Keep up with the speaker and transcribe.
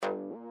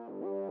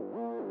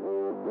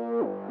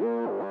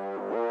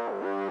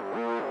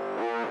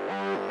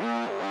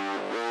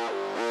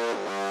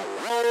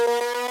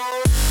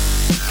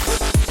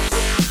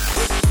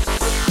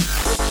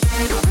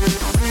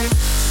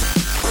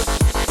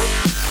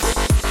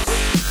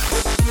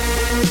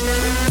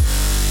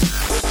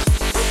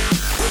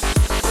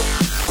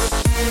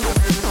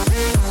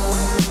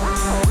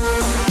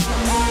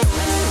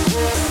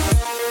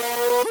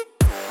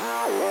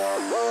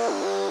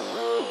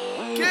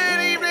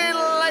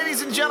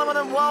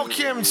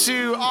welcome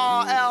to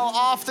RL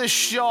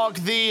Aftershock,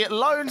 the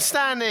lone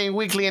standing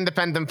weekly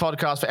independent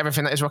podcast for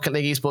everything that is Rocket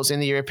League esports in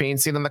the European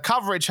scene and the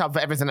coverage hub for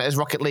everything that is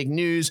Rocket League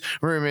news,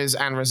 rumors,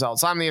 and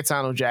results. I'm the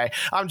Eternal J.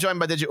 I'm joined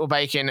by Digital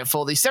Bacon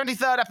for the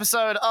 73rd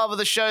episode of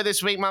the show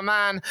this week, my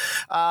man.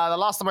 The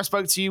last time I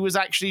spoke to you was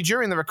actually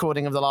during the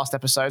recording of the last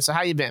episode, so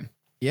how you been?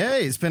 Yeah,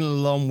 it's been a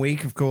long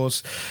week, of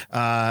course.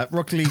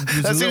 Rocket League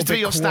was that a seems to be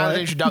your quiet.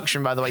 standard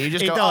introduction, by the way. You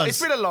just go, does. oh, it's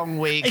been a long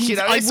week. And you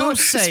know, I will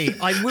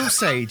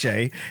say,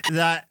 Jay,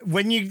 that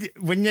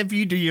whenever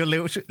you do your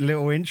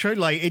little intro,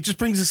 like it just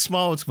brings a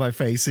smile to my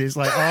face. It's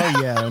like,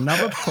 oh yeah,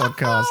 another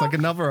podcast, like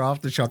another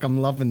Aftershock. I'm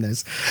loving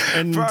this.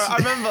 And bro, I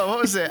remember, what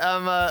was it?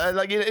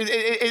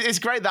 It's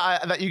great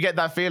that you get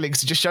that feeling.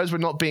 'Cause it just shows we're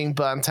not being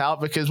burnt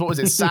out. Because what was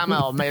it?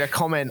 Samuel made a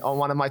comment on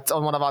one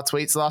of our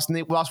tweets last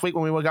week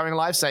when we were going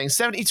live, saying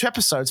 72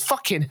 episodes.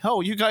 Fucking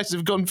hell, you guys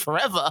have gone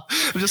forever.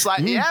 I'm just like,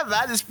 yeah,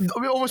 man, it's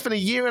almost been a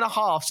year and a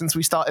half since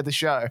we started the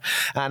show,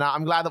 and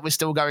I'm glad that we're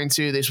still going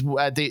to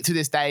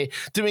this day,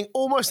 doing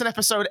almost an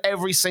episode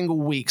every single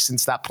week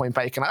since that point,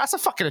 Bacon. Like, that's a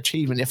fucking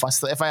achievement if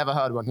I ever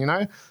heard one, you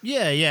know?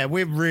 Yeah,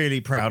 we're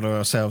really proud of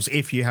ourselves.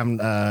 If you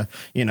haven't,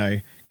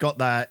 got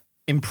that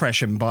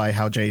impression by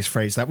how Jay's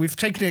phrased that, we've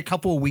taken a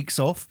couple of weeks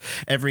off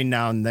every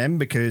now and then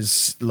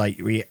because like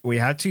we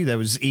had to. There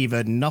was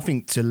either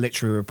nothing to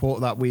literally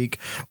report that week,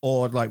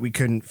 or like we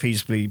couldn't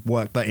feasibly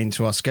work that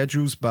into our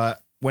schedules.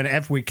 But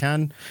whenever we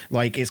can,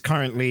 like it's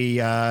currently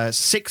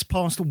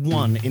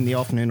 1:06 in the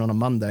afternoon on a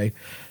Monday.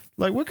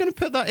 Like, we're going to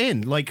put that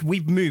in. Like,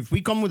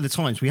 we've gone with the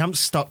times. We haven't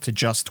stuck to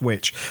just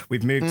Twitch.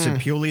 We've moved to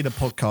purely the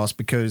podcast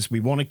because we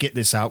want to get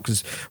this out.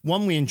 Because,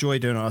 one, we enjoy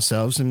doing it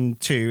ourselves. And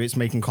two, it's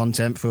making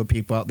content for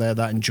people out there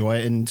that enjoy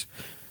it. And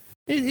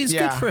it's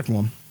good for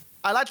everyone.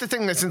 I like to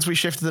think that since we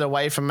shifted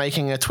away from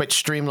making a Twitch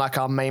stream like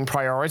our main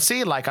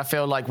priority, like I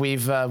feel like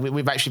we've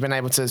actually been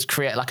able to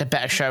create like a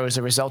better show as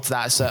a result of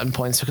that at certain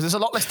points, because there's a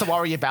lot less to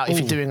worry about if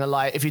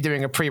you're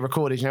doing a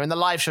pre-recorded. You know, in the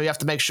live show you have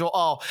to make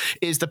sure,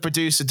 is the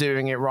producer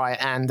doing it right,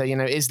 and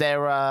is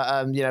there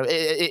are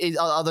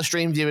the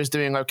stream viewers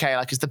doing okay?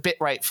 Like, is the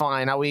bitrate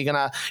fine? Are we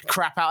gonna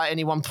crap out at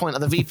any one point? Are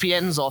the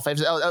VPNs off?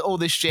 All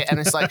this shit, and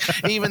it's like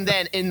even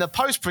then in the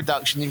post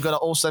production you've got to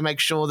also make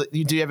sure that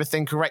you do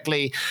everything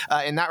correctly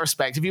in that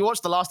respect. If you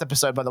watch the last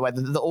episode, by the way,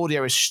 the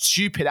audio is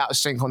stupid out of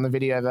sync on the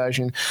video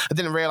version. I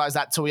didn't realize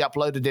that till we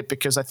uploaded it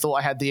because I thought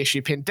I had the issue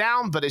pinned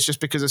down, but it's just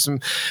because of some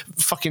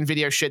fucking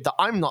video shit that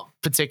I'm not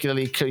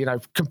particularly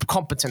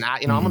competent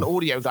at. I'm an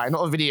audio guy,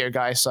 not a video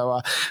guy, so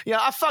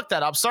I fucked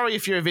that up. Sorry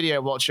if you're a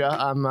video watcher,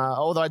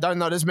 although I don't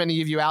know there's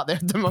many of you out there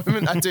at the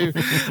moment. I do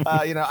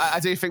I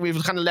do think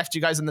we've kind of left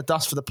you guys in the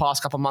dust for the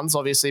past couple of months,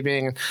 obviously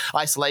being in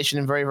isolation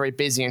and very, very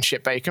busy and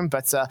shit, Bacon,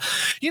 but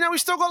we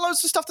still got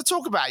loads of stuff to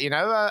talk about.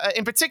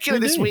 In particular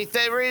this week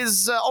there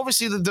is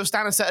obviously the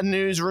standard set of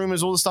news,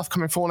 rumors, all the stuff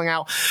falling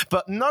out,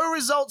 but no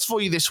results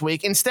for you this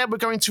week. Instead, we're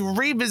going to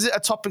revisit a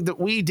topic that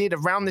we did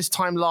around this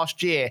time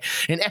last year.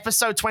 In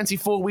episode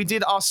 24, we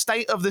did our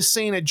State of the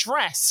Scene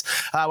address,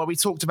 where we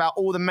talked about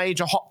all the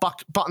major hot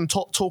button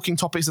talking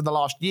topics of the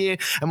last year,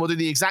 and we'll do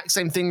the exact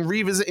same thing,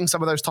 revisiting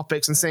some of those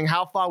topics and seeing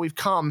how far we've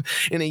come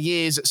in a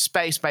year's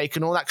space,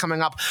 Bacon. All that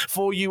coming up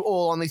for you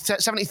all on the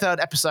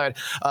 73rd episode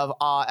of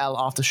RL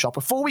Aftershock.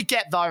 Before we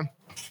get, though,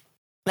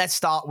 let's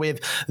start with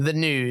the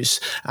news,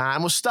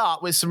 and we'll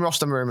start with some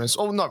roster rumors.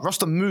 Oh, no,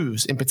 roster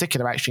moves in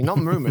particular, actually, not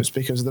rumors,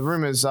 because the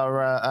rumors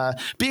are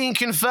being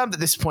confirmed at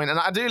this point. And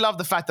I do love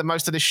the fact that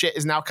most of this shit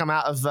has now come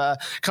out of the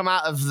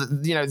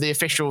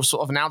official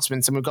sort of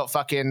announcements, and we've got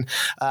fucking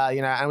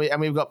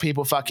and we've got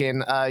people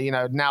fucking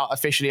now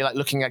officially like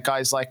looking at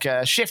guys like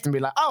Shift and be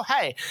like, oh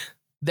hey,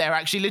 they're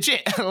actually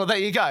legit. Well, there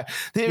you go.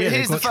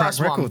 Here's the first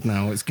track record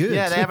now. It's good.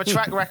 Yeah, they have a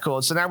track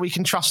record, so now we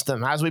can trust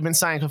them, as we've been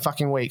saying for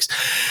fucking weeks.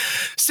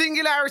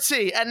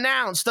 Singularity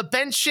announced the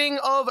benching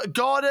of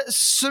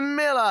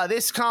Godsmiller.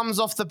 This comes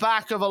off the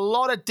back of a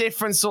lot of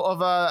different sort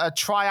of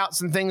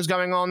tryouts and things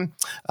going on.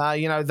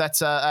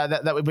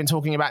 That we've been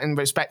talking about in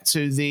respect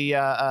to the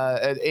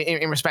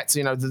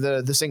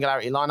the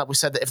Singularity lineup. We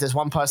said that if there's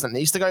one person that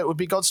needs to go, it would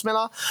be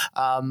Godsmiller.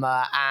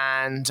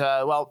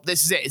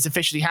 This is it. It's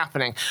officially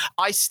happening.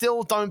 I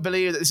still don't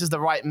believe that this is the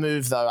right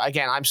move, though.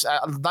 Again, I'm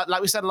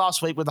like we said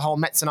last week with the whole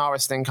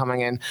Metzenaris thing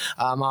coming in.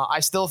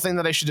 I still think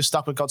that they should have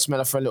stuck with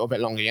Godsmiller for a little bit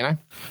longer.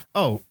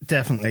 Oh,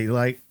 definitely.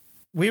 Like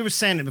we were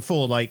saying it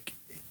before. Like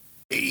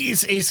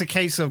it's a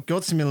case of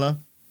Godsmiller.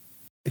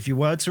 If you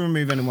were to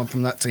remove anyone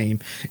from that team,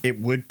 it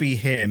would be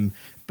him.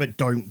 But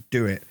don't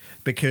do it,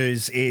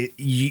 because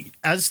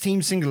as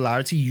Team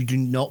Singularity, you do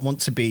not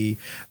want to be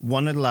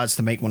one of the lads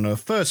to make one of the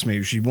first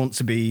moves. You want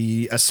to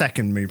be a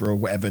second mover or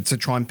whatever to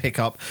try and pick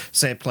up,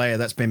 say, a player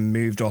that's been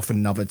moved off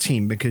another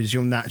team, because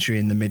you're naturally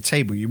in the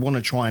mid-table. You want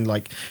to try and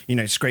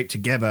scrape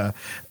together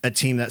a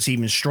team that's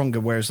even stronger.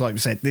 Whereas, like we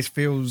said, this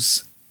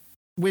feels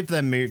with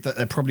their move that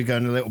they're probably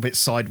going a little bit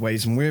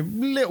sideways, and we're a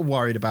little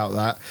worried about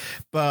that.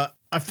 But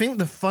I think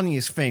the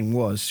funniest thing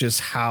was just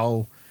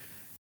how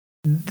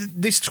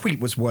this tweet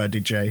was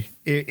worded, Jay.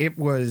 It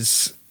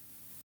was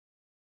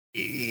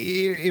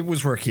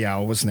Rookie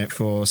Owl, wasn't it,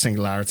 for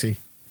Singularity?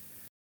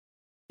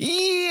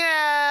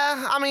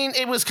 Yeah, I mean,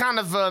 it was kind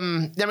of,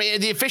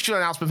 the official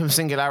announcement from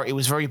Singularity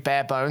was very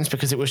bare bones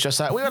because it was just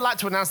like, we would like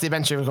to announce the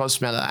adventure of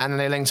Godsmiller, and then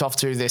they linked off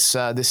to this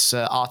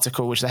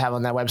article which they have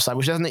on their website,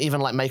 which doesn't even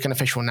like make an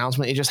official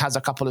announcement. It just has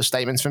a couple of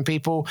statements from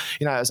people.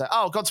 You know, it's like,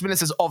 oh, Godsmiller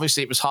says,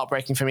 obviously it was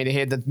heartbreaking for me to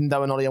hear that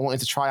Noah and Ollie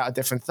wanted to try out a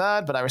different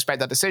third, but I respect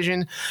that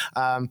decision.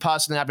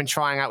 Personally, I've been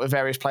trying out with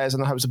various players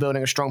in the hopes of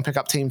building a strong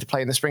pickup team to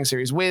play in the Spring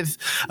Series with.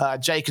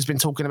 Jake has been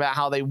talking about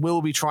how they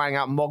will be trying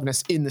out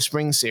Magnus in the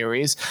Spring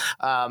Series.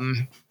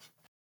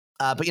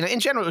 But, you know, in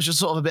general, it was just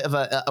sort of a bit of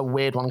a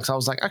weird one because I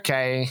was like,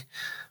 okay,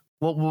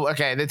 well,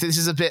 okay, this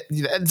is a bit,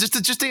 you know,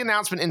 just the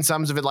announcement in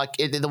terms of it, like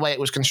the way it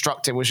was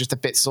constructed was just a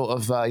bit sort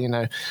of,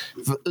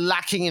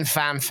 lacking in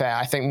fanfare,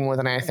 I think, more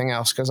than anything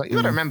else. Because like, you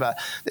got to remember,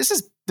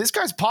 this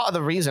guy's part of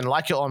the reason,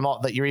 like it or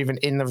not, that you're even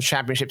in the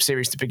championship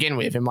series to begin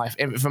with.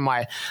 From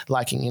my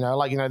liking, you know,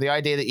 like, you know, the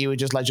idea that you would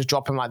just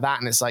drop him like that,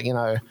 and it's like, you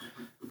know,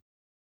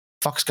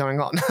 fuck's going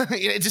on.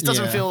 It just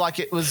doesn't feel like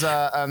it was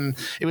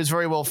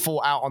very well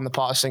thought out on the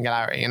part of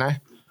Singularity, you know.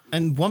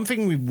 And one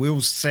thing we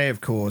will say,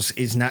 of course,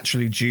 is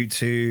naturally due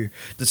to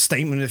the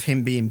statement of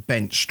him being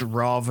benched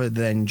rather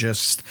than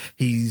just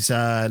he's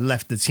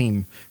left the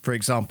team, for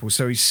example.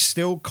 So he's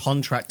still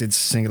contracted to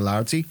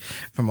Singularity,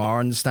 from our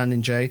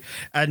understanding, Jay.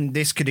 And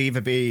this could either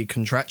be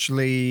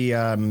contractually,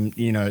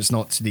 it's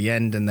not to the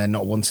end and they're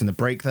not wanting to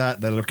break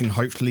that. They're looking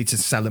hopefully to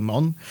sell him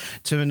on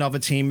to another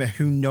team.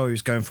 Who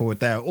knows going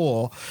forward there?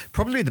 Or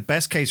probably the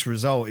best case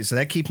result is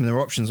they're keeping their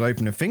options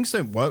open. If things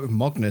don't work with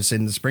Magnus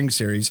in the Spring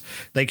Series,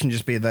 they can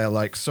just be there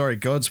like, sorry,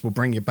 gods, we'll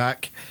bring you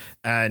back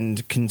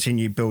and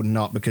continue building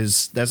up,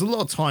 because there's a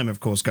lot of time, of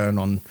course, going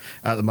on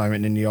at the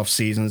moment in the off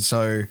season.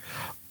 So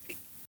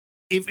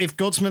if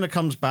Godsmiller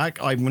comes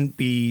back, I wouldn't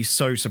be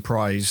so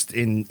surprised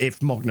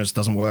if Magnus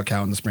doesn't work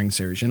out in the Spring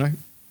Series, you know?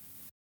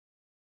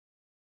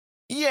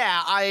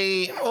 Yeah,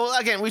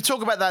 again, we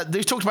talked about that.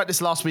 We talked about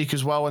this last week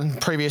as well, and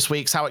previous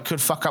weeks, how it could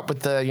fuck up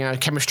with the, you know,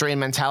 chemistry and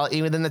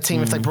mentality within the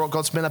team if they brought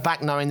Godsmiller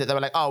back, knowing that they were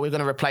like, oh, we're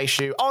going to replace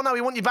you. Oh no,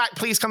 we want you back.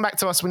 Please come back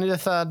to us. We need a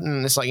third.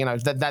 And it's like, you know,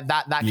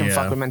 that can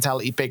fuck with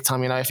mentality big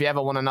time. You know, if you ever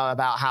want to know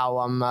about how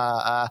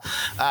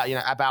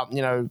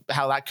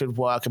how that could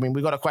work. I mean,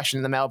 we got a question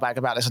in the mailbag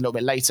about this a little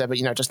bit later, but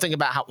you know, just think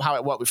about how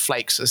it worked with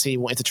Flakes, as he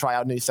wanted to try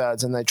out new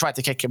thirds, and they tried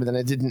to kick him, and then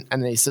they didn't,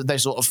 and they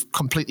sort of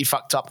completely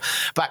fucked up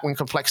back when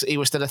complexity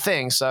was still a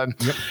thing. So,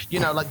 you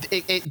know, like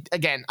it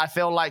again, I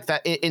feel like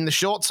that in the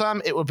short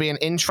term, it would be an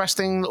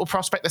interesting little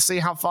prospect to see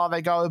how far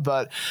they go.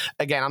 But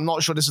again, I'm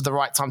not sure this is the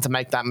right time to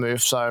make that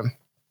move. So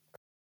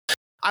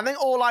I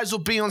think all eyes will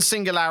be on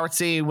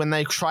Singularity when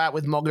they try out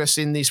with Magnus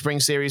in the Spring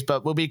Series,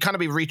 but we'll be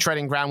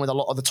retreading ground with a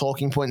lot of the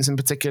talking points in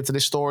particular to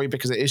this story,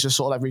 because it is just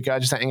sort of like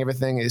regurgitating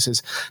everything. This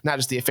is now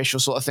just the official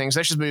sort of thing. So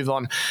let's just move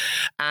on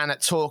and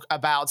talk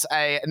about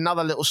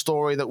another little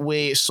story that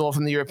we saw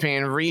from the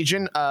European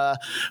region.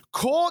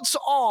 Caught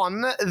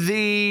on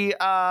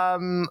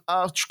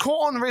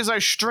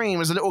Rizzo's stream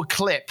was a little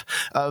clip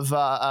of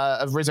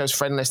Rizzo's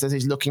friend list as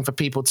he's looking for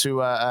people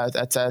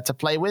to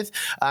play with.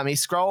 He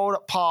scrolled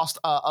past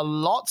a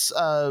lot.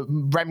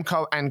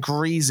 Remco and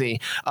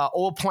Greasy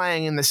all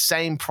playing in the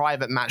same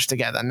private match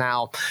together.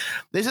 Now,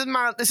 this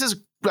is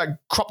like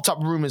cropped up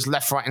rumors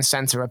left, right, and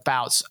center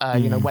about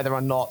whether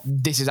or not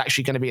this is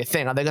actually going to be a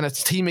thing. Are they going to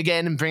team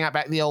again and bring out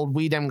back the old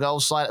We Dem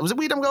Girls side? Was it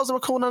We Dem Girls that were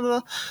called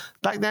under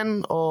back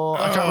then, or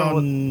I can't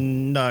remember?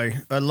 No,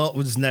 a lot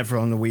was never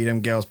on the We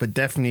Dem Girls, but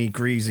definitely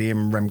Greasy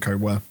and Remco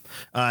were.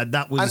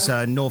 That was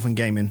Northern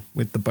Gaming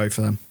with the both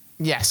of them.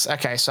 Yes.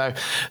 Okay. So,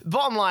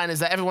 bottom line is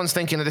that everyone's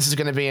thinking that this is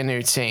going to be a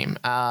new team.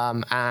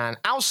 And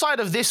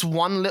outside of this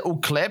one little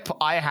clip,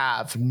 I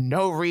have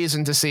no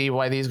reason to see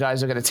why these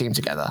guys are going to team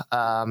together.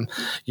 I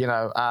mean,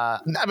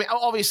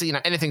 obviously, you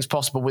know, anything's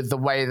possible with the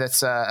way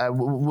that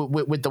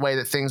with the way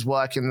that things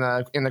work in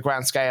the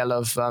grand scale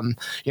of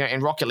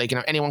in Rocket League. You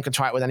know, anyone can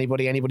try it with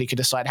anybody. Anybody could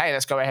decide, hey,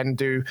 let's go ahead and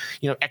do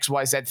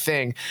XYZ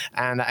thing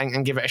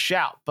and give it a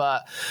shout.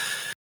 But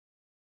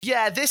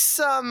yeah,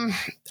 this.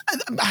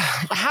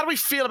 How do we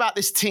feel about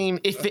this team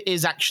if it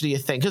is actually a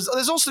thing? Because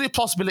there's also the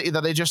possibility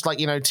that they're just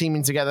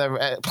teaming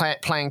together,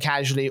 playing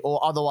casually,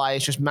 or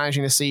otherwise just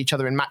managing to see each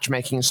other in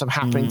matchmaking and some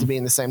happening to be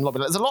in the same lobby.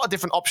 There's a lot of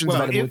different options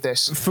available with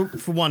this. For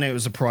one, it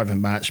was a private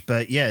match,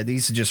 but yeah,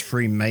 these are just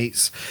three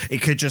mates.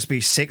 It could just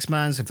be six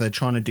mans if they're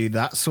trying to do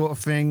that sort of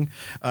thing.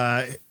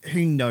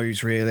 Who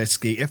knows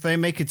realistically? If they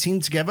make a team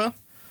together,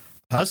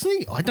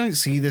 personally, I don't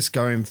see this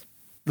going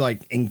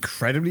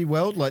incredibly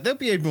well. They'll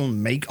be able to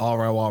make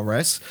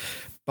RORS,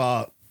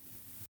 but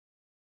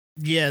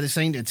yeah, this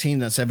ain't a team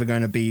that's ever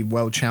going to be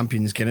world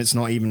champions again. It's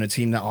not even a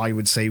team that I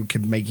would say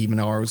could make even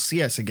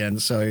RLCS again.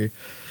 So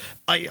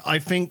I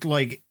think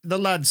the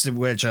lads that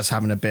we're just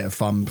having a bit of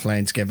fun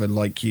playing together,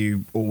 like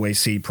you always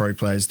see pro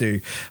players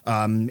do.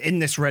 In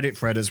this Reddit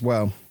thread as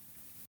well,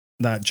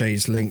 that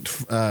Jay's linked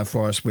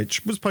for us,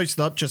 which was posted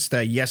up just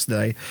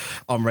yesterday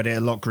on Reddit, a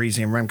lot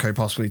Greasy and Remco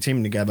possibly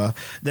teaming together.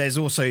 There's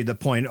also the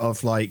point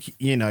of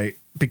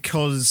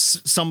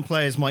because some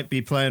players might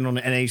be playing on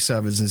NA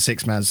servers and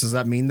six mans, does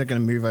that mean they're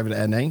going to move over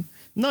to NA?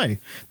 No,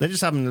 they're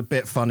just having a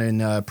bit of fun in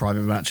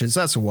private matches.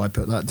 That's all I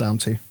put that down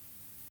to.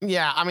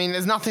 Yeah, I mean,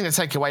 there's nothing to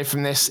take away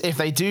from this. If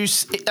they do,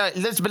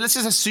 let's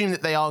just assume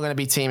that they are going to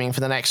be teaming for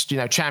the next,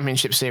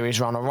 championship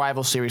series run or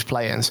rival series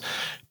play-ins.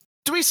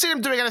 Do we see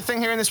them doing anything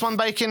here in this one,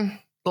 Bacon?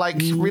 Like,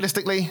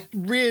 realistically?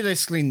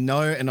 Realistically,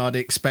 no, and I'd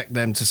expect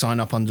them to sign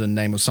up under the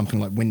name of something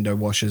like Window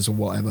Washers or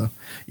whatever,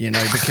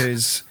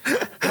 because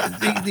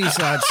these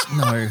lads,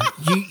 no,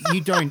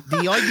 you don't.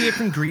 The idea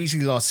from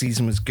Greasy last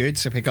season was good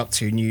to pick up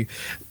 2 new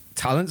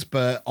talents,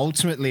 but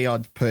ultimately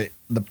I'd put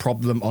the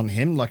problem on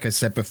him, like I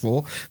said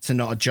before, to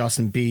not adjust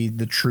and be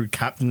the true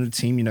captain of the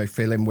team,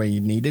 fill in where you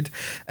needed.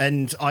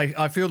 And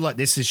I feel like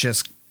this is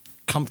just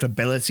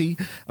comfortability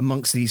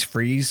amongst these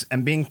threes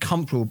and being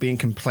comfortable, being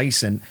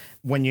complacent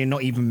when you're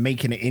not even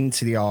making it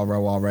into the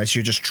RORS,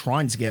 you're just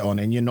trying to get on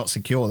and you're not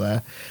secure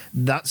there.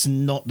 That's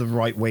not the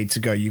right way to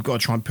go. You've got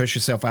to try and push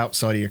yourself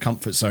outside of your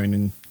comfort zone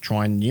and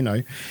try and,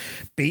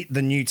 beat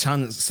the new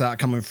talents that are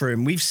coming through.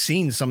 And we've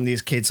seen some of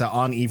these kids that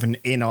aren't even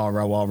in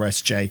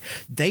RORS, Jay.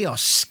 They are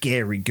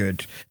scary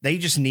good. They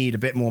just need a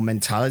bit more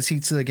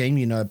mentality to the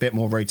game, a bit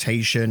more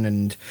rotation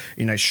and,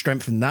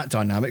 strengthen that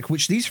dynamic,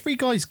 which these 3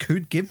 guys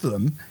could give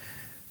them.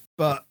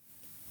 But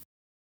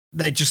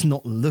they're just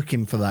not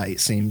looking for that, it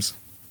seems.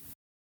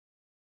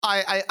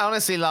 I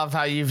honestly love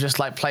how you've just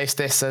placed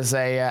this as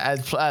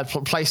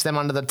placed them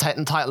under the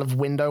title of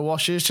window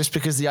washers, just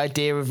because the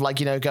idea of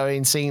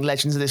going seeing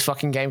legends of this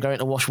fucking game going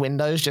to wash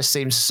windows just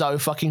seems so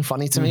fucking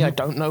funny to me. I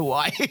don't know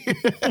why.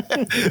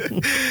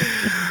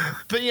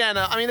 But yeah,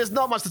 no, I mean, there's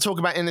not much to talk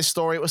about in this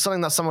story. It was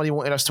something that somebody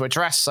wanted us to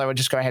address, so we'll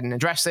just go ahead and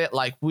address it.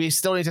 We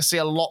still need to see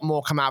a lot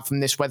more come out from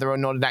this, whether or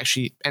not it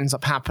actually ends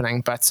up happening.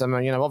 But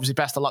obviously,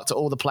 best of luck to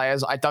all the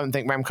players. I don't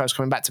think Remco's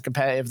coming back to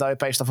competitive though,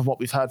 based off of what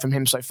we've heard from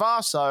him so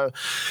far. So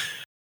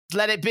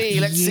let it be.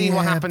 Let's see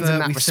what happens in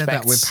that respect. We said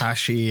that with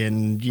Pashy,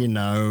 and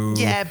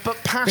yeah, but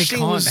Pashy they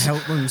can't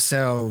help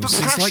themselves.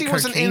 But Pashy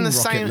wasn't in the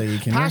same.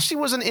 Pashy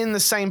wasn't in the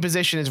same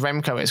position as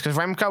Remco is, because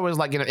Remco was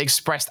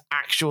expressed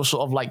actual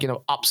sort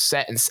of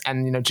upset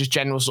and just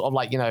general sort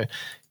of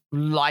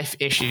life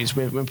issues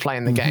with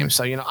playing the game.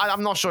 So,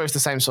 I'm not sure it's the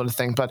same sort of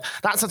thing, but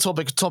that's a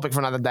topic for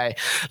another day.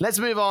 Let's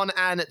move on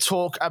and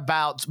talk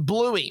about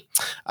Bluey,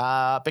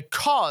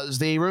 because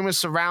the rumors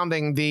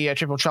surrounding the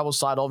Triple Trouble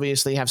side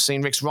obviously have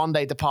seen Rix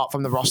Ronde depart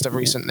from the roster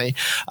recently.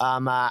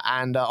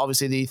 And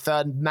obviously the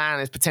third man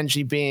is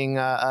potentially being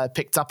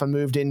picked up and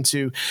moved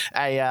into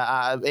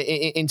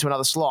into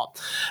another slot.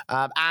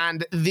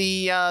 And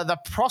the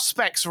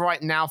prospects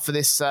right now for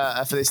this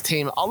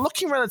team are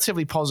looking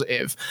relatively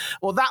positive.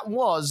 Well, that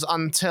was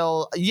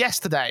until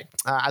yesterday,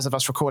 as of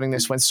us recording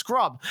this, when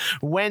Scrub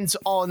went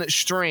on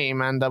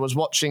stream and was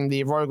watching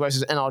the Rogue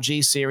vs.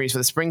 NRG series for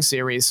the Spring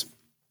Series.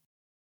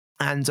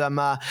 And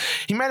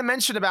he made a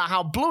mention about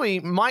how Bluey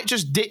might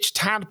just ditch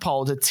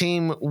Tadpole to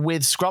team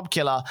with Scrub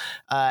Killer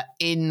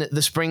in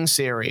the Spring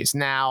Series.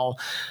 Now,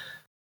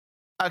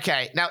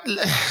 okay, now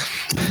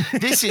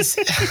this is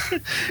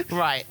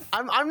right.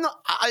 I'm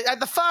not. At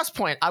the first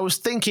point, I was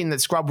thinking that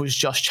Scrub was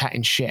just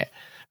chatting shit.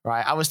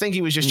 Right, I was thinking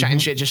he was just chatting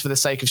shit just for the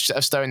sake of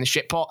stirring the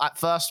shit pot at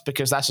first,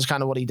 because that's just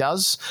kind of what he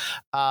does.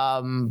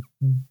 But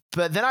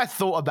then I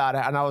thought about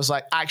it and I was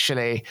like,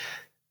 actually,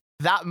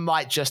 that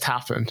might just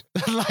happen.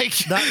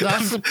 That's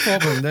the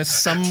problem. There's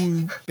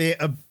some bit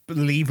of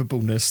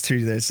believableness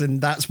to this, and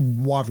that's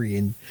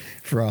worrying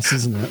for us,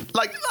 isn't it?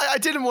 I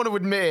didn't want to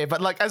admit it,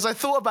 but as I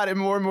thought about it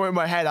more and more in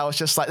my head, I was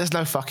just like, there's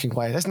no fucking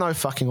way. There's no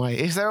fucking way.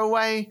 Is there a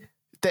way?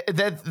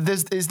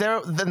 Is there?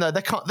 No,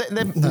 they can't.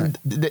 No.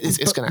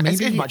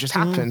 It might just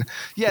happen.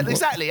 Yeah,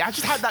 exactly. I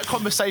just had that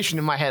conversation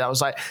in my head. I was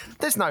like,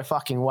 "There's no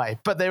fucking way,"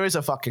 but there is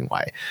a fucking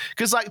way.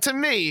 Because, to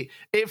me,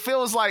 it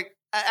feels like.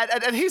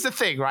 And here's the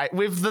thing, right?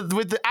 With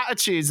the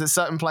attitudes that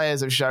certain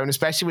players have shown,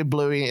 especially with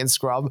Bluey and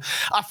Scrub,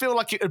 I feel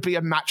like it would be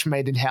a match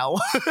made in hell.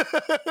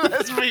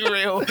 Let's be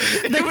real.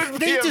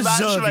 They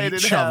deserve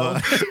each other.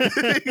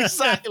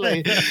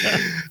 Exactly.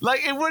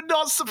 It would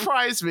not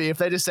surprise me if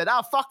they just said,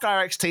 "Oh, fuck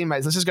our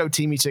ex-teammates. Let's just go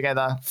team you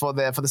together for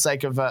the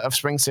sake of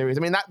Spring Series."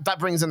 I mean, that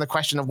brings in the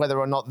question of whether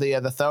or not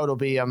the third will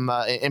be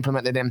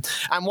implemented in,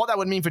 and what that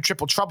would mean for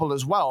Triple Trouble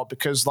as well,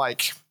 because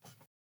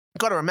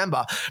got to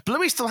remember,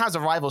 Bluey still has a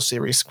rival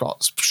series.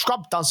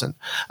 Scrub doesn't,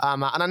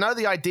 and I know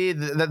the idea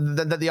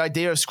that the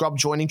idea of Scrub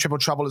joining Triple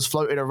Trouble has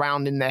floated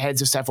around in the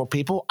heads of several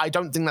people. I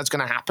don't think that's going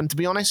to happen, to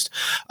be honest.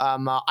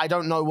 I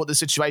don't know what the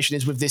situation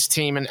is with this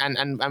team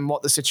and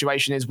what the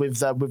situation is with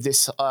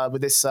this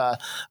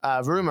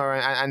rumor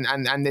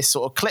and this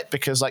sort of clip,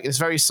 because it's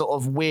very sort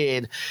of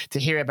weird to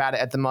hear about it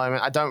at the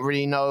moment. I don't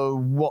really know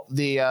what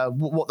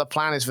the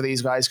plan is for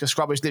these guys, because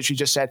Scrub has literally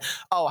just said,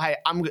 "Oh, hey,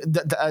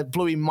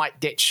 Bluey might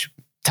ditch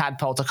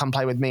Tadpole to come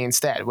play with me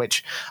instead,"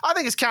 which I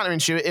think is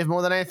counterintuitive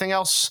more than anything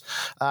else.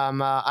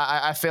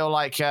 I feel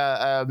like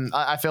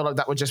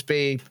that would just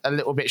be a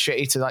little bit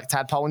shitty to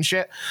Tadpole and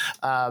shit,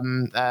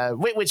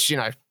 which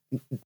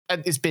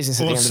it's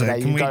business at Also, the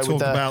end of the day. can we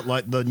talk about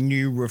like the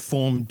new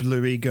reformed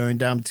Bluey going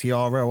down to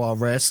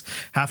TRL-RS,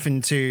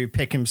 having to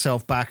pick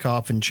himself back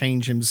up and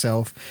change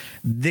himself?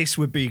 This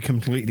would be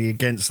completely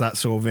against that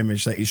sort of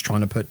image that he's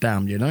trying to put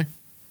down, you know?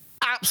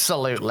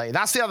 Absolutely.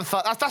 That's the other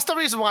thought. That's the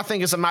reason why I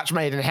think it's a match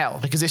made in hell,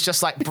 because it's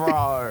just like,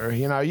 bro,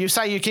 you know, you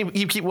say you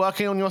keep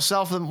working on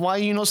yourself, and why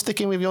are you not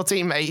sticking with your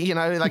teammate? You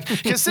know, like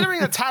considering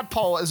that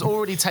Tadpole has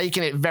already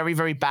taken it very,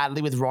 very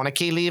badly with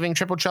Ronicky leaving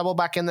Triple Trouble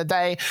back in the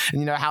day, and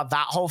you know how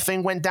that whole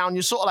thing went down.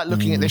 You're sort of like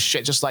looking at this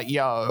shit just like,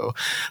 yo,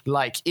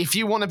 like if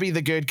you want to be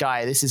the good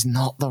guy, this is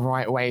not the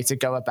right way to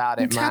go about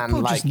it, man.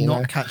 Tadpole like, does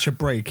not catch a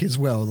break as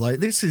well. Like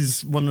this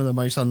is one of the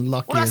most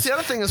unlucky. Well, that's the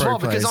other thing as well,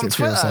 because on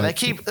Twitter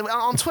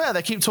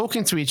they keep talking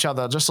to each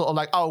other, just sort of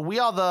like, oh, we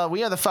are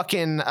the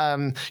fucking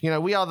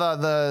we are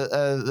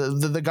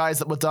the guys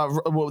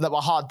that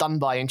were hard done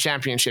by in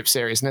Championship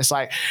Series, and it's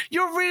like,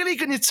 you're really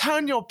going to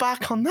turn your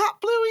back on that,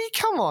 Bluey?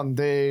 Come on,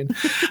 dude.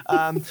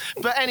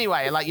 But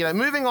anyway, like, you know,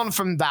 moving on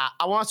from that,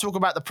 I want to talk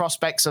about the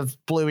prospects of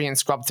Bluey and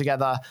Scrub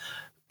together.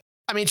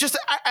 I mean, just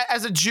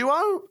as a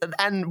duo,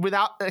 and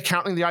without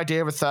accounting the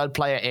idea of a third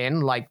player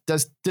in, like,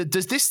 does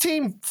this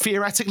team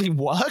theoretically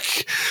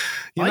work?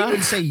 You know? I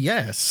would say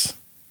yes.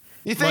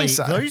 You think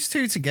so? Those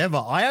two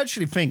together, I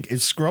actually think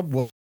if Scrub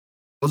was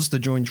to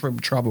join Triple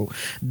Trouble,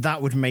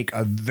 that would make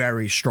a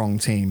very strong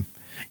team.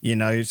 You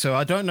know, so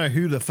I don't know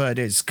who the third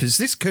is, because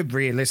this could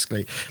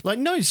realistically, like,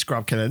 no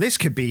Scrub Killer, this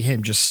could be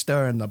him just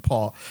stirring the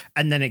pot,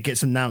 and then it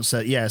gets announced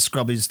that, yeah,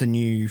 Scrub is the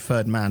new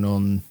third man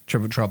on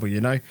Triple Trouble, you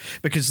know,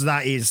 because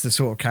that is the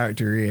sort of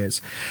character he is.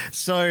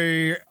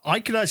 So I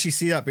could actually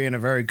see that being a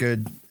very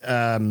good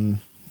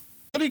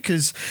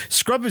because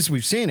Scrub, as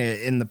we've seen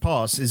it in the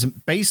past, is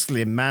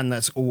basically a man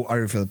that's all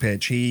over the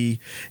pitch. He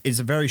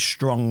is a very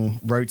strong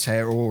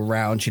rotator all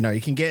around. You know,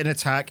 he can get an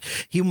attack.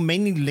 He'll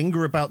mainly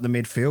linger about the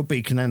midfield, but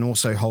he can then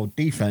also hold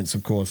defense,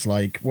 of course.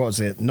 Like, what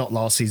was it? Not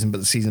last season, but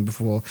the season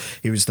before,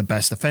 he was the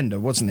best defender,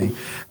 wasn't he?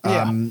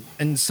 Yeah.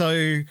 And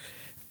so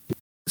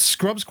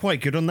Scrub's quite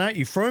good on that.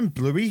 You throw in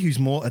Bluey, who's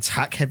more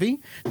attack heavy.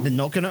 They're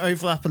not going to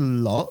overlap a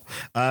lot.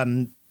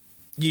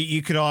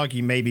 You could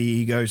argue maybe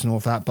he goes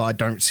north that, but I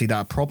don't see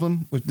that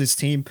problem with this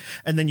team.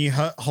 And then you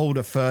hold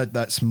a third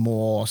that's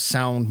more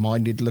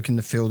sound-minded, looking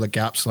to fill the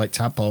gaps like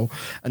Tadpole,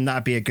 and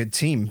that'd be a good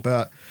team.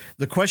 But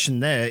the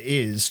question there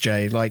is,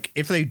 Jay, like,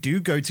 if they do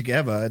go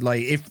together,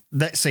 like, if,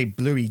 let's say,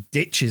 Bluey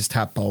ditches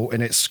Tadpole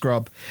and it's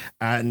Scrub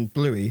and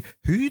Bluey,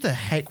 who the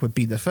heck would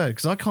be the third?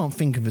 Because I can't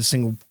think of a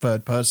single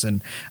third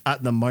person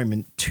at the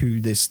moment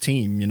to this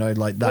team, you know,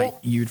 like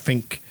that you'd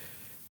think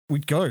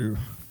would go.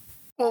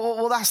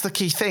 Well, that's the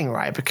key thing,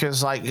 right?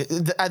 Because like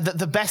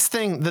the best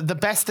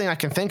thing I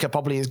can think of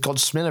probably is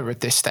Godsmiller at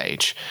this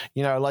stage.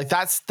 You know, like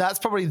that's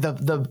probably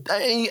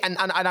and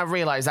I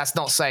realize that's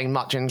not saying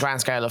much in grand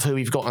scale of who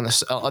we've got on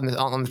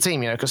the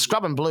team. You know, because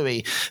Scrub and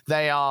Bluey,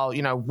 they are,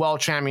 you know,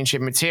 world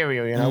championship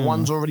material. You know,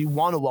 one's already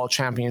won a world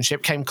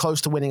championship, came close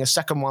to winning a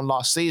second one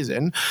last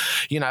season.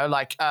 You know,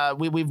 like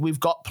we've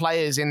got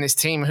players in this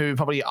team who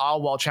probably are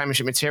world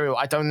championship material.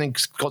 I don't think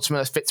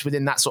Godsmiller fits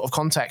within that sort of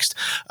context.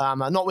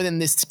 Not within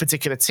this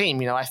particular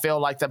team. You know, I feel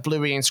like that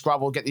Bluey and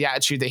Scrub will get the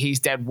attitude that he's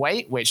dead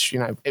weight, which, you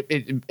know,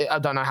 I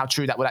don't know how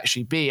true that would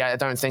actually be. I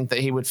don't think that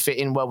he would fit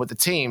in well with the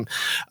team.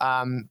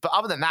 But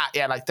other than that,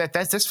 yeah, like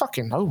there's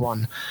fucking no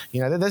one.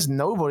 You know, there's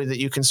nobody that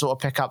you can sort of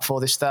pick up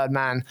for this third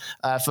man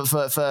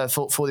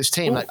for this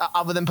team, like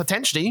other than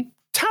potentially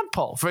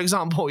Tadpole, for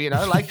example. You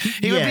know, like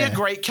he would be a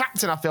great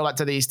captain, I feel like,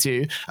 to these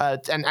two,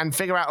 and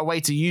figure out a way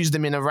to use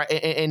them in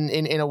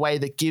a way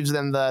that gives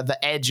them the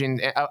edge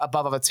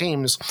above other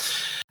teams.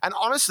 And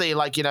honestly,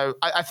 like, you know,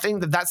 I think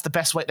that that's the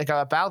best way to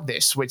go about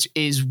this, which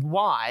is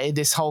why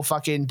this whole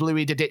fucking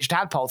Bluey to ditch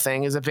Tadpole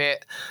thing is a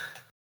bit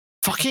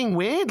fucking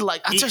weird.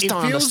 Like, I just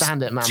don't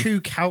understand it, man.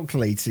 Too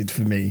calculated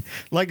for me.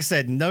 Like I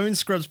said, knowing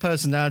Scrub's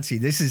personality,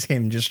 this is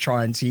him just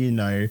trying to, you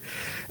know,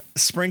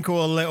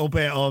 sprinkle a little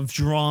bit of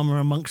drama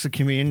amongst the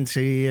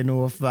community and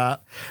all of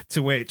that,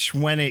 to which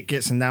when it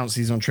gets announced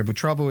he's on Triple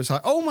Trouble, it's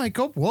like, oh my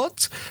god,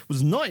 what?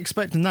 Was not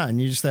expecting that.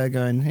 And you're just there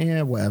going,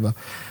 yeah, whatever,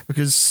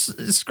 because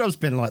Scrub's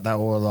been like that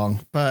all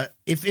along. But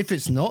if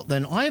it's not,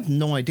 then I have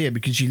no idea,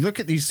 because you look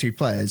at these two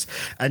players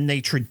and they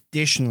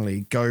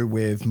traditionally go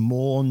with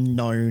more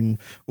known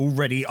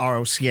already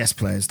RLCS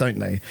players, don't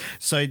they?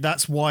 So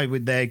that's why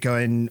they're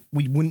going,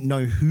 we wouldn't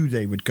know who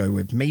they would go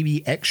with.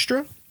 Maybe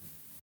Extra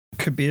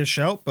could be a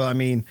shout, but I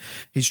mean,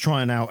 he's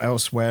trying out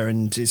elsewhere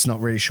and it's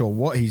not really sure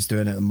what he's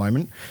doing at the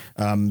moment.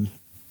 And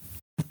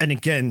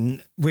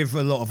again, with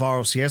a lot of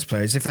RLCS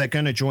players, if they're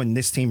going to join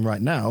this team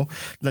right now,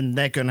 then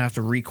they're going to have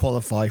to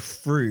requalify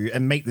through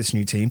and make this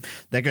new team.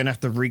 They're going to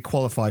have to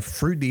requalify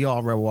through the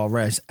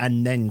RLRS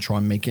and then try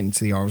and make it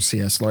into the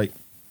RLCS. Like,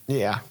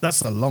 yeah,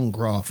 that's a long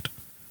graft.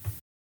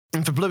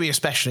 And for Bluey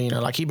especially,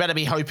 like he better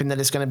be hoping that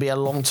it's going to be a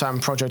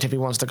long-term project if he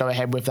wants to go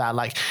ahead with that.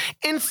 Like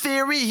in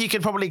theory, he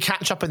could probably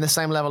catch up in the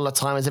same level of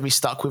time as if he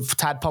stuck with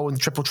Tadpole and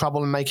Triple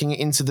Trouble and making it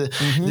into the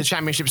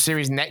Championship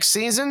Series next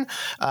season.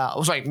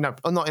 Sorry, no,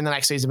 not in the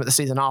next season, but the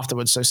season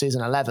afterwards. So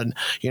season 11.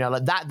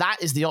 Like that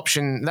is the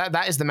option.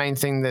 That is the main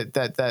thing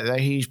that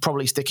he's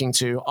probably sticking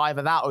to.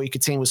 Either that, or he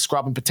could team with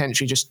Scrub and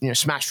potentially just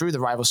smash through the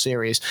rival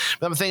series.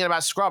 But I'm thinking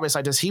about Scrub. It's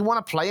like, does he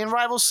want to play in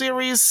rival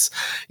series?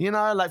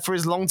 Like for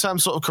his long-term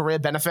sort of career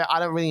benefit. I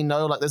don't really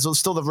know. Like, there's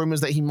still the rumors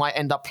that he might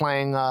end up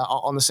playing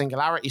on the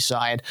Singularity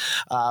side,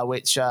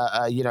 which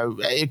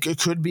it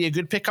could be a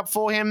good pickup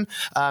for him.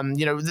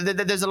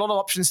 There's a lot of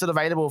options still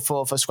available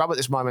for Scrub at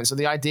this moment. So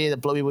the idea that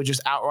Bluey would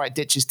just outright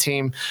ditch his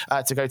team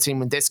to go team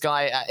with this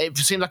guy, it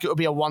seems like it would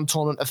be a one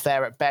tournament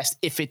affair at best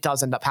if it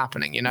does end up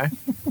happening.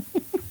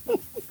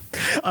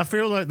 I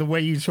feel like the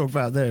way you talk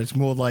about there, it's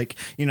more like,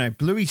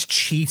 Bluey's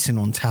cheating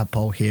on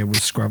Tadpole here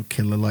with Scrub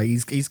Killer. Like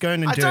he's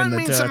going and doing the dirty. I don't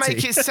mean to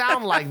make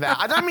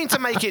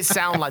it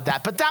sound like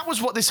that. But that was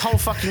what this whole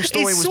fucking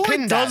story was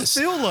pinned as. It does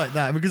feel like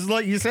that because,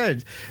 like you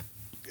said,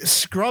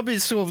 Scrub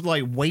is sort of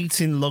like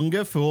waiting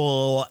longer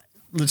for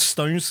the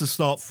stones to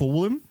start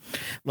falling.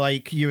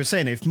 Like you were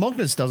saying, if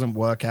Magnus doesn't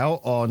work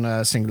out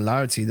on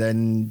Singularity,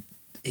 then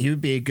he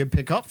would be a good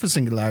pickup for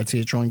Singularity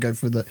to try and go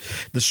for the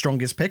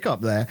strongest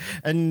pickup there.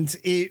 And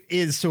it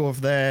is sort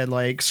of there,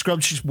 like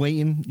Scrub's just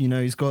waiting,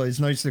 he's got his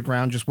nose to the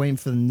ground, just waiting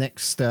for the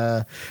next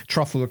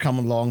truffle to come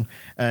along,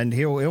 and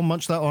he'll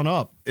munch that on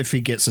up if he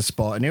gets a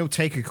spot, and he'll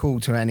take a call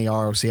to any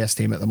RLCS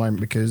team at the moment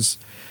because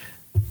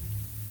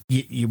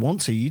you want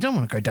to. You don't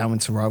want to go down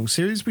into rival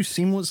series. We've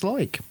seen what it's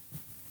like.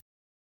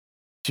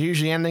 It's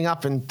usually ending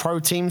up in pro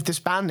teams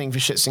disbanding for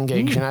shits and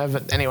gigs,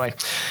 but anyway.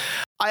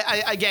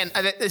 Again,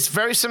 it's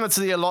very similar to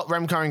the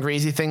Remco and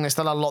Greasy thing. There's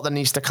still a lot that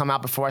needs to come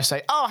out before I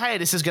say, oh, hey,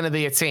 this is going to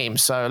be a team.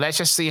 So let's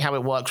just see how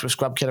it works with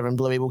Scrub Killer and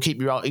Bluey. We'll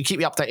keep you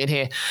updated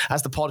here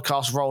as the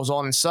podcast rolls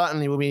on. And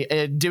certainly we'll be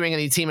doing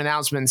any team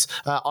announcements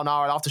on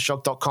our at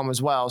aftershock.com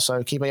as well.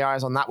 So keep your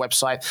eyes on that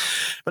website.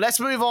 But let's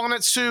move on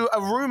to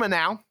a rumor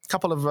now.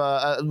 Couple of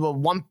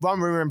one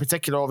rumor in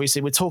particular. Obviously,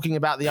 we're talking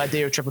about the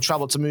idea of Triple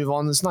Trouble to move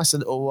on. There's a nice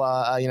little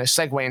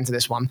segue into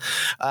this one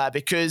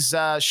because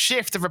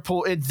Shift have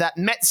reported that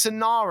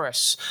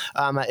Metzenaris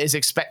is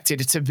expected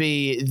to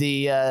be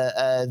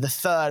the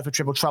third for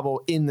Triple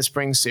Trouble in the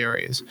spring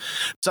series.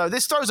 So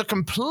this throws a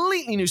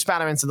completely new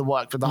spanner into the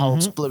work for the whole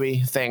Bluey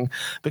thing,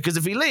 because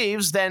if he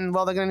leaves, then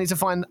they're going to need to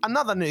find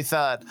another new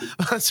third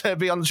to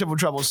be on the Triple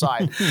Trouble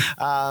side.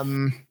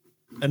 And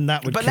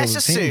that would. But let's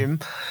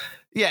assume.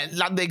 Yeah,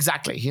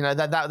 exactly.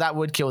 That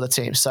would kill the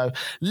team. So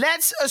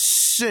let's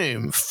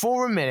assume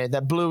for a minute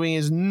that Bluey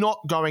is not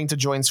going to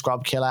join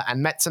Scrub Killer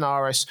and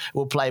Metzenaris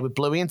will play with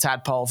Bluey and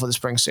Tadpole for the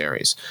spring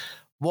series.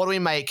 What do we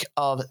make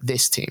of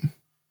this team?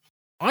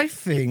 I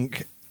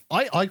think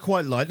I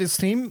quite like this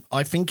team.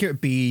 I think it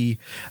would be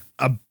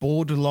a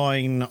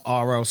borderline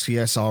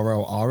RLCS,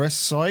 RLRS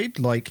side.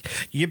 Like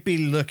you'd be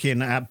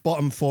looking at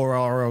bottom 4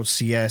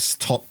 RLCS,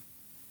 top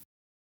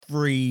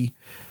 3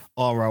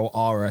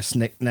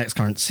 RLRS next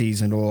current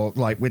season, or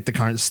like with the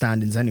current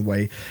standings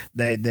anyway,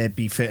 they'd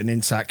be fitting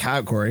into that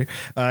category.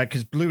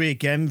 Because Bluey,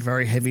 again,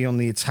 very heavy on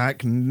the attack.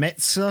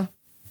 Metzer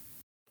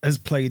has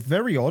played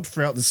very odd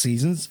throughout the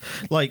seasons.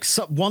 Like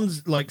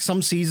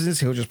some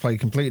seasons he'll just play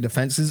completely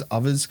defenses,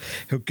 others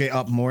he'll get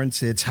up more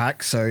into the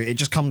attack. So it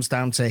just comes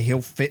down to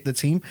he'll fit the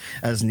team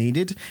as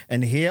needed.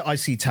 And here I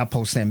see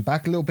Tadpole staying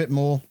back a little bit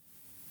more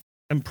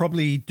and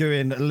probably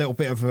doing a little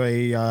bit of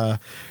a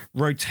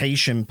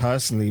rotation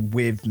personally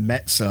with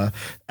Metzer,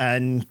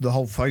 and the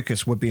whole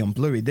focus would be on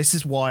Bluey. This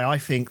is why I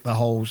think the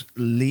whole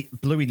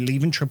Bluey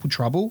leaving Triple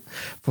Trouble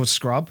for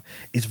Scrub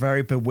is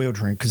very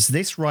bewildering, because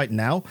this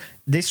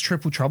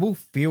Triple Trouble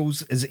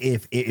feels as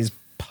if it is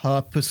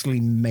purposely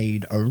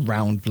made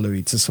around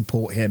Bluey to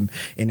support him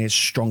in his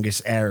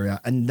strongest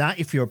area. And that,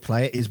 if you're a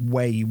player, is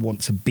where you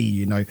want to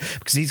be,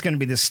 because he's going to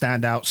be the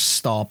standout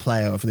star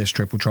player of this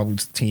Triple Trouble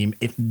team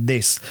if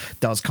this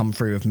does come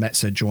through with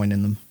Metzer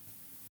joining them.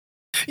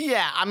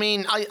 Yeah, I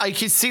mean, I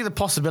could see the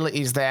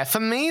possibilities there. For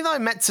me, though,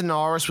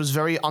 Metzenaris was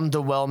very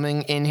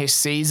underwhelming in his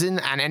season,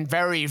 and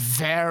very,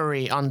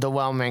 very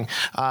underwhelming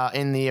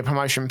in the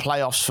promotion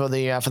playoffs for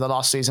the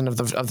last season of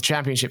the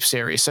championship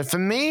series. So for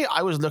me,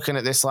 I was looking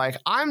at this like,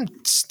 I'm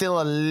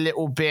still a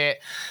little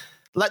bit.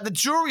 Like, the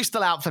jury's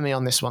still out for me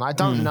on this one. I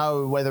don't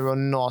know whether or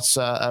not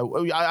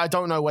I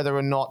don't know whether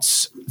or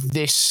not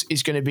this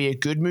is going to be a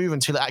good move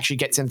until it actually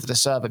gets into the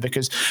server.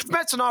 Because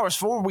Metzenaris,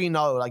 for all we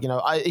know,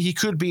 he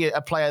could be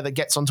a player that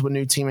gets onto a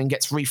new team and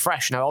gets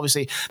refreshed. Now,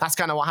 obviously, that's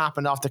kind of what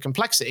happened after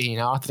Complexity.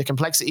 After the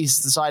Complexity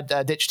side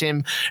ditched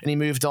him, and he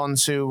moved on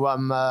to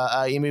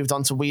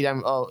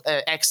Weedem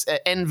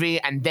Envy,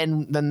 and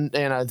then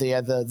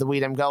the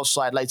Weedem girls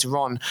side later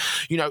on.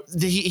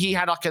 He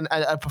had like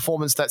a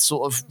performance that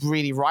sort of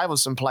really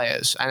rivals some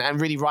players and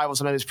really rivals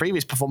some of his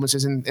previous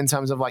performances in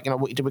terms of what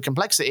he did with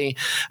Complexity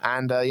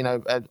and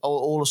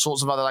all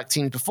sorts of other like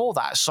teams before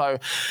that. So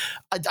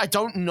I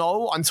don't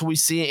know until we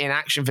see it in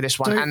action for this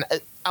one. And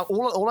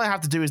all I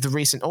have to do is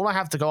all I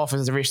have to go off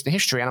is the recent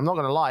history. And I'm not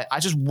going to lie, I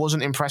just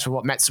wasn't impressed with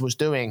what Metzer was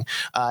doing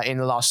in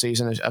the last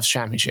season of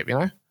Championship, you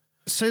know?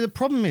 So the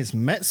problem is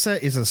Metzer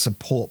is a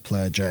support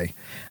player, Jay.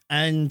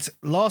 And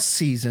last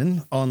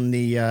season on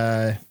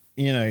the,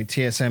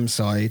 TSM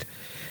side,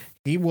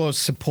 he was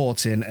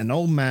supporting an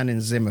old man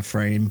in Zimmer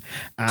frame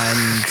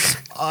and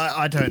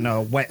I don't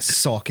know, a wet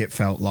sock it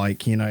felt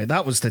like,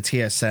 that was the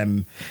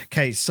TSM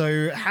case.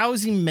 So how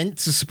is he meant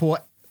to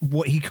support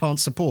what he can't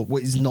support,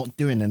 what he's not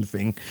doing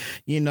anything?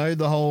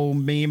 The whole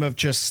meme of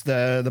just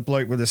the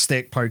bloke with a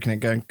stick poking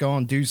it going, go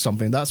on, do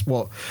something. That's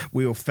what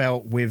we all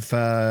felt with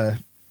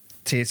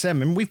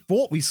TSM, and we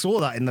thought we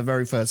saw that in the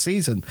very first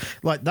season.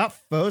 Like that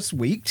first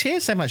week,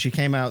 TSM actually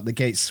came out the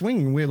gate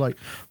swinging, and we were like,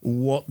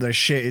 what the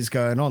shit is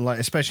going on? Like,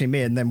 especially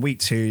me. And then week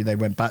 2 they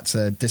went back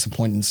to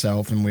disappoint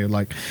themselves, and we were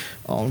like,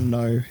 oh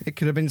no, it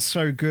could have been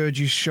so good.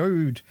 You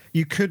showed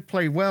you could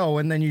play well,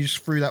 and then you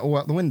just threw that all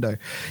out the window.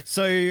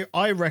 So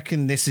I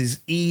reckon this is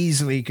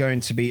easily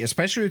going to be,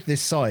 especially with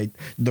this side,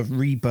 the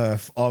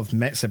rebirth of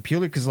Metzer,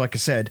 purely because, like I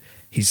said,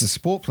 he's a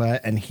support player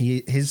and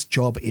his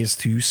job is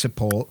to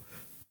support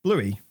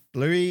Bluey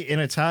in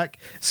attack,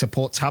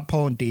 support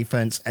Tadpole in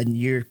defense, and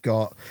you've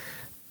got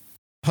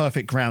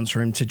perfect grounds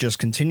for him to just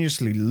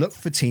continuously look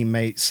for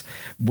teammates,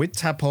 with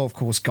Tadpole, of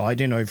course,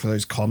 guiding over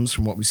those comms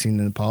from what we've seen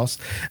in the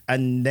past.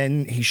 And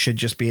then he should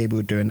just be able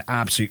to do an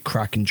absolute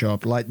cracking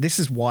job. Like, this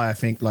is why I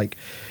think, like,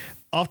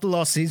 after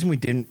last season, we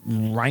didn't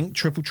rank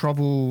Triple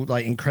Trouble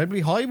like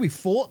incredibly high. We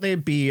thought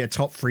they'd be a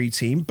top 3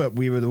 team, but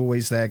we were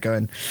always there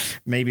going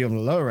maybe on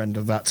the lower end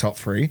of that top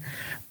 3.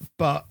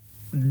 But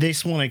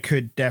this one, I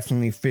could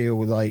definitely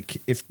feel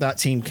like if that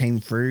team came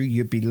through,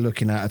 you'd be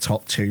looking at a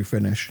top 2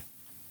 finish.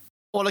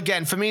 Well,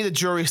 again, for me, the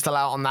jury's still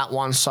out on that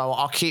one, so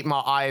I'll keep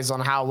my eyes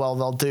on how well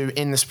they'll do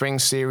in the spring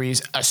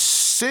series,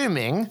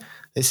 assuming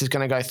this is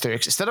going to go through.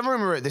 It's still a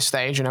rumor at this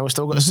stage, we're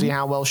still got to see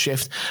how well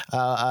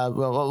how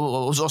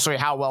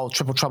well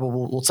Triple Trouble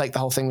will take the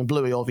whole thing with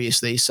Bluey,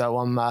 obviously. So,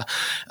 and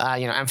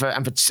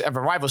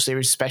for rival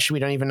series especially, we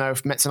don't even know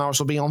if Metz and Norris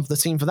will be on the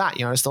team for that.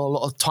 There's still a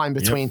lot of time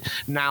between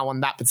now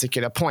and that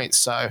particular point.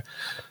 So,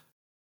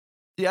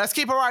 yeah, let's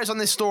keep our eyes on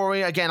this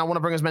story. Again, I want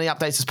to bring as many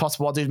updates as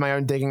possible. I'll do my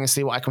own digging and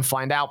see what I can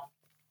find out.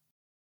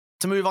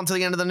 To move on to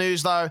the end of the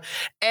news, though,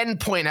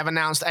 Endpoint have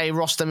announced a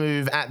roster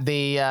move at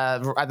the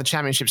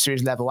Championship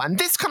Series level, and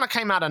this kind of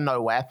came out of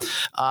nowhere.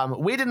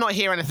 We did not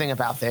hear anything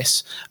about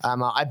this.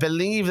 I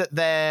believe that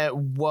there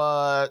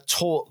were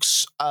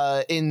talks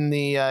in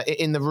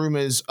the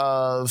rumors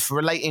of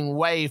relating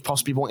Wave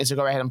possibly wanting to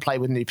go ahead and play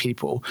with new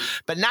people,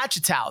 but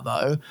Najitao,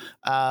 though,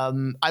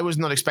 I was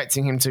not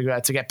expecting him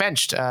to get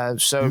benched.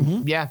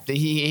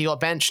 He got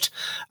benched.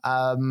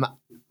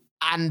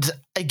 And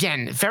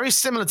again, very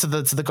similar to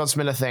the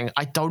Godsmiller thing.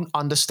 I don't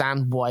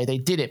understand why they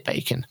did it,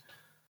 Bacon.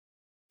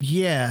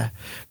 Yeah,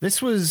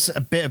 this was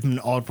a bit of an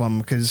odd one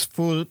because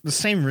for the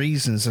same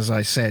reasons as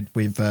I said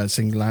with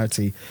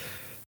Singularity,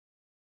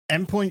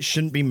 Endpoint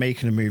shouldn't be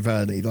making a move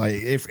early. Like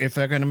if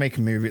they're going to make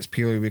a move, it's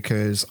purely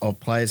because of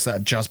players that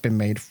have just been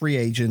made free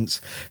agents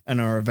and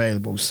are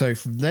available. So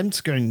for them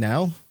to go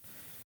now,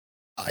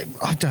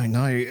 I don't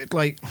know.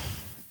 Like,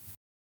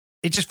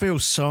 it just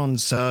feels so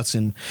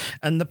uncertain.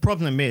 And the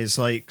problem is,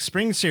 like,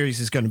 Spring Series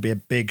is going to be a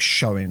big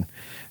showing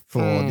for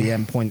the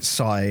Endpoint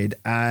side.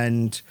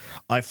 And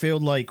I feel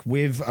like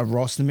with a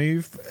roster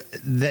move,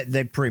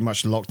 they've pretty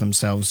much locked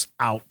themselves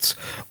out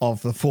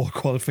of the 4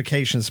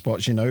 qualification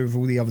spots, with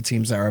all the other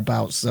teams that are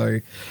about. So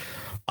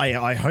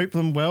I hope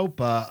them well,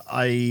 but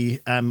I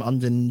am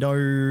under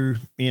no,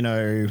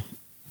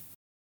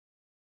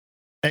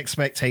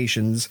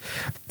 expectations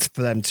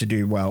for them to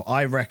do well.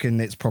 I reckon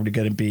it's probably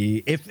going to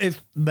be,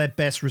 if their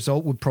best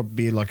result would probably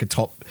be like a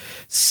top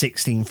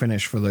 16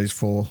 finish for those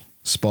 4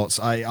 spots.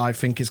 I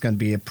think it's going to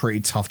be a pretty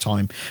tough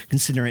time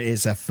considering it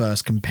is their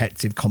first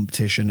competitive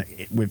competition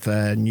with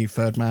a new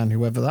third man,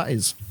 whoever that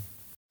is.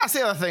 That's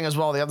the other thing as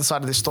well. The other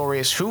side of this story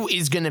is who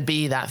is going to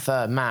be that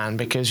third man,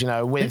 because,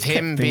 with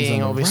him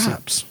being obviously...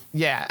 Wraps.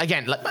 Yeah,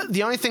 again, like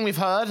the only thing we've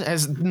heard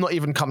has not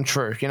even come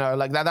true,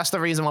 like that's the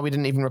reason why we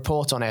didn't even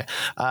report on it.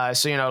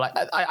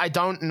 I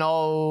don't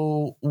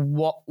know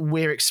what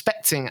we're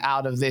expecting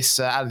out of this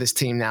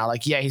team now.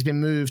 Like, yeah, he's been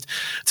moved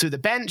to the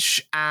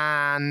bench,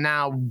 and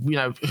now,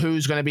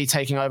 who's going to be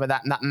taking over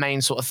that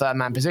main sort of third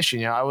man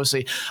position?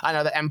 Obviously, I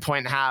know that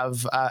Endpoint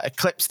have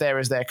Eclipse there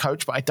as their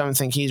coach, but I don't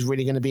think he's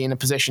really going to be in a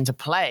position to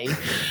play.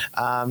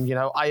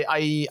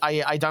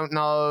 I don't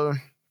know.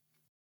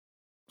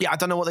 Yeah, I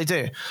don't know what they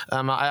do.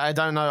 I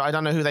don't know. I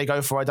don't know who they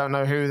go for. I don't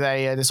know who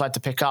they decide to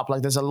pick up.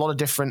 Like, there's a lot of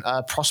different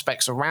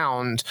prospects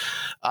around,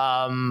 but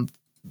I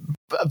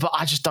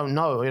just don't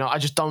know. I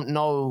just don't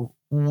know.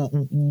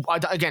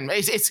 Again,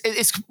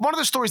 it's one of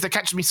the stories that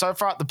catches me so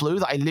far out the blue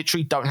that I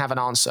literally don't have an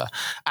answer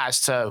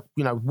as to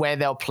where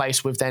they'll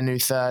place with their new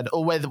third,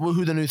 or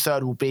who the new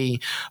third will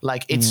be.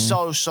 Like, it's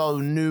so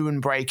new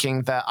and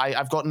breaking that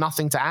I've got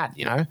nothing to add.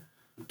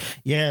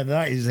 Yeah,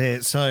 that is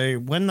it. So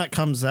when that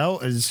comes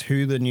out as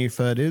who the new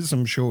third is,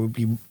 I'm sure we'll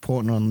be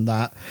reporting on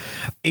that.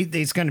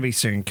 It's going to be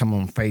soon. Come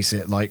on, face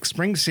it. Like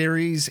Spring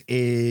Series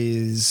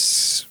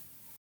is,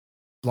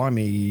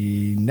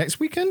 blimey, next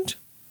weekend?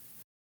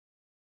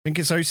 I think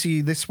it's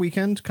OC this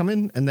weekend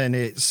coming, and then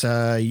it's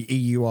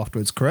EU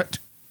afterwards, correct?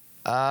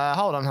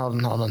 Hold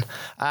on.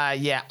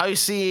 Yeah,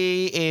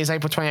 OCE is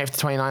April 28th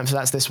to 29th, so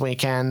that's this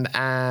weekend.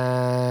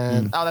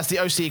 And that's the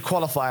OCE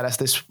qualifier.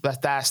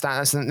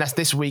 That's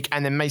this week,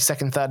 and then May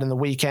 2nd, 3rd in the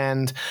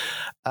weekend.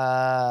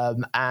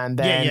 And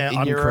then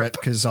I'm Europe. correct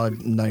because I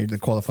know the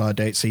qualifier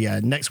date. So yeah,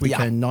 next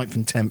weekend, 9th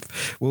and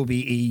 10th will be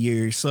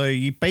EU. So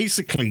you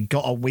basically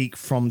got a week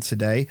from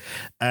today,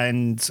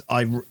 and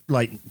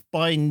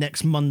by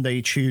next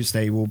Monday,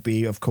 Tuesday will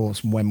be, of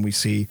course, when we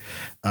see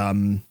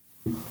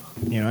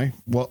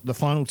what the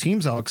final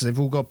teams are, because they've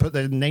all got to put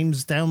their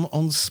names down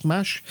on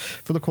Smash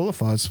for the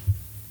qualifiers.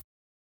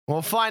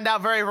 We'll find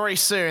out very, very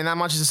soon. That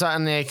much is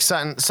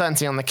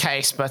certainty on the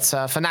case. But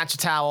for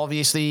Nachitao,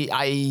 obviously,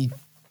 I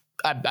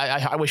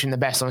wish him the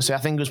best, honestly. I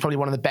think he was probably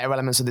one of the better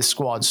elements of this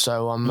squad.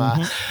 So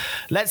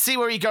let's see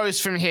where he goes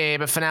from here.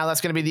 But for now,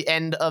 that's going to be the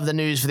end of the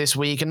news for this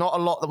week. And not a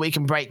lot that we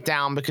can break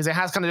down because it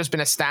has kind of just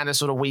been a standard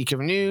sort of week of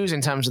news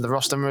in terms of the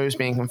roster moves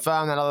being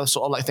confirmed and other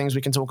sort of like things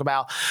we can talk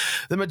about.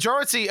 The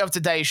majority of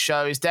today's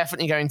show is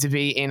definitely going to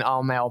be in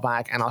our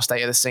mailbag and our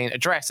state of the scene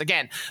address.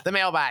 Again, the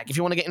mailbag. If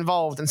you want to get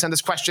involved and send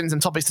us questions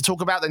and topics to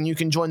talk about, then you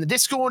can join the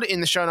Discord in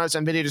the show notes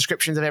and video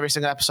descriptions of every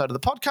single episode of the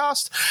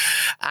podcast.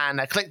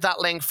 And click that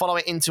link, follow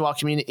it into our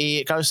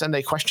community, go send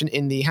a question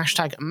in the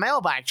hashtag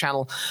mailbag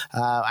channel,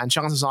 and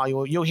chances are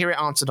you'll hear it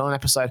answered on an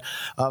episode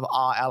of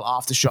RL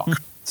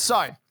Aftershock.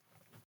 So,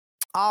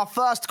 our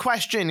first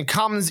question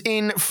comes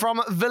in from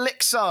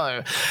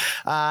Velixo.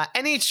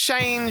 Any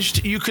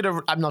change you could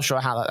have... I'm not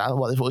sure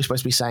what we're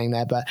supposed to be saying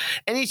there, but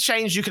any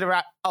change you could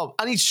have... Oh,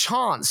 any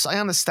chance. I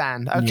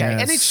understand. Okay.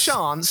 Yes. Any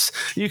chance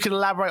you could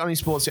elaborate on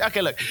esports?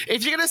 Okay, look,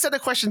 if you're going to send a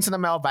question to the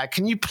mailbag,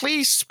 can you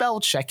please spell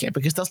check it?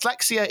 Because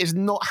dyslexia is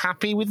not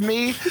happy with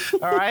me.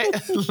 All right?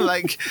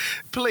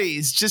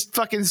 Please, just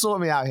fucking sort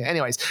me out here.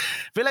 Anyways,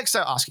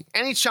 Velixo asking,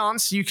 any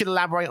chance you could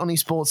elaborate on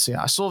esports here?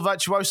 I saw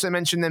Virtuoso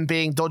mention them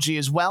being dodgy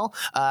as well.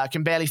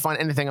 Can barely find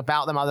anything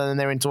about them other than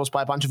they're endorsed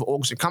by a bunch of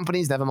orgs and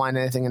companies. Never mind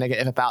anything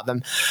negative about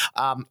them.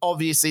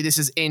 Obviously, this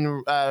is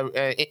in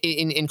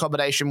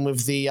combination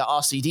with the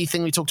RCD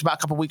thing we talked about a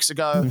couple of weeks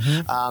ago.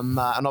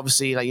 And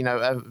obviously,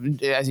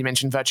 as you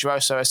mentioned,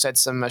 Virtuoso has said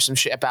some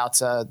shit about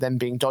them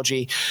being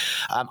dodgy.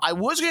 I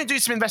was going to do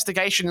some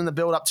investigation in the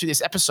build up to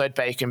this episode,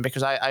 Bacon,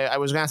 because I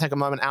was going to take a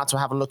moment out to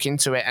have a look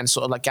into it and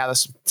sort of gather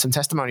some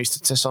testimonies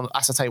to sort of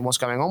ascertain what's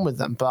going on with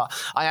them. But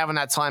I haven't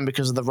had time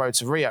because of the road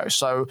to Rio.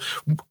 So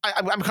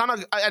I'm kind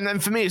of, and then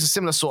for me, it's a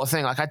similar sort of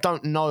thing. Like, I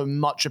don't know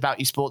much about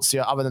esports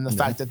here other than the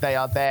fact that they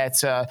are there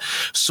to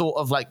sort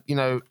of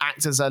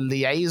act as a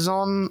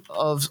liaison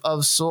of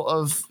sort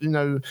of,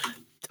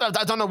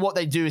 I don't know what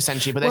they do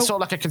essentially, but they're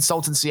sort of like a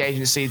consultancy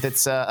agency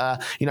that's,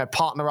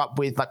 partner up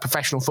with like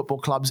professional football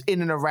clubs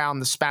in and around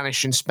the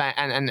Spanish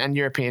and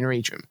European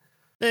region.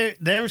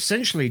 They're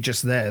essentially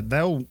just there.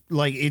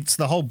 It's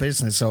the whole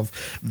business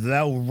of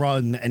they'll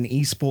run an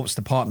esports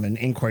department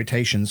in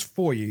quotations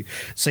for you.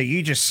 So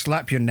you just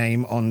slap your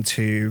name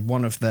onto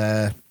one of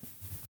their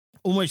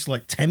almost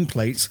like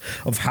templates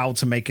of how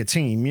to make a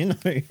team.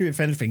 If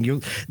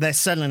anything, they're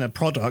selling a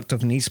product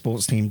of an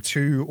esports team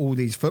to all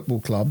these football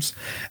clubs,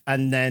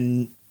 and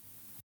then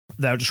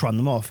they'll just run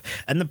them off.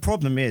 And the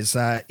problem is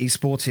that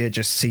esports here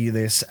just see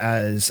this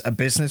as a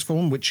business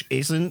form, which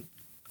isn't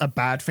a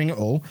bad thing at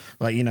all.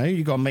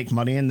 You got to make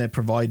money, and they're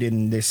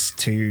providing this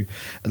to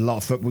a lot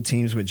of football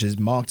teams, which is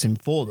marketing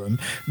for them.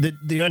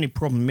 The only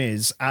problem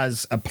is,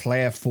 as a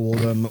player for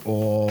them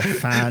or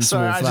fans.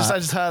 Sorry, I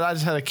just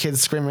heard a kid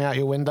screaming out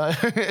your window.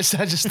 So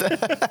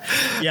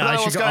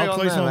I'll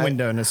close my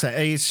window and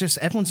say, it's just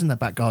everyone's in their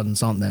back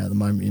gardens, aren't they, at the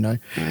moment?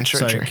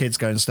 True. Kids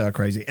go and stir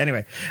crazy.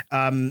 Anyway,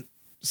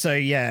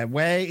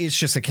 where it's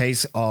just a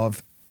case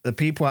of the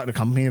people at the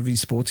company of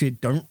esports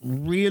don't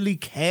really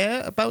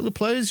care about the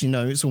players.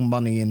 It's all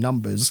money and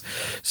numbers.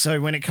 So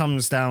when it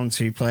comes down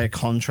to player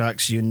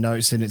contracts, you're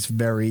noticing it's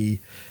very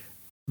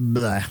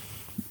bleh.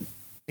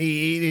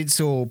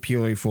 It's all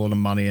purely for the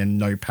money and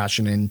no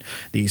passion in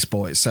the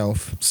esport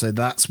itself. So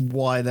that's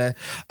why they're...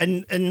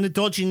 And the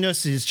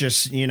dodginess is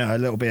just, a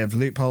little bit of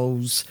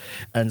loopholes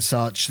and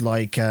such,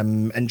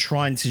 and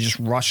trying to just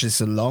rush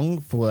this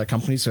along for their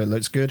company so it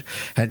looks good.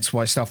 Hence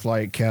why stuff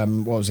like,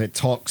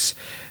 Tox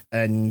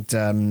and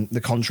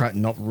the contract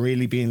not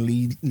really being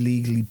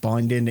legally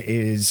binding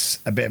is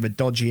a bit of a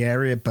dodgy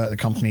area, but the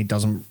company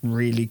doesn't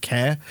really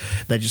care.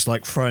 They're just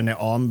throwing it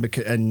on,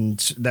 and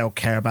they'll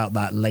care about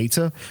that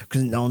later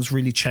because no one's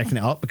really checking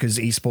it up, because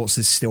esports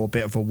is still a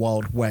bit of a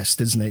wild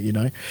west, isn't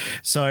it?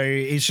 So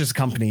it's just a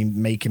company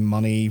making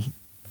money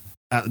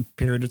at a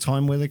period of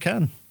time where they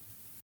can.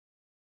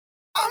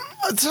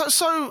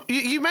 So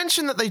you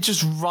mentioned that they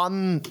just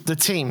run the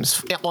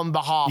teams on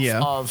behalf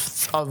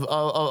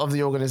of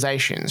the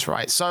organizations,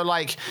 right? So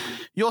like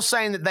you're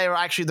saying that they are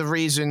actually the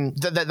reason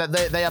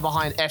that they are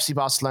behind FC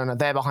Barcelona,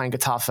 they're behind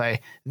Getafe,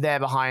 they're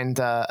behind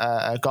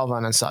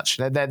Govan and such.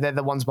 They're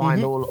the ones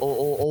behind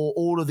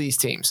all of these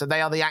teams. So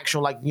they are the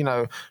actual like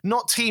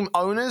not team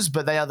owners,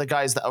 but they are the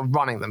guys that are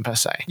running them per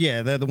se.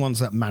 Yeah, they're the ones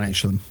that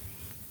manage them.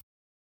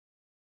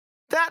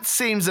 That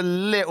seems a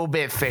little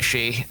bit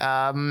fishy.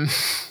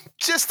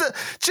 Just a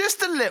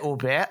little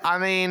bit. I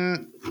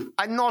mean,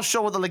 I'm not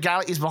sure what the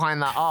legalities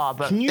behind that are,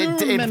 but can you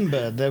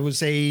remember there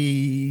was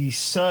a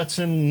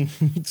certain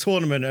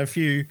tournament a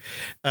few,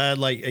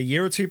 like a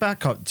year or two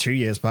back, 2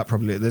 years back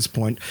probably at this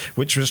point,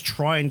 which was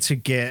trying to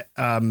get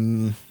a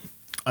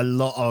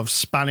lot of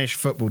Spanish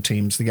football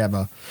teams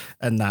together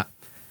and that.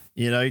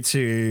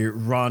 To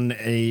run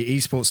a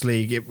esports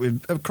league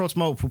across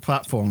multiple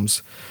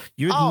platforms.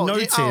 You would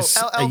notice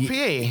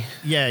LPE.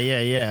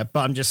 Yeah. But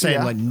I'm just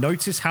saying, like,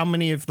 notice how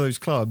many of those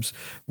clubs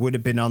would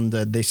have been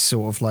under this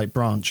sort of like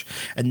branch,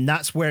 and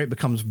that's where it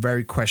becomes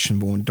very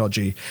questionable and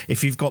dodgy.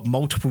 If you've got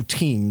multiple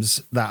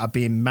teams that are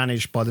being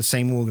managed by the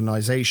same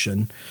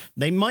organization,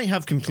 they might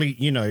have complete,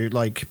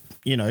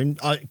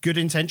 good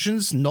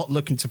intentions, not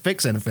looking to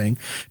fix anything.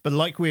 But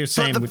like we were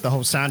saying with the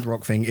whole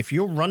Sandrock thing, if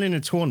you're running a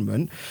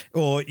tournament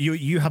or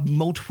you have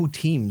multiple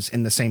teams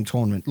in the same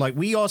tournament, like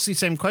we ask these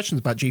same questions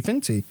about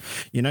Gfinity,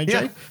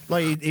 Jay?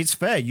 Like it's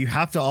fair. You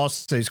have to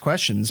ask those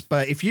questions.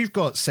 But if you've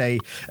got, say,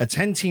 a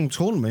 10-team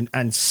tournament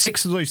and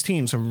 6 of those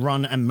teams are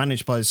run and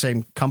managed by the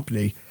same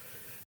company,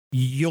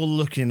 you're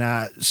looking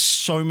at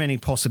so many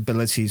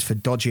possibilities for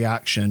dodgy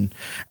action.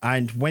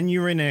 And when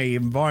you're in an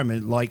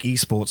environment like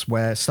esports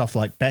where stuff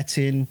like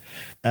betting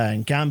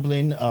and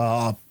gambling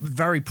are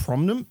very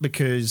prominent,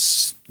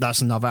 because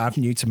that's another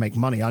avenue to make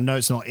money. I know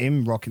it's not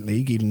in Rocket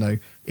League, even though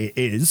it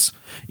is.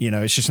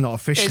 It's just not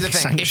officially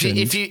sanctioned.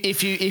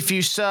 If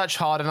you search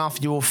hard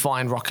enough, you will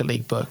find Rocket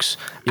League books,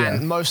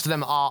 and most of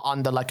them are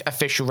under like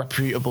official,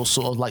 reputable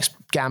sort of like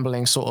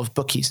gambling sort of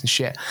bookies and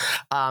shit.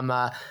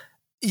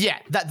 Yeah,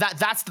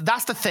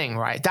 that's the thing,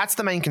 right? That's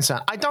the main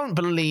concern. I don't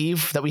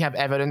believe that we have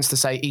evidence to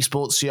say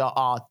esports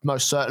are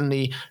most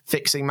certainly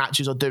fixing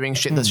matches or doing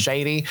shit that's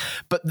shady.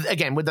 But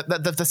again, with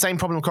the same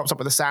problem crops up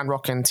with the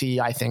Sandrock and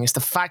TEI thing, is the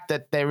fact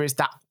that there is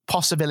that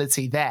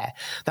possibility there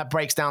that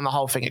breaks down the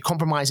whole thing. It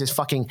compromises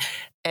fucking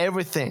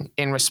everything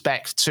in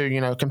respect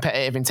to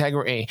competitive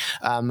integrity,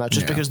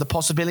 because the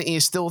possibility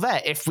is still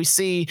there. If we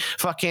see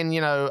fucking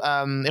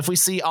if we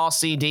see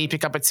RCD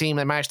pick up a team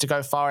that managed to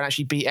go far and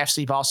actually beat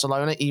FC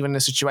Barcelona, even in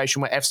a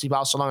situation where FC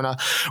Barcelona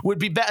would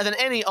be better than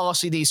any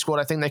RCD squad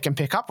I think they can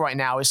pick up right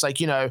now, it's like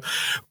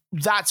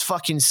that's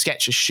fucking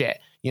sketch as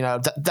shit.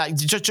 That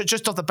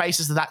just off the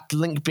basis of that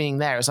link being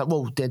there, it's like,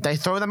 well, did they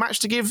throw the match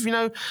to give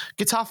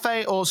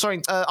Getafe or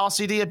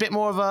RCD a bit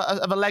more of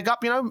a leg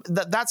up?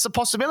 That's a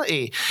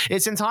possibility.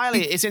 It's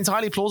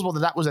entirely plausible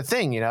that was a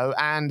thing,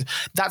 and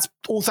that's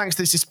all thanks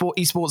to this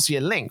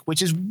esports link,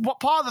 which is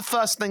what part of the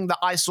first thing that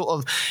I sort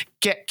of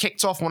get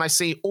kicked off when I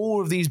see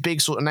all of these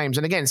big sort of names.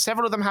 And again,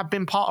 several of them have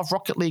been part of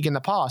Rocket League in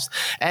the past.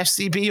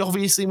 FCB,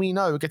 obviously, we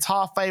know.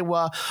 Getafe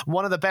were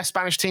one of the best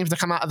Spanish teams to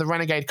come out of the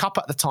Renegade Cup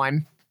at the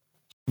time.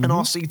 And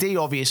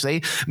RCD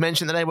obviously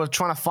mentioned that they were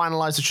trying to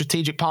finalize a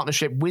strategic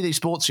partnership with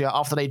Esportia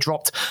after they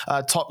dropped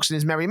Tox and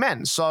his Merry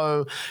Men.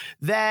 So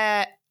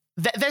there's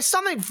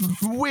something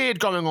weird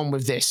going on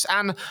with this,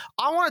 and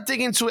I want to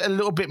dig into it a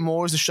little bit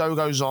more as the show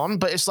goes on.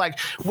 But it's like,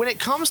 when it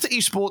comes to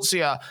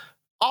Esportia,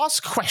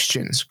 ask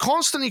questions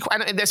constantly,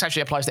 and this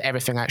actually applies to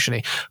everything.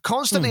 Actually,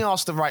 constantly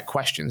ask the right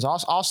questions.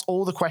 Ask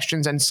all the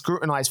questions and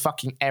scrutinize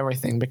fucking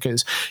everything,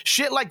 because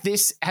shit like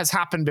this has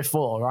happened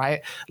before,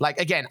 right? Like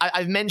again,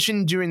 I've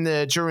mentioned during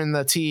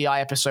the TEI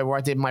episode where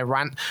I did my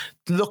rant.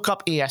 Look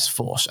up ES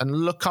Force and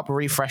look up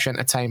Refresh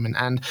Entertainment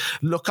and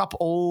look up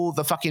all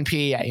the fucking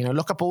PEA.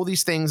 Look up all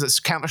these things that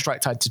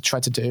Counter-Strike tried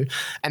to do,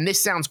 and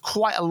this sounds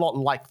quite a lot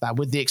like that,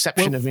 with the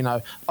exception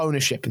of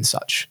ownership and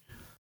such.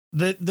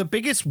 The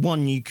biggest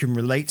one you can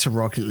relate to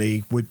Rocket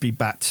League would be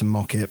back to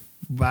Mocket,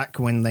 back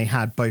when they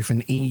had both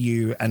an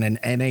EU and an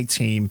NA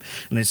team.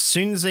 And as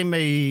soon as they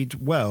made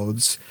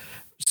Worlds,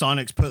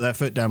 Psyonix put their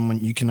foot down when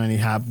you can only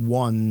have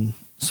one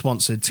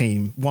sponsored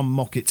team, one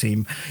Mocket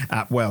team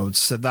at Worlds.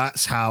 So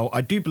that's how,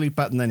 I do believe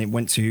back then it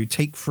went to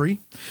Take 3.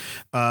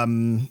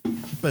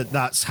 But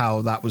that's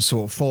how that was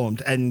sort of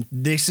formed. And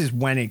this is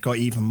when it got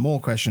even more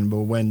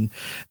questionable, when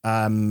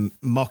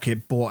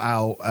Mocket bought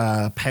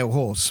out Pale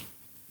Horse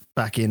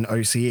back in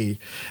OCE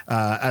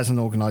as an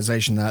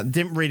organization that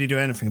didn't really do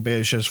anything, but it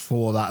was just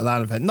for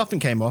that event. Nothing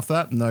came off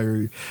that,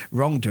 no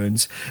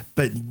wrongdoings,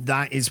 but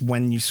that is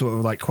when you sort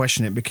of like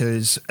question it,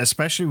 because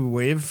especially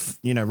with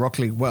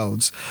Rocket League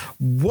Worlds,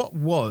 what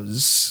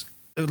was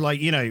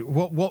like,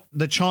 what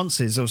the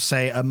chances of,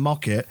 say, a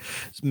Mocket,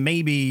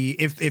 maybe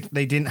if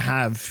they didn't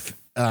have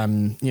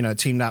a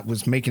team that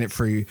was making it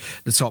through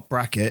the top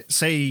bracket,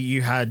 say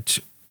you had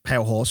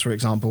Pale Horse, for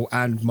example,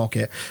 and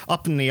Mocket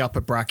up in the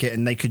upper bracket,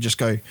 and they could just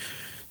go,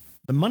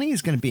 the money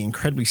is going to be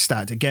incredibly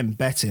stacked, again,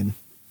 betting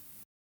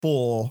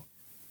for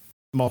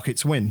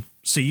markets win.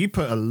 So you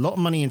put a lot of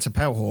money into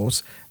Pale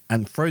Horse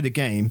and throw the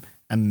game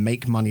and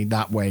make money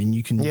that way, and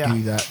you can do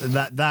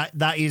that.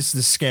 That is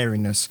the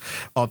scariness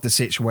of the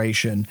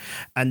situation.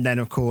 And then,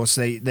 of course,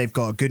 they've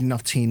got a good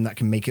enough team that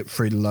can make it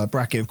through the lower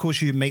bracket. Of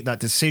course, you make that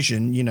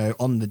decision,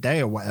 on the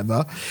day or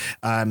whatever,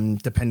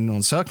 depending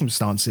on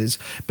circumstances.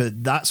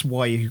 But that's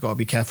why you've got to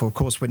be careful. Of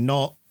course, we're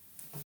not,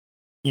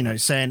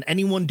 saying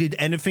anyone did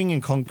anything in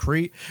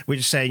concrete. We're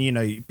just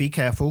saying, be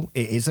careful.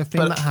 It is a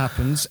thing that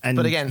happens, and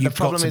but again, you've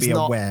got to be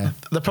aware.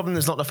 The problem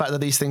is not the fact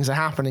that these things are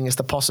happening; it's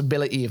the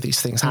possibility of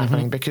these things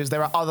happening, because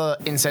there are other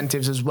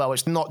incentives as well.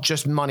 It's not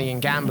just money and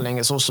gambling.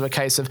 It's also a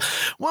case of,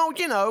 well,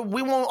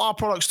 we want our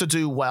products to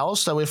do well.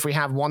 So if we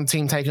have one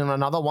team taking on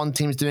another, one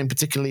team's doing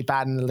particularly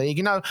bad in the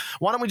league,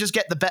 why don't we just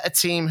get the better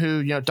team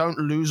who don't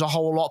lose a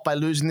whole lot by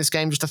losing this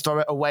game, just to throw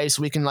it away,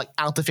 so we can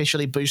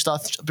artificially boost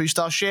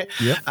our shit.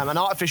 Yep. An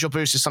artificial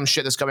boost is some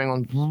shit that's going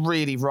on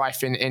really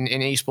rife in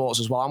esports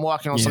as well. I'm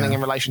working on something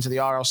in relation to the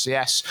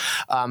RLCS,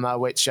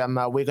 which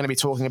we're going to be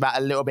talking about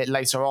a little bit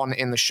later on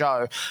in the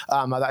show.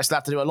 That I still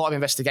have to do a lot of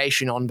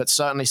investigation on, but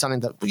certainly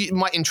something that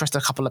might interest a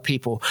couple of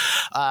people.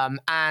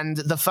 And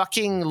the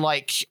fucking the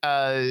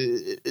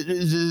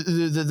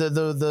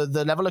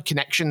level of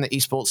connection that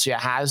esports here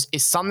has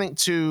is something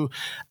to,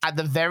 at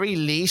the very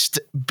least,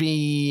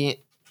 be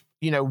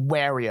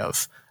wary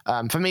of.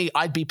 For me,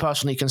 I'd be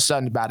personally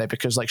concerned about it,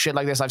 because shit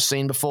like this I've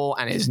seen before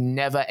and it's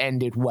never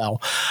ended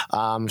well.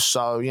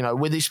 So,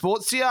 with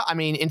esports here, I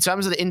mean, in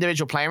terms of the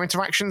individual player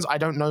interactions, I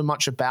don't know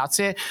much about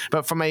it,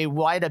 but from a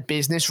wider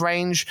business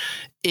range,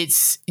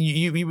 it's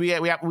we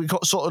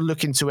got to sort of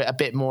look into it a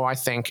bit more, I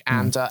think.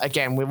 And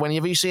again,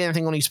 whenever you see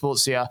anything on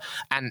esports here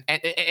and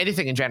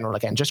anything in general,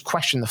 again, just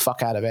question the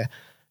fuck out of it.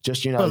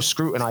 Just,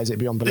 scrutinize it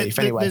beyond belief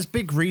anyway. There's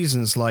big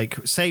reasons,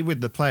 say with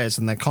the players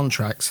and their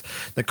contracts.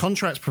 The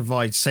contracts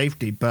provide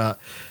safety, but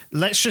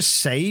let's just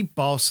say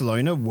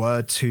Barcelona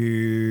were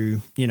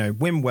to,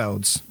 win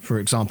Worlds, for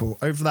example.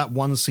 Over that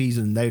one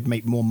season, they'd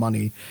make more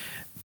money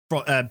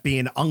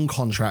being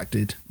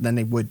uncontracted than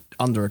they would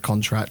under a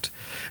contract.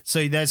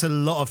 So there's a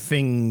lot of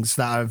things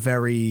that are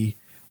very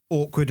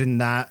awkward in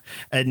that,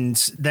 and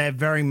they're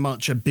very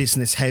much a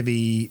business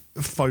heavy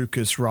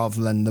focus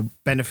rather than the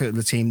benefit of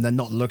the team. They're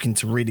not looking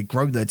to really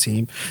grow their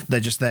team. They're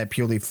just there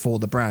purely for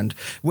the brand,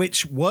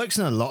 which works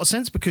in a lot of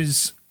sense,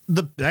 because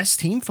the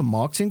best team for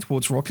marketing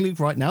towards Rocket League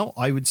right now,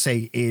 I would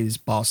say, is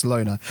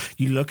Barcelona.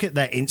 You look at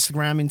their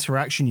Instagram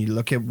interaction, you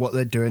look at what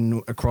they're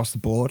doing across the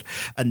board,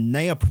 and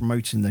they are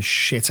promoting the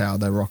shit out of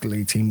their Rocket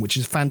League team, which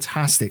is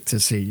fantastic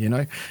to see,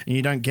 and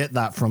you don't get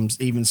that from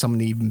even some of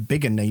the even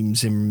bigger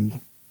names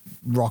in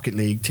Rocket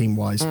League team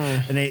wise,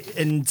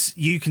 and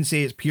you can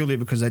see it's purely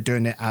because they're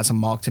doing it as a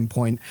marketing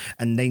point,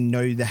 and they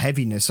know the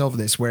heaviness of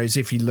this. Whereas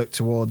if you look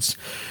towards,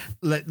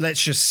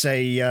 let's just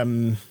say,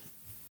 I'm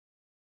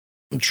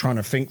trying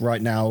to think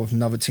right now of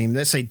another team.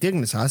 Let's say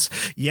Dignitas.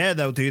 Yeah,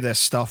 they'll do their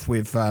stuff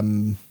with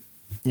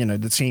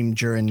the team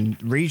during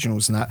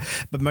regionals and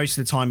that, but most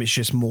of the time it's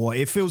just more.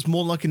 It feels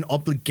more like an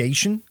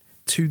obligation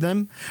to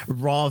them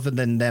rather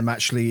than them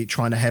actually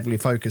trying to heavily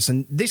focus.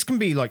 And this can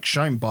be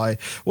shown by,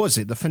 what was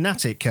it, the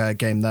Fnatic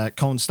game that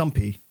Colin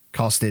Stumpy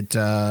casted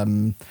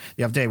the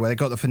other day, where they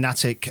got the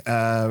Fnatic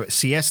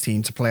CS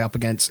team to play up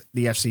against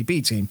the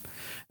FCB team.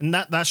 And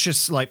that's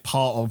just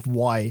part of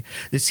why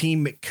the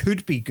team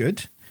could be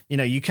good.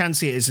 You can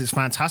see it as it's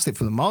fantastic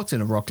for the marketing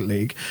of Rocket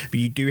League,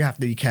 but you do have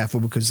to be careful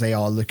because they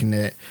are looking at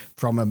it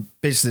from a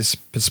business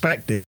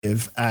perspective.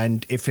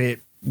 And if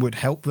it would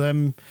help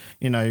them,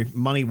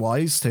 money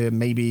wise, to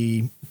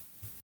maybe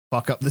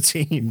fuck up the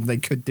team, they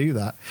could do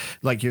that.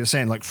 Like you were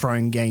saying,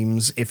 throwing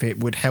games, if it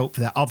would help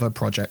their other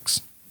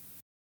projects.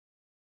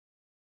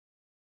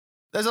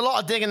 There's a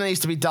lot of digging that needs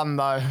to be done,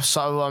 though.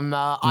 So I'm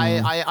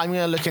going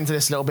to look into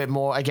this a little bit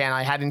more. Again,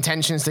 I had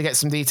intentions to get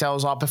some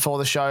details up before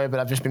the show, but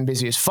I've just been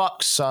busy as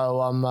fuck.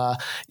 So,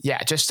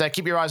 just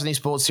keep your eyes on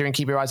esports here and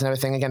keep your eyes on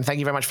everything. Again, thank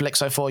you very much,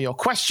 Felixo, for your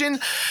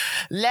question.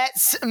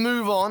 Let's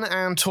move on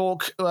and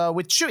talk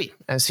with Chewy,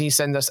 as he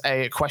sends us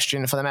a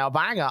question for the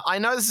mailbag. I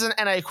know this is an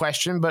NA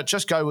question, but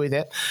just go with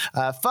it.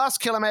 First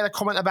Killer made a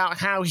comment about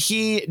how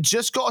he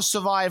just got to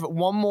survive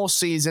one more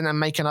season and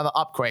make another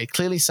upgrade,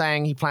 clearly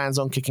saying he plans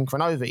on kicking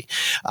Cronovi.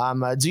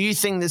 Do you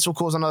think this will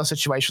cause another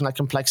situation like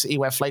Complexity,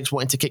 where Flakes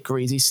wanting to kick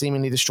Greasy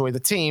seemingly destroy the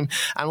team?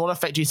 And what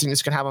effect do you think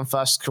this could have on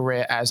First's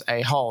career as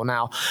a whole?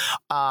 Now,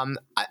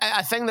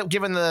 I think that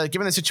given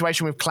the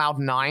situation with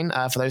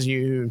Cloud9, for those of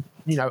you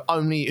who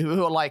only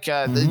who are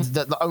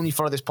the only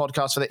follow this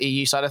podcast for the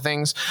EU side of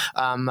things,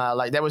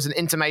 there was an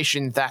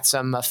intimation that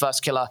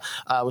First Killer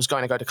was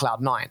going to go to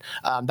Cloud9.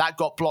 That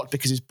got blocked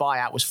because his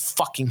buyout was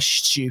fucking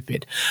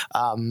stupid,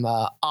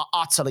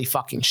 utterly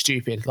fucking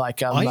stupid.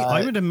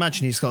 I would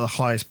imagine he's got the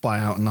highest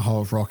buyout in the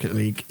whole of Rocket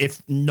League,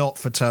 if not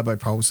for Turbo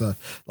Pulsar.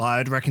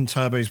 I'd reckon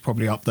Turbo's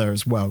probably up there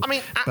as well. I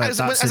mean, he's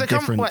probably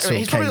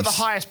got the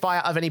highest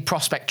buyout of any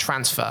prospect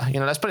transfer.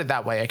 Let's put it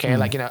that way. Okay,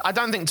 I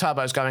don't think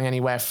Turbo's going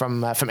anywhere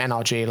from NA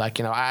NRG. Like,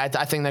 you know, I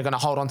think they're going to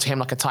hold on to him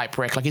like a tight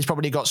brick. Like, he's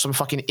probably got some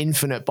fucking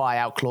infinite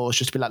buyout clause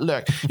just to be like,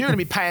 look, you're going to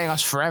be paying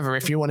us forever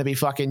if you want to be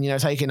fucking, you know,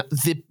 taking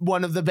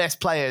one of the best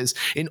players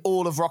in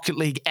all of Rocket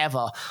League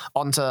ever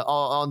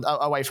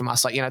away from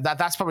us. Like, you know,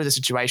 that's probably the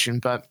situation.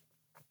 But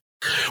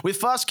with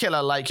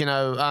Firstkiller, like, you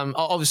know,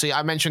 obviously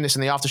I mentioned this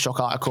in the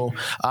Aftershock article,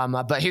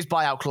 but his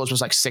buyout clause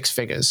was like 6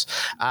 figures.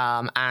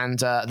 And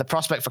the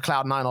prospect for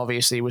Cloud9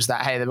 obviously was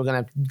that, hey, they were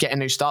going to get a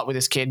new start with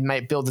this kid,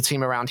 build the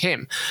team around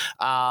him.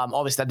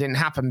 Obviously that didn't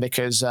happen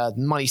because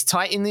money's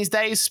tight in these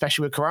days,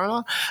 especially with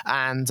Corona.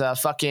 And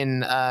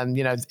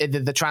you know,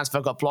 the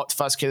transfer got blocked.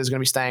 Firstkiller is going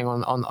to be staying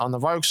on the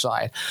Rogue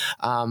side.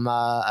 And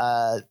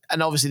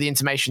obviously the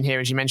intimation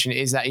here, as you mentioned,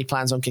 is that he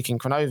plans on kicking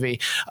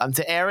Cronovi.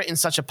 To air it in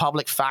such a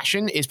public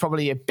fashion is probably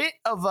a bit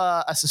of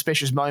a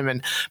suspicious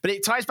moment, but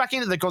it ties back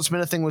into the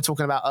Godsmiller thing we were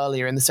talking about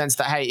earlier, in the sense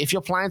that, hey, if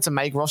you're planning to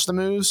make roster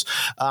moves,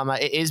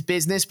 it is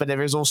business, but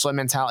there is also a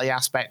mentality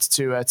aspect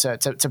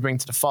to bring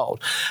to the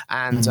fold.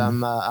 And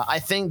I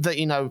think that,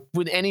 you know,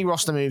 with any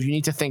roster move, you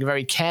need to think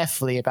very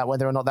carefully about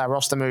whether or not that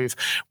roster move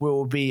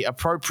will be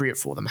appropriate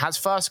for them. Has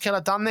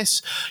Firstkiller done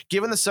this?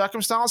 Given the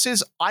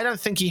circumstances, I don't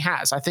think he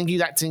has. I think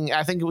he's acting.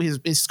 I think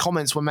his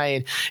comments were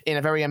made in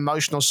a very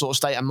emotional sort of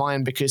state of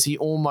mind, because he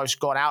almost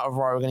got out of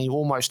Rogue and he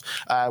almost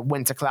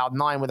went to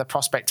Cloud9 with a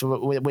prospect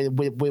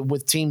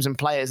with teams and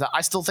players that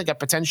I still think have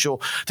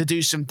potential to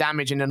do some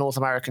damage in the North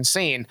American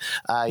scene,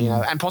 you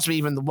know, and possibly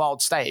even the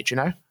world stage, you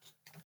know?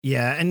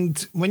 Yeah, and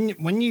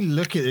when you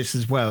look at this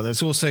as well,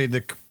 there's also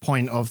the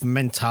point of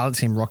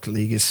mentality in Rocket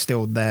League is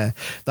still there,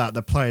 that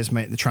the players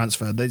make the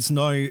transfer. There's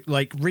no,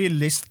 like,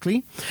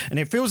 realistically, and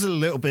it feels a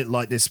little bit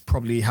like this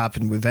probably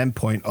happened with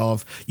Endpoint,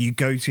 of you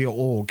go to your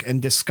org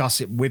and discuss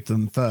it with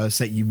them first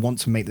that you want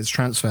to make this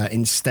transfer,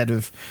 instead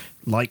of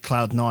like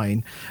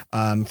Cloud9.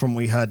 From what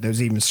we heard, there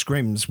was even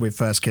scrims with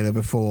Firstkiller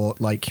before,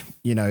 like,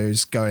 you know,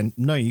 is going,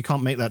 no, you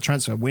can't make that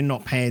transfer. We're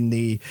not paying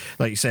the,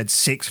 like you said,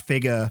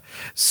 6-figure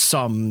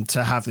sum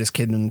to have this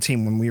kid in the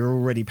team, when we were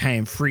already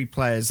paying 3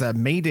 players that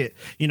made it.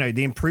 You know,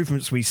 the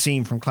improvements we've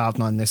seen from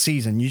Cloud9 this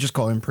season, you just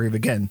got to improve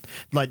again.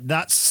 Like,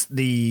 that's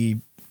the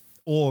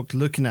org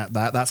looking at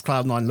that. That's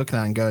Cloud9 looking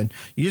at it and going,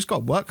 you just got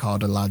to work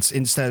harder, lads,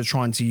 instead of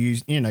trying to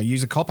use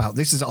a cop-out.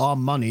 This is our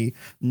money,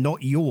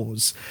 not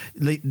yours.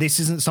 This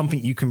isn't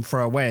something you can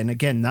throw away. And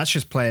again, that's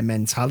just player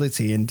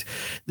mentality. And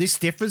this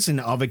differs in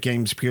other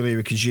games purely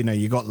because, you know,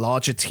 you got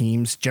larger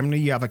teams. Generally,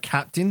 you have a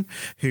captain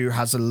who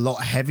has a lot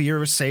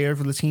heavier a say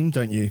over the team,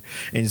 don't you?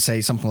 In,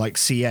 say, something like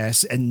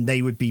CS, and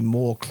they would be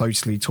more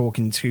closely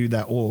talking to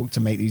that org to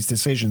make these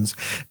decisions.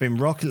 But in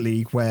Rocket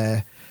League,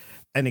 where,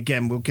 and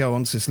again, we'll go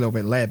on to this a little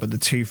bit later, but the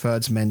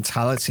 2/3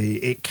 mentality,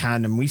 it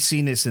can, and we've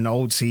seen this in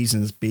old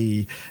seasons,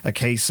 be a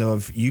case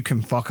of you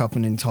can fuck up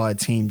an entire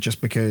team just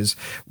because,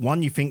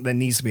 one, you think there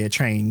needs to be a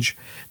change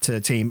to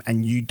the team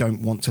and you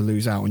don't want to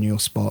lose out on your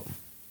spot.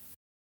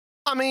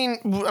 I mean,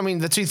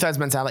 the 2/3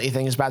 mentality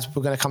thing is bad.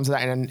 We're going to come to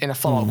that in a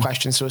follow-up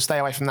question, so we'll stay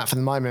away from that for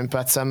the moment.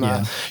 But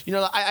you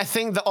know, I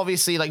think that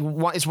obviously, like,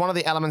 it's one of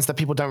the elements that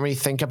people don't really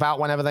think about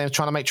whenever they're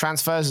trying to make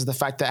transfers, is the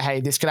fact that,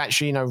 hey, this could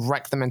actually, you know,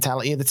 wreck the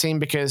mentality of the team,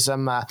 because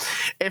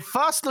if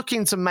First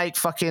looking to make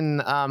fucking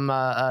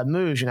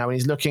moves, you know, and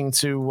he's looking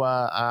to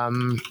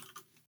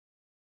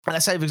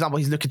let's say, for example,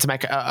 he's looking to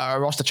make a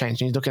roster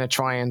change and he's looking to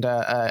try and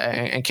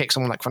kick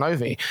someone like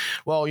Cronovi.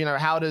 Well, you know,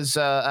 how does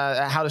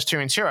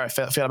Turin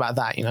feel about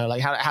that? You know,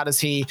 like, how does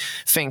he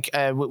think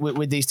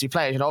with these two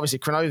players? You know, obviously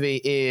Cronovi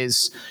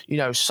is, you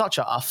know, such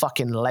a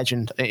fucking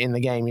legend in the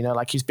game. You know,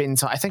 like, he's been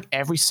to, I think,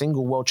 every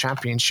single world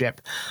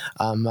championship,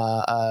 or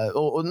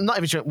not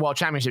every world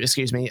championship,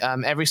 excuse me.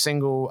 Every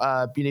single,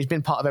 you know, he's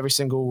been part of every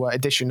single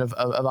edition of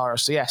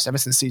RLCS ever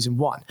since season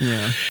 1.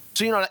 Yeah.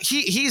 So, you know, like,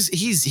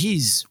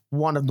 he's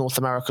one of North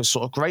America's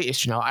sort of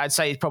greatest. You know, I'd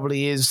say it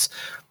probably is.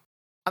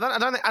 I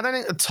don't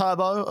think the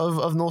turbo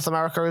of North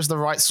America is the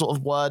right sort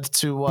of word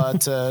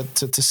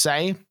to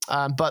say.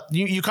 But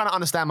you kind of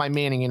understand my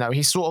meaning. You know,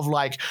 he's sort of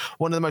like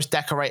one of the most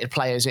decorated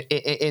players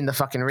in the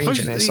fucking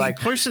region. It's like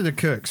close to the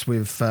Cooks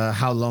with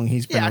how long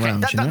he's been around.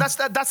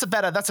 That's a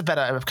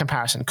better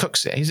comparison.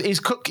 Cooks here. He's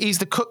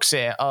the Cooks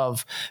here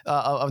of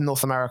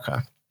North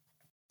America.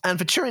 And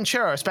for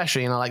Turinchero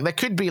especially, you know, like, there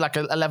could be like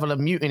a level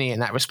of mutiny in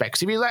that respect.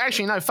 So if he's like,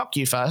 actually, no, fuck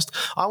you First,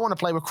 I want to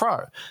play with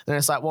Crow. Then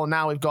it's like, well,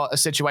 now we've got a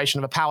situation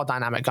of a power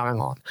dynamic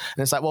going on.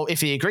 And it's like, well, if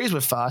he agrees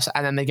with First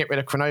and then they get rid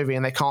of Cronovi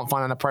and they can't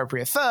find an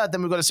appropriate third,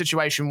 then we've got a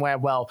situation where,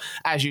 well,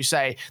 as you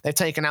say, they've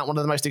taken out one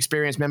of the most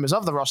experienced members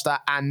of the roster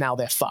and now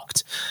they're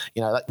fucked.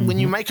 You know, like, when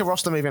you make a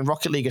roster move in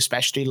Rocket League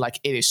especially, like,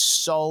 it is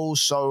so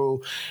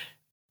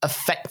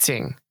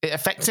affecting,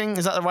 is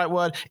that the right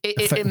word?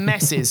 It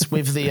messes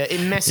with the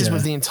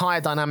with the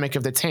entire dynamic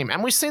of the team,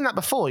 and we've seen that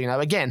before. You know,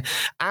 again,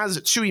 as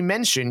Chewy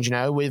mentioned, you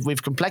know,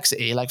 with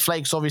complexity, like,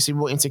 Flakes obviously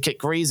wanting to kick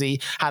Greasy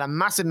had a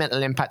massive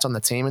mental impact on the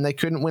team, and they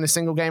couldn't win a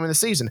single game in the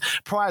season.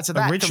 Prior to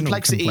that,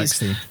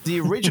 the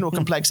original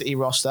complexity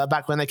roster,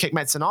 back when they kicked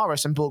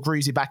Metzenaris and brought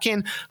Greasy back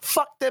in,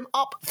 fucked them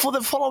up for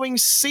the following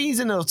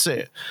season or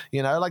two.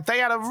 You know, like, they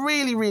had a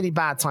really, really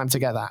bad time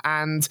together,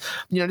 and,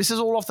 you know, this is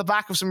all off the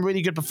back of some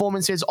really good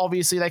performances.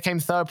 Obviously, they came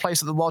third third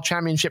place at the World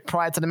Championship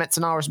prior to the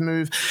Metzenaris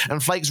move,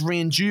 and Flake's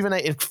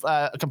rejuvenated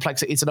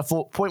Complexity to the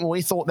point where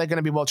we thought they're going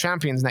to be world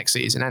champions next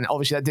season, and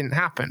obviously that didn't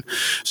happen.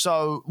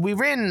 So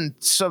we're in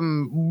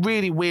some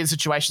really weird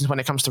situations when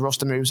it comes to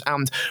roster moves,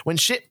 and when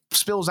shit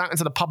spills out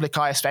into the public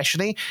eye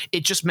especially,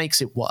 it just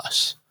makes it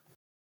worse.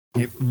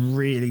 It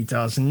really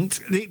doesn't.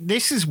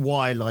 This is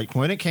why, like,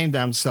 when it came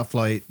down to stuff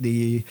like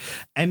the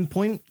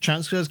endpoint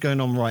transfers going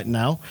on right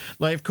now,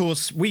 like, of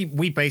course, we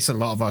base a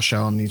lot of our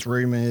show on these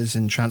rumors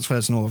and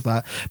transfers and all of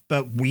that,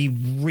 but we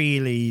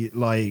really,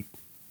 like,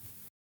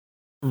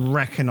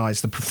 recognize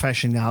the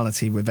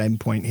professionality with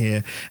endpoint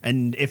here.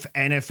 And if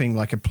anything,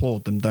 like,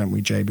 applaud them, don't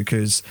we, Jay?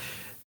 Because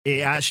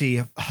it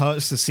actually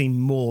hurts the scene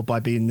more by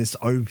being this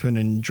open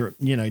and,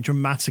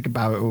 dramatic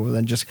about it all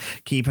than just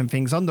keeping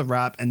things under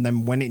wrap. And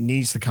then when it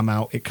needs to come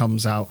out, it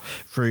comes out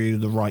through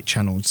the right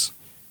channels.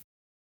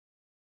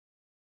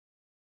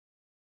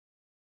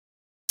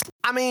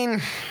 I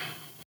mean,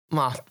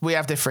 well, we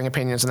have differing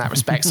opinions in that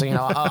respect, so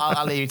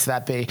I'll leave you to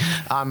that be.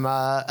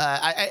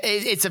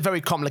 It's a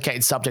very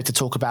complicated subject to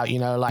talk about.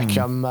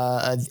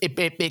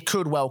 It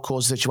could well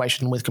cause a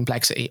situation with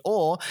Complexity,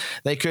 or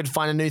they could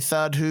find a new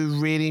third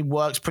who really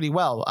works pretty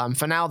well.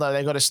 For now, though,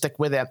 they've got to stick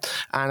with it,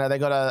 and they've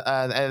got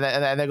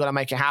to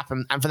make it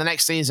happen. And for the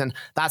next season,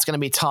 that's going to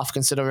be tough,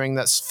 considering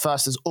that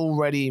First has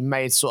already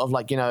made sort of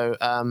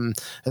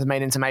has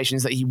made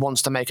intimations that he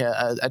wants to make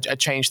a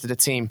change to the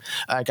team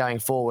going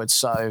forward.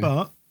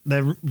 So.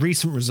 Their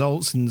recent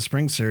results in the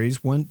spring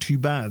series weren't too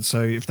bad.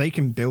 So if they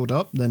can build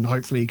up, then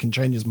hopefully he can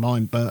change his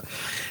mind. But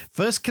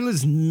First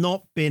Killer's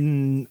not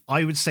been,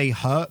 I would say,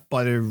 hurt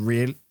by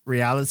the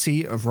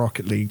reality of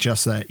Rocket League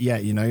just that,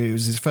 it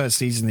was his first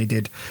season. He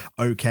did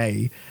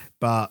okay.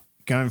 But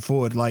going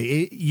forward,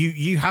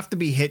 you have to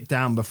be hit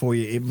down before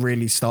it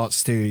really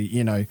starts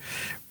to,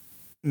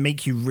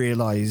 make you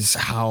realize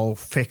how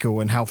fickle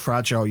and how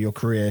fragile your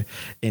career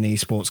in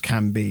esports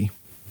can be.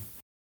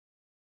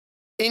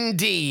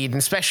 Indeed,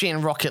 especially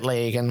in Rocket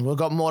League, and we've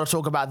got more to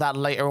talk about that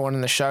later on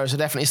in the show, so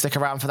definitely stick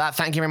around for that.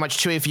 Thank you very much,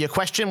 Chewy, for your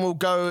question. We'll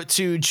go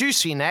to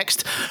Juicy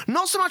next.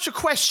 Not so much a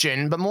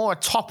question, but more a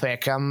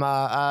topic.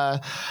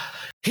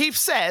 Heath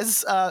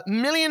says, £1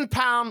 million or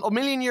 €1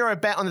 million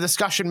bet on the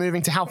discussion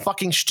moving to how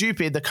fucking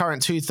stupid the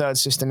current 2/3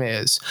 system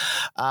is.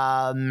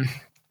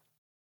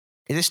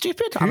 Is it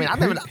stupid?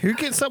 Who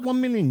gets that €1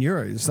 million?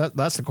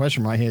 That's the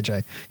question right here,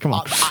 Jay. Come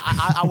on.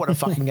 I want to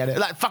fucking get it.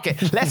 Fuck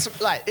it. Let's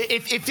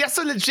if that's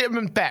a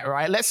legitimate bet,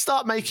 right? Let's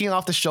start making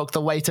Aftershock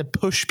the way to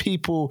push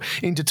people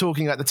into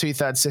talking about the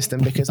 2/3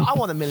 system, because I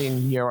want €1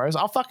 million.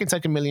 I'll fucking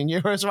take €1 million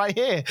right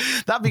here.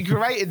 That'd be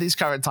great in these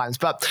current times.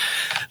 But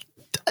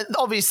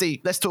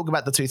obviously, let's talk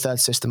about the 2/3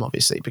 system,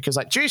 obviously, because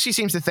Juicy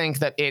seems to think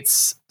that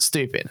it's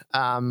stupid.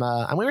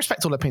 And we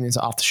respect all opinions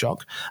at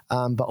Aftershock,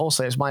 but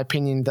also it's my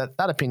opinion that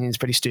opinion is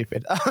pretty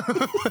stupid.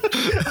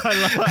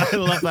 I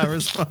love that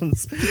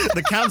response.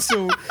 The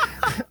council,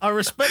 I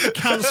respect the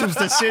council's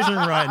decision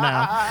right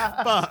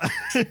now, but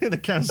the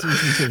council's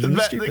decision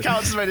is stupid. The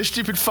council made a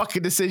stupid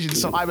fucking decision,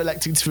 so I'm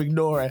electing to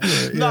ignore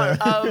it. No,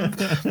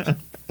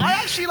 I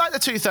actually like the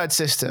 2/3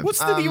 system. What's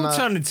the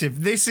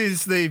alternative? This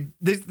is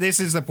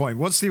the point.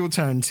 What's the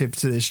alternative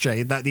to this,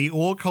 Jay? That the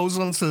orc holds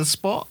onto the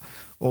spot?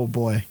 Oh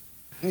boy.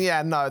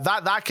 Yeah, no,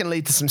 that can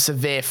lead to some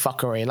severe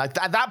fuckery.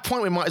 At that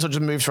point, we might as well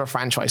just move to a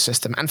franchise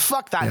system. And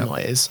fuck that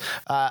noise.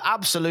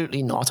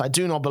 Absolutely not. I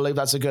do not believe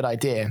that's a good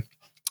idea.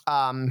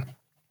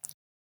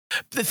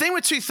 The thing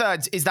with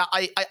 2/3 is that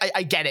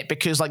I get it,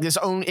 because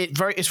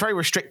it's very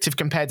restrictive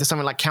compared to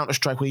something like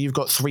Counter-Strike, where you've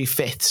got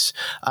 3/5.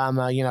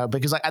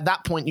 Because at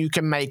that point you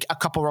can make a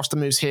couple roster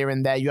moves here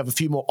and there. You have a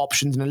few more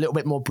options and a little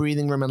bit more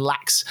breathing room and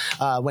lax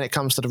when it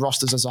comes to the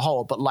rosters as a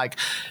whole. But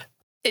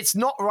it's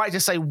not right to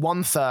say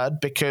 1/3,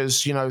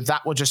 because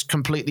that would just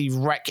completely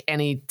wreck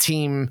any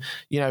team,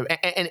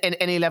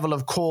 any level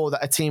of core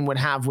that a team would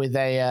have with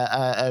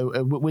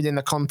within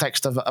the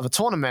context of a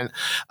tournament.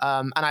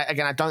 And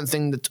I don't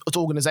think that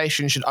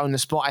organizations should own the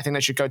spot. I think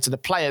they should go to the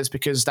players,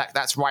 because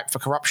that's ripe for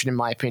corruption, in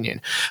my opinion.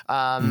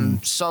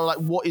 So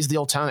what is the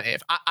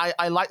alternative?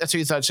 I like the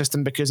 2/3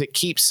 system because it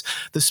keeps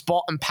the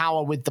spot and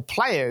power with the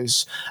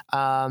players,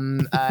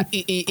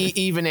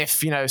 even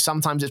if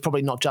sometimes it's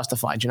probably not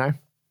justified.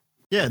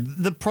 Yeah,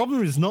 the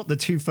problem is not the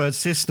 2/3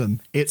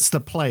 system, it's the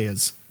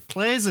players.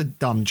 Players are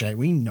dumb, Jay.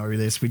 We know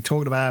this. We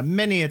talked about it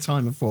many a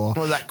time before. What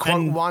was that,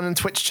 quote one in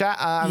Twitch chat?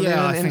 In the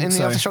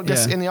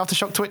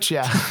Aftershock Twitch,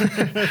 yeah.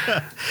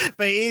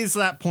 But it is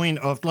that point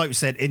of, like we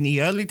said, in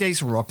the early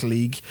days of Rocket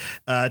League,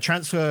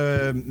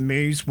 transfer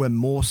moves were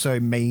more so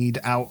made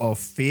out of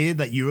fear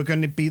that you were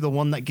going to be the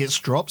one that gets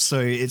dropped. So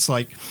it's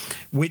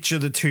which are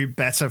the two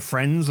better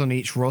friends on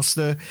each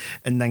roster,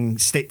 and then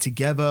stick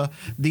together.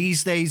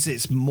 These days,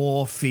 it's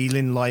more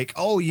feeling like,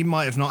 oh, you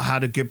might have not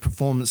had a good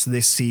performance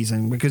this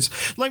season, because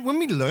when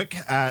we look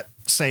at,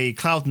 say,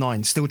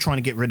 Cloud9 still trying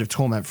to get rid of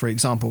Torment, for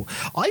example,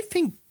 I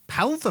think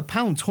pound for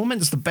pound,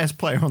 Torment's the best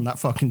player on that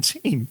fucking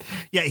team.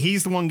 Yeah,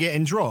 he's the one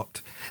getting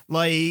dropped.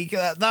 Like,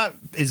 that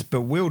is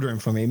bewildering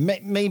for me.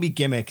 Maybe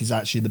Gimmick is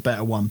actually the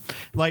better one.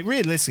 Like,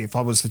 realistically, if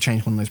I was to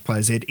change one of those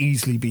players, it'd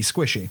easily be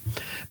Squishy.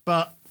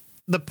 But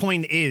the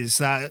point is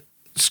that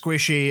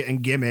Squishy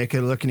and Gimmick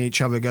are looking at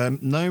each other going,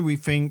 no, we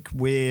think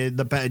we're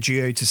the better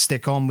duo to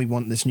stick on. We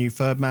want this new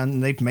third man.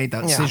 And they've made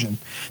that decision.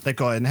 They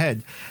got in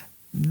ahead.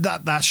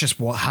 That's just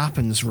what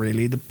happens,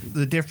 really.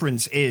 The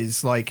difference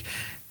is, like,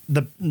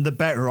 the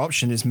better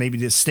option is maybe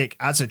to stick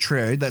as a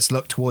trio that's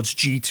looked towards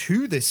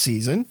G2 this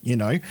season, you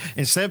know,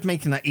 instead of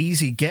making that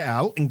easy get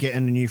out and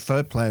getting a new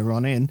third player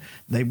on in.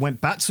 They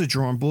went back to the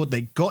drawing board.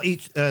 They got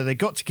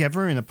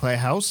together in a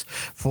playhouse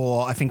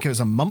for, I think it was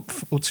a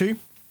month or two,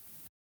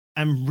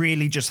 and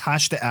really just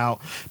hashed it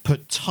out,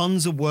 put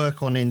tons of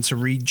work on in to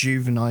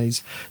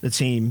rejuvenize the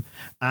team.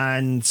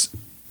 And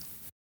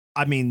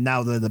I mean,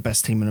 now they're the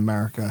best team in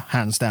America,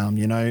 hands down,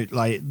 you know,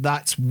 like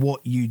that's what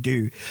you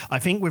do. I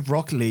think with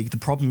Rocket League, the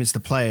problem is the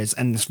players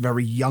and this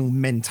very young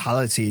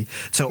mentality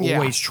to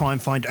always try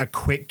and find a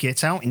quick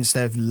get out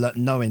instead of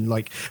knowing,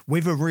 like,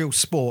 with a real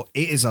sport,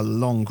 it is a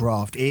long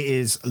graft. It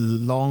is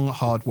long,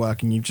 hard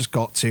work, and you've just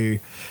got to,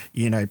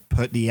 you know,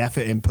 put the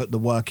effort in, put the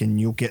work in,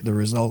 you'll get the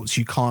results.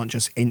 You can't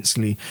just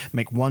instantly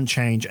make one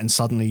change and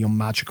suddenly you're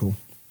magical.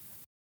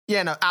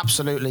 Yeah, no,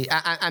 absolutely.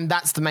 And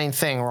that's the main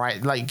thing, right?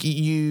 Like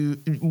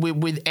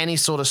with any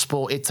sort of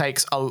sport, it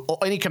takes or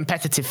any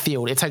competitive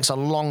field, it takes a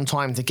long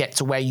time to get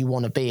to where you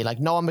want to be. Like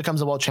no one becomes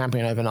a world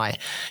champion overnight.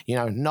 You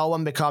know, no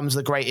one becomes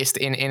the greatest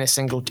in a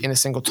single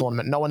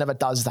tournament. No one ever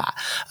does that.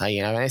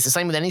 You know, and it's the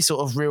same with any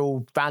sort of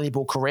real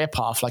valuable career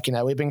path. Like, you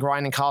know, we've been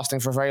grinding casting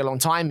for a very long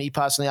time. Me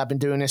personally, I've been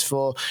doing this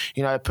for,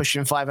 you know,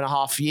 pushing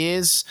 5.5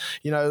 years.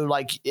 You know,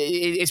 like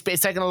it's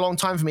taken a long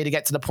time for me to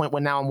get to the point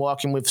where now I'm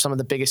working with some of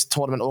the biggest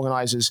tournament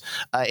organizers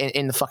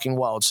in the fucking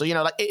world. So, you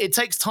know, like it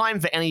takes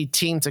time for any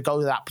team to go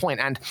to that point.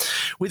 And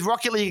with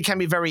Rocket League, it can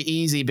be very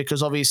easy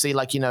because obviously,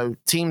 like, you know,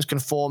 teams can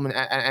form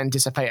and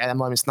dissipate at a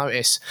moment's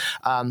notice.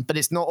 But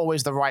it's not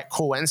always the right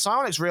call. And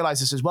Psyonix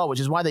realized this as well, which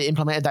is why they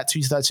implemented that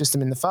 2/3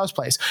 system in the first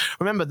place.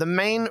 Remember, the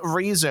main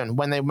reason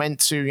when they went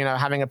to, you know,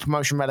 having a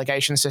promotion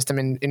relegation system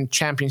in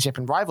Championship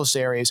and Rival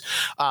Series,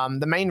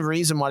 the main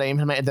reason why they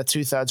implemented the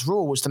 2/3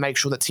 rule was to make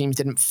sure that teams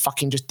didn't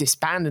fucking just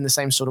disband in the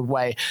same sort of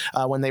way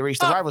when they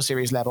reached the Rival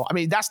Series level. I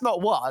mean, that's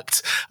not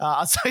worked.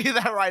 I'll tell you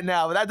that right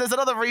now. But there's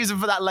another reason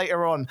for that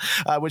later on,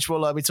 which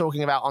we'll be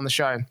talking about on the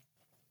show.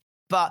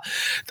 But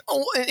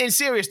in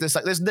seriousness,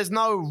 like there's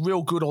no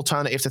real good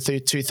alternative to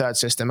the 2/3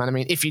 system. And I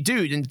mean, if you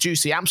do, then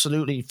Juicy,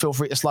 absolutely feel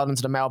free to slide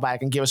into the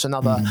mailbag and give us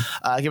another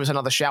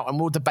shout, and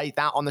we'll debate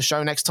that on the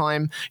show next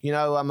time. You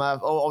know,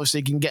 obviously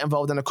you can get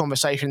involved in a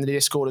conversation in the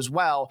Discord as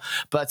well.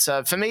 But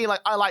for me, like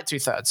I like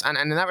 2/3, and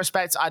in that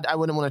respect, I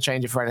wouldn't want to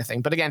change it for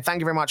anything. But again,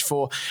 thank you very much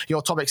for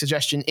your topic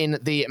suggestion in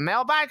the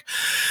mailbag.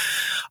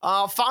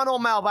 Our final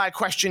mailbag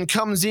question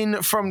comes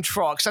in from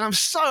Trox, and I'm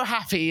so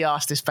happy he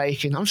asked this,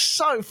 Bacon. I'm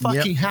so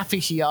fucking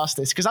happy he asked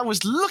this because I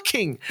was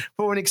looking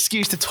for an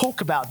excuse to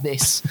talk about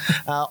this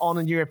on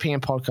a European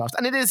podcast,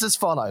 and it is as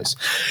follows.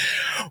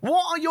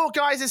 What are your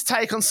guys'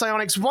 take on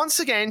Psyonix once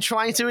again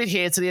trying to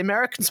adhere to the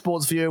American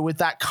sports viewer with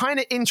that kind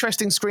of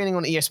interesting screening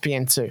on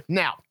ESPN2?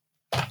 Now,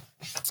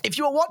 if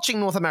you were watching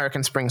North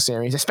American Spring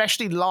Series,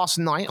 especially last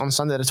night on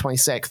Sunday the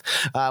 26th,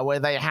 where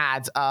they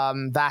had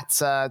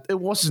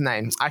what's his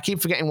name? I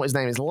keep forgetting what his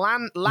name is.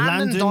 Landon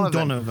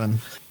Donovan.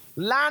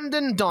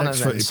 Landon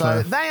Donovan.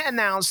 So they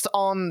announced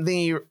on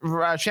the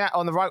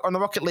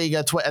Rocket League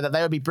Twitter that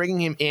they would be bringing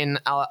him in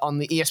on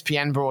the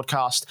ESPN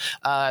broadcast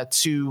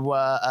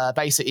to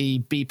basically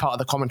be part of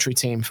the commentary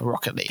team for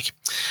Rocket League.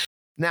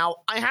 Now,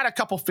 I had a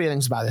couple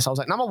feelings about this. I was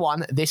like, number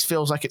one, this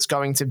feels like it's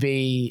going to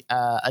be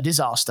a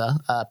disaster.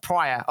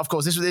 Of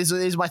course, this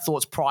is my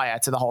thoughts prior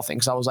to the whole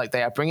thing. So I was like,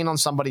 they are bringing on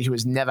somebody who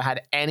has never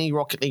had any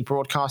Rocket League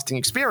broadcasting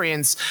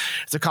experience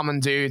to come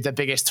and do the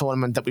biggest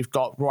tournament that we've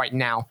got right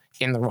now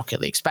in the Rocket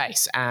League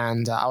space.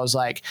 And I was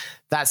like,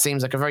 that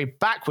seems like a very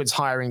backwards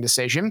hiring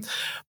decision.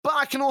 But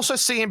I can also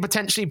see him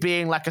potentially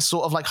being like a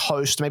sort of like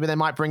host. Maybe they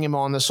might bring him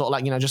on as sort of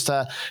like, you know, just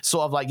to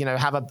sort of like, you know,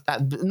 have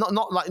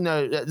not like, you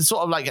know,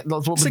 sort of like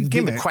it's a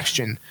gimmick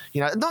question,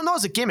 you know, not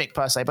as a gimmick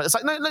per se, but it's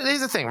like, no,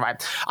 here's the thing,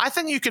 right? I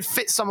think you could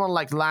fit someone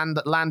like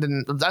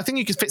Landon. I think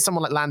you could fit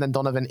someone like Landon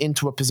Donovan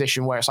into a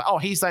position where it's like, oh,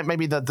 he's like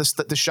maybe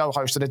the show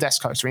host or the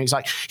desk host, and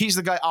he's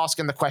the guy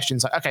asking the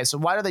questions. Like, okay, so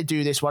why do they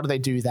do this? Why do they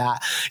do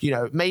that? You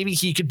know, maybe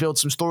he could build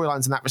some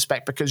storylines in that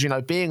respect because, you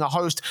know, being a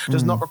host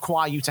does not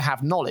require you to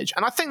have knowledge.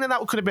 And I think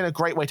that could have been a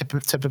great way to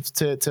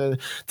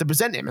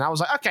present him. And I was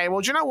like, okay,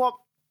 well, do you know what?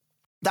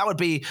 That would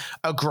be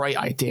a great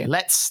idea.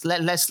 Let's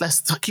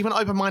keep an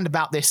open mind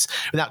about this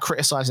without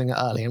criticizing it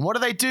early. And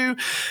what do?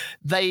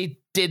 They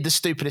did the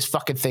stupidest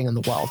fucking thing in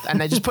the world. And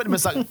they just put him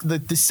as like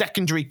the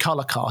secondary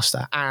color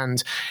caster.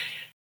 And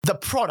the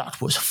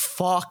product was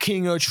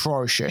fucking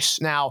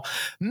atrocious. Now,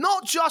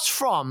 not just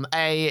from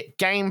a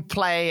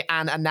gameplay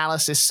and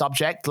analysis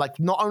subject, like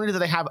not only do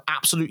they have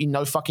absolutely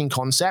no fucking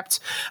concept,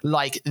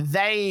 like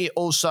they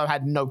also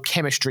had no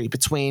chemistry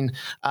between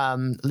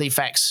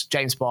Leafex,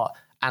 Jamespot,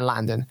 and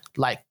Landon.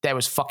 Like, there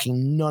was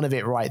fucking none of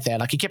it right there.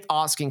 Like, he kept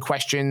asking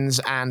questions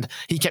and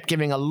he kept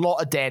giving a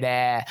lot of dead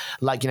air.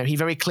 Like, he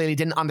very clearly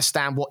didn't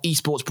understand what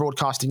esports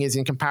broadcasting is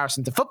in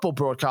comparison to football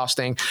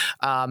broadcasting.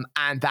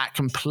 And that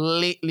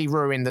completely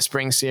ruined the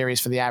spring series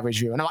for the average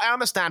viewer. Now, I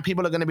understand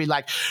people are going to be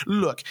like,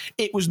 look,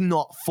 it was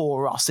not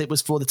for us. It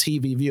was for the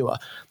TV viewer.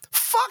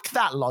 Fuck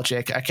that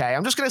logic, okay?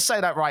 I'm just going to say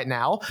that right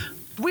now.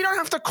 We don't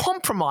have to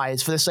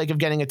compromise for the sake of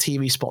getting a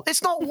TV spot.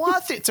 It's not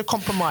worth it to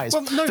compromise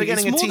for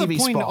getting a TV spot. It's more the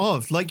point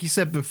of, like you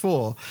said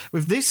before,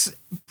 with this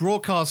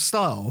broadcast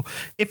style,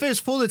 if it's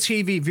for the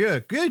TV viewer,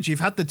 good, you've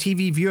had the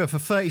TV viewer for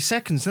 30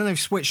 seconds, then they've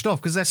switched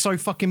off because they're so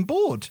fucking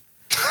bored.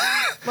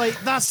 Like,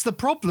 that's the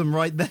problem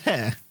right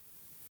there.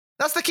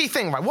 That's the key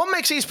thing, right? What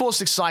makes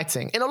esports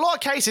exciting? In a lot of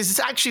cases, it's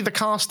actually the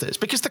casters,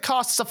 because the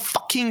casters are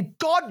fucking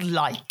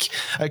godlike,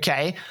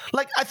 okay?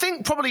 Like, I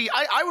think probably,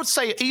 I would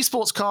say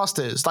esports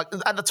casters, like,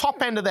 at the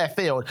top end of their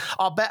field,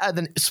 are better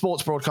than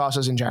sports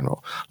broadcasters in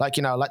general. Like,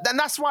 and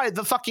that's why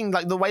the fucking,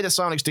 like, the way the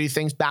Sonics do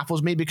things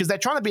baffles me, because they're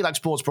trying to be like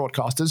sports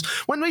broadcasters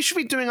when we should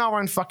be doing our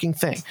own fucking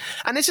thing.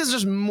 And this is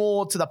just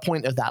more to the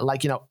point of that.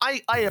 Like,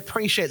 I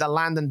appreciate that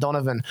Landon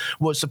Donovan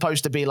was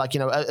supposed to be, like,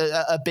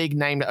 a big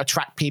name that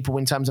attract people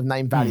in terms of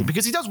name value.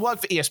 Because he does work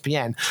for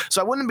ESPN.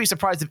 So I wouldn't be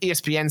surprised if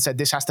ESPN said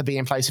this has to be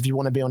in place if you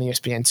want to be on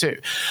ESPN too.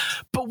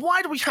 But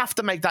why do we have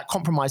to make that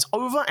compromise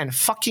over and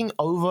fucking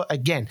over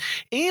again?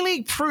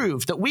 E-League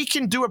proved that we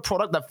can do a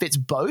product that fits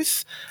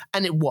both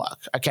and it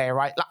worked. Okay,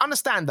 right? Like,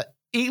 understand that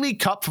E-League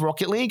Cup for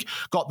Rocket League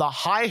got the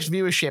highest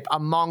viewership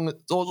among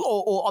sort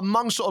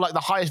of like the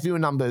highest viewer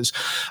numbers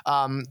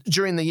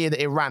during the year that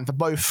it ran for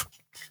both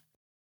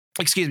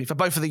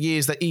of the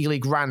years that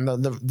E-League ran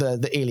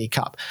the E-League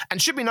Cup.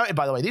 And should be noted,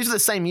 by the way, these are the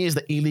same years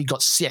that E-League got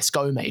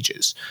CSGO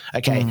majors.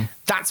 Okay?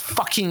 That's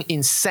fucking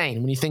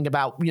insane when you think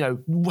about,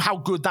 how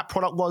good that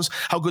product was,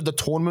 how good the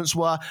tournaments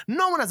were.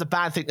 No one has a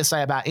bad thing to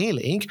say about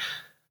E-League,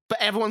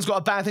 but everyone's got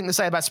a bad thing to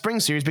say about Spring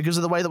Series because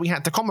of the way that we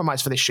had to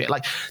compromise for this shit.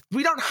 Like,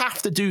 we don't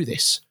have to do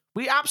this.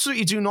 We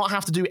absolutely do not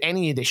have to do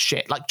any of this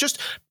shit. Like, just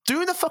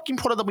do the fucking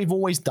product that we've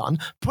always done,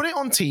 put it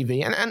on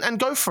TV, and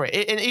go for it.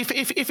 And if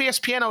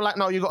ESPN are like,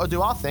 no, you got to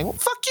do our thing, well,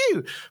 fuck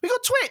you. We got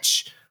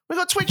Twitch. We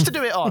got Twitch to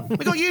do it on.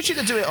 We got YouTube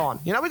to do it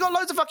on. We got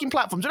loads of fucking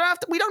platforms.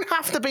 We don't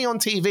have to be on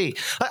TV.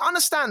 Like,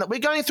 understand that we're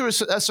going through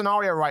a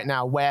scenario right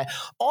now where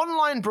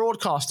online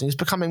broadcasting is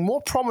becoming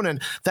more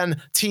prominent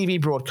than TV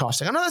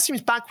broadcasting. I know that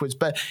seems backwards,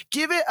 but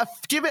give it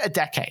a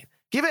decade.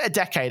 Give it a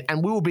decade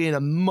and we will be in a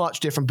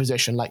much different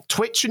position. Like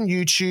Twitch and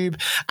YouTube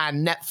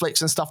and Netflix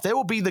and stuff, they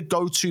will be the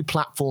go-to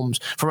platforms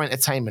for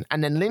entertainment.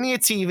 And then linear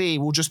TV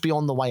will just be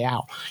on the way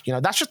out.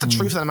 That's just the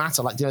truth of the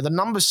matter. Like, the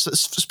numbers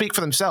speak for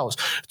themselves.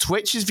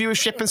 Twitch's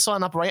viewership and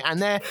sign-up rate and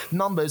their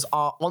numbers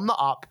are on the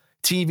up.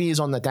 TV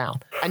is on the down.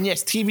 And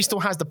yes, TV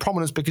still has the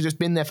prominence because it's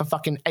been there for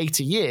fucking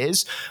 80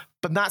 years,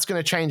 but that's going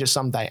to change us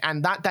someday.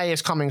 And that day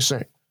is coming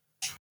soon.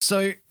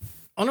 So,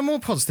 on a more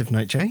positive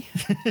note, Jay,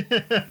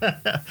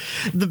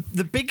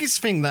 the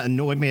biggest thing that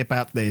annoyed me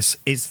about this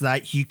is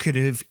that you could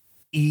have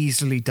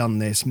easily done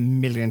this a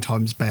million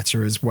times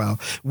better as well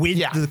with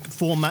the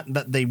format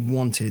that they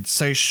wanted.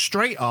 So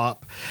straight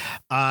up,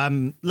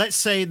 let's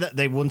say that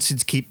they wanted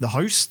to keep the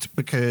host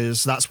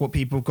because that's what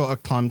people got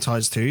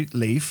acclimatized to,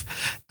 Leaf,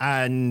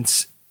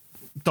 and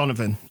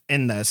Donovan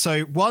in there.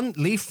 So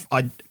Leaf,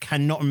 I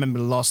cannot remember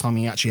the last time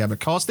he actually ever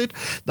casted.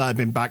 That had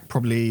been back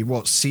probably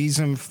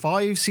season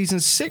 5,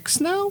 season 6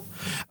 now,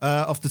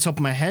 off the top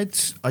of my head.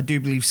 I do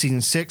believe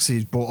season 6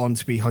 he's brought on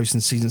to be hosting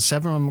season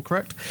 7, I'm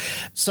correct.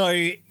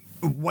 So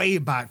way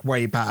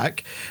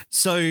back.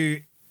 So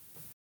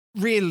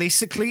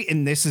realistically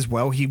in this as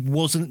well, he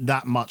wasn't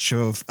that much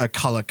of a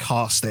color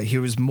caster. He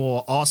was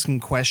more asking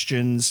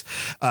questions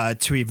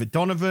to either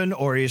Donovan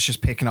or he was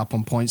just picking up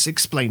on points,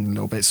 explaining a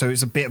little bit. So it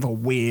was a bit of a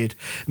weird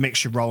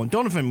mixture role. And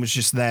Donovan was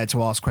just there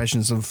to ask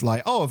questions of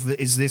like,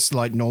 is this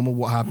like normal?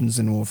 What happens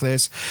in all of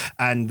this?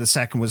 And the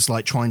second was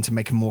like trying to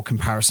make a more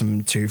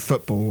comparison to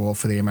football or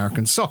for the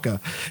American soccer,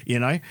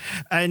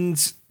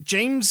 and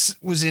James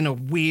was in a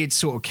weird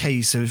sort of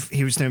case of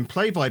he was doing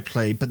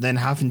play-by-play, but then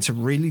having to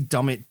really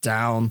dumb it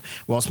down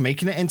whilst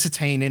making it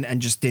entertaining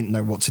and just didn't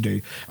know what to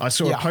do. I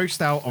saw a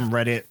post out on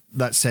Reddit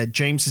that said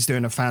James is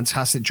doing a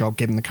fantastic job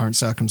given the current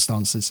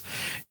circumstances.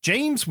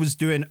 James was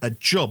doing a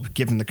job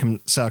given the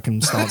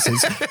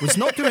circumstances, was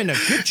not doing a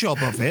good job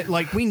of it.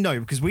 Like we know,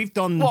 because we've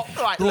done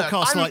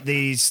broadcasts like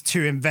these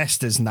to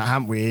investors and that,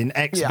 haven't we, in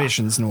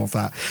exhibitions and all of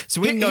that.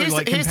 So we know,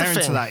 like comparing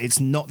to that, it's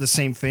not the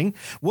same thing.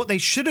 What they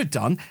should have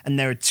done, and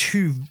there are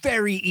two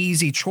very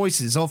easy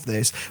choices of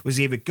this, was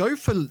either go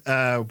for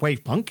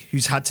Wavepunk,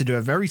 who's had to do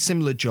a very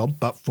similar job,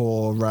 but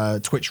for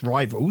Twitch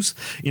rivals,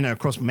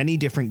 across many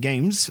different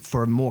games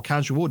for a more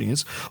casual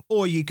audience,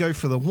 or you go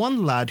for the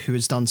one lad who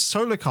has done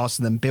solo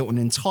casting and built an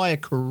entire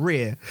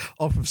career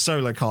off of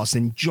solo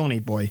casting, Johnny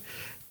Boy.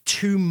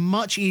 Two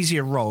much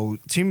easier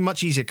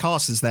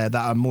casters there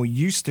that are more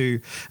used to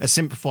a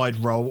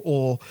simplified role,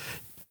 or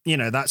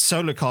that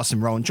solo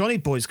casting role. And Johnny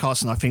Boy's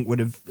casting, I think, would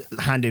have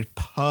handed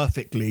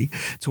perfectly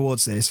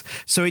towards this.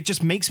 So it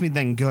just makes me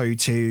then go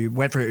to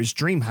whether it was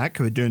DreamHack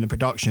who are doing the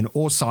production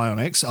or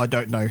Psyonix. I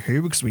don't know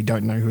who, because we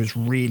don't know who is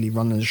really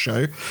running the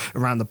show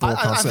around the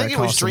broadcast. I think it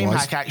was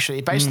DreamHack,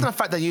 actually. Based on the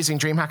fact they're using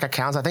DreamHack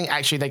accounts, I think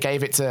actually they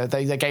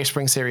gave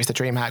Spring Series to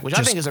DreamHack, which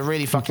I think is a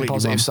really fucking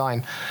positive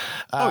sign.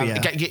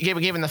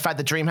 Given the fact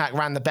that DreamHack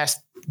ran the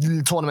best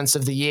tournaments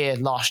of the year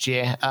last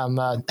year,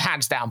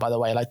 hands down, by the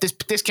way. Like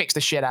this kicks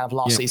the shit out of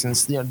last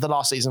season's, the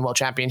last season World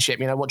Championship,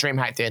 what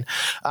DreamHack did,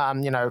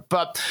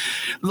 but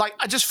like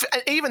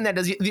even then,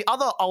 there's the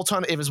other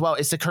alternative as well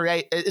is to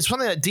create, it's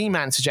something that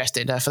D-Man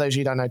suggested. For those of you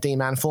who don't know,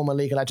 D-Man, former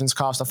League of Legends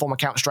caster, former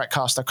Counter-Strike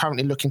caster,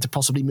 currently looking to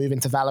possibly move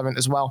into Valorant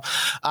as well.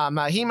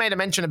 He made a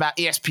mention about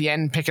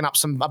ESPN picking up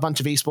a bunch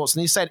of esports,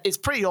 and he said it's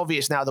pretty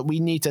obvious now that we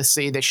need to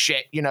see this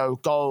shit,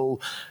 go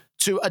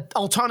to an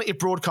alternative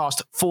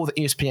broadcast for the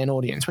ESPN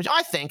audience, which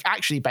I think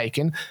actually,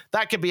 Bacon,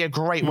 that could be a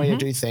great way to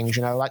do things.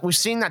 Like we've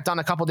seen that done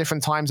a couple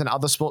different times in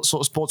other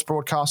sports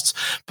broadcasts.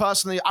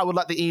 Personally, I would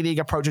like the E-League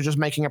approach of just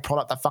making a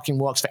product that fucking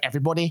works for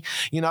everybody,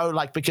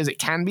 because it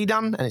can be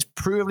done and it's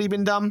provably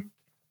been done.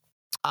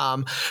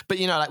 But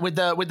like with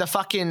the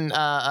fucking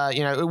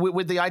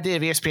with the idea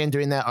of ESPN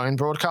doing their own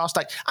broadcast,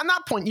 like at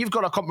that point you've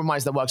got a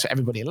compromise that works for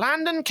everybody.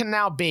 Landon can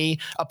now be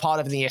a part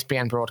of the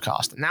ESPN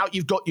broadcast. Now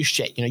you've got your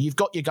shit, you've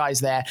got your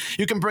guys there.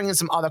 You can bring in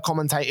some other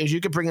commentators,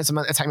 you could bring in some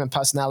entertainment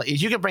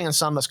personalities, you could bring in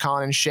Sunless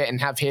Khan and shit and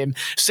have him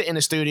sit in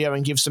the studio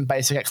and give some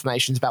basic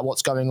explanations about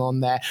what's going on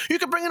there. You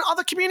could bring in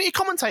other community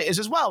commentators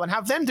as well and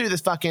have them do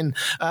this fucking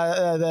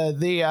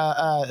the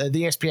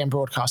ESPN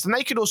broadcast, and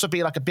they could also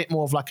be like a bit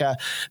more of like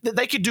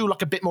they could do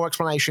like a bit more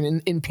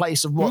explanation in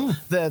place of what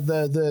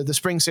the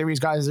Spring Series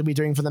guys will be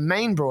doing for the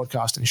main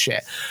broadcast and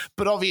shit.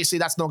 But obviously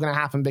that's not going to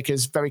happen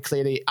because very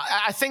clearly,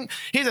 I think,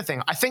 here's the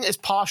thing, I think it's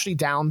partially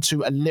down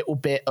to a little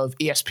bit of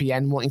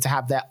ESPN wanting to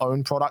have their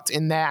own product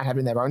in there and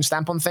having their own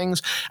stamp on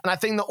things. And I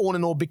think that all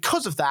in all,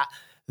 because of that,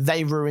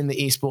 they ruin the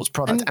esports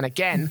product. And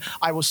again,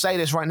 I will say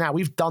this right now,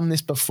 we've done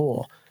this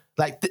before.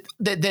 Like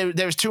there's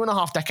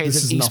 2.5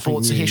 decades of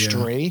esports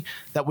history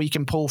that we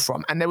can pull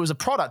from, and there was a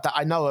product that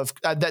I know of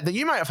that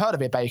you might have heard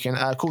of it, Bacon,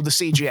 called the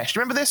CGS. Do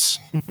you remember this?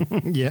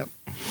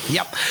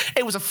 Yep.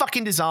 It was a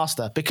fucking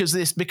disaster because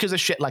of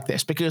shit like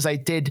this. Because they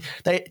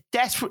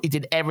desperately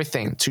did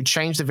everything to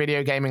change the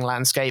video gaming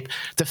landscape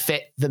to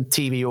fit the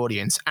TV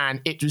audience,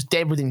 and it was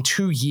dead within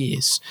 2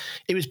 years.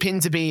 It was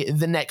pinned to be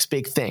the next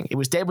big thing. It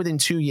was dead within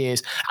 2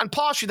 years, and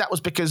partially that was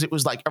because it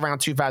was like around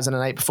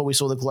 2008 before we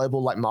saw the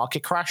global like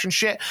market crash and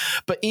shit.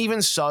 But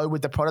even so,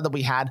 with the product that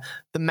we had,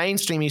 the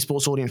mainstream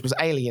esports audience was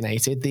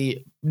alienated.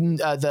 The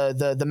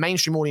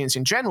mainstream audience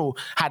in general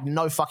had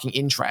no fucking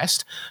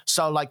interest.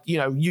 So like,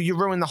 you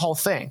ruined the whole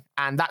thing,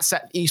 and that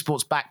set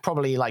esports back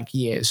probably like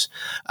years.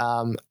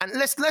 And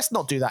let's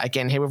not do that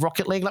again here with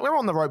Rocket League. Like we're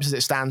on the ropes as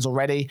it stands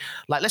already.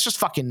 Like let's just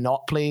fucking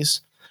not, please.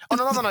 On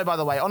another note, by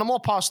the way, on a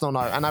more personal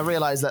note, and I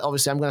realize that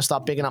obviously I'm going to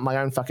start bigging up my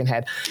own fucking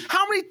head.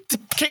 How many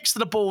kicks to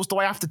the balls do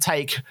I have to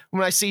take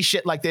when I see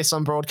shit like this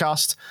on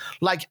broadcast?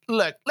 Like,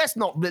 look, let's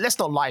not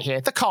lie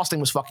here. The casting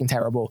was fucking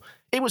terrible.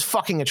 It was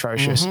fucking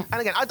atrocious. And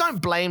again, I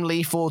don't blame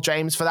Lethal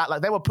James for that.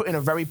 Like, they were put in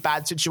a very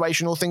bad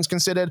situation, all things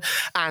considered.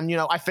 And,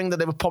 I think that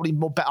they were probably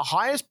more better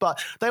hires,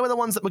 but they were the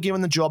ones that were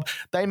given the job.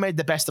 They made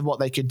the best of what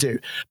they could do.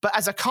 But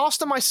as a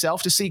caster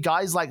myself, to see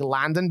guys like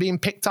Landon being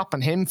picked up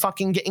and him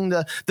fucking getting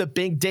the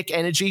big dick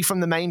energy from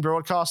the main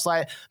broadcast,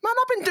 like, man,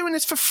 I've been doing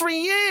this for 3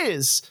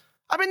 years.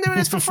 I've been doing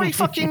this for 3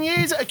 fucking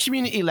years at a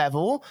community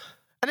level.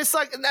 And it's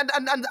like,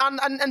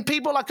 and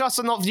people like us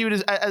are not viewed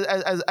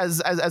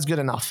as good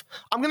enough.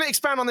 I'm going to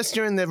expand on this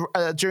during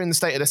the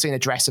State of the Scene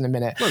address in a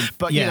minute.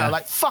 But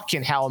like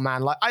fucking hell,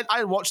 man. Like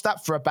I watched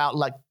that for about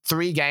like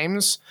 3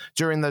 games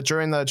during the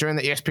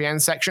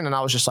ESPN section, and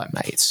I was just like,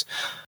 mates,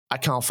 I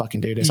can't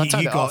fucking do this. I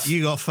turned it off.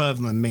 You got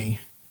further than me.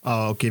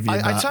 I'll give you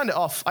that. I turned it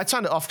off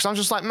because I'm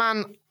just like,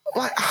 man.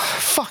 Like,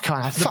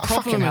 the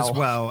problem as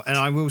well, and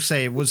I will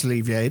say it was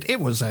alleviated. It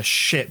was a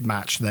shit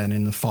match then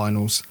in the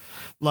finals.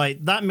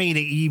 Like, that made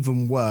it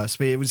even worse,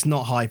 but it was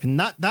not hype. And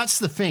that's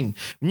the thing.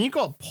 When you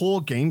got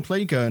poor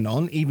gameplay going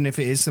on, even if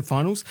it is the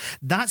finals,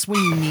 that's when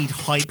you need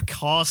hype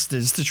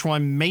casters to try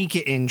and make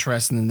it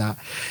interesting in that.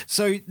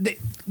 So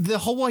the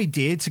whole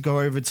idea to go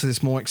over to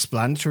this more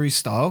explanatory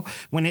style,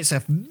 when it's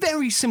a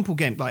very simple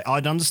game, like,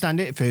 I'd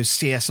understand it if it was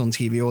CS on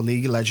TV or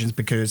League of Legends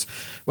because,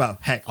 well,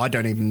 heck, I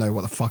don't even know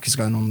what the fuck is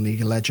going on in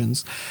League of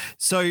Legends.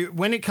 So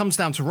when it comes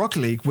down to Rocket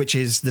League, which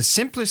is the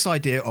simplest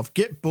idea of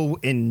get ball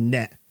in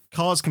net,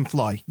 cars can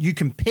fly. You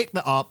can pick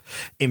that up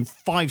in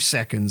 5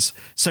 seconds.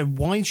 So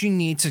why do you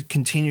need to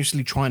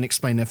continuously try and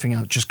explain everything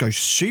out? Just go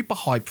super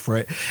hype for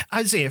it,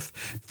 as if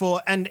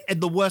and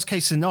the worst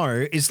case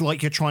scenario is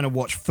like you're trying to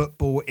watch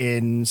football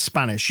in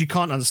Spanish. You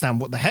can't understand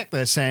what the heck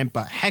they're saying,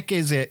 but heck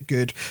is it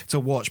good to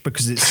watch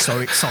because it's so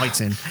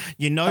exciting.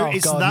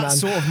 It's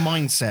sort of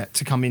mindset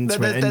to come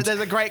into it. There's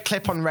a great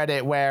clip on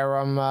Reddit where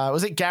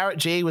was it Garrett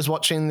G was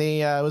watching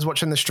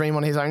the stream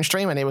on his own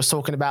stream, and he was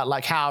talking about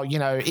like how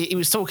he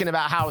was talking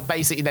about how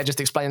basically they're just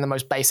explaining the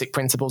most basic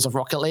principles of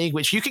Rocket League,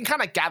 which you can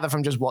kind of gather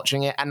from just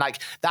watching it. And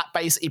like that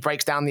basically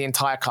breaks down the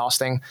entire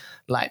casting.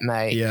 Like,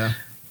 mate, yeah,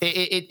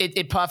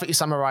 it perfectly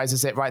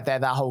summarizes it right there,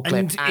 that whole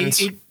clip.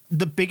 And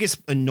the biggest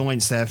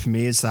annoyance there for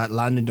me is that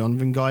Landon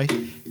Donovan guy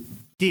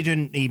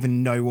didn't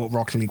even know what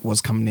Rocket League was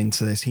coming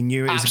into this. He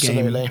knew it was a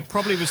game.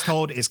 Probably was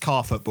told it's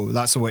car football.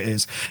 That's all it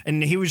is.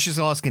 And he was just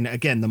asking,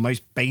 again, the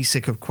most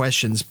basic of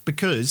questions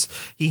because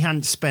he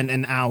hadn't spent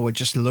an hour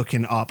just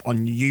looking up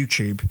on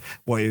YouTube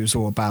what it was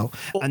all about.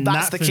 Well, and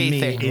that's that, the key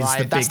thing, is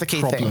right? That's the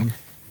key problem. thing.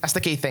 That's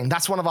the key thing.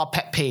 That's one of our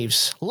pet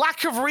peeves.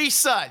 Lack of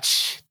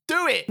research.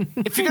 Do it.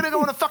 If you're going to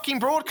go on a fucking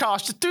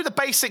broadcast, just do the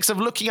basics of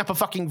looking up a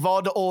fucking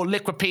VOD or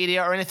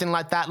Liquipedia or anything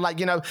like that. Like,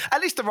 you know, at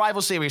least the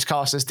Rival Series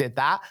casters did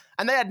that.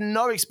 And they had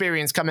no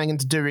experience coming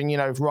into doing, you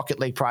know, Rocket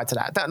League prior to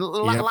that.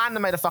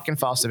 Landon made a fucking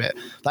farce of it.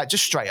 Like,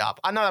 just straight up.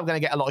 I know I'm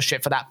going to get a lot of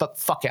shit for that, but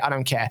fuck it. I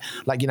don't care.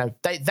 Like, you know,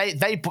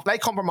 they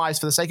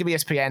compromised for the sake of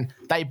ESPN.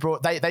 They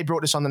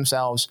brought this on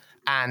themselves.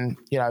 And,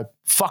 you know,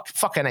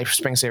 fuck NA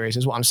Spring Series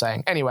is what I'm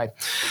saying. Anyway,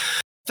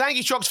 thank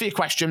you, Trogs, for your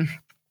question.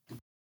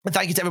 And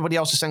thank you to everybody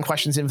else who sent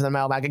questions in for the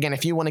mailbag. Again,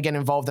 if you want to get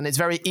involved, and it's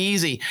very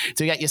easy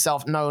to get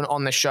yourself known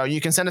on the show, you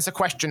can send us a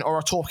question or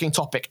a talking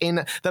topic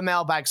in the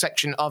mailbag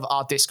section of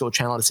our Discord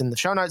channel. It's in the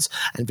show notes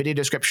and video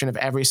description of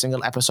every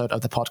single episode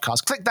of the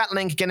podcast. Click that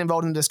link, get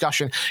involved in the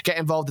discussion, get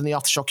involved in the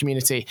Aftershock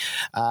community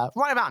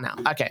right about now.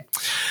 Okay.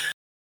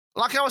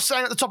 Like I was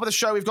saying at the top of the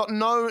show, we've got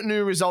no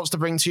new results to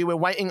bring to you. We're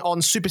waiting on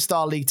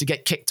Superstar League to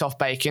get kicked off,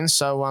 Bacon.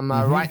 So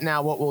right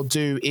now what we'll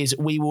do is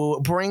we will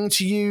bring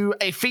to you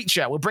a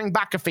feature. We'll bring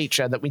back a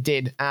feature that we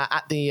did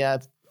at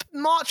the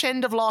March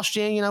end of last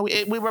year. You know,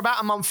 we were about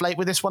a month late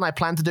with this one. I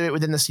plan to do it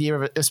within this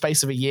year, a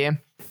space of a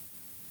year.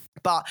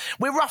 But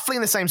we're roughly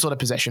in the same sort of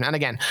position. And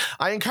again,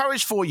 I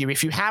encourage for you,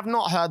 if you have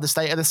not heard the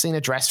State of the Scene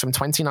address from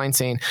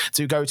 2019,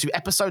 to go to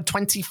episode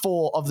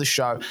 24 of the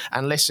show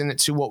and listen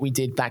to what we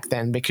did back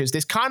then, because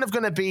this kind of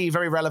going to be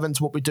very relevant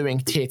to what we're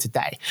doing here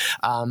today.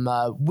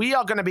 We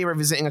are going to be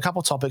revisiting a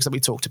couple topics that we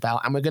talked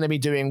about, and we're going to be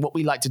doing what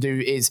we like to do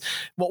is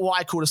what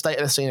I call the State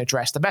of the Scene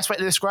address. The best way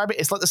to describe it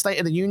is like the State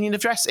of the Union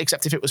address,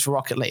 except if it was for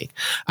Rocket League.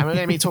 And we're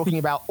going to be talking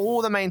about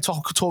all the main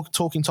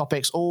talking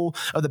topics, all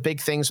of the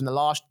big things from the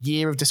last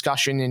year of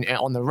discussion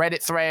on the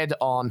Reddit thread,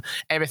 on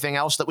everything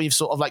else that we've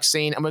sort of like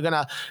seen. And we're going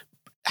to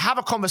have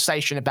a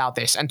conversation about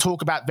this and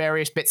talk about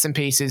various bits and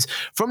pieces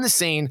from the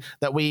scene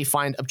that we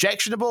find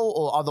objectionable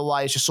or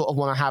otherwise just sort of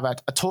want to have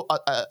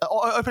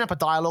open up a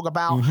dialogue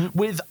about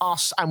with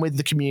us and with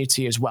the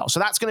community as well. So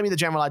that's going to be the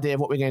general idea of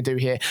what we're going to do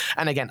here.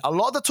 And again, a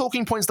lot of the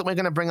talking points that we're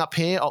going to bring up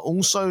here are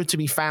also to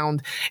be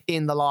found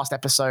in the last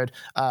episode,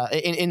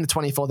 in the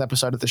 24th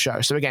episode of the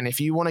show. So again, if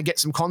you want to get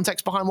some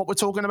context behind what we're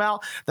talking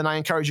about, then I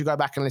encourage you to go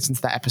back and listen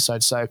to that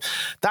episode. So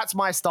that's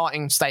my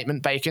starting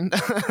statement, Bacon.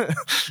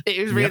 It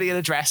is really an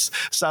address.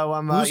 So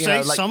we'll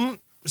say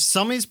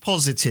some is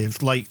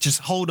positive. Like, just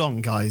hold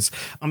on, guys.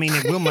 I mean,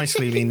 it will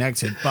mostly be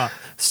negative, but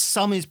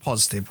some is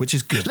positive, which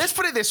is good. Let's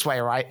put it this way,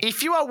 right?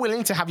 If you are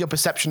willing to have your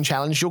perception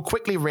challenged, you'll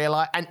quickly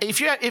realize. And if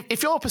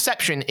your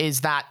perception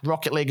is that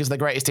Rocket League is the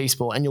greatest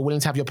esport, and you're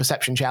willing to have your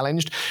perception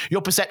challenged,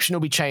 your perception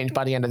will be changed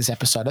by the end of this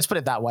episode. Let's put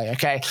it that way,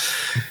 okay?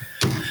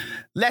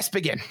 Let's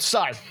begin.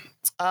 So,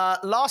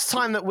 last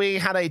time that we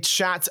had a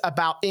chat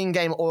about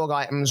in-game org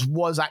items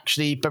was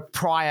actually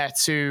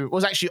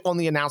on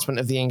the announcement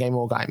of the in-game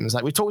org items.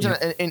 Like, we talked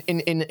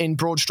in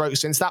broad strokes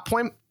since that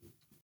point.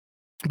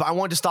 But I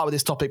wanted to start with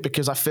this topic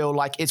because I feel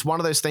like it's one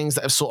of those things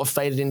that have sort of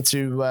faded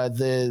into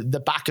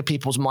the back of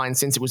people's minds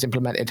since it was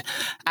implemented.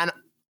 And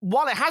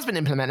while it has been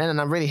implemented,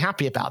 and I'm really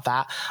happy about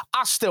that,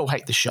 I still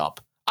hate the shop.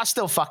 I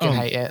still fucking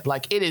hate it.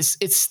 Like,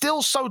 it's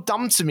still so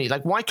dumb to me.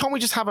 Like, why can't we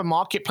just have a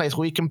marketplace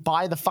where you can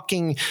buy the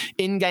fucking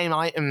in-game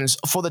items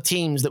for the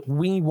teams that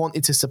we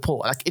wanted to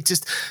support? Like, it's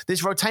just,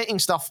 this rotating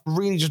stuff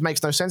really just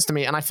makes no sense to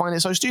me, and I find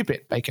it so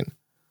stupid, Bacon.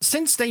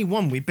 Since day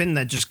one, we've been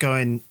there just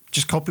going,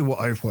 just copy what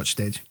Overwatch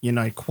did. You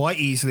know, quite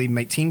easily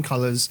make team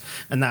colors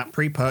and that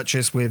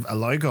pre-purchase with a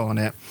logo on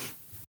it.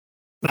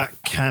 That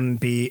can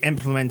be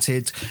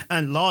implemented,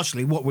 and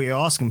largely what we're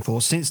asking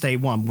for since day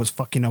one was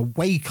fucking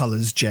away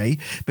colors, Jay.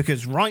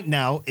 Because right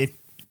now,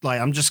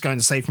 I'm just going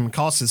to say from a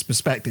caster's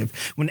perspective,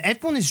 when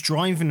everyone is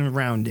driving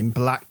around in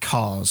black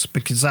cars,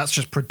 because that's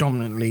just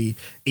predominantly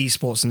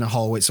esports in the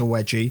whole, it's a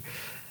wedgie.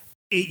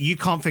 You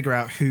can't figure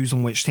out who's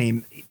on which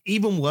team.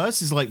 Even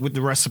worse is like with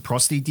the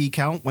reciprocity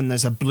decal when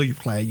there's a blue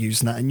player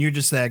using that, and you're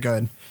just there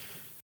going,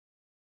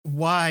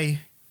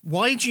 why?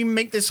 Why do you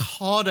make this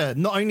harder,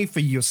 not only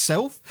for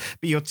yourself,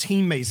 but your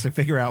teammates to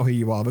figure out who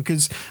you are?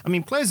 Because, I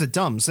mean, players are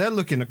dumb. So they're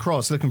looking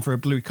across, looking for a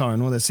blue car,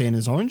 and all they're seeing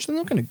is orange. They're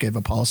not going to give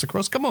a pass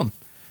across. Come on.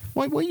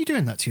 Why are you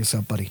doing that to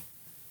yourself, buddy?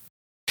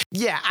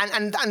 Yeah,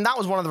 and that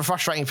was one of the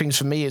frustrating things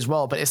for me as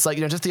well. But it's like,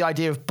 you know, just the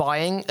idea of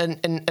buying an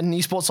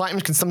esports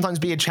items can sometimes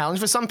be a challenge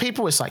for some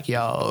people. It's like,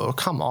 yo,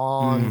 come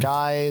on,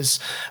 guys.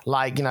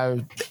 Like, you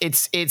know,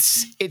 it's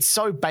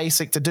so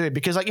basic to do it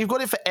because, like, you've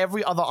got it for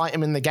every other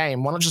item in the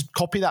game. Why not just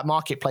copy that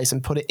marketplace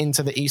and put it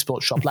into the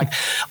esports shop? Like,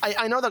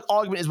 I know the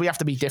argument is we have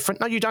to be different.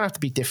 No, you don't have to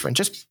be different.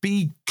 Just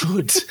be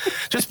good.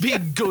 Just be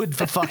good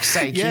for fuck's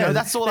sake. You know,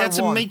 that's all I want.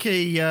 They had to make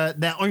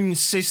their own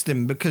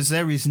system because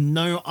there is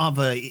no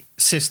other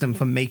system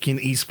for making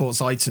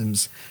esports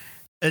items.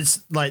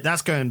 It's like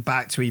that's going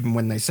back to even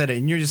when they said it,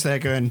 and you're just there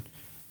going,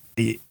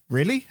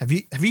 really? Have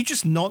you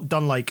just not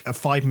done like a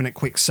 5-minute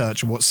quick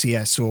search of what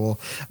CS or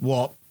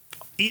what?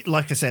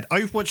 Like I said,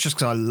 Overwatch, just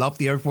because I love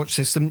the Overwatch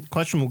system.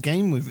 Questionable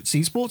game with its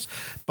esports,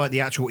 but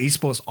the actual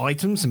esports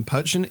items and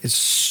purchasing is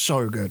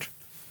so good.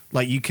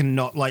 Like you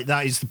cannot, like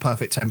that is the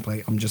perfect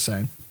template. I'm just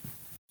saying.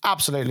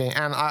 Absolutely,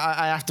 and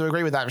I have to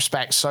agree with that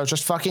respect. So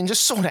just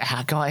sort it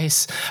out,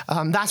 guys.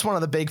 That's one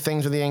of the big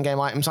things with the in-game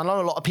items. I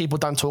know a lot of people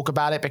don't talk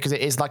about it because it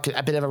is like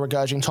a bit of a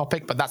regurging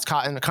topic, but that's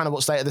kind of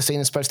what State of the Scene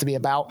is supposed to be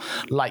about.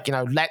 Like, you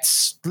know,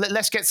 let's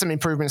get some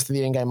improvements to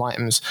the in-game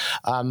items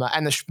and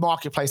the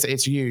marketplace that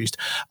it's used.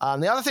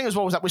 The other thing as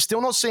well is that we're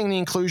still not seeing the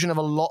inclusion of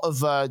a lot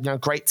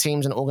of great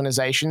teams and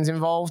organizations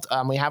involved.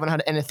 We haven't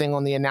heard anything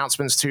on the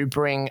announcements to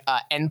bring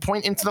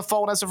Endpoint into the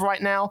fold as of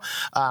right now.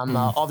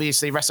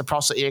 Obviously,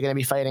 Reciprocity are going to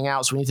be fading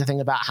out, so we need to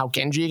think about how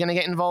Genji are going to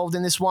get involved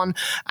in this one.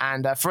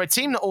 And for a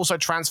team that also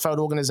transferred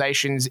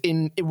organizations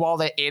while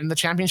they're in the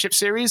championship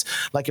series,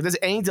 like if there's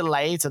any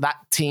delay to that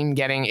team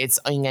getting its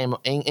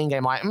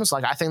in-game items,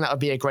 like I think that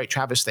would be a great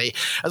travesty.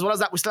 As well as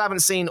that, we still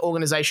haven't seen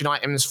organization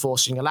items for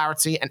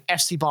Singularity and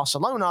FC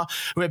Barcelona,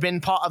 who have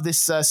been part of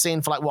this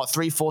scene for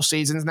 3-4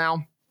 seasons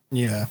now.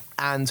 Yeah.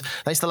 And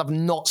they still have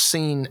not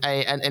seen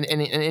an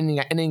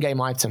in-game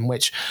item,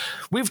 which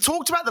we've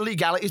talked about the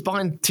legalities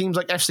behind teams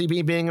like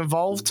FCB being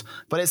involved,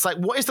 but it's like,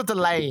 what is the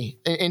delay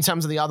in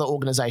terms of the other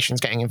organizations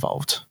getting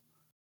involved?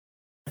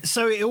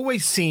 So it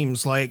always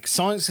seems like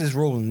Science's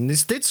rule, and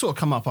this did sort of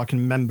come up, I can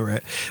remember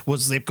it,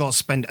 was they've got to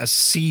spend a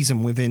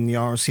season within the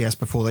RCS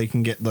before they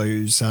can get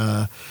those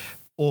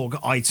org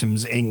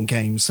items in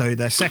game. So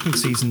their second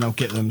season they'll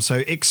get them, so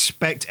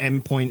expect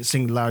Endpoint,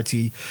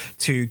 Singularity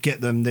to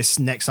get them this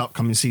next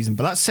upcoming season,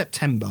 but that's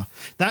September.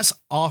 That's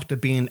after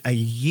being a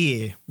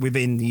year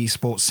within the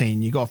esports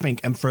scene. You got to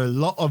think, and for a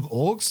lot of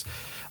orgs,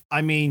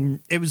 I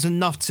mean, it was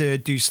enough to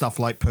do stuff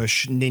like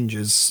push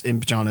ninjas in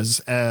pajamas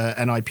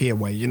and IP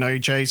away, you know,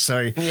 Jay?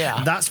 So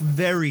yeah, that's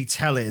very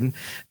telling.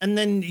 And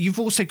then you've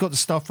also got the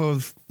stuff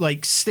of,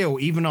 like, still,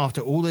 even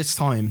after all this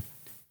time,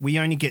 we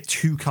only get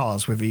 2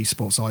 cars with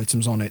esports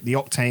items on it, the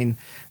Octane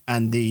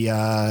and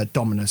the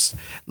Dominus.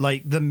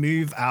 Like, the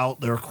move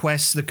out, the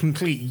requests, the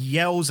complete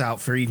yells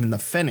out for even the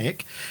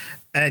Fennec.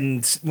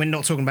 And we're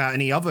not talking about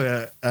any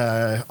other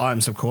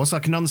items, of course. I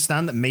can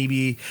understand that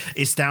maybe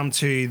it's down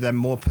to them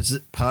more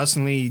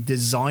personally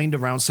designed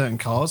around certain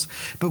cars.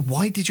 But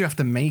why did you have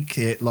to make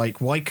it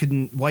like? Why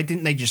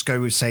didn't they just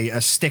go with, say,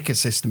 a sticker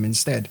system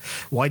instead?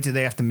 Why did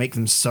they have to make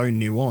them so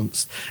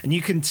nuanced? And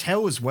you can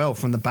tell as well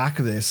from the back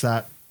of this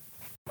that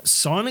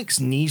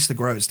Psyonix needs to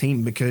grow its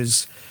team,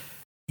 because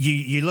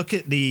you look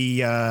at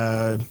the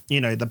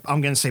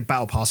I'm going to say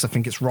Battle Pass, I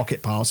think it's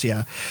Rocket Pass,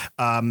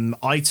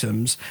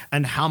 items,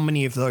 and how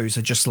many of those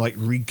are just like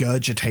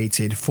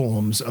regurgitated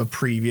forms of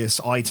previous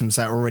items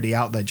that are already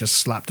out there, just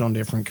slapped on a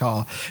different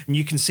car. And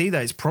you can see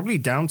that it's probably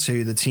down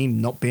to the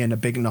team not being a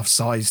big enough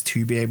size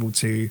to be able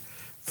to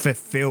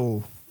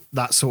fulfill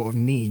that sort of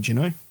need, you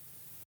know?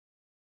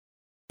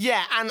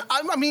 Yeah, and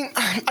I mean,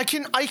 I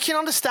can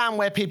understand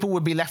where people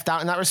would be left out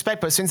in that respect,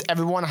 but since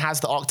everyone has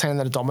the Octane and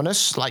the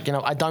Dominus, like, you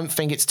know, I don't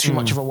think it's too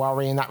much of a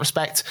worry in that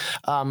respect.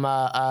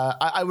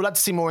 I would like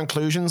to see more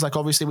inclusions. Like,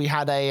 obviously, we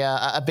had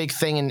a big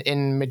thing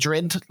in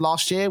Madrid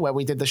last year where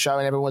we did the show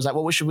and everyone was like,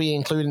 well, what should we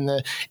include in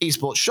the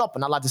esports shop?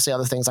 And I'd like to see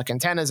other things like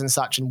antennas and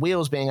such and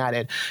wheels being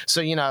added.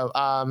 So, you know,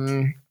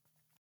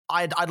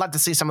 I'd like to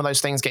see some of those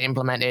things get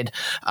implemented,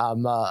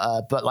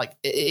 but like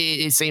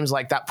it seems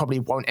like that probably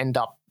won't end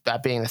up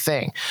being the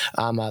thing.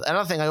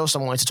 Another thing I also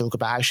wanted to talk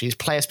about actually is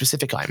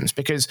player-specific items,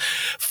 because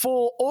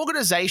for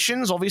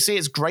organizations, obviously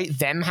it's great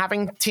them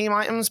having team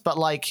items, but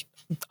like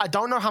I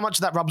don't know how much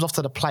of that rubs off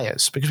to the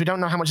players, because we don't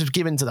know how much is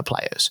given to the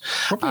players.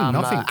 Probably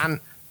nothing.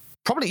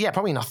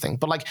 Probably nothing.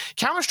 But like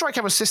Counter-Strike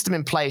have a system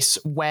in place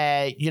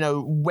where, you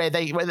know, where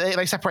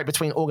they separate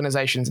between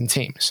organizations and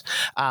teams.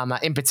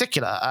 In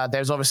particular,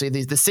 there's obviously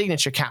the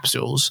signature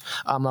capsules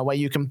where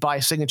you can buy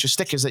signature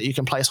stickers that you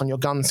can place on your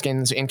gun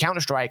skins in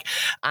Counter-Strike,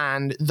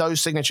 and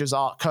those signatures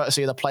are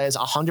courtesy of the players.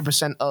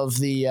 100% of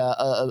the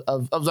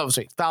of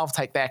obviously Valve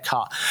take their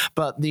cut,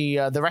 but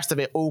the rest of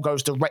it all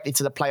goes directly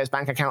to the players'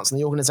 bank accounts, and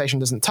the organization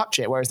doesn't touch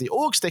it. Whereas the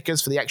org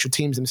stickers for the actual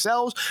teams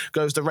themselves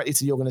goes directly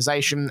to the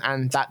organization,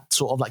 and that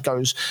sort of like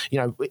goes, you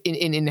know,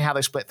 in how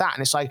they split that.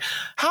 And it's like,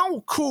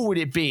 how cool would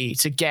it be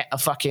to get a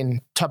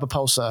fucking Turbo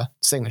Pulsar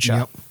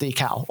signature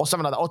decal or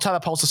something like that, or Turbo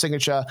Pulsar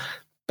signature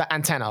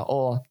antenna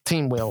or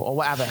team wheel or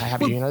whatever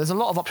have you. You know, there's a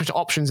lot of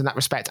options in that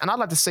respect, and I'd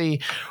like to see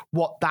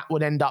what that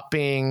would end up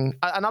being,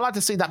 and I'd like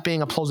to see that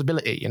being a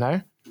plausibility, you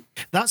know.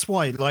 That's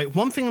why, like,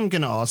 one thing I'm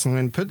going to ask, I'm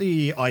going to put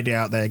the idea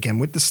out there again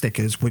with the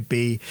stickers, would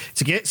be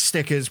to get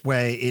stickers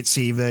where it's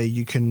either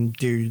you can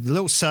do the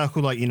little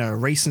circle, like, you know, a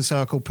racing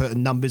circle, put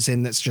numbers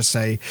in that's just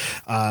say,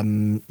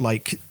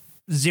 like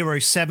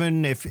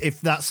 07, if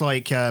that's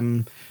like,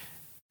 you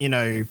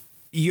know,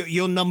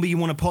 your number you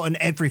want to put on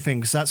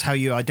everything because that's how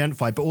you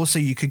identify. But also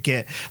you could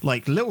get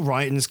like little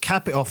writings,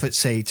 cap it off at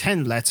say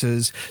 10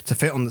 letters to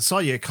fit on the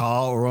side of your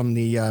car or on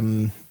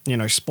the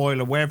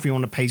spoiler, wherever you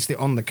want to paste it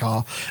on the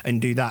car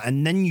and do that.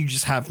 And then you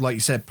just have, like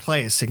you said,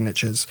 player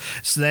signatures.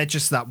 So they're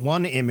just that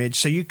one image.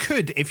 So you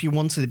could, if you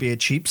wanted to be a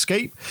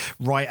cheapskate,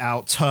 write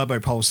out Turbo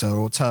Pulsar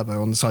or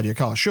Turbo on the side of your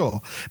car,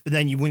 sure. But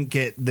then you wouldn't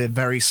get the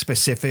very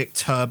specific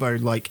Turbo,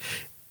 like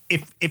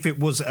if it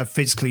was a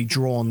physically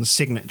drawn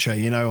signature,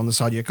 on the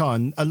side of your car.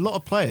 And a lot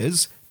of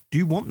players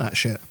do want that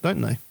shit, don't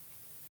they?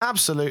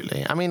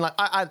 Absolutely. I mean, like,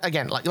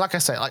 like I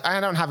say, like,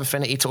 I don't have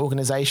affinity to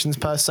organizations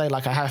per se.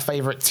 Like, I have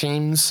favorite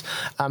teams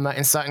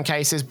in certain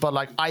cases, but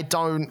like, I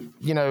don't,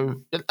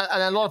 and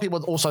a lot of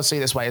people also see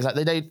this way is that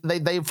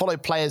they follow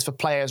players for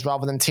players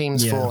rather than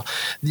teams for,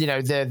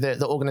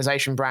 the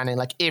organization branding.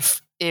 Like,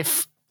 if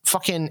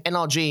fucking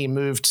NRG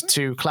moved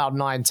to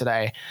Cloud9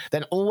 today,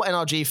 then all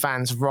NRG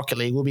fans of Rocket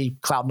League will be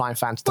Cloud9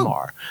 fans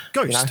tomorrow.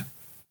 Ghost.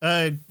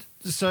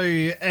 So,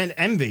 and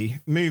Envy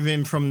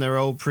moving from their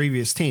old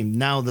previous team.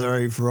 Now they're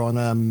over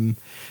on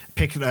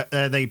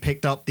they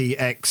picked up the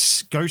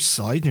ex-Ghost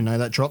side,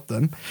 that dropped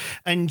them.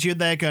 And you're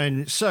there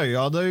going, so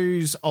are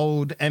those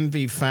old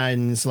Envy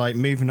fans like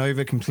moving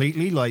over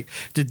completely? Like,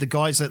 did the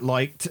guys that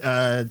liked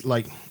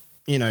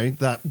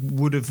that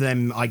would have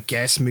then, I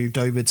guess, moved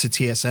over to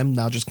TSM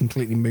now just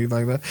completely move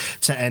over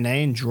to NA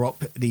and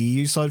drop the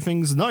EU side of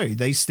things? No,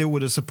 they still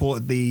would have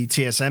supported the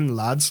TSM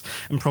lads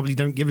and probably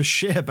don't give a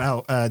shit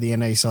about the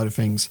NA side of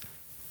things.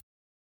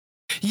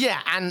 Yeah,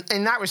 and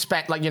in that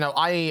respect, like,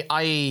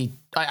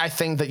 I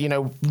think that,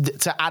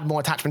 to add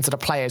more attachment to the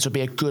players would be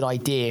a good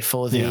idea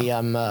for the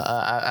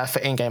for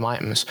in-game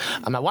items.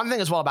 One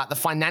thing as well about the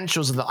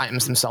financials of the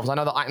items themselves, I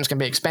know that items can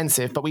be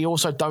expensive, but we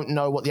also don't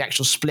know what the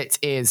actual split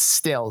is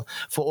still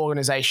for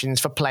organizations,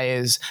 for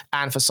players,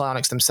 and for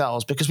Psyonix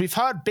themselves, because we've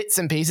heard bits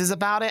and pieces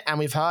about it, and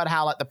we've heard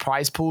how like the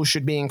prize pool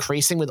should be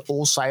increasing with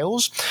all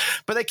sales,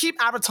 but they keep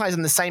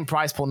advertising the same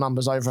prize pool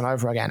numbers over and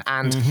over again,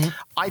 and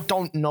I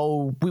don't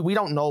know, we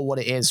don't know what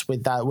it is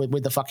with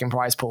the fucking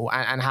prize pool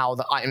and how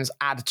the items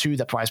add to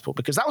the prize pool,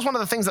 because that was one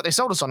of the things that they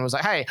sold us on. It was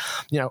like, hey,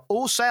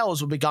 all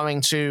sales will be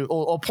going to,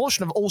 or a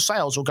portion of all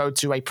sales will go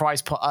to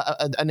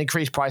an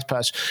increased prize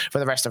purse for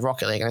the rest of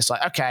Rocket League. And it's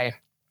like, okay,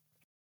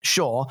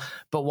 sure,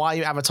 but why are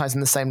you advertising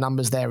the same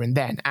numbers there and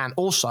then? And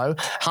also,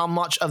 how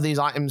much of these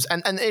items,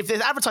 and if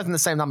they're advertising the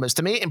same numbers,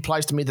 to me, it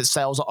implies to me that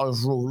sales are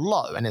overall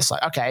low. And it's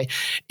like, okay,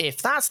 if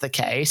that's the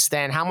case,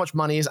 then how much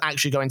money is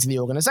actually going to the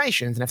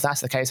organizations? And if that's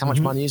the case, how much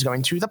money is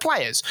going to the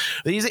players?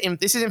 This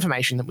is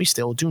information that we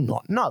still do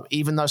not know.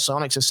 Even though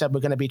Psyonix has said we're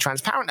going to be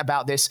transparent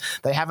about this,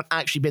 they haven't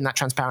actually been that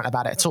transparent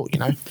about it at all,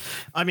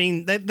 I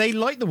mean, they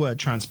like the word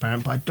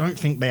transparent, but I don't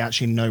think they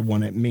actually know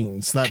what it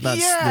means. That's the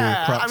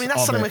crux. I mean,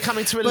 that's something we're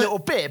coming to a little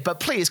bit.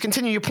 But please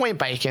continue your point,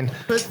 Bacon.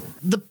 But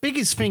the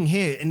biggest thing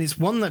here, and it's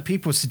one that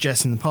people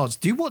suggest in the past,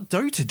 do what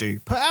Dota do.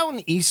 Put out an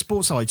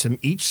esports item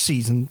each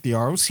season, the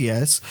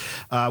RLCS,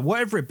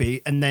 whatever it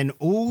be, and then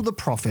all the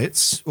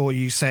profits, or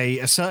you say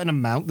a certain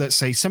amount, let's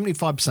say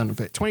 75% of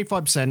it,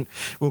 25%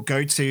 will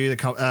go to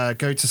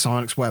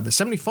Psyonix, whatever.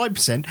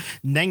 75%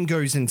 then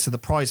goes into the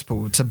prize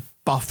pool to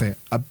buff it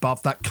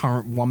above that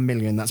current 1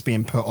 million that's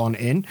being put on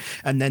in,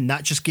 and then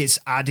that just gets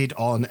added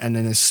on and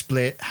then is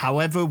split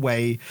however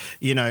way.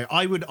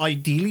 I would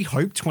ideally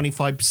hope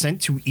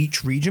 25% to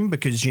each region,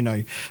 because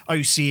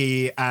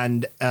OCE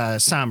and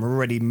SAM are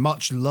already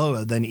much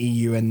lower than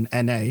EU and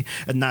NA,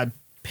 and that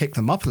pick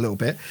them up a little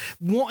bit.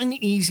 What an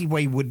easy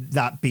way would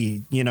that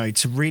be,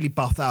 to really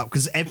buff that out,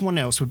 because everyone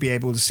else would be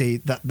able to see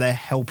that they're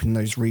helping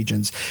those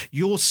regions.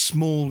 You're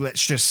small,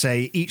 let's just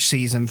say each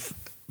season,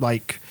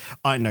 like,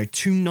 I don't know,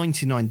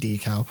 $2.99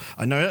 decal.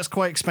 I know that's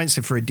quite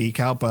expensive for a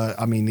decal, but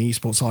I mean, the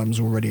esports item is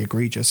already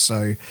egregious,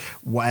 so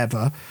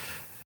whatever.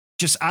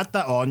 Just add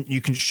that on. You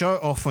can show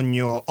it off on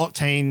your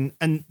Octane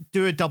and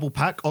do a double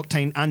pack,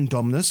 Octane and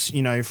Dominus,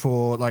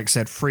 for, like I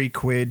said, £3,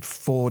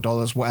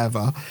 $4,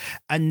 whatever.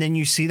 And then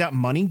you see that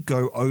money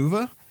go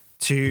over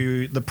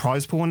to the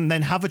prize pool, and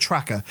then have a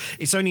tracker.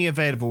 It's only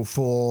available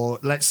for,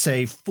 let's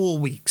say, 4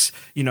 weeks,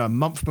 a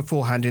month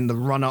beforehand in the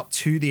run up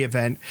to the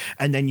event.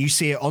 And then you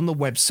see it on the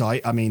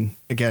website. I mean,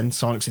 again,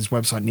 Psyonix's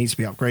website needs to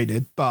be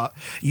upgraded, but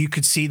you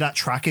could see that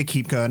tracker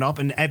keep going up,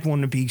 and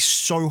everyone would be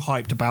so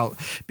hyped about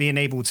being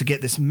able to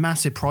get this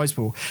massive prize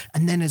pool.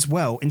 And then as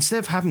well, instead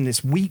of having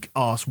this weak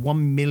ass $1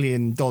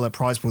 million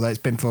prize pool that it's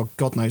been for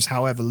God knows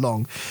however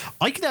long,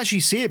 I could actually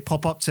see it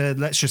pop up to,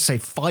 let's just say,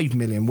 5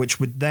 million, which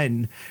would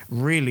then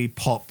really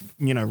pop,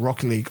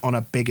 Rocket League on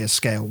a bigger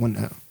scale, wouldn't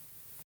it?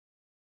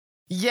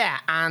 Yeah,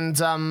 and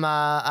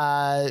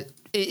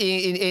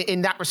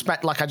in that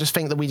respect, like, I just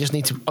think that we just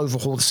need to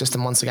overhaul the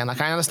system once again. Like,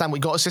 I understand we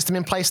got a system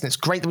in place, and it's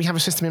great that we have a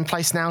system in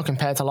place now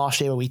compared to last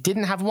year where we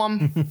didn't have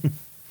one.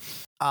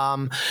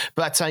 But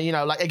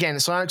like, again,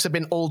 Psyonix have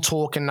been all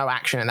talk and no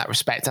action in that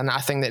respect, and I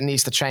think that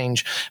needs to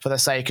change for the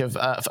sake of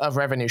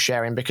revenue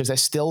sharing, because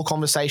there's still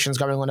conversations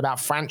going on about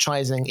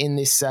franchising in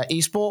this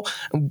esport,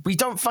 and we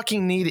don't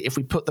fucking need it if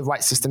we put the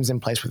right systems in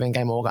place with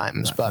in-game org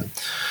items. But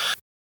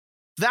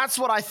that's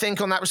what I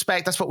think on that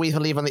respect. That's what we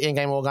believe on the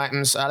in-game org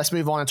items. Let's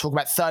move on and talk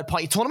about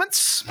third-party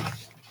tournaments.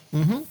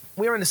 Mm-hmm.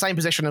 We're in the same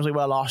position as we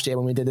were last year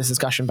when we did this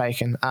discussion,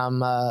 Bacon.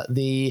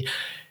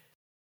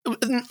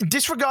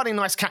 Disregarding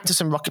Nice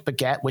Cactus and Rocket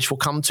Baguette, which we'll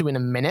come to in a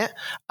minute,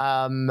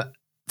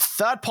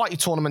 third-party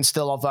tournaments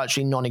still are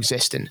virtually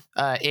non-existent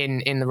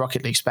in the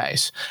Rocket League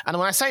space. And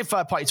when I say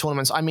third-party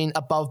tournaments, I mean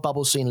above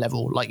bubble scene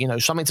level, like,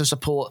 something to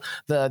support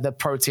the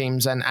pro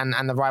teams and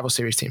the rival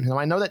series teams. Now,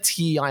 I know that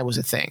TEI was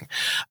a thing,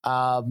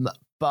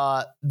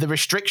 but the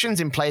restrictions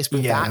in place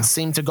with that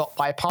seem to got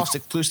bypassed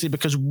exclusively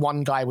because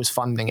one guy was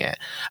funding it.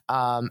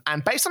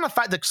 And based on the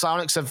fact that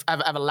Psyonix have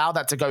allowed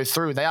that to go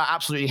through, they are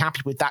absolutely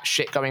happy with that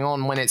shit going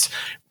on when it's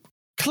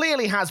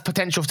clearly has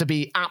potential to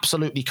be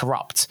absolutely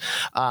corrupt.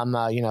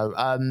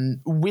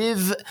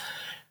 With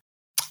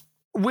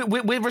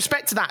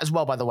respect to that as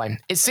well, by the way,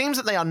 it seems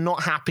that they are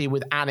not happy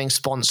with adding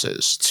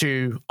sponsors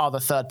to other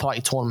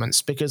third-party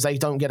tournaments because they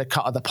don't get a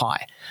cut of the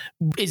pie,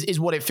 is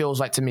what it feels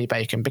like to me,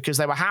 Bacon, because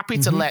they were happy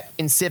to let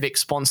Incivic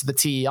sponsor the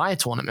TEI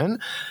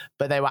tournament,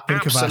 but they were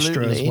Think absolutely... of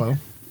Astro as well.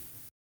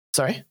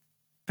 Sorry?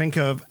 Think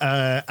of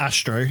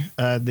Astro,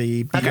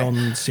 the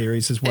Beyond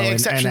series as well.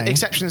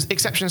 Exceptions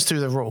to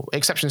the rule.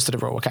 Exceptions to the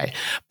rule, okay.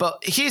 But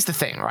here's the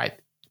thing, right?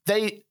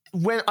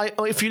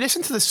 If you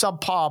listen to the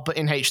Subpar but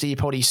in HD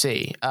Pod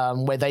EC,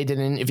 where they did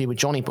an interview with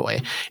Johnny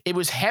Boy, it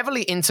was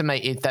heavily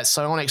intimated that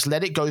Psyonix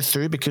let it go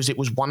through because it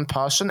was one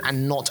person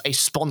and not a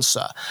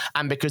sponsor,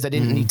 and because they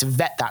didn't need to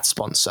vet that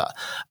sponsor.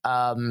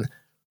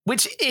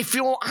 Which, if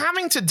you're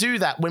having to do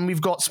that when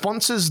we've got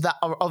sponsors that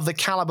are of the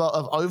caliber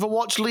of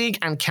Overwatch League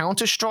and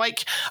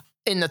Counter-Strike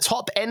in the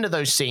top end of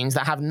those scenes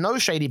that have no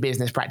shady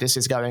business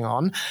practices going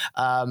on,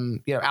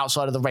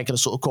 outside of the regular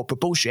sort of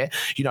corporate bullshit,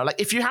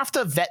 if you have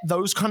to vet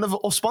those kind of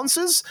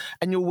sponsors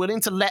and you're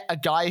willing to let a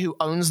guy who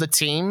owns the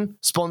team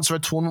sponsor a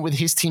tournament with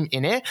his team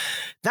in it,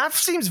 that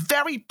seems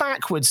very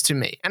backwards to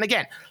me. And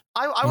again,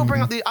 I will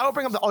bring up the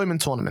Omen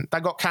tournament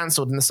that got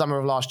cancelled in the summer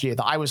of last year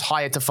that I was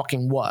hired to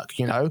fucking work,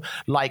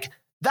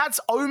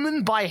 that's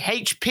Omen by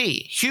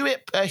HP,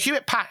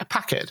 Hewlett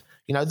Packard.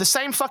 The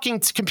same fucking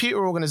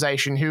computer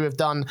organization who have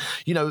done,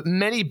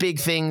 many big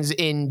things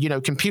in,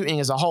 computing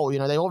as a whole.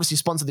 They obviously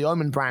sponsored the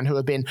Omen brand, who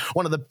have been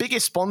one of the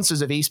biggest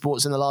sponsors of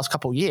esports in the last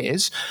couple of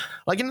years.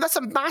 That's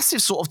a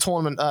massive sort of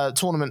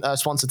tournament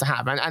sponsor to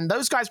have. And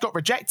those guys got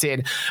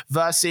rejected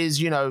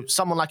versus,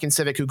 someone like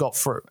Incivic who got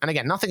through. And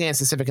again, nothing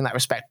against Incivic in that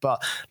respect,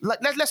 but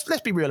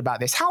let's be real about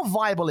this. How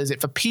viable is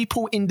it for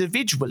people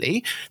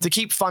individually to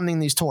keep funding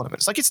these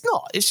tournaments? It's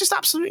not. It's just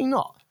absolutely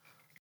not.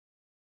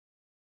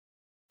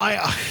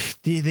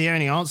 The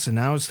only answer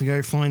now is to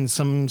go find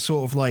some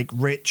sort of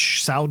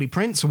rich Saudi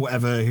prince or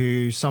whatever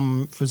who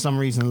for some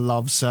reason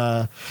loves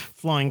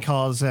flying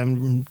cars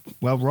and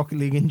Rocket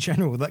League in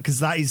general. Because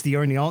that is the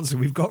only answer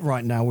we've got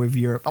right now with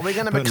Europe. Are we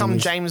going to become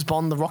James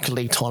Bond, the Rocket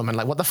League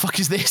tournament? What the fuck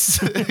is this?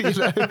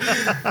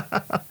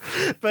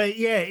 But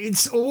yeah,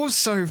 it's all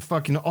so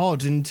fucking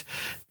odd, and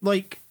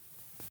we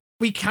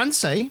can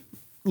say.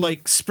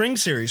 Spring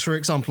Series, for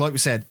example, like we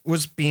said,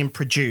 was being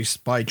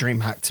produced by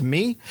DreamHack. To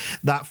me,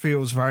 that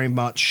feels very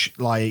much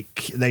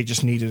like they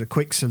just needed a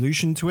quick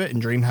solution to it,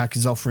 and DreamHack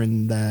is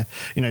offering their,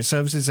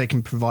 services. They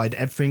can provide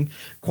everything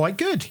quite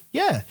good.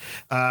 Yeah.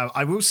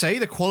 I will say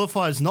the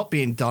qualifiers not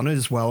being done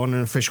as well on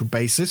an official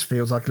basis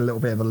feels like a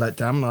little bit of a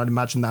letdown, and I'd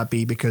imagine that'd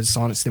be because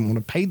Psyonix didn't want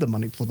to pay the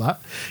money for that,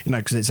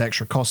 because it's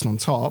extra cost on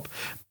top.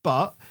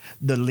 But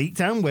the leak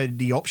down, where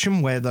the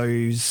option where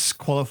those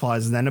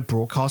qualifiers then are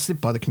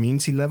broadcasted by the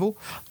community level,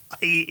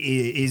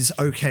 is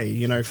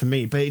okay, for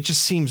me. But it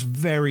just seems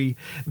very,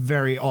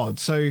 very odd.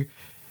 So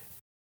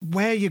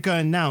where you're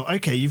going now,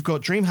 okay, you've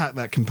got DreamHack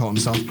that can put on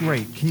stuff.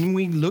 Great. Can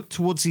we look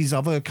towards these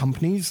other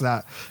companies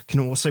that can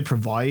also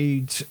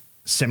provide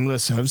similar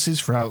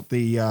services throughout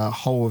the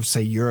whole of,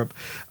 say, Europe,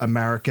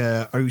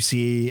 America,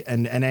 OCE,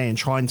 and NA, and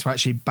trying to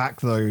actually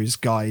back those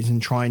guys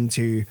and trying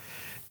to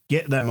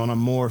get them on a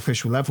more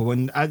official level?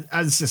 And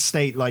as a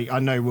state, I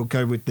know we'll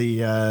go with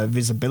the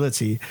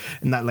visibility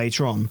and that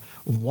later on.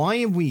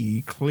 Why are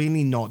we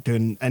clearly not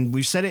doing, and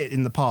we've said it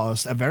in the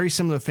past, a very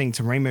similar thing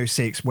to Rainbow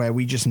Six, where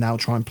we just now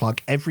try and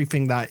plug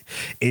everything that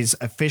is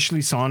officially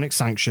Psyonix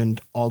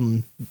sanctioned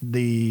on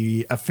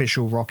the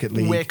official Rocket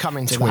League. We're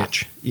coming to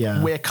Twitch. That.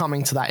 Yeah, we're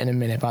coming to that in a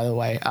minute. By the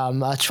way,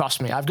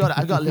 trust me, I've got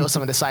a little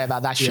something to say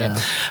about that shit.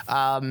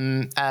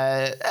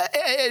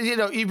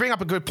 You bring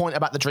up a good point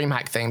about the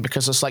DreamHack thing,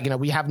 because it's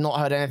we have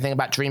not heard anything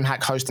about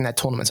DreamHack hosting their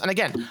tournaments. And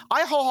again,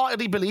 I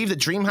wholeheartedly believe that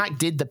DreamHack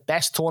did the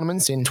best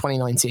tournaments in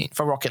 2019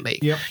 for Rocket League.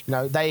 Yep.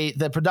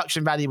 The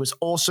production value was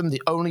awesome.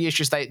 The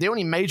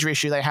only major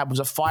issue they had was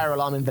a fire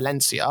alarm in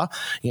Valencia.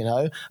 I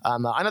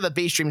know the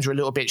B streams were a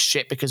little bit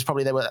shit because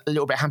probably they were a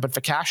little bit hampered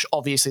for cash.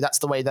 Obviously, that's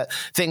the way that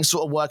things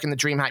sort of work in the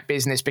DreamHack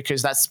business,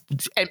 because that's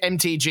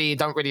MTG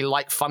don't really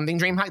like funding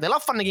DreamHack. They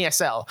love funding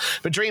ESL,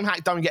 but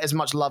DreamHack don't get as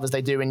much love as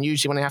they do. And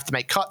usually when they have to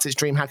make cuts, it's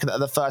DreamHack that are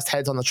the first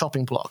heads on the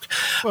chopping block.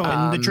 Well,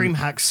 and the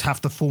DreamHacks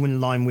have to fall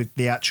in line with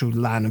the actual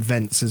LAN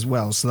events as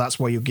well. So that's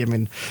why you're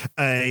giving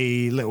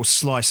a little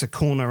slice, a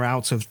corner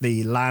out of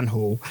the LAN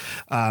hall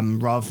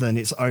rather than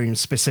its own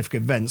specific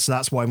events. So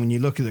that's why when you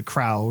look at the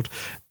crowd,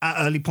 at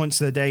early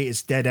points of the day,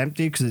 it's dead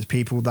empty because it's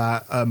people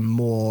that are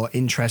more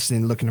interested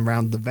in looking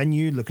around the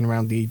venue, looking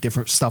around the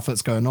different stuff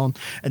that's going on.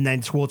 And then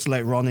towards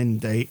later on in the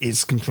day,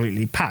 it's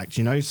completely packed,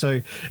 you know?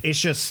 So it's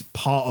just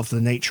part of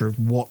the nature of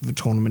what the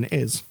tournament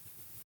is.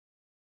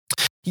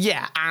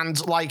 Yeah,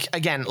 and like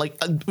again, like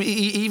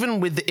even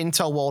with the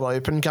Intel World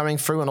Open going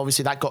through, and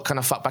obviously that got kind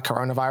of fucked by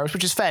coronavirus,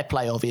 which is fair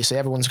play. Obviously,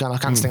 everyone's going to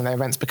canceling their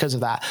events because of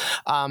that.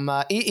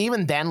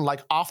 Even then, like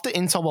after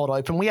Intel World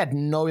Open, we had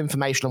no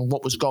information on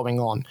what was going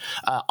on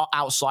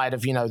outside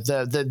of we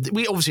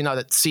obviously know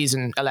that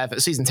season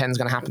 10 is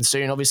going to happen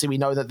soon. Obviously, we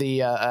know that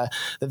the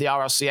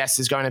RLCS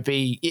is going to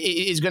be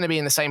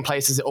in the same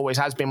place as it always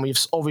has been. We've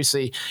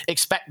obviously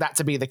expect that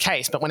to be the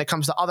case, but when it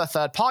comes to other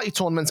third party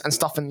tournaments and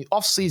stuff in the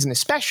off season,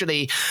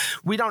 especially,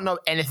 we don't know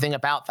anything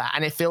about that,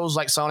 and it feels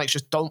like Psyonix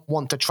just don't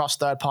want to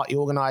trust third-party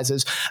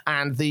organizers,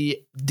 and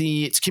the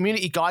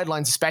community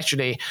guidelines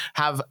especially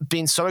have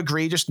been so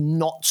egregious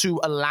not to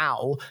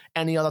allow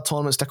any other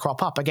tournaments to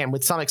crop up. Again,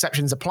 with some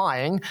exceptions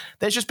applying,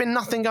 there's just been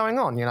nothing going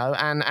on, you know.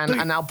 And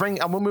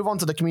we'll move on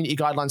to the community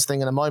guidelines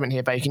thing in a moment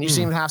here, Bacon. You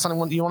seem to have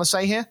something you want to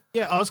say here?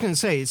 Yeah, I was going to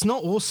say it's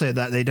not also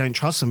that they don't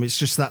trust them; it's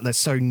just that they're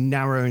so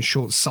narrow and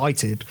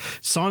short-sighted.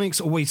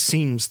 Psyonix always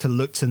seems to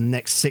look to the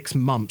next 6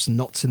 months,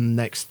 not to the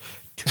next.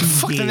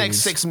 Fuck the next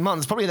 6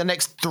 months, probably the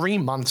next 3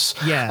 months.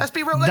 Yeah, let's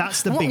be real.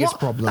 That's the biggest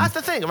problem. That's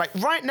the thing. Like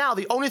right now,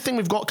 the only thing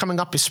we've got coming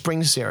up is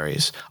Spring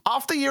Series.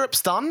 After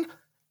Europe's done,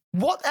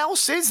 what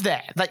else is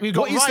there? Like we've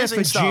got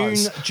Rising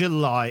Stars. June,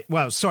 July.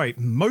 Well, sorry,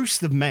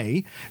 most of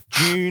May,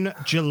 June,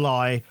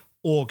 July,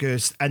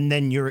 August, and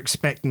then you're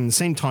expecting the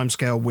same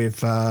timescale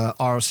with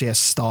RLCS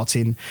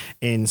starting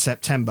in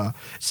September.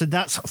 So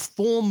that's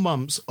 4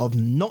 months of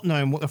not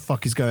knowing what the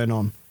fuck is going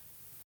on.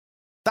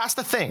 That's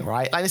the thing,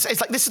 right? Like it's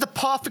like this is the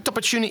perfect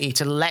opportunity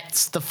to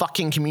let the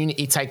fucking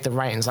community take the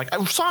reins. Like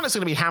Psyonix is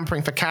going to be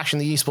hampering for cash in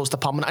the esports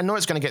department. I know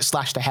it's going to get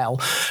slashed to hell.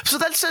 So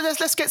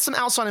let's get some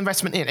outside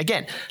investment in.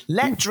 Again,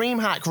 let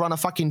DreamHack run a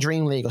fucking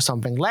Dream League or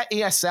something. Let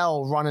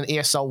ESL run an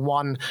ESL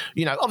 1.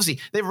 You know, obviously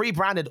they've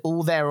rebranded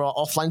all their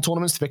offline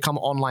tournaments to become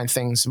online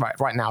things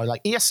right now.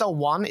 Like ESL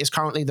 1 is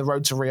currently the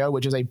Road to Rio,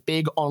 which is a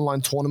big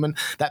online tournament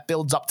that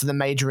builds up to the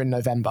major in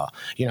November.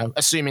 You know,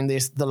 assuming the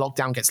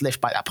lockdown gets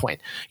lifted by that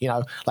point. You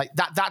know, like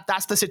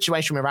that's the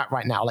situation we're at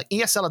right now. Like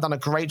ESL have done a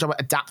great job at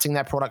adapting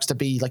their products to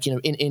be like, you know,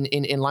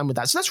 in line with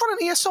that. So let's run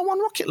an ESL 1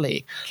 Rocket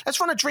League. Let's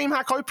run a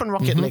DreamHack Open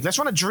Rocket League. Let's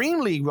run a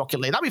Dream League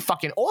Rocket League. That'd be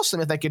fucking awesome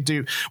if they could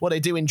do what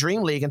they do in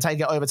Dream League and take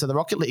it over to the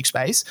Rocket League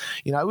space.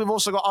 You know, we've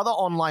also got other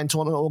online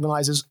tournament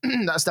organizers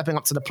that are stepping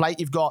up to the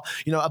plate. You've got,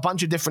 you know, a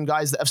bunch of different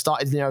guys that have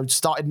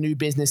started new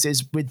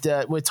businesses with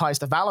ties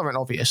to Valorant,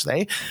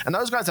 obviously. And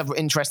those guys have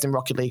interest in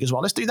Rocket League as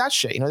well. Let's do that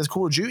shit. You know, there's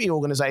Call of Duty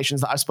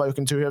organizations that I've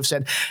spoken to who have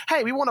said,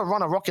 hey, we want to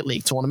run a Rocket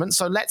League tournament,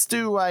 so let's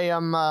do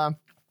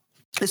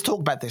let's talk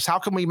about this. How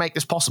can we make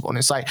this possible? And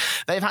it's like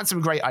they've had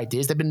some great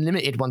ideas. They've been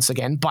limited once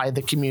again by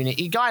the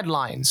community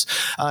guidelines,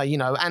 you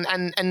know,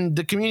 and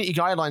the community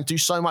guidelines do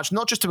so much,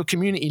 not just to a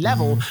community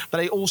level, but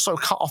they also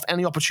cut off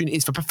any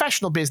opportunities for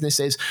professional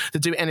businesses to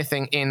do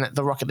anything in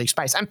the Rocket League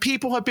space. And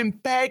people have been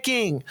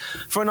begging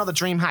for another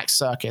DreamHack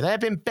circuit. They've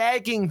been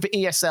begging for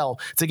ESL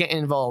to get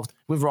involved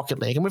with Rocket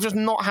League, and we've just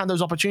not had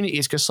those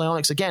opportunities because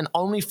Psyonix again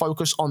only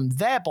focus on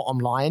their bottom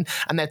line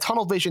and their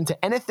tunnel vision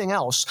to anything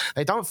else.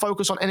 They don't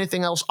focus on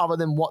anything else other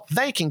than what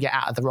they can get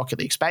out of the Rocket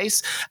League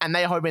space, and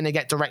they're hoping to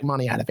get direct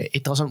money out of it.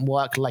 It doesn't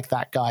work like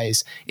that,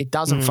 guys. It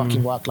doesn't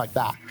fucking work like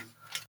that.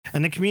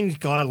 And the community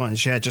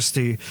guidelines, yeah, just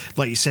to,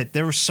 like you said,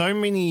 there are so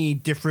many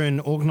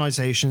different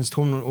organizations,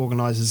 tournament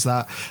organizers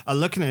that are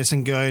looking at this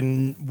and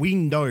going, we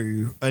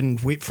know,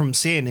 and from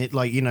seeing it,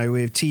 like, you know,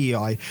 with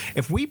TEI,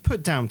 if we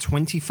put down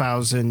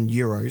 20,000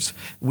 euros,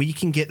 we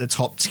can get the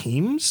top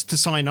teams to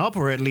sign up,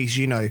 or at least,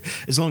 you know,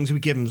 as long as we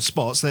give them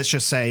spots, let's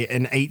just say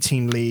an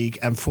 18 league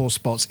and 4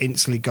 spots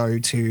instantly go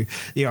to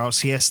the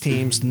RLCS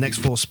teams. The next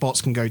 4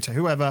 spots can go to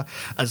whoever.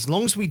 As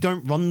long as we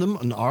don't run them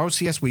on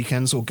RLCS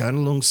weekends or going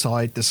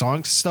alongside the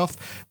Psyonix stuff,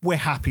 we're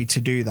happy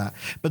to do that.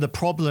 But the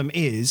problem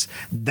is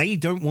they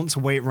don't want to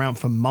wait around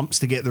for months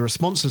to get the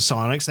response of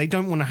Psyonix. They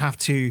don't want to have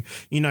to,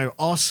 you know,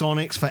 ask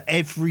Psyonix for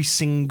every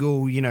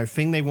single, you know,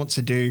 thing they want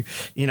to do,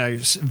 you know,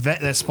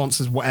 vet their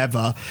sponsors,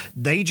 whatever.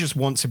 They just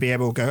want to be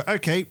able to go,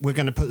 okay, we're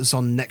going to put this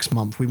on next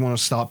month. We want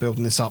to start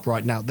building this up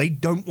right now. They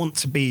don't want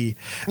to be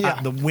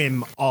at the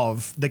whim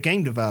of the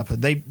game developer.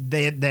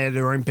 They're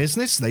their own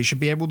business. They should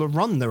be able to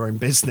run their own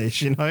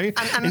business, you know,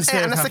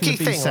 instead of having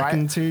to be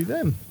second to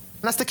them.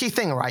 And that's the key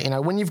thing, right? You know,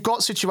 when you've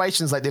got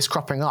situations like this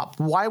cropping up,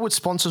 why would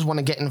sponsors want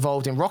to get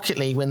involved in Rocket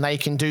League when they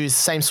can do the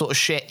same sort of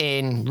shit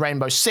in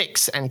Rainbow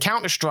Six and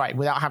Counter-Strike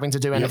without having to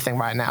do anything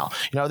right now?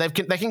 You know, they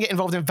can get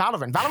involved in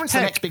Valorant. Valorant's the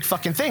next big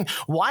fucking thing.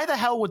 Why the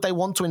hell would they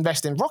want to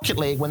invest in Rocket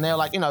League when they're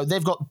like, you know,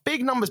 they've got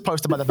big numbers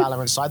posted by the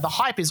Valorant side. The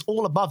hype is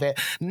all above it.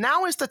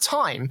 Now is the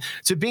time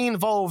to be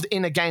involved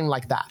in a game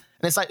like that.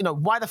 And it's like,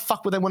 why the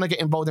fuck would they want to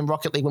get involved in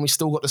Rocket League when we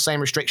still got the same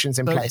restrictions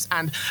in place?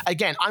 And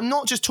again, I'm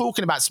not just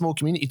talking about small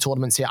community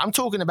tournaments here. I'm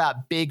talking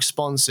about big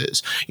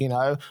sponsors.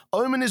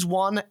 Omen is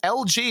one.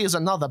 LG is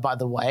another, by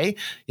the way.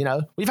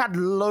 We've had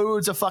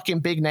loads of fucking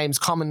big names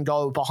come and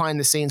go behind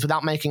the scenes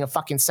without making a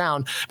fucking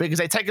sound because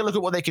they take a look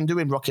at what they can do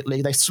in Rocket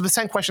League. They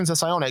send questions to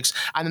Psyonix,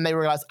 and then they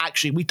realize,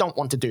 actually, we don't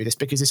want to do this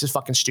because this is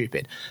fucking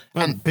stupid.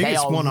 And the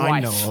biggest one I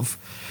know of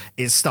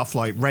is stuff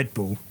like Red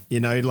Bull.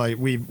 Like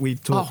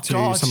we've talked to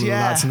some of the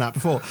lads in that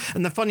before.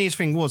 And the funniest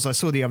thing was, I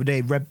saw the other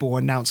day, Red Bull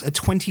announced a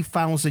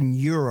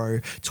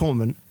 €20,000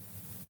 tournament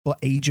for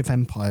Age of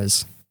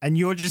Empires. And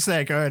you're just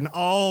there going,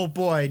 oh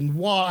boy,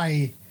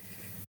 why?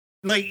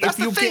 Like, that's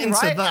if you're getting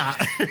to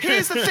that.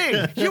 Here's the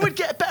thing. You would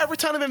get a better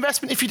return of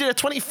investment if you did a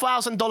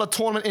 $20,000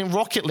 tournament in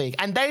Rocket League.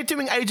 And they're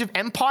doing Age of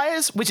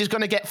Empires, which is going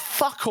to get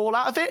fuck all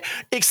out of it,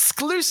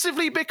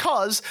 exclusively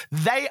because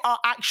they are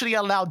actually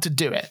allowed to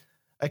do it.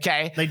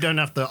 Okay? They don't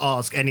have to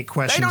ask any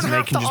questions. They don't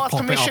have can to just ask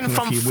pop permission it up in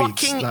from a few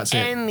fucking weeks.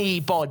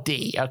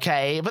 anybody,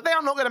 okay? But they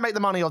are not going to make the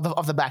money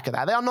off the back of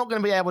that. They are not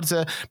going to be able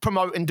to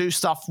promote and do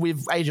stuff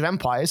with Age of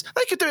Empires.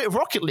 They could do it with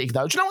Rocket League,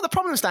 though. Do you know what the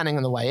problem standing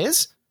in the way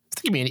is?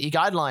 It's the community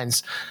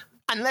guidelines.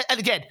 And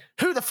again,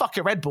 who the fuck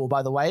are Red Bull,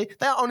 by the way?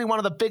 They are only one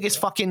of the biggest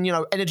fucking,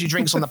 energy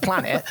drinks on the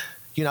planet.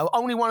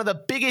 Only one of the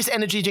biggest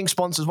energy drink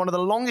sponsors, one of the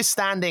longest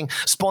standing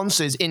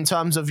sponsors in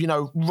terms of,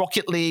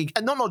 Rocket League.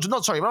 And not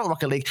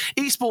Rocket League,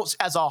 esports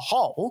as a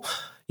whole,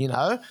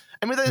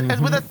 And with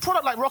a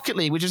product like Rocket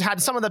League, which has had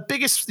some of the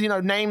biggest,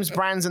 names,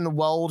 brands in the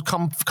world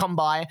come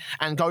by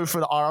and go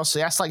through the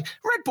RLCS, like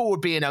Red Bull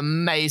would be an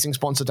amazing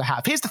sponsor to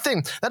have. Here's the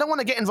thing. They don't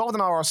want to get involved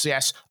in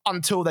RLCS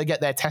until they get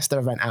their tester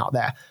event out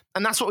there.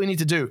 And that's what we need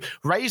to do.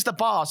 Raise the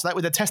bar so that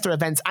with the tester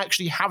events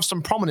actually have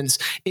some prominence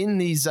in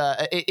these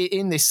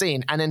in this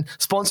scene. And then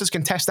sponsors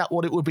can test out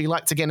what it would be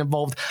like to get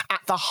involved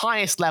at the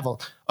highest level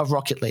of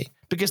Rocket League.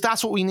 Because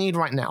that's what we need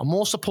right now.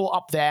 More support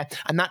up there,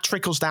 and that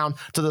trickles down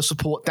to the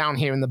support down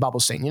here in the bubble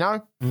scene,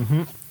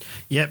 Mm-hmm.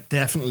 Yep,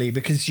 definitely.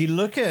 Because you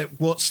look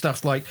at what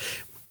stuff like...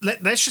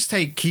 Let's just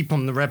keep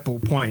on the Red Bull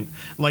point.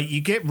 Like,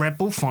 you get Red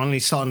Bull finally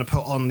starting to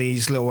put on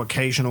these little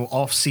occasional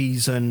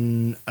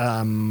off-season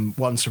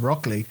ones to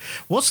Rocket League.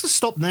 What's to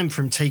stop them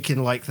from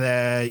taking, like,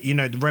 their,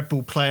 the Red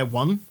Bull Player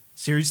One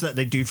series that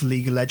they do for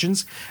League of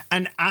Legends,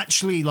 and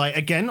actually, like,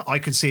 again, I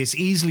could see it's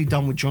easily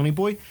done with Johnny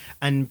Boy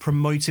and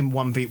promoting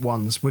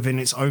 1v1s within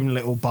its own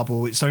little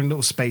bubble, its own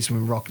little space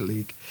within Rocket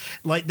League.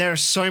 Like, there are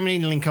so many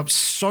link ups,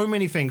 so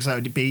many things that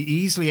would be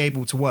easily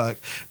able to work,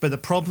 but the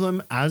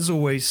problem, as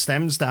always,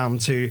 stems down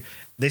to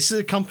this is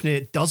a company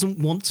that doesn't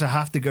want to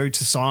have to go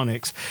to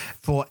Psyonix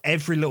for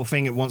every little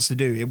thing it wants to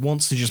do. It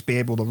wants to just be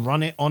able to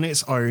run it on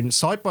its own,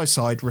 side by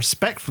side,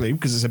 respectfully,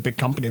 because it's a big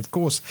company. Of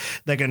course,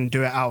 they're going to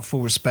do it out of full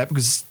respect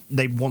because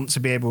they want to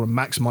be able to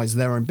maximize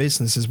their own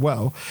business as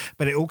well.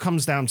 But it all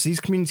comes down to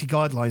these community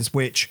guidelines,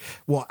 which,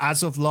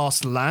 as of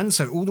last land,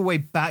 so all the way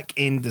back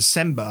in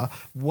December,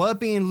 were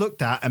being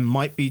looked at and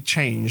might be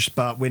changed.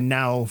 But we're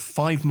now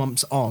 5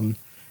 months on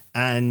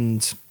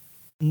and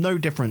no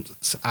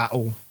difference at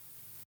all.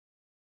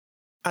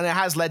 And it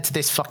has led to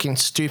this fucking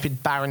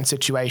stupid barren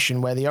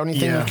situation where the only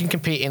thing you can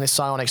compete in is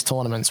Psyonix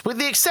tournaments, with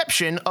the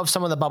exception of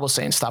some of the bubble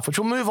scene stuff, which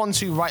we'll move on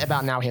to right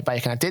about now here,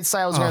 Bacon. I did say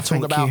I was going to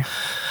talk about.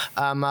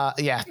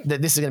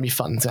 This is going to be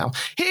fun. So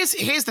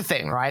here's the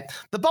thing, right?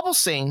 The bubble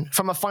scene,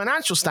 from a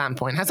financial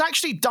standpoint, has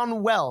actually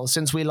done well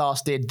since we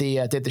last did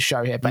the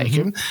show here,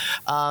 Bacon.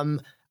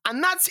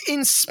 And that's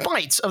in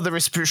spite of the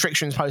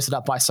restrictions posted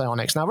up by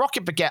Psyonix. Now,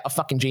 Rocket Baguette are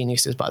fucking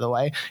geniuses, by the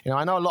way.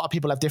 I know a lot of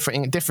people have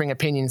differing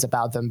opinions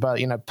about them, but,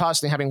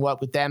 personally, having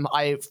worked with them,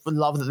 I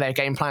love that their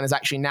game plan is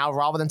actually now,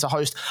 rather than to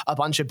host a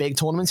bunch of big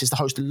tournaments, is to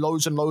host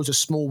loads and loads of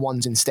small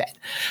ones instead.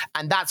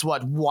 And that's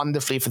worked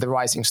wonderfully for the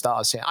Rising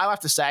Stars here. I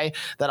have to say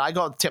that I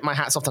got to tip my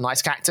hats off to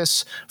Nice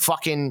Cactus.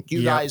 Fucking,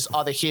 you guys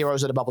are the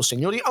heroes of the bubble scene.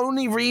 You're the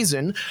only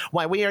reason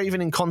why we are even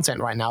in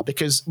content right now,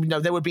 because,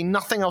 there would be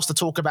nothing else to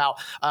talk about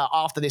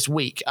after this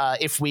week.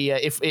 If we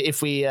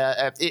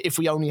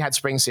only had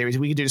Spring Series,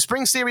 we could do the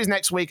Spring Series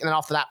next week, and then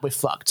after that we're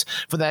fucked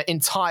for the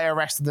entire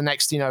rest of the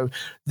next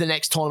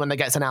tournament that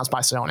gets announced by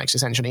Psyonix.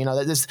 Essentially,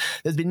 there's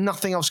been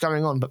nothing else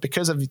going on, but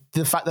because of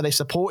the fact that they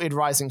supported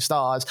Rising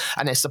Stars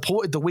and they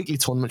supported the weekly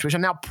tournaments, which are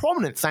now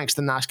prominent thanks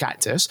to Nice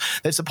Cactus,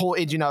 they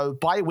supported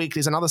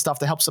bi-weeklies and other stuff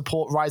to help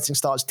support Rising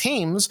Stars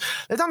teams.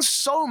 They've done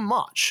so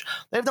much.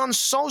 They've done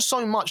so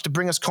much to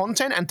bring us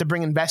content and to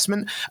bring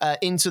investment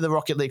into the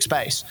Rocket League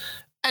space.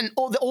 And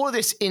all of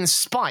this in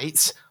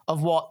spite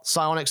of what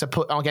Psyonix have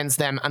put against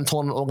them and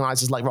tournament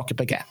organizers like Rocket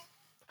Baguette.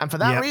 And for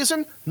that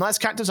reason, Nice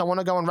Cactus, I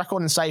want to go on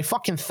record and say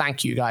fucking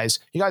thank you, guys.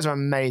 You guys are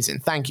amazing.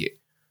 Thank you.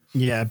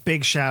 Yeah,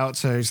 big shout out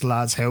to those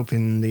lads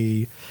helping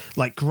the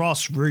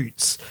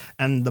grassroots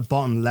and the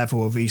bottom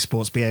level of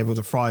esports be able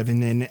to thrive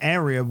in an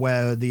area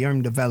where the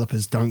own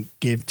developers don't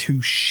give two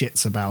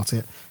shits about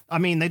it. I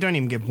mean, they don't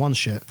even give one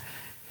shit.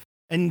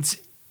 And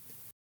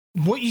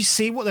what you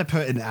see, what they're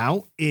putting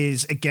out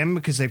is, again,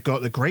 because they've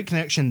got the great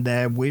connection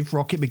there with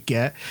Rocket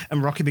Baguette,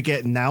 and Rocket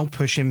Baguette now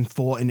pushing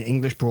for an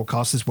English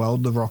broadcast as well,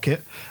 the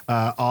Rocket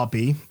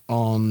RB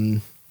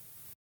on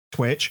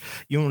Twitch,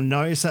 you'll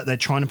notice that they're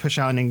trying to push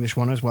out an English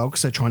one as well,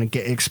 because they're trying to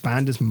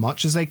expand as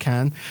much as they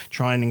can,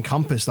 try and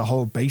encompass the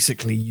whole,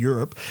 basically,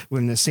 Europe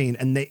within the scene.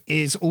 And it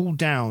is all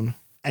down,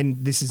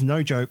 and this is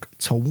no joke,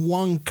 to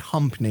one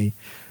company.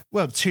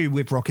 Well, two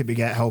with Rocket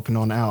Beget helping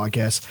on out, I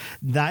guess,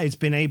 that has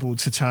been able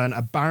to turn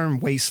a barren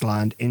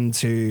wasteland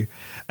into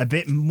a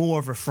bit more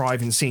of a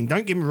thriving scene.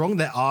 Don't get me wrong,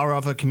 there are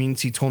other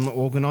community tournament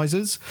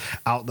organizers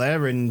out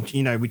there, and,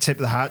 you know, we tip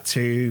the hat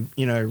to,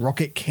 you know,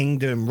 Rocket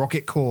Kingdom,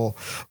 Rocket Core,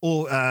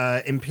 or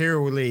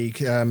Imperial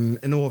League,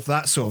 and all of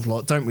that sort of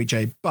lot, don't we,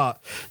 Jay?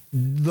 But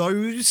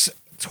those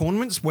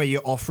tournaments where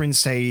you're offering,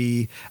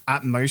 say,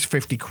 at most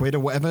 50 quid or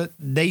whatever,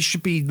 they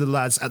should be the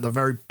lads at the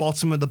very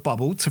bottom of the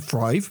bubble to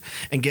thrive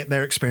and get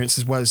their experience,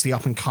 as well as the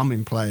up and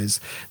coming players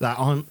that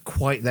aren't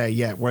quite there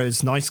yet.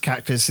 Whereas Nice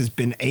Cactus has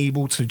been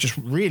able to just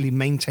really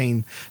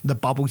maintain the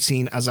bubble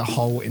scene as a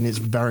whole, and it's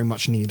very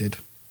much needed.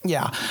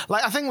 Yeah,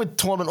 like I think with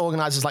tournament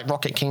organizers like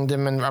Rocket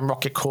Kingdom and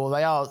Rocket Core,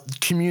 they are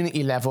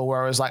community level,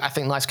 whereas like I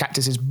think Nice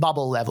Cactus is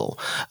bubble level.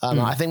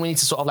 I think we need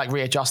to sort of like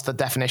readjust the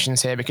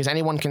definitions here, because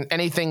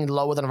anything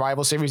lower than a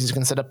rival series is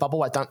considered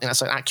bubble. I don't think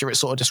that's an accurate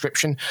sort of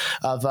description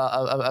of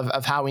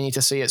how we need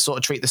to see it sort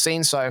of treat the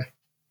scene. So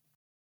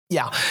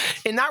yeah,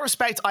 in that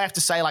respect, I have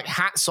to say, like,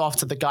 hats off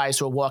to the guys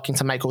who are working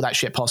to make all that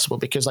shit possible,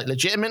 because like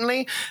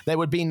legitimately there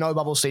would be no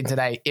bubble scene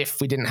today if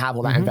we didn't have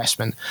all that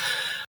investment.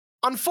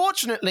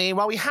 Unfortunately,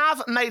 while we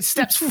have made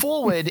steps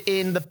forward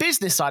in the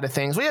business side of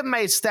things, we have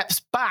made steps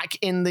back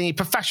in the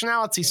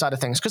professionality side of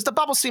things, because the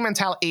bubble scene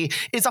mentality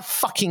is a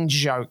fucking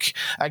joke,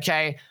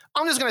 okay?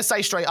 I'm just going to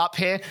say straight up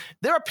here,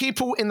 there are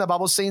people in the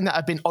bubble scene that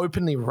have been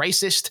openly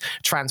racist,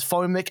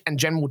 transphobic, and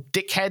general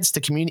dickheads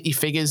to community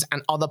figures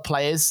and other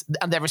players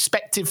and their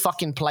respective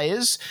fucking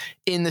players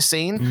in the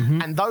scene.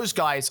 And those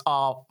guys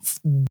are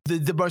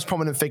the most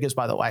prominent figures,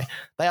 by the way.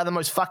 They are the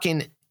most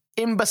fucking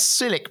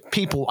imbecilic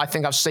people I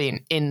think I've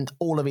seen in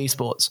all of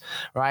esports,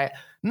 right?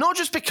 Not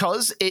just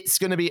because it's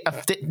going to be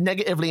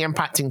negatively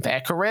impacting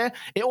their career,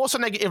 it also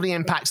negatively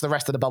impacts the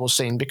rest of the bubble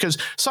scene, because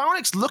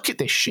Psyonix look at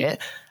this shit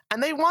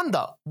and they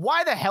wonder,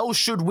 why the hell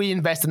should we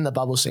invest in the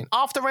bubble scene?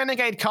 After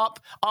Renegade Cup,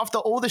 after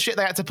all the shit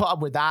they had to put up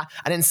with that,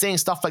 and then seeing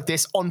stuff like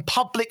this on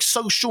public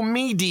social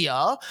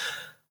media,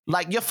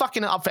 like, you're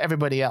fucking it up for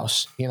everybody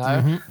else, you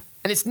know?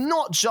 And it's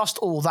not just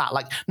all that,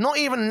 like not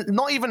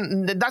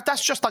even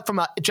that's just like from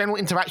a general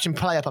interaction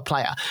player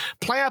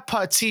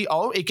per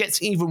TO, it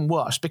gets even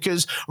worse,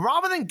 because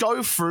rather than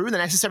go through the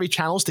necessary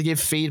channels to give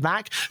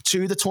feedback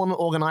to the tournament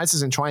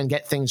organizers and try and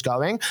get things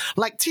going,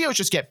 like TOs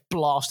just get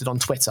blasted on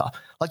Twitter,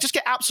 like just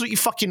get absolutely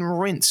fucking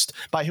rinsed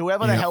by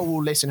whoever the hell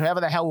will listen,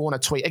 whoever the hell will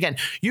want to tweet. Again,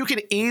 you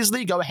can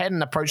easily go ahead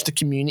and approach the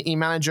community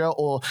manager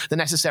or the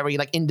necessary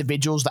like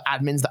individuals, the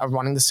admins that are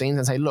running the scenes,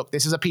 and say, look,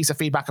 this is a piece of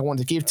feedback I want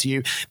to give to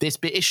you. This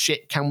bit is shit.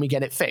 Can we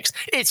get it fixed?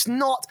 It's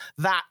not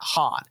that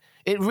hard.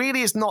 It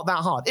really is not that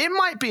hard. It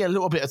might be a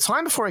little bit of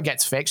time before it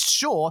gets fixed,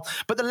 sure,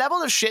 but the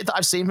level of shit that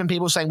I've seen from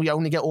people saying we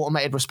only get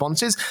automated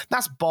responses,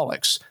 that's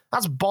bollocks.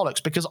 That's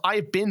bollocks, because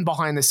I've been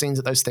behind the scenes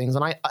at those things,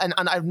 and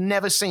I've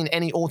never seen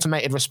any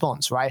automated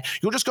response, right?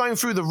 You're just going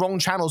through the wrong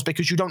channels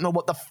because you don't know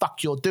what the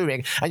fuck you're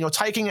doing, and you're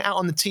taking it out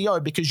on the TO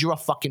because you're a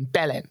fucking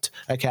bellend,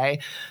 okay?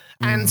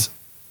 And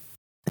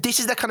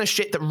this is the kind of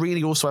shit that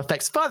really also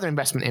affects further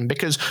investment in,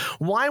 because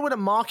why would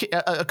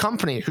a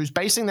company who's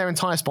basing their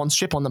entire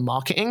sponsorship on the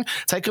marketing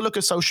take a look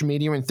at social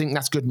media and think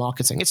that's good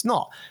marketing? It's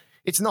not.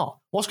 It's not.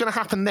 What's going to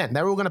happen then?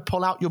 They're all going to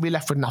pull out. You'll be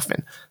left with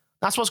nothing.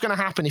 That's what's going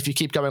to happen if you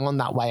keep going on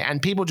that way.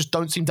 And people just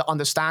don't seem to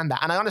understand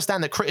that. And I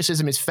understand that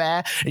criticism is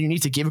fair and you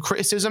need to give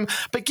criticism,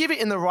 but give it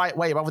in the right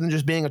way rather than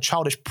just being a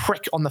childish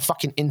prick on the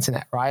fucking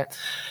internet, right?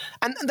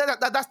 And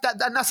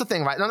that's the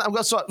thing, right?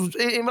 So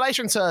in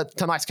relation to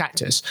Nice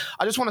Cactus,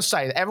 I just want to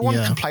say that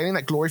everyone complaining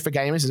that Glory for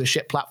Gamers is a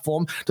shit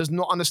platform does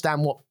not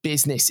understand what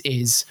business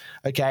is,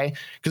 okay?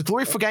 Because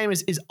Glory for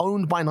Gamers is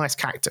owned by Nice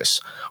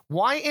Cactus.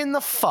 Why in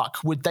the fuck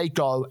would they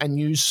go and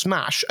use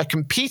Smash, a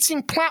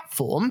competing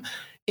platform,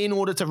 in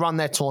order to run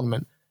their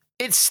tournament?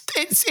 It's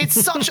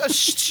such a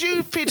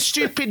stupid,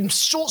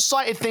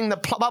 short-sighted thing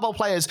that bubble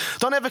players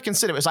don't ever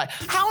consider. It's like,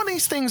 how are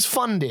these things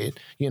funded?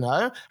 You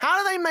know,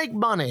 how do they make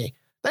money?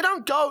 They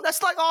don't go.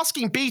 That's like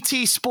asking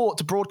BT Sport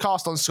to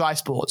broadcast on Sky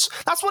Sports.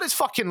 That's what it's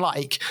fucking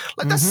like.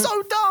 Like that's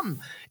so dumb.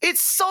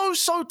 It's so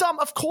dumb.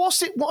 Of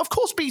course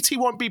BT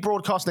won't be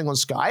broadcasting on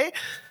Sky,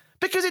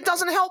 because it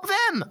doesn't help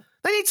them.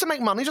 They need to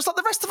make money just like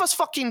the rest of us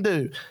fucking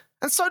do.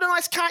 And so do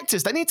Nice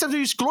Cactus. They need to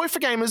use Glory for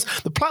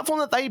Gamers, the platform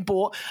that they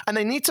bought, and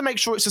they need to make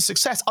sure it's a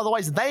success.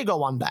 Otherwise, they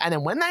go under. And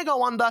then when they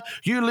go under,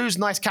 you lose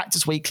Nice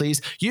Cactus weeklies.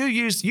 You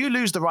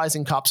lose the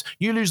Rising Cups.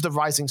 You lose the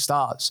Rising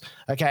Stars.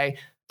 Okay?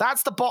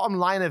 That's the bottom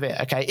line of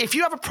it, okay? If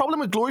you have a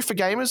problem with Glory for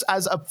Gamers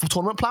as a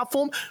tournament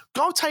platform,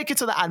 go take it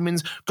to the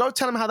admins. Go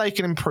tell them how they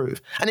can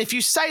improve. And if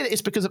you say that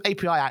it's because of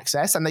API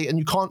access and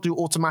you can't do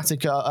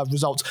automatic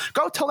results,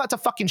 go tell that to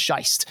fucking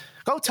Scheist.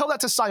 Go tell that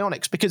to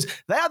Psyonix, because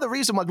they are the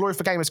reason why Glory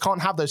for Gamers can't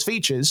have those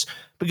features,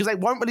 because they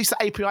won't release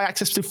the API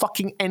access to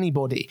fucking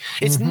anybody.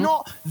 It's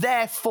not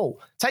their fault.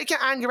 Take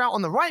your anger out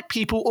on the right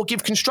people or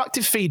give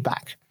constructive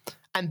feedback.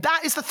 And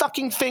that is the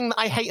fucking thing that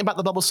I hate about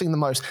the bubble scene the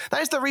most.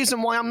 That is the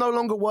reason why I'm no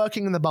longer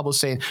working in the bubble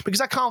scene,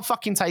 because I can't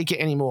fucking take it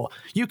anymore.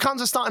 You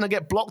cunts are starting to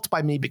get blocked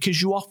by me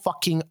because you are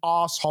fucking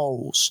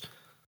assholes.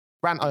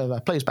 Rant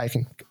over. Please,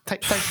 Bacon.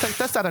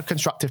 Let's add a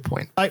constructive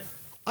point.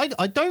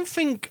 I don't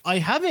think I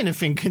have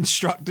anything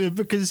constructive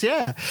because,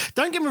 yeah,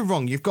 don't get me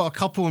wrong, you've got a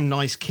couple of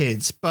nice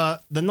kids,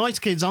 but the nice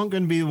kids aren't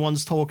going to be the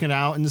ones talking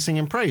out and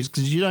singing praise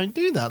because you don't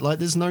do that. Like,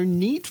 there's no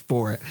need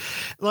for it.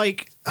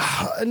 Like,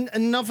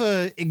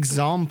 another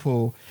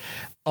example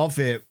of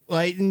it,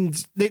 like,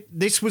 and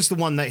this was the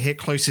one that hit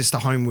closest to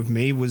home with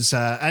me was,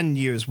 and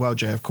you as well,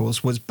 Jay, of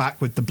course, was Back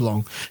with the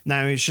Belong.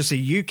 Now, it's just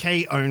a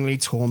UK-only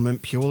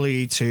tournament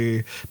purely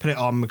to put it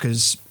on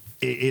because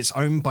it's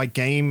owned by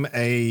Game,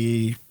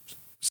 a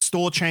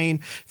store chain.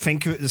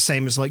 Think of it the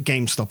same as like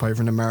GameStop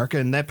over in America,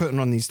 and they're putting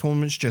on these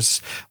tournaments,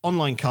 just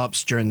online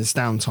cups during this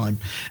downtime.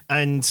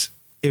 And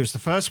it was the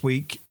first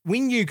week. We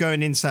knew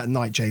going into that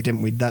night, Jay,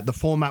 didn't we, that the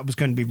format was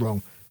going to be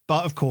wrong.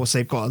 But of course,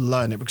 they've got to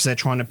learn it because they're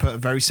trying to put a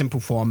very simple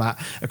format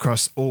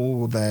across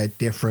all their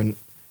different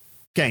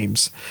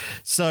games.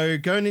 So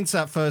going into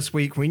that first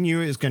week, we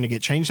knew it was going to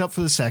get changed up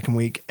for the second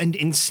week. And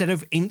instead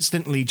of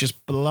instantly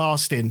just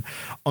blasting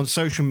on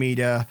social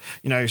media,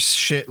 you know,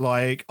 shit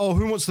like, oh,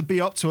 who wants to be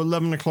up to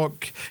 11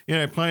 o'clock, you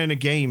know, playing a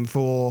game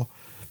for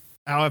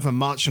however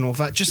much and all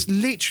that, just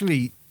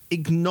literally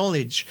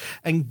acknowledge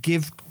and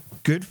give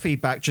good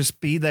feedback. Just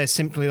be there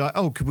simply like,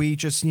 oh, could we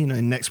just, you know,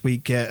 next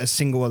week get a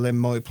single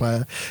elim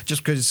multiplayer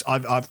just because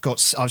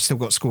I've still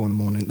got school in the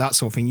morning, that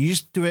sort of thing. You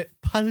just do it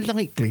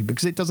politely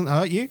because it doesn't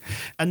hurt you,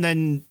 and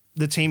then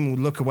the team will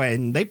look away,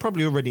 and they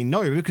probably already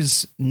know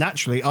because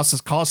naturally us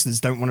as casters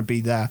don't want to be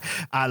there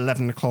at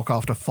 11 o'clock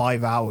after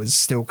 5 hours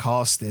still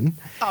casting.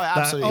 Oh,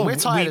 absolutely. We're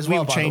tired as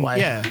well, by the way.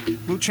 Yeah,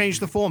 we'll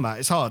change the format.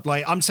 It's hard.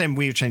 Like, I'm saying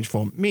we've changed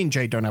form. Me and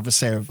Jay don't have a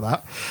say of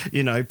that,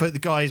 you know, but the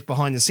guys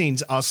behind the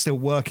scenes are still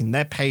working.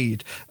 They're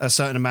paid a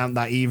certain amount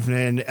that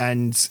evening,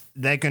 and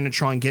they're going to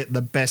try and get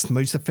the best,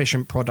 most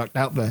efficient product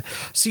out there.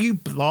 So you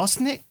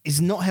blasting it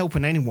is not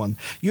helping anyone.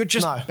 You're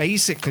just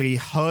basically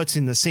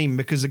hurting the scene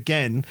because,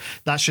 again,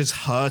 that's just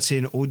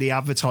hurting all the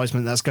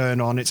advertisement that's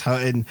going on. It's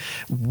hurting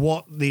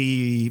what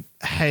the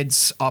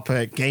heads up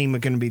at Game are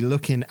going to be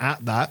looking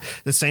at that.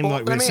 The same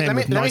like we were saying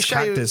with Nice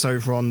Cactus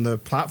over on the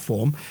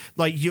platform.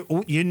 Like,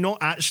 you're not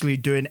actually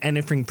doing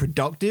anything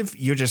productive.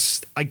 You're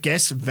just, I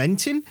guess,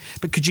 venting.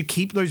 But could you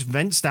keep those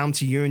vents down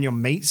to you and your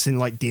mates in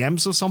like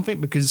DMs or something?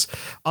 Because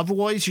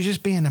otherwise you're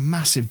just being a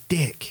massive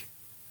dick.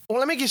 Well,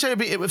 let me share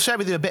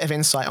with you a bit of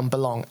insight on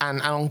Belong and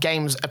on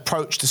Game's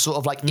approach to sort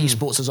of like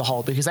esports as a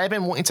whole, because they've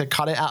been wanting to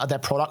cut it out of their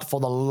product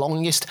for the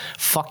longest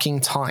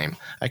fucking time,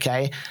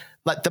 okay?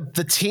 Like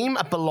the team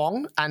at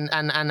Belong and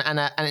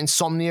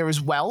Insomnia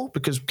as well,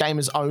 because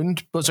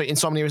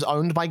Insomnia is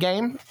owned by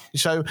Game.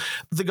 So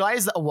the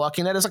guys that are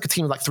working there's like a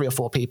team of like 3 or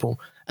 4 people,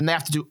 and they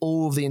have to do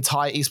all of the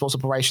entire esports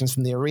operations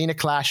from the Arena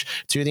Clash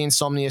to the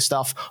Insomnia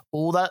stuff.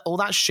 All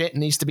that shit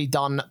needs to be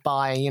done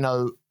by, you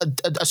know,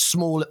 a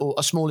small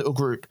little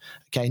group.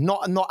 Okay,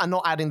 not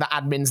adding the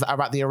admins that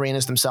are at the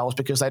arenas themselves,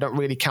 because they don't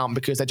really count,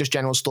 because they're just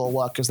general store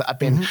workers that have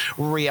been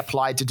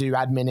reapplied to do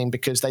adminning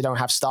because they don't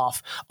have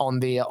staff on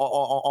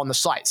the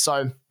site.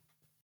 So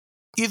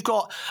you've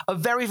got a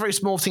very, very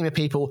small team of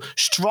people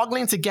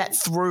struggling to get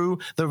through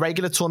the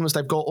regular tournaments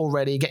they've got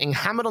already, getting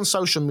hammered on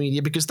social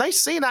media because they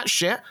see that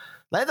shit.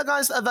 They're the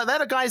guys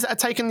that are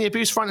taking the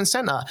abuse front and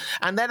center.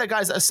 And they're the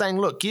guys that are saying,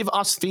 look, give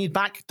us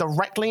feedback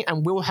directly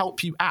and we'll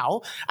help you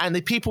out. And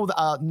the people that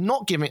are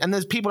not giving, and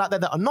there's people out there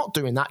that are not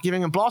doing that,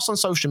 giving a blast on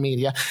social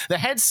media, their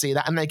heads see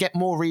that and they get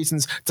more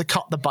reasons to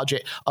cut the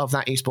budget of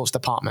that esports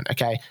department,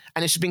 okay?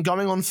 And it's been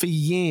going on for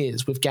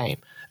years with Game,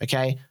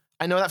 okay?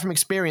 I know that from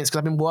experience because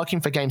I've been working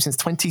for Game since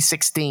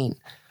 2016.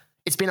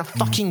 It's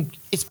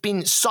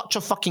been such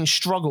a fucking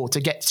struggle to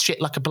get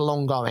shit like a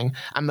Belong going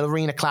and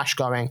Arena Clash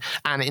going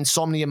and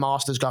Insomnia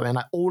Masters going.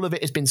 Like, all of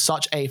it has been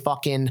such a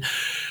fucking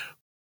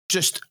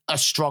just a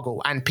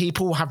struggle, and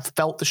people have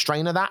felt the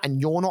strain of that,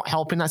 and you're not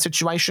helping that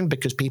situation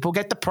because people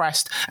get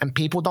depressed and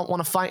people don't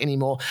want to fight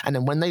anymore. And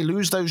then when they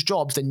lose those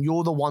jobs, then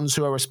you're the ones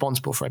who are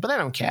responsible for it. But they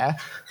don't care.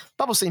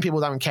 Bubble scene people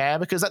don't care,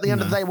 because at the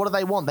end of the day, what do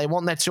they want? They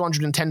want their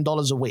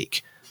 $210 a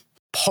week.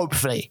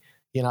 Hopefully.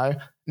 You know,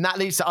 and that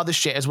leads to other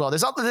shit as well.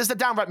 There's the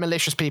downright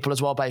malicious people as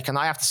well, Bacon.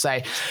 I have to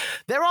say,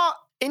 there are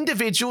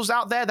individuals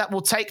out there that will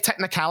take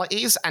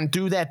technicalities and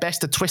do their best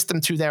to twist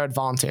them to their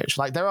advantage.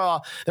 Like, there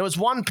was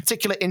one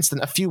particular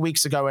incident a few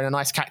weeks ago in a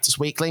Nice Cactus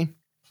Weekly,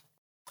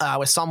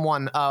 where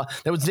someone,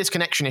 there was a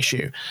disconnection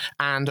issue,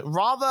 and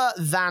rather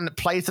than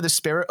play to the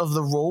spirit of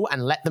the rule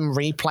and let them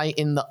replay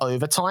in the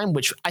overtime,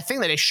 which I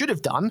think that they should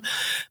have done,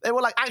 they were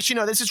like, actually,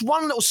 no, there's this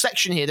one little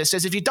section here that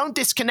says if you don't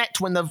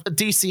disconnect when the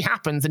DC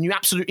happens, then you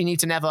absolutely need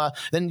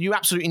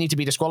to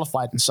be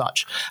disqualified and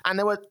such. And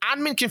there were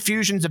admin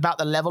confusions about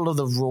the level of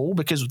the rule,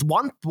 because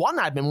one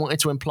admin wanted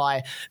to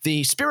imply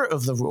the spirit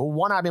of the rule,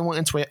 one admin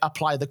wanted to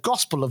apply the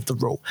gospel of the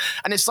rule.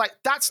 And it's like,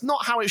 that's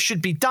not how it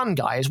should be done,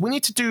 guys. We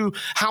need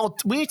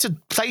need to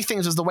play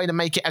things as the way to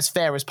make it as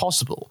fair as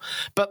possible.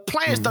 But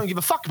players don't give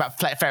a fuck about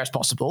fair as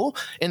possible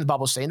in the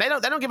bubble scene. They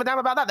don't give a damn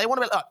about that. They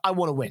want to be like, I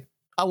want to win.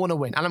 I want to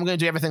win, and I'm going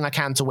to do everything I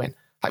can to win.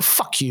 Like,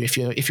 fuck you if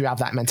you have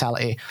that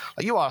mentality.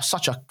 Like, you are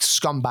such a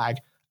scumbag.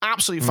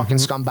 Absolute fucking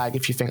scumbag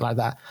if you think like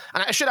that.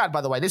 And I should add,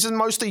 by the way, this is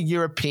mostly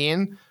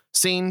European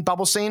scene,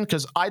 bubble scene,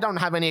 because I don't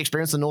have any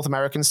experience in the North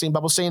American scene,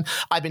 bubble scene.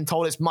 I've been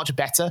told it's much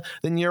better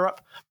than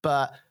Europe,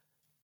 but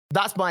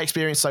that's my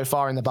experience so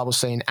far in the bubble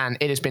scene, and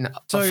it has been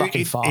a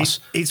fucking farce.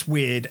 It's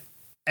weird.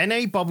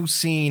 NA bubble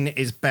scene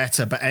is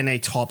better, but NA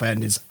top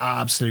end is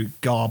absolute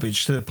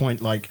garbage, to the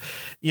point, like,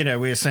 you know,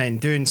 we were saying,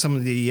 doing some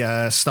of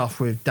the stuff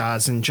with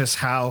Daz, and just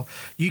how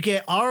you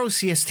get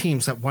RLCS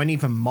teams that won't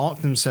even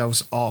mark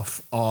themselves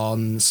off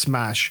on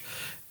Smash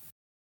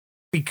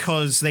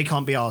because they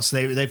can't be asked.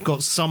 They've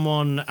got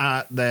someone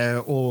at their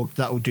org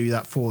that will do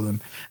that for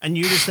them. And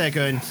you're just there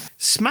going,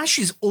 Smash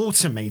is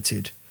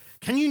automated.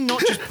 Can you not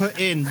just put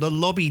in the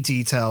lobby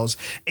details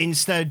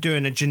instead of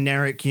doing a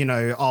generic, you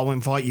know, I'll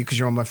invite you because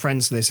you're on my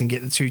friends list and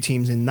get the two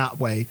teams in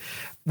that way?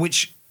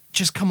 Which,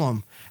 just come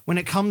on. When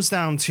it comes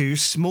down to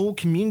small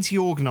community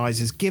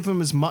organizers, give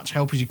them as much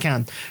help as you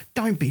can.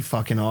 Don't be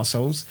fucking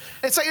assholes.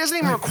 It's like, it doesn't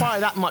even require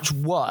that much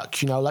work,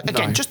 you know? Like,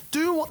 again, just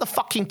do what the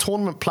fucking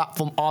tournament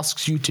platform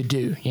asks you to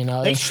do, you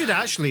know? They should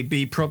actually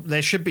be,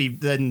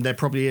 there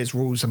probably is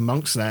rules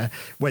amongst there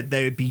where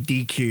they would be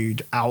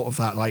DQ'd out of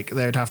that. Like,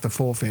 they would have to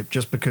forfeit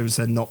just because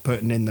they're not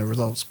putting in the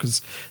results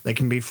because they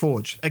can be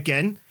forged.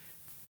 Again,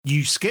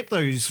 you skip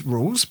those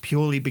rules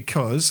purely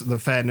because of the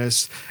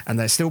fairness, and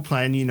they're still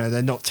playing, you know,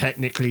 they're not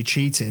technically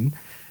cheating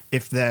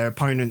if their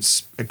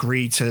opponents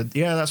agree to,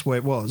 yeah, that's what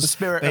it was. The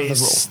spirit of the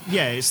rule.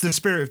 Yeah, it's the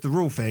spirit of the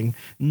rule thing,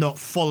 not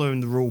following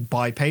the rule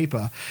by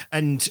paper.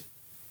 And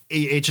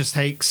it just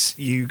takes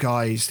you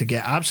guys to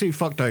get absolutely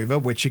fucked over,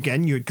 which,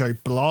 again, you'd go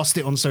blast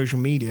it on social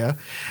media,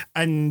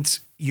 and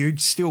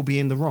you'd still be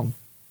in the wrong.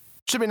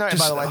 Should be noted,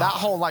 by the way, that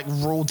whole like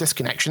rule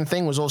disconnection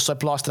thing was also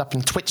blasted up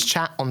in Twitch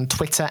chat, on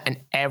Twitter, and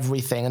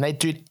everything. And they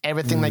did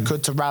everything they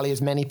could to rally as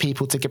many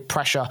people to get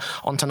pressure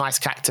onto Nice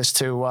Cactus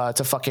to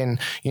fucking,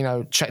 you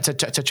know,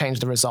 to change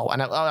the result. And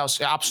that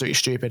was absolutely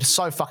stupid.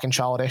 So fucking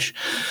childish.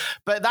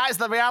 But that is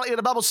the reality of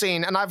the bubble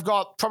scene. And I've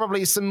got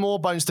probably some more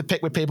bones to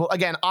pick with people.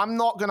 Again, I'm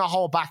not going to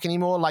hold back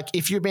anymore. Like,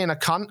 if you're being a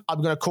cunt,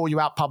 I'm going to call you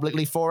out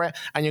publicly for it,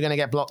 and you're going to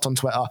get blocked on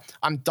Twitter.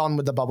 I'm done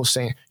with the bubble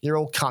scene. You're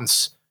all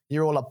cunts.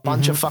 You're all a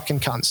bunch of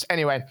fucking cunts.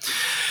 Anyway,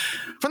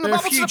 from the there are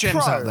bubble a few to the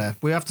gems pro, out there.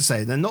 We have to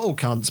say they're not all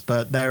cunts,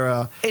 but there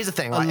are. Here's the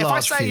thing: like, if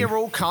I say you're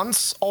all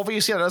cunts,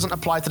 obviously that doesn't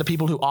apply to the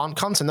people who aren't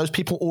cunts, and those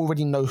people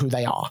already know who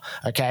they are.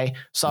 Okay,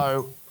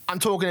 so I'm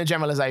talking a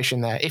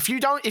generalization there. If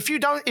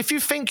you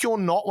think you're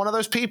not one of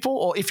those people,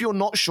 or if you're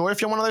not sure if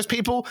you're one of those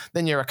people,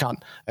 then you're a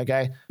cunt.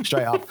 Okay,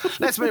 straight up.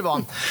 Let's move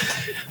on.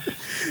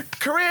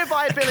 Career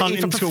viability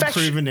for until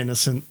proven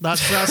innocent.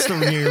 That's the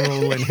new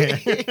rule in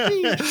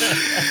here.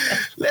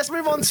 Let's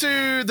move on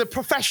to the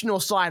professional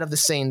side of the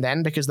scene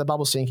then, because the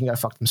bubble scene can go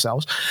fuck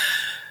themselves.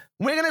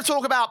 We're going to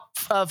talk about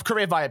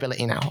career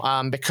viability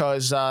now,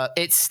 because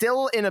it's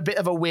still in a bit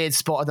of a weird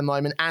spot at the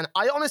moment. And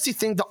I honestly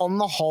think that on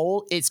the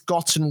whole, it's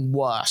gotten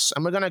worse.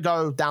 And we're going to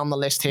go down the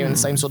list here in the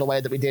same sort of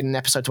way that we did in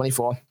episode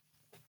 24.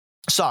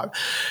 So,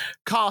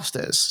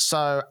 casters.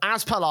 So,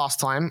 as per last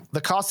time,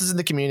 the casters in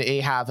the community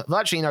have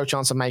virtually no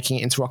chance of making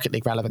it into Rocket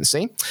League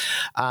relevancy.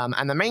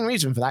 And the main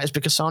reason for that is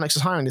because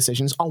Psyonix's hiring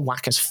decisions are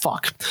whack as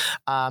fuck.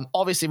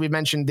 Obviously, we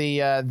mentioned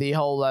the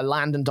whole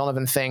Landon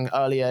Donovan thing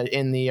earlier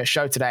in the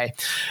show today.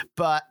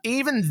 But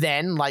even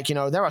then, like, you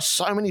know, there are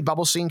so many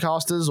bubble scene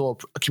casters or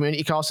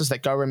community casters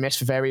that go remiss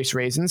for various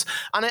reasons.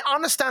 And I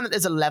understand that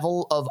there's a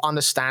level of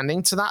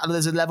understanding to that.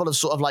 There's a level of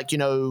sort of like, you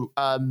know,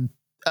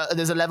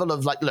 there's a level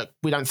of like, look,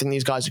 we don't think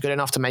these guys are good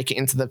enough to make it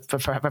into the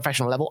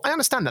professional level. I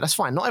understand that. That's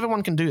fine. Not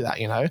everyone can do that,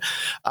 you know.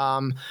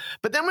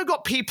 But then we've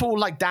got people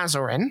like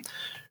Dazarin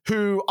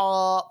who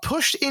are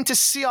pushed into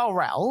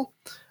CRL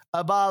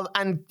above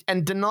and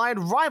denied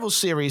rival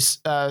series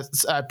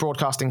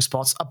broadcasting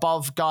spots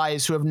above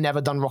guys who have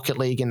never done Rocket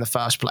League in the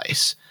first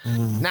place.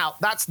 Now,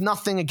 that's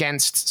nothing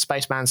against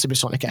Spaceman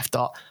Supersonic F.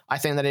 I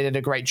think that they did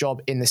a great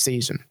job in the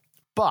season.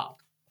 But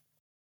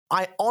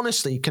I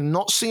honestly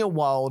cannot see a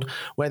world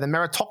where the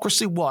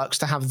meritocracy works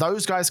to have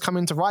those guys come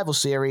into rival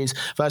series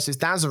versus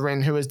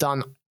Dazarin, who has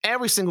done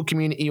every single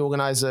community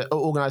organized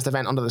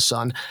event under the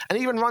sun, and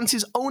even runs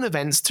his own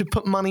events to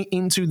put money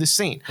into the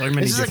scene. So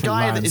many different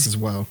lands as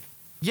well.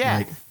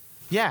 Yeah,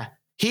 yeah.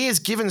 He is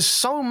given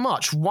so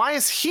much. Why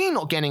is he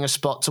not getting a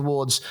spot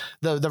towards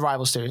the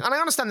rival series? And I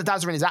understand that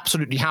Dazarin is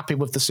absolutely happy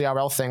with the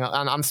CRL thing,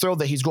 and I'm thrilled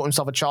that he's got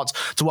himself a chance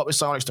to work with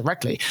Psyonix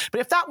directly.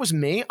 But if that was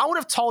me, I would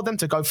have told them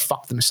to go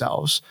fuck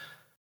themselves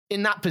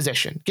in that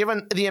position.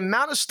 Given the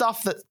amount of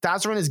stuff that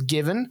Dazarin is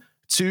given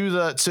to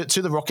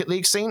the Rocket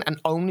League scene and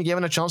only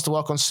given a chance to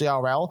work on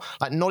CRL,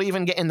 like not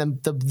even getting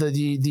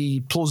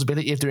the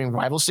plausibility of doing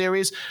rival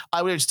series,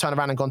 I would have just turned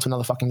around and gone to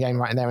another fucking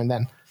game right there and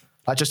then.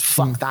 Like, just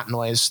fuck that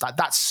noise.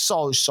 That's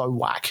so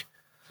whack.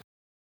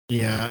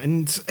 Yeah,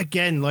 and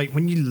again, like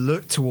when you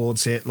look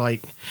towards it,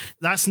 like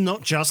that's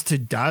not just to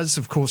Daz,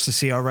 of course, the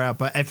CRL,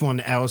 but everyone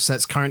else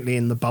that's currently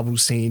in the bubble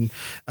scene,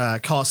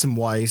 casting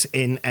wise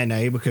in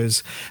NA,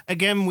 because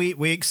again,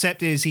 we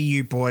accepted as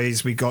EU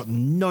boys, we got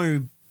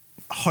no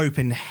hope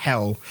in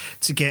hell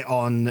to get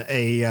on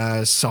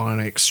a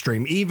Psionic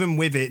stream, even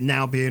with it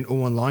now being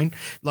all online.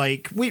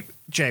 Like we've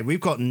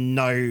got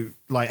no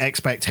like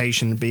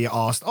expectation to be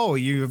asked, "Oh, are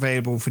you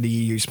available for the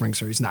EU Spring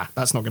Series?" Nah,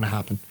 that's not going to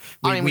happen.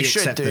 We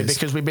should do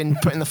because we've been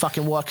putting the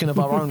fucking work in of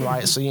our own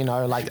right. So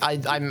like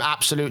I'm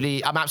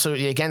absolutely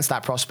against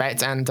that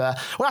prospect. And well,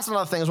 that's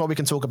another thing as well we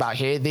can talk about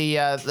here: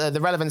 the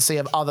relevancy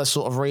of other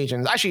sort of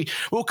regions. Actually,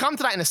 we'll come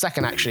to that in a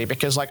second. Actually,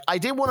 because like I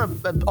did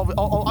want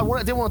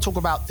to talk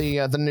about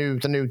the new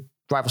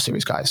rival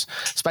series guys,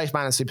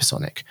 Spaceman and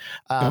Supersonic.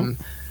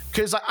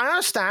 Because I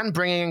understand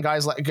bringing in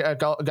guys like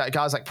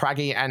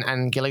Praggy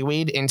and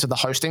Gillyweed into the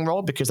hosting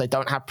role because they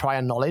don't have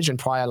prior knowledge and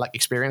prior like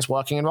experience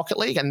working in Rocket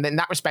League, and in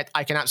that respect,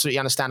 I can absolutely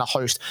understand a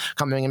host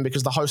coming in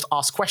because the host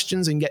asks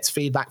questions and gets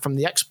feedback from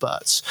the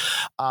experts.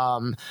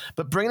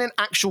 But bringing in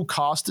actual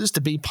casters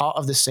to be part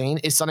of the scene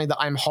is something that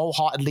I'm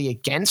wholeheartedly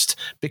against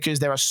because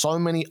there are so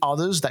many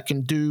others that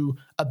can do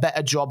a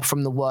better job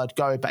from the word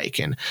go,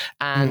 Bacon.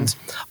 And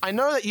I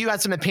know that you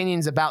had some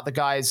opinions about the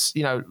guys,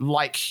 you know,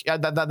 like I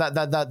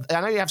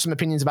know you have some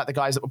opinions about the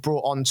guys that were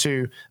brought on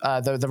to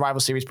the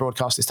rival series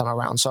broadcast this time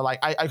around. So like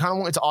I kind of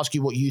wanted to ask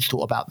you what you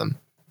thought about them.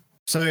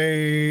 So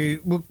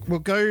we'll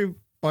go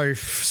both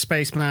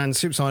Spaceman,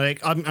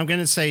 Supersonic. I'm going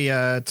to say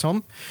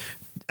Tom,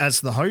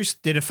 as the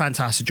host, did a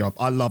fantastic job.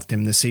 I loved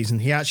him this season.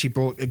 He actually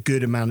brought a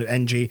good amount of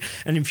energy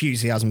and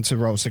enthusiasm to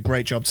the role. So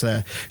great jobs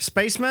there.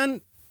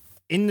 Spaceman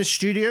in the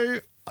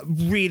studio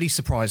really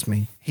surprised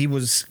me. He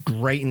was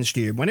great in the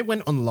studio. When it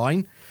went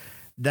online,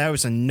 there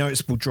was a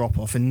noticeable drop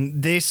off,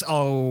 and this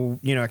I'll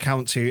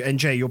account to. And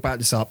Jay, you'll back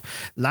this up.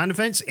 LAN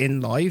events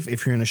in live,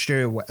 if you're in a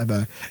studio or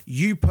whatever,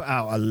 you put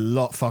out a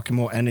lot fucking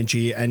more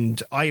energy.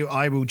 And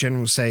I will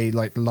generally say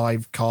like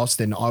live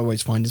casting, I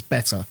always find is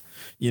better.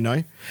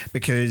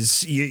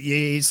 Because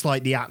it's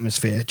like the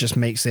atmosphere just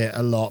makes it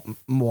a lot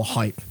more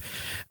hype.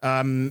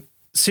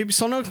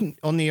 Supersonic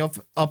on the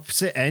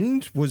opposite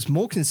end was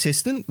more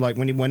consistent, like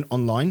when he went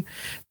online,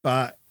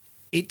 but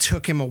it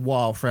took him a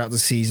while throughout the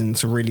season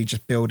to really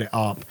just build it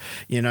up,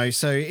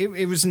 so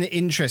it was an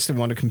interesting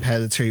one to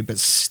compare the two, but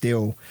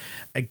still,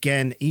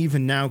 again,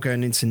 even now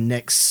going into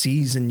next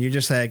season, you're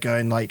just there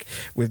going like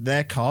with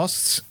their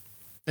casts.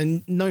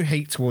 And no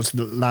hate towards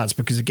the lads,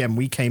 because again,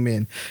 we came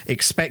in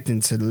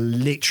expecting to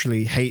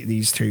literally hate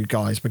these two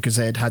guys because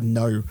they had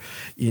no,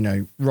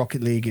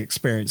 Rocket League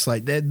experience.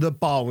 Like the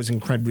bar was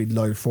incredibly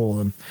low for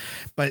them,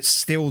 but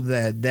still,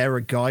 there are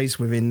guys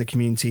within the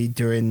community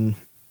doing,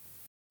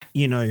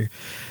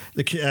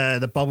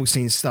 the bubble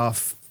scene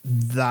stuff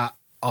that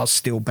are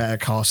still better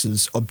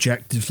casters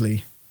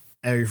objectively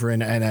over in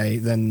NA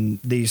than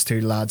these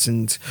two lads.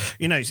 And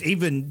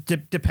even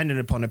depending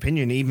upon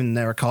opinion, even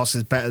there are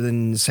casters better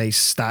than say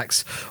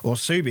Stax or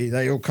Subi.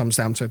 They all comes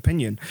down to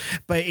opinion,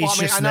 but it's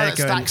I know that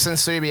Stax and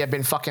Subi have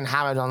been fucking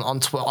hammered on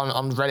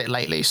Reddit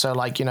lately, so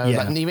like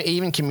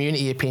even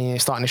community opinion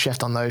is starting to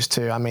shift on those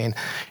two. I mean,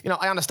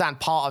 I understand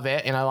part of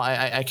it,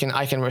 I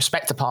can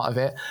respect a part of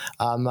it,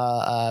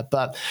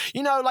 but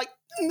like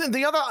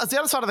the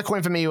other side of the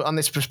coin for me on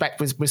this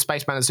perspective with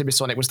Spaceman and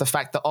Supersonic was the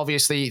fact that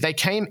obviously they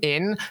came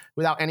in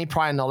without any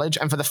prior knowledge,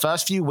 and for the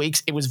first few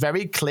weeks it was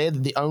very clear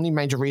that the only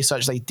major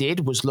research they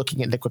did was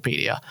looking at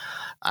Liquipedia.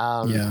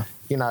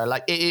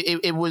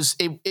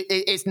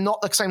 It's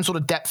not the same sort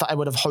of depth that I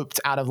would have hoped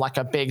out of like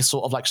a big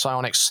sort of like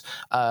Psionic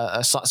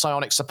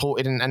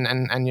supported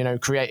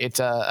and created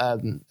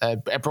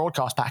a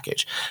broadcast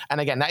package.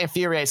 And again, that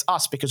infuriates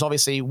us because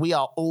obviously we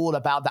are all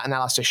about that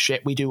analysis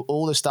shit. We do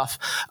all the stuff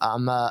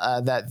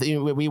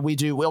that we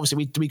do.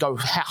 We go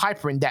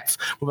hyper in depth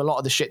with a lot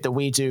of the shit that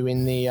we do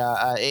in the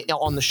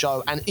on the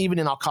show, and even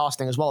in our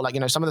casting as well. Like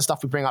some of the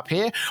stuff we bring up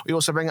here, we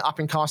also bring it up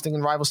in casting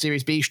in Rival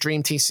Series B,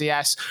 Stream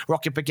TCS,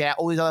 Rocket Baguette,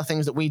 all these other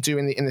things that we do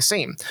in the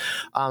scene.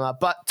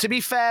 But to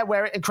be fair,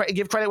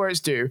 give credit where it's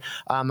due,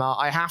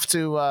 I have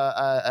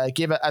to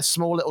give a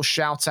small little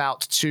shout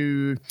out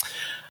to.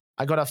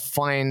 I gotta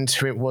find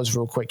who it was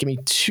real quick. Give me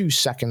 2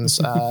 seconds.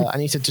 I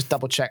need to just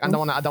double check. I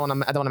don't want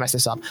to mess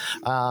this up.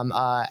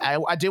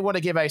 I do want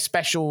to give a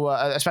special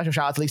shout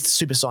out at least to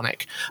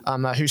Supersonic,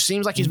 who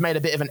seems like he's made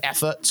a bit of an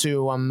effort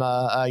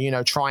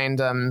to try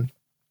and.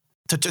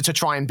 To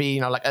try and be,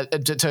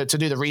 to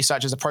do the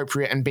research as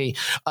appropriate and be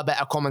a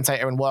better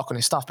commentator and work on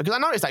his stuff. Because I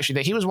noticed actually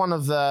that he was one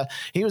of the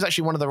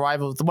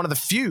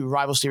few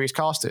rival series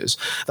casters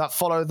that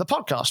follow the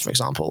podcast, for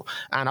example.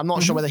 And I'm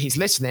not sure whether he's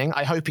listening.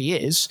 I hope he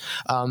is,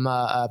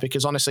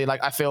 because honestly,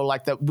 like I feel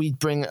like that we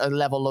bring a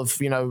level of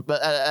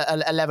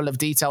a level of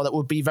detail that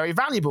would be very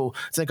valuable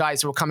to the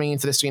guys who are coming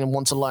into the scene and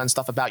want to learn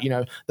stuff about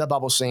the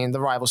bubble scene,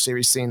 the rival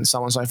series scene, so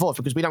on and so forth.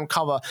 Because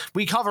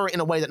we cover it in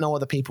a way that no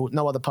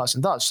other person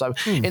does. So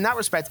in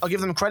that respect, I'll give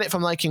them credit for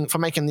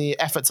making the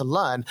effort to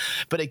learn.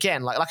 But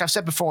again, like I've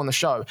said before on the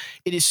show,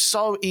 it is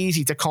so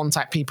easy to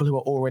contact people who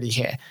are already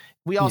here.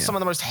 We are some of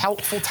the most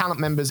helpful talent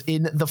members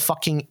in the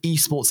fucking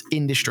esports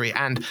industry.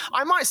 And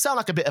I might sound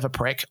like a bit of a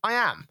prick. I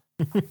am.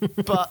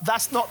 But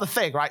that's not the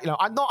thing, right?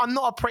 I'm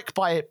not a prick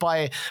by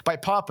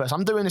purpose.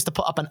 I'm doing this to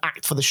put up an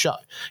act for the show.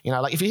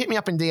 Like if you hit me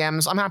up in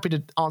DMs, I'm happy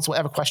to answer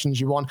whatever questions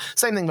you want.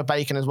 Same thing with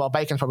Bacon as well.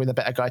 Bacon's probably the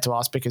better guy to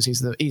ask because he's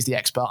the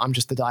expert. I'm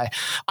just the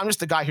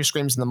guy who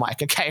screams in the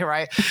mic, okay,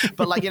 right?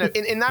 But like,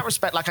 in that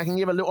respect, like I can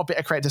give a little bit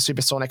of credit to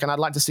Supersonic, and I'd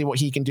like to see what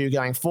he can do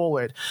going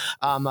forward.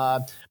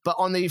 But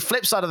on the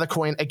flip side of the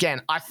coin,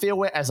 again, I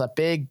feel it as a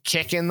big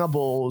kick in the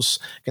balls,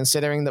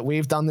 considering that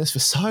we've done this for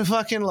so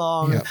fucking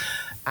long. Yep.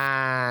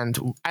 And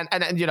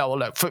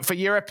look, for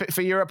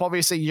Europe,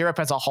 obviously Europe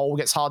as a whole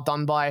gets hard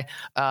done by.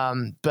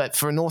 But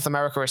for North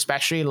America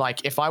especially,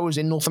 like if I was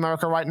in North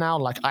America right now,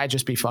 like I'd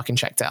just be fucking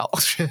checked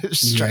out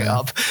straight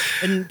up.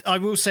 And I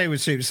will say with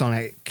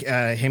Supersonic,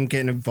 him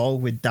getting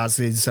involved with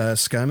Daz's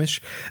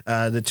skirmish,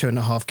 the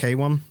 2.5K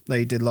one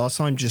they did last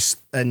time,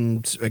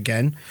 and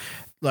again,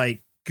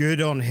 like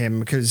good on him,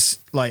 because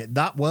like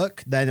that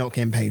work they're not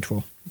getting paid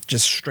for,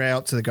 just straight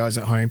out to the guys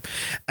at home.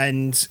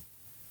 And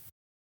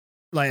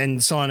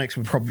Psyonix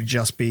would probably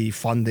just be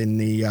funding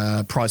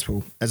the prize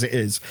pool as it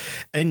is.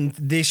 And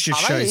this just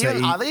shows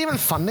are they even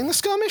funding the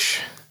skirmish?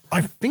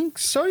 I think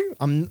so.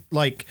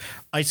 Like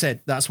I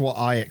said, that's what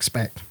I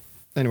expect.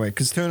 Anyway,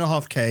 because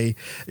 2.5K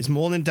is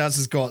more than Daz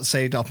has got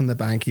saved up in the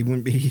bank. He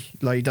wouldn't be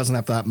like, he doesn't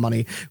have that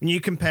money. When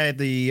you compare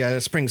the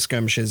spring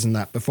skirmishes and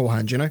that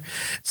beforehand,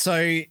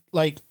 So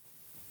like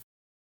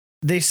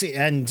this,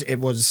 and it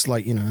was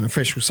like, an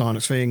official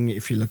Psyonix thing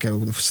if you look at all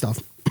the stuff.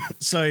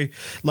 So,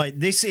 like,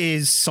 this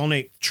is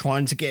Sonic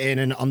trying to get in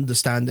and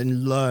understand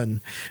and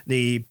learn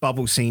the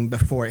bubble scene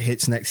before it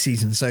hits next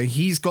season. So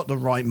he's got the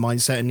right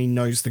mindset, and he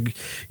knows the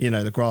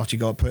graft you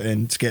got to put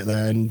in to get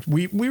there, and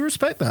we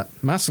respect that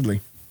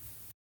massively.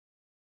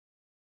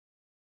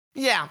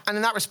 Yeah, and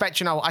in that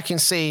respect, I can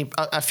see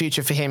a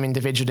future for him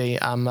individually.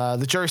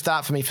 The jury's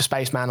out for me for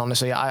Spaceman,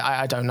 honestly.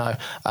 I don't know.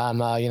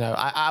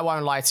 I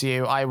won't lie to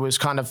you. I was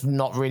kind of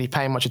not really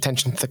paying much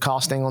attention to the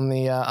casting on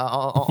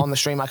the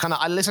stream.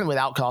 I listen with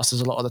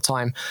Outcasters a lot of the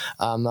time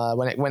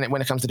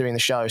when it comes to doing the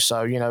show.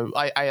 So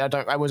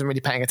I wasn't really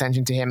paying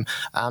attention to him.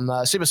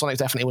 Supersonic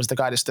definitely was the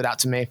guy that stood out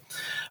to me.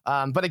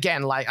 But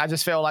again, like I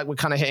just feel like we're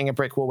kind of hitting a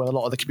brick wall with a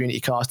lot of the community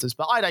casters.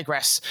 But I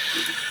digress.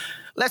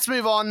 Let's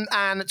move on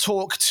and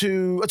talk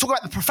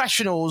about the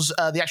professionals,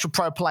 the actual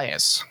pro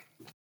players.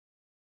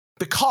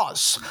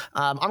 Because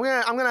I'm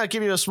gonna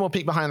give you a small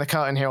peek behind the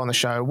curtain here on the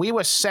show. We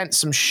were sent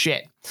some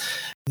shit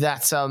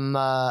that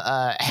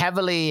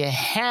heavily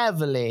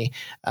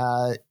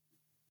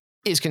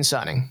is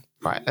concerning.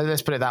 Right,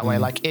 let's put it that way.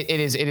 Like it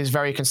is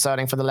very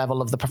concerning for the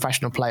level of the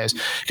professional players,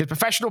 because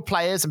professional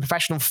players and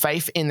professional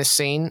faith in the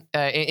scene,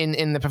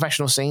 in the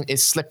professional scene,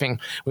 is slipping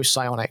with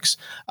Psyonix.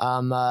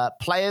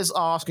 Players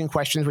are asking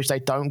questions which they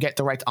don't get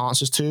direct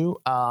answers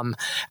to,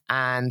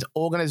 and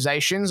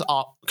organizations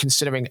are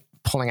considering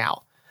pulling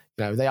out.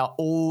 They are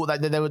all.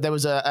 There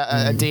was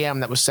a DM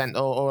that was sent,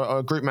 or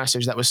a group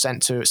message that was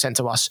sent to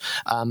us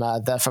from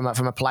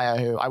a player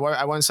who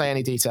I won't say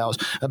any details.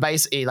 But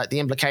basically, like the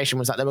implication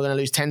was that they were going to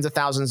lose tens of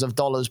thousands of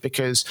dollars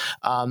because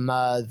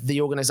the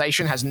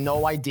organization has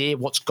no idea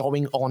what's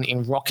going on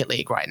in Rocket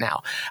League right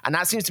now, and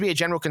that seems to be a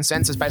general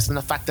consensus based on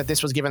the fact that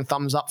this was given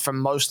thumbs up from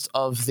most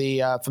of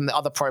the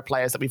other pro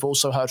players that we've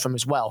also heard from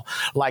as well.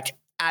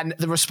 And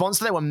the response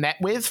that they were met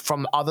with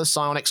from other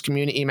Psyonix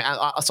community,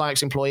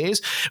 Psyonix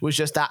employees, was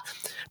just that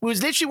it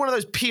was literally one of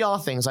those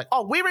PR things like,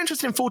 oh, we're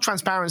interested in full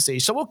transparency,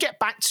 so we'll get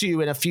back to you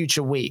in a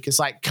future week. It's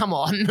like, come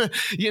on,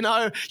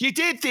 you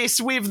did this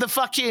with the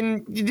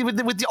fucking, with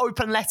the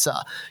open letter,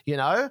 We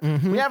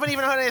haven't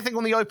even heard anything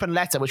on the open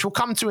letter, which we'll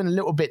come to in a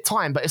little bit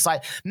time. But it's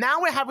like,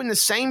 now we're having the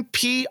same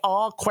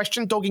PR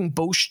question dodging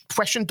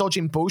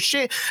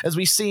bullshit as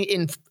we see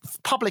in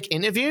public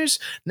interviews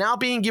now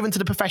being given to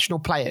the professional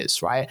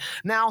players, right?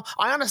 Now,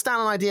 I understand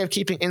an idea of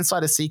keeping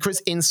insider secrets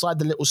inside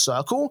the little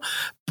circle,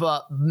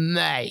 but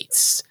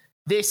mates,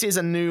 this is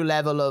a new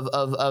level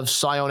of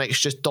Psyonix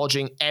just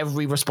dodging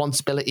every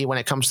responsibility when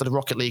it comes to the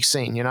Rocket League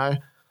scene,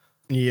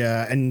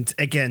 Yeah, and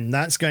again,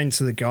 that's going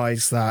to the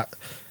guys that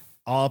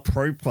are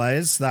pro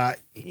players that,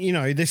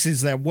 this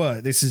is their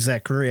work, this is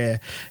their career,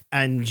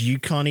 and you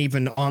can't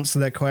even answer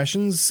their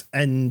questions.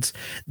 And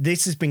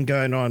this has been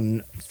going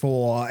on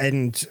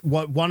and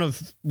one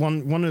of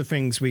the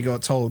things we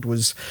got told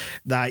was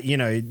that,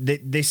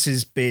 this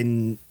has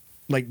been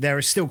like, there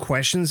are still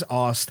questions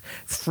asked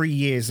 3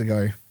 years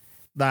ago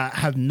that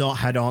have not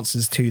had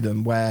answers to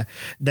them, where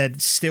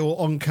there's still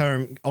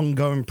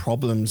ongoing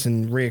problems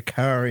and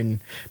reoccurring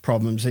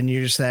problems, and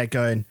you're just there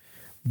going,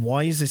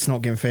 why is this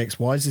not getting fixed?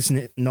 Why is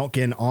this not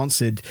getting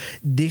answered?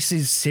 This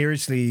is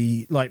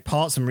seriously, like,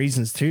 parts and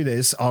reasons to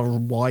this are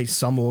why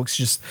some orgs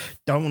just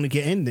don't want to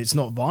get in. It's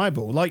not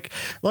viable. Like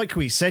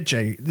we said,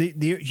 Jay,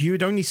 you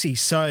would only see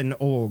certain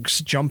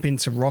orgs jump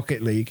into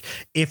Rocket League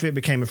if it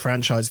became a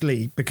franchise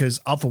league, because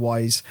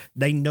otherwise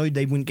they know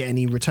they wouldn't get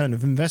any return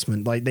of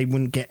investment. Like, they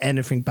wouldn't get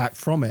anything back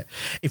from it.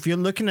 If you're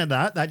looking at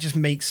that just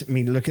makes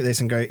me look at this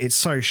and go, it's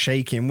so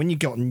shaky. And when you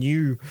got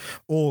new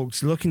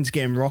orgs looking to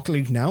get in Rocket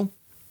League now,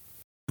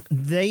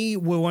 they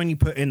will only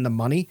put in the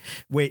money,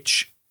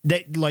 which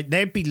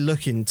they'd be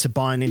looking to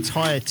buy an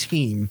entire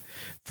team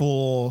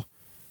for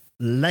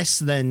less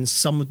than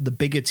some of the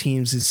bigger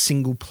teams as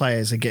single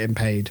players are getting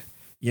paid.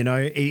 You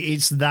know,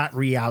 it's that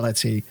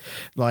reality.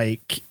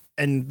 Like,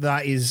 and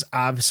that is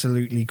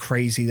absolutely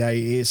crazy. That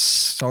it is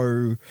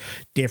so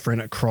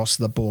different across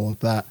the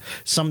board that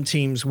some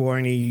teams will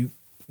only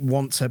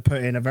want to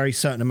put in a very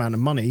certain amount of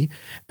money,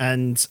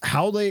 and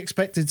how they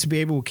expected to be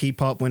able to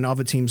keep up when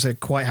other teams are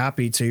quite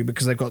happy to,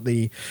 because they've got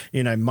the,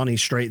 you know, money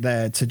straight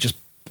there to just,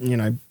 you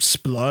know,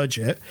 splurge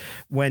it,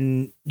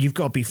 when you've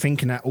got to be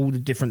thinking at all the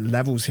different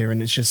levels here.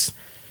 And it's just,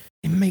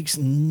 it makes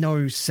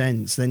no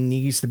sense. There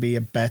needs to be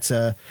a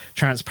better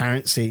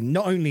transparency,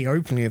 not only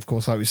openly, of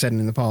course, like we said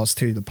in the past,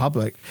 to the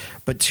public,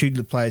 but to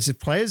the players. If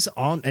players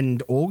aren't,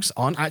 and orgs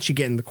aren't actually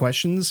getting the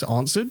questions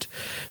answered,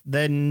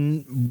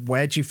 then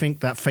where do you think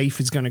that faith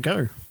is going to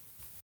go?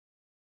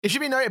 It should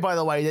be noted, by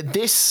the way, that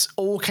this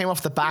all came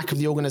off the back of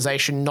the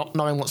organization not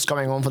knowing what's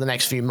going on for the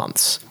next few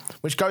months,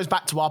 which goes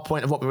back to our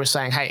point of what we were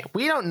saying. Hey,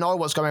 we don't know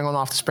what's going on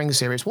after Spring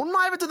Series. Well,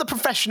 neither do the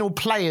professional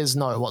players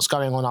know what's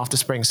going on after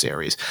Spring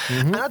Series.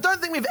 Mm-hmm. And I don't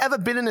think we've ever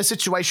been in a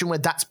situation where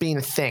that's been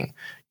a thing.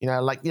 You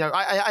know, like, you know,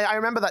 I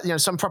remember that, you know,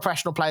 some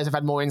professional players have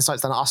had more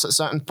insights than us at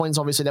certain points.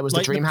 Obviously, there was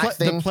the DreamHack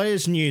thing. The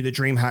players knew the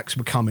DreamHacks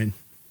were coming.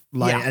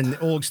 And the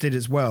orgs did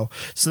as well.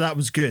 So that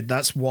was good.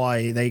 That's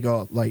why they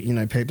got, like, you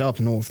know, picked up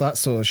and all of that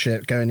sort of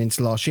shit going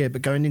into last year.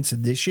 But going into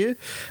this year,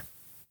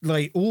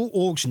 like, all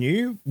orgs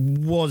knew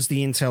was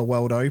the Intel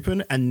World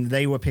Open, and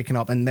they were picking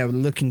up and they were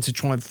looking to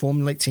try and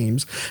formulate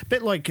teams, a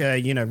bit like,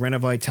 you know, Rena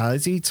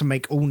Vitality, to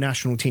make all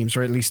national teams,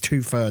 or at least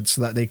 2/3,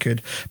 so that they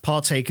could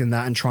partake in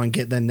that and try and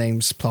get their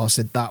names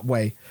plastered that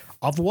way.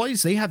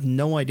 Otherwise, they have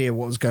no idea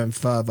what was going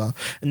further.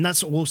 And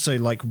that's also,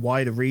 like,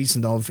 why the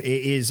reason of it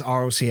is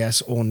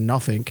RLCS or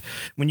nothing.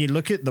 When you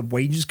look at the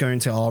wages going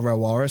to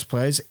RLRS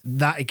players,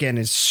 that, again,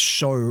 is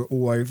so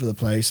all over the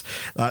place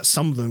that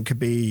some of them could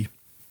be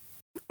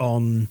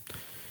on...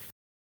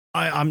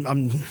 I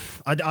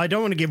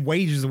don't want to give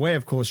wages away,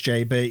 of course,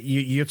 Jay, but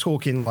you're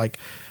talking, like,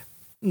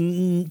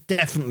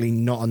 definitely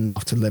not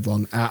enough to live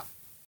on at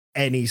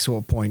any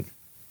sort of point.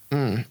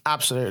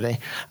 Absolutely.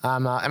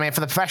 I mean, for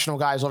the professional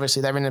guys,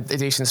 obviously they're in a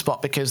decent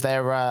spot because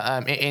they're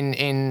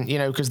in you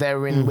know, because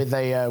they're in with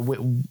a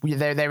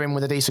they're in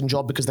with a decent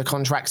job because the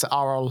contracts at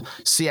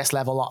RLCS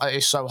level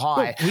is so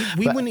high.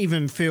 We wouldn't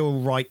even feel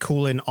right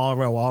calling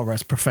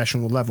RLRS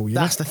professional level. You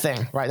know? That's the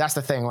thing, right? That's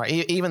the thing, right?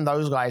 Even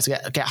those guys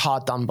get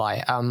hard done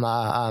by.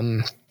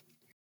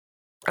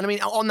 And I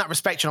mean, on that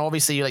respect, you know,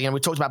 obviously, you know, we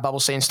talked about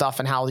Bubble Scene stuff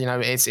and how, you know,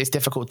 it's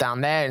difficult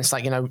down there. And it's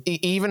like, you know,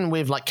 even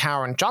with like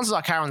Karen, chances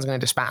are Karen's going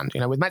to disband.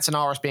 You know, with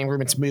Metanaris being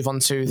rumored to move on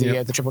to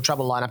the Triple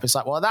Trouble lineup, it's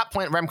like, well, at that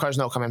point, Remco's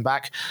not coming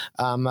back.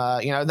 You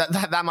know,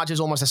 that much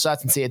is almost a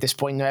certainty at this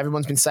point. You know,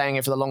 everyone's been saying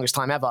it for the longest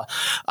time ever.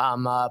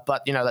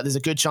 But you know, there's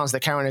a good chance that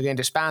Karen are going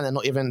to disband.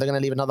 They're going to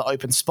leave another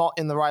open spot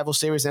in the Rival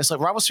Series. And it's like,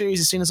 Rival Series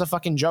is seen as a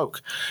fucking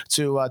joke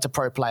to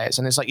pro players.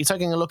 And it's like, you're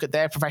taking a look at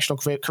their professional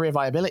career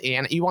viability,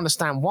 and you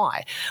understand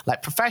why.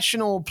 Like,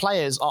 professional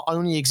players are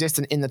only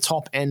existent in the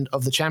top end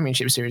of the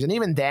championship series, and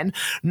even then,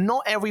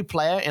 not every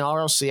player in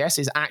RLCS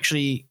is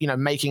actually, you know,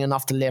 making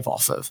enough to live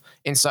off of.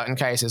 In certain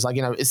cases, like,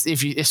 you know,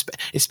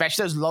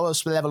 especially those lower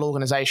level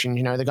organizations,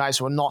 you know, the guys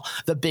who are not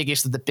the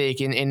biggest of the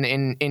big in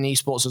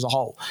esports as a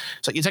whole.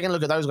 So you're taking a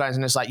look at those guys,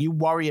 and it's like, you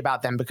worry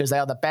about them because they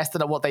are the best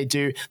at what they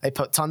do. They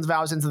put tons of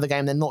hours into the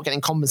game. They're not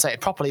getting compensated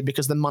properly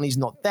because the money's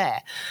not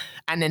there.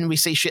 And then we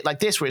see shit like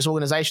this where it's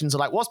organizations are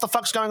like, what's the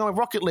fuck's going on with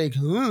Rocket League?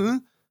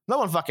 No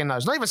one fucking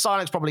knows. Not even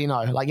Silence probably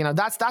know. Like, you know,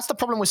 that's the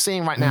problem we're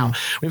seeing right now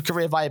with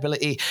career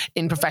viability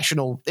in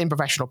professional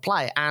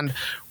play. And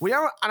we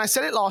are, and I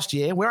said it last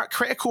year, we're at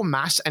critical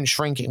mass and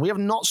shrinking. We have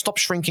not stopped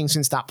shrinking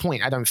since that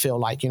point, I don't feel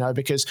like, you know,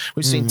 because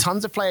we've seen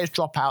tons of players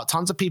drop out,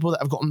 tons of people that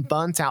have gotten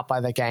burnt out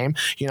by their game.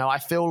 You know, I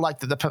feel like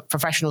that the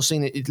professional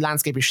scene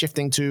landscape is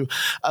shifting to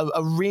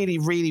a really,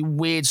 really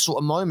weird sort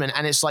of moment.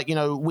 And it's like, you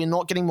know, we're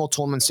not getting more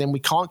tournaments in. We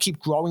can't keep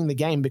growing the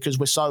game because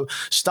we're so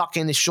stuck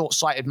in this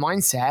short-sighted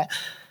mindset.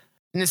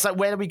 And it's like,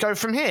 where do we go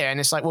from here? And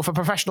it's like, well, for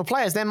professional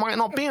players, there might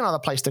not be another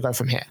place to go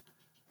from here.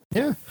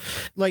 Yeah.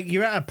 Like,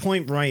 you're at a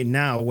point right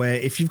now where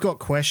if you've got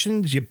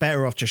questions, you're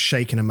better off just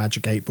shaking a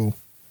Magic 8 Ball.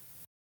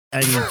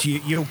 And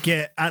you'll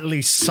get at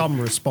least some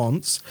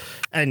response.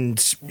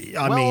 And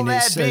I mean, will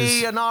there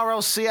be an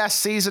RLCS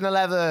Season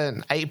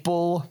 11 8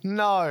 Ball?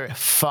 No.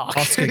 Fuck.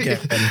 Ask again.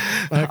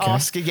 Okay.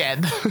 Ask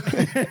again.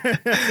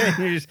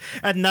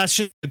 And that's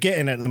just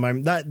getting at the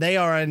moment. That they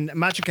are a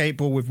Magic 8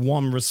 Ball with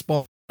one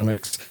response.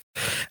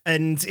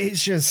 and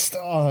it's just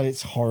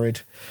it's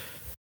horrid.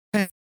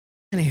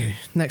 Anyway,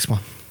 next one.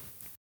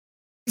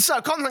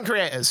 So, content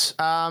creators.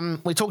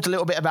 We talked a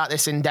little bit about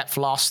this in depth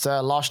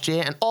last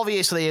year, and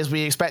obviously, as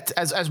we expect,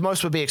 as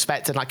most would be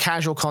expected, like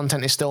casual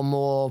content is still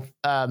more,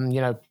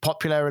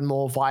 popular and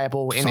more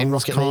viable in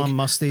Rocket League.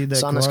 Musty,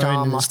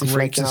 Musty,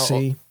 great to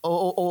see.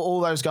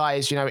 All those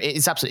guys,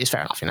 it's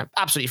fair enough.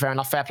 Absolutely fair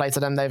enough. Fair play to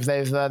them.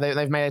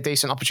 They've made a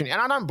decent opportunity,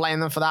 and I don't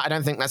blame them for that. I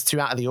don't think that's too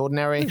out of the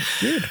ordinary.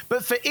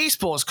 But for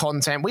esports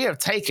content, we have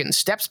taken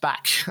steps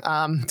back,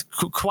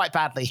 quite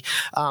badly.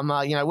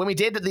 When we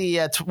did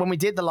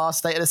the last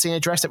State of the Scene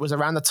address, it was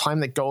around the time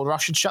that Gold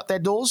Rush had shut their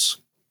doors.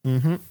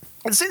 Mm-hmm.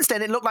 And since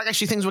then, it looked like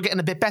actually things were getting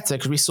a bit better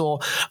because we saw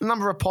a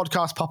number of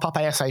podcasts pop up.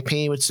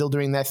 ASAP were still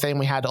doing their thing.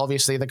 We had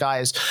obviously the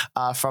guys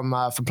from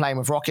Playing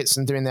with Rockets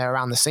and doing their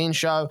Around the Scene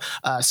show.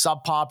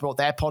 Subpar brought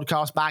their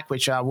podcast back,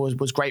 which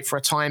was great for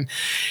a time.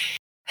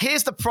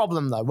 Here's the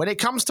problem, though. When it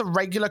comes to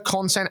regular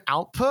content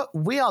output,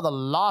 we are the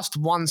last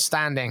one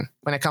standing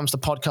when it comes to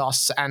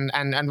podcasts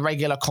and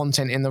regular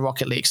content in the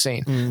Rocket League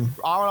scene.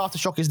 Our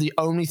Aftershock is the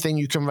only thing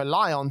you can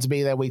rely on to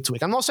be there week to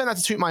week. I'm not saying that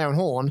to toot my own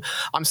horn.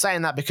 I'm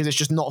saying that because it's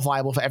just not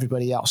viable for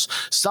everybody else.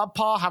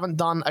 Subpar haven't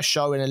done a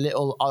show in a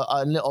little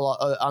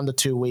under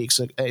 2 weeks.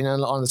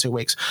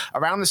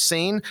 Around the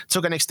Scene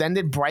took an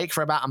extended break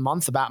for about a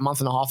month and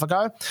a half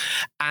ago,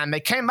 and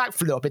they came back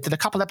for a little bit, did a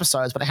couple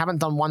episodes, but they haven't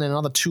done one in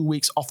another 2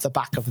 weeks off the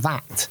back of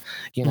that.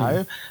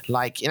 And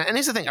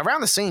here's the thing: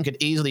 Around the Scene could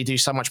easily do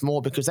so much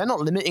more because they're not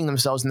limiting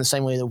themselves in the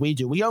same way that we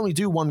do. We only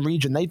do one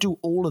region; they do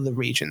all of the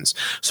regions.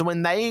 So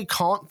when they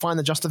can't find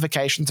the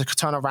justification to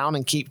turn around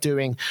and keep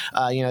doing,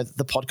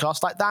 the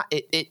podcast like that,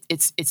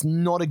 it's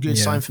not a good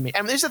sign for me.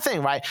 And here's the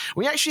thing, right?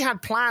 We actually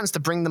had plans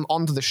to bring them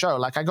onto the show.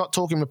 Like I got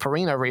talking with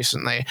Perino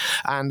recently,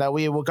 and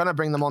we were going to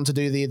bring them on to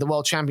do the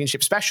World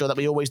Championship special that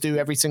we always do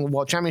every single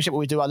World Championship, where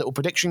we do our little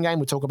prediction game.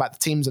 We talk about the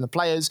teams and the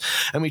players,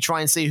 and we try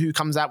and see who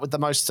comes out with the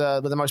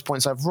most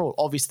points overall.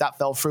 Obviously, that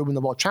fell through when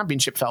the World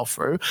Championship fell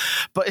through.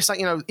 But it's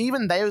like,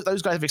 even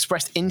those guys have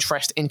expressed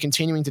interest in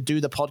continuing to do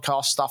the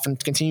podcast stuff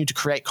and continue to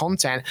create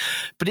content,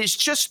 but it's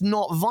just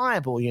not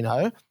viable,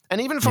 And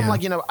even from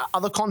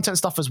other content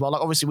stuff as well,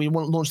 like obviously we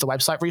launched the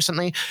website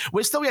recently.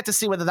 We're still yet to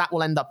see whether that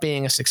will end up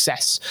being a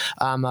success,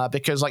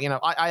 because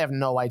I have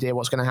no idea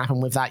what's going to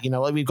happen with that.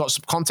 We've got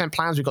some content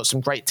plans, we've got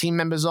some great team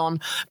members on,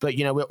 but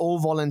we're all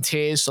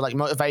volunteers, so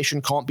motivation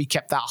can't be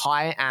kept that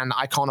high, and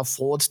I can't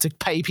afford to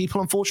pay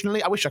people.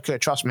 Unfortunately, I wish I could.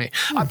 Trust me,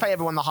 I'd pay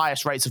everyone the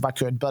highest rates if I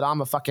could, but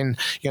I'm a fucking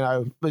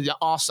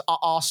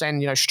arse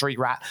end street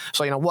rat.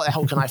 So what the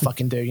hell can I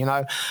fucking do?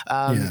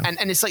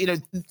 And it's like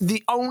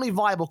the only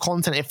viable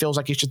content it feels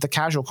like is just the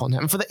casual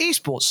content. And for the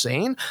esports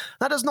scene,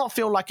 that does not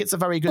feel like it's a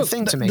very good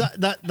thing to me.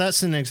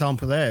 That's an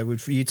example there.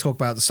 You talk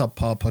about the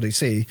Subpar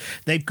Podyssey,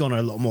 they've gone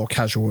a lot more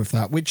casual with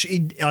that, which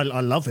I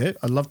love it.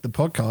 I love the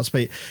podcast,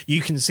 but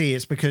you can see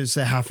it's because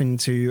they're having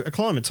to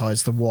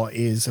acclimatize to what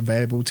is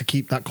available to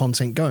keep that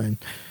content going,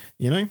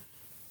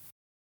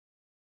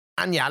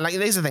 And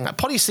here's the thing: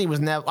 Podyssey was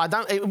never.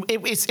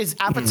 It's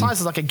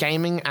advertised as like a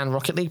gaming and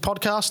Rocket League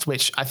podcast,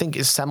 which I think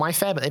is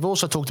semi-fair. But they've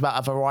also talked about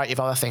a variety of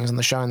other things on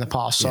the show in the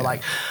past. So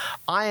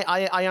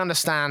I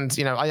understand.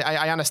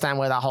 I understand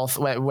where that whole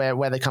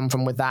where they come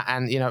from with that.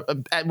 And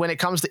when it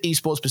comes to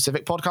esports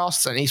specific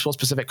podcasts and esports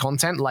specific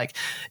content,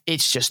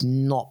 it's just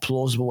not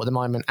plausible at the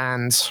moment.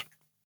 And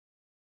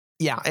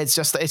yeah, it's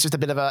just a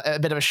bit of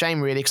a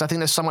shame, really, because I think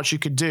there's so much you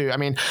could do. I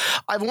mean,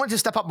 I've wanted to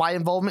step up my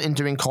involvement in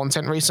doing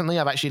content recently.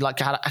 I've actually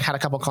had a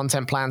couple of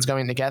content plans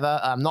going together,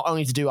 not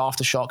only to do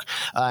Aftershock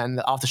and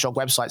the Aftershock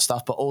website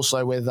stuff, but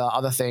also with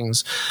other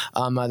things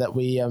that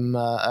we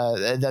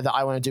that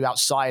I want to do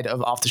outside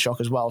of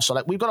Aftershock as well.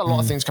 So we've got a lot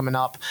of things coming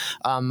up,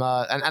 and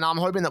I'm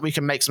hoping that we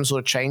can make some sort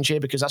of change here,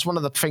 because that's one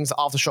of the things that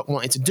Aftershock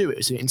wanted to do,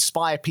 is to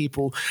inspire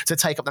people to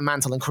take up the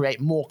mantle and create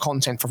more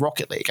content for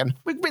Rocket League. And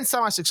we've been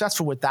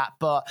semi-successful with that,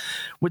 but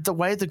with the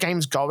way the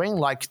game's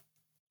going,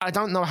 I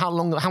don't know how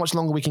much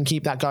longer we can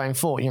keep that going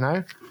for,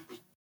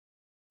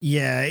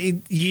 Yeah,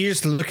 you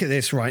just look at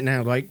this right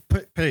now,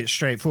 put it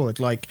straightforward.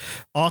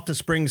 After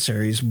Spring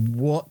Series,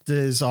 what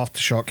does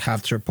Aftershock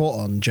have to report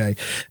on, Jay?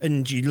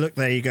 And you look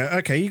there, you go,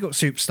 okay, you got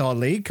Superstar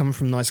League coming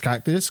from Nice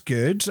Cactus,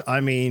 good.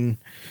 I mean,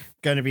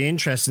 going to be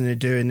interesting to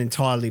do an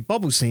entirely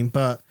bubble scene,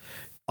 but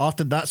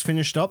after that's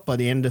finished up by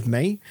the end of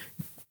May,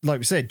 like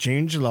we said,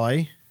 June,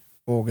 July,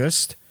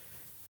 August,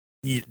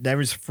 there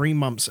is 3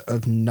 months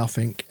of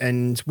nothing,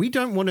 and we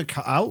don't want to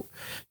cut out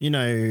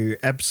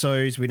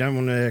episodes. We don't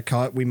want to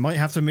cut. We might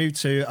have to move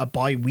to a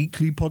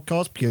bi-weekly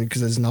podcast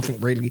because there's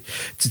nothing really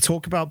to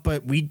talk about,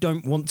 but we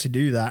don't want to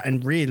do that.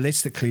 And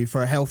realistically,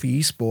 for a healthy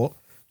esport,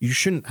 you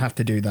shouldn't have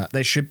to do that.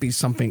 There should be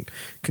something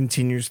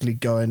continuously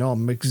going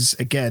on, because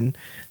again,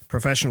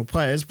 professional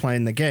players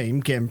playing the game,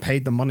 getting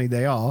paid the money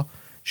they are,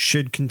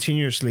 should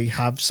continuously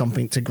have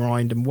something to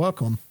grind and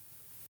work on.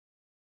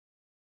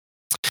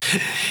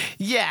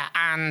 Yeah,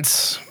 and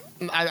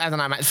I don't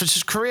know, man. For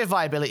just career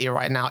viability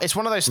right now, it's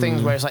one of those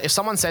things where it's like, if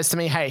someone says to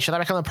me, "Hey, should I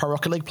become a pro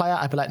Rocket League player?"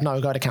 I'd be like, "No,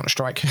 go to Counter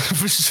Strike."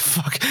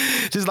 Fuck,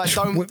 just like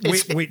don't.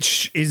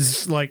 Which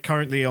is like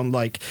currently on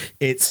like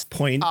its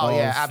point. Oh of,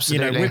 yeah,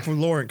 absolutely. With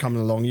Valorant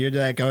coming along, you're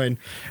there going,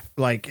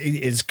 like,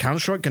 is Counter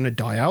Strike going to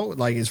die out?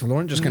 Like, is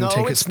Valorant just going to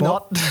take its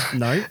spot?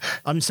 No,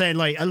 I'm saying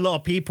like a lot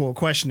of people are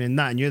questioning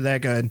that, and you're there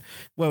going,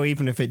 well,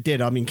 even if it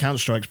did, I mean, Counter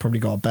Strike's probably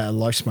got a better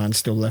lifespan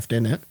still left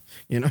in it.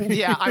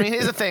 Yeah, I mean,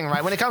 here's the thing,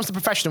 right? When it comes to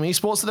professional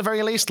esports, at the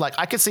very least, like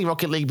I could see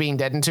Rocket League being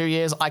dead in 2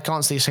 years. I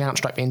can't see Counter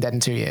Strike being dead in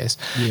 2 years.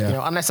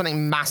 Yeah. Unless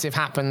something massive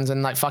happens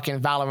and like fucking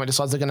Valorant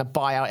decides they're going to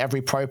buy out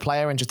every pro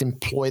player and just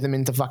employ them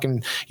into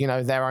fucking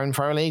their own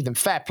pro league, then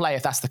fair play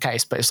if that's the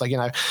case. But it's like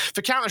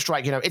for Counter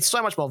Strike, it's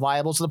so much more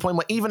viable to the point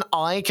where even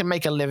I can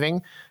make a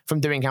living from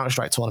doing Counter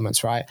Strike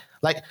tournaments, right?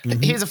 Like,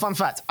 here's a fun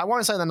fact. I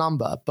won't say the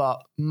number,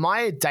 but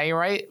my day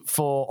rate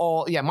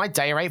for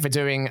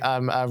doing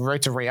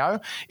Road to Rio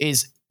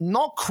is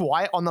not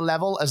quite on the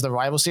level as the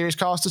rival series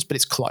casters, but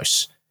it's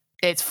close.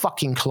 It's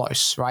fucking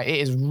close, right? It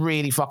is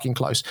really fucking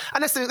close.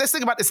 And let's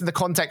think about this in the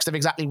context of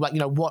exactly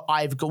what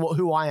I've got,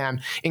 who I am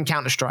in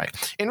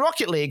Counter-Strike. In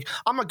Rocket League,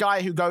 I'm a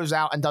guy who goes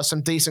out and does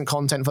some decent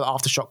content for the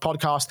Aftershock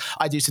podcast.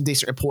 I do some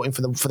decent reporting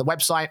for the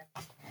website.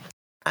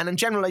 And in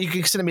general, you can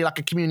consider me like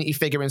a community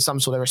figure in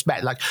some sort of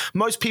respect. Like,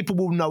 most people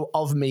will know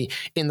of me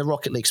in the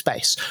Rocket League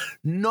space.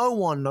 No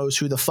one knows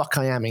who the fuck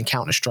I am in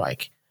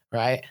Counter-Strike,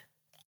 right?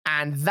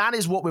 And that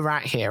is what we're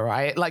at here,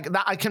 right? Like,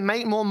 that I can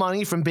make more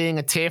money from being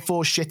a tier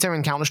 4 shitter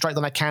in Counter-Strike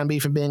than I can be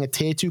from being a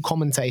tier 2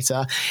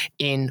 commentator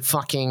in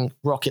fucking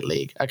Rocket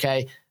League,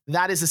 okay?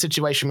 That is the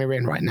situation we're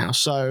in right now.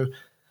 So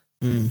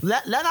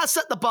let us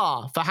set the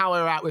bar for how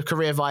we're at with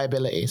career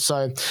viability.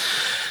 So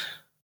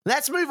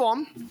let's move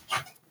on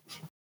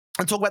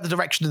and talk about the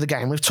direction of the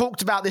game. We've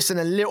talked about this in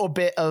a little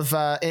bit of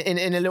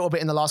in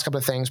the last couple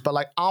of things, but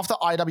like after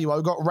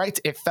IWO got wrecked,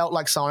 it felt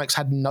like Psyonix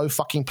had no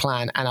fucking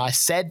plan. And I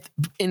said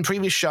in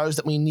previous shows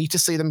that we need to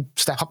see them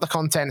step up the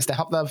content, step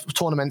up the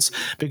tournaments,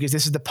 because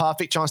this is the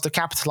perfect chance to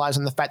capitalize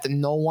on the fact that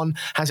no one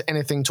has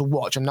anything to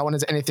watch and no one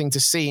has anything to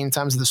see in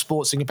terms of the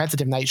sports and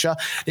competitive nature.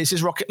 This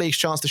is Rocket League's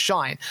chance to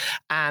shine.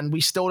 And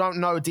we still don't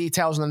know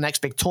details on the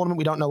next big tournament.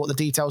 We don't know what the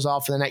details are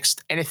for the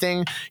next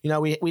anything.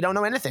 We don't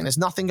know anything. There's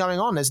nothing going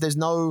on. There's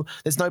no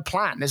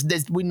plan.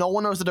 No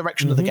one knows the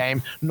direction of the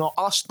game. Not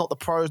us, not the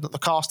pros, not the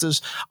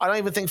casters. I don't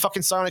even think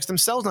fucking Psyonix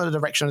themselves know the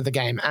direction of the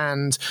game.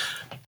 And,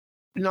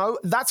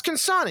 that's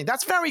concerning.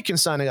 That's very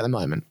concerning at the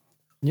moment.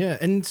 Yeah,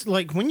 and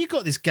like when you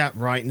got this gap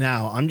right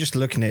now, I'm just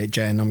looking at it,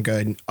 Jay, and I'm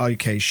going,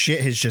 okay,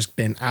 shit has just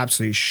been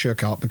absolutely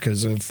shook up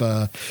because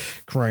of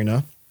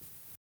Corona.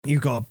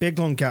 You've got a big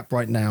long gap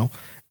right now.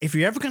 If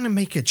you're ever going to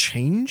make a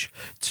change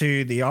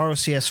to the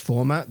RLCS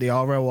format, the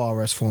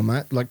RLRS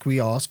format, like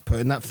we asked, put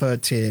in that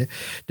third tier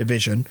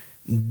division,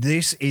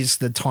 this is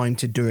the time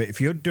to do it. If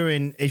you're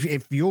going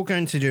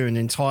to do an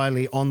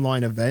entirely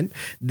online event,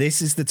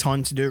 this is the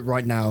time to do it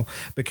right now,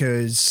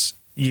 because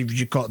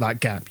you've got that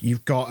gap.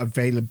 You've got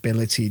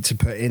availability to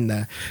put in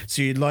there.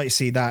 So you'd like to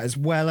see that, as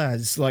well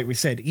as, like we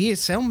said,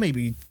 ESL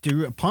maybe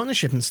do a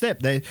partnership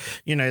instead.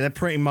 They're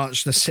pretty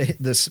much they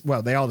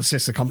are the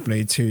sister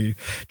company to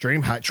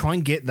DreamHack. Try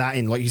and get that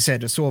in, like you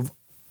said, a sort of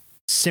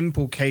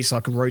simple case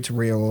like a Road to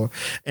Rio or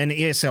an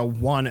ESL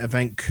 1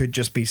 event could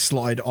just be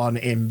slotted on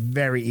in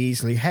very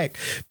easily. Heck,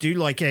 do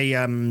like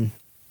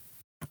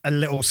a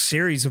little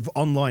series of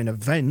online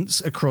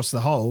events across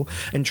the whole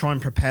and try and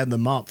prepare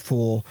them up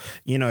for,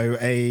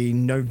 a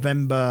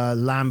November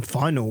LAM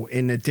final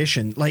in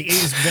addition. Like, it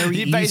is very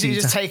easy. You've basically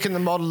just taken the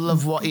model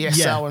of what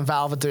ESL and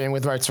Valve are doing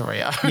with Road to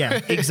Rio. Yeah,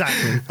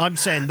 exactly. I'm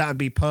saying that would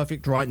be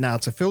perfect right now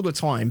to fill the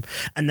time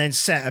and then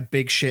set a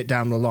big shit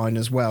down the line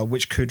as well,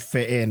 which could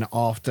fit in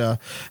after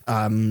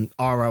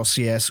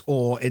RLCS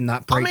or in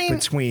that break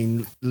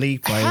between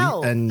league play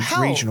and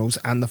regionals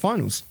and the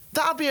finals.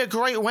 That would be a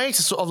great way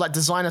to sort of like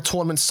design a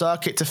tournament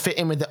circuit to fit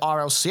in with the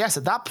RLCS.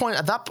 At that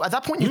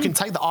point, you can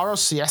take the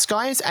RLCS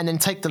guys and then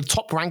take the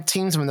top ranked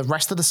teams from the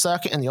rest of the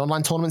circuit and the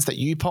online tournaments that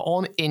you put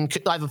on in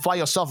either by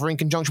yourself or in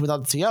conjunction with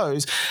other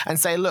TOs, and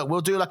say, look, we'll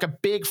do like a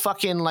big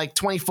fucking like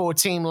 24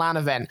 team LAN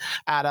event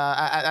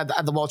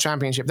at the World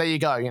Championship. There you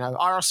go.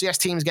 RLCS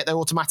teams get their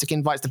automatic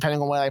invites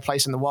depending on where they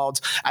place in the worlds,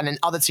 and then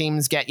other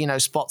teams get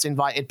spots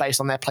invited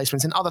based on their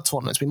placements in other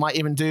tournaments. We might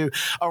even do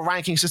a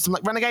ranking system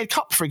like Renegade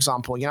Cup, for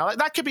example. Like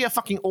that could be a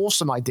fucking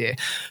awesome idea,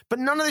 but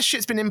none of this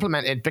shit's been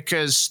implemented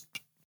because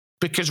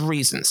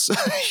reasons.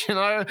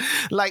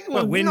 Like,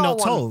 well, we're not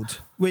told.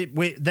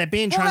 They're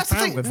being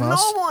transparent with us.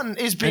 No one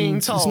is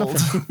being told.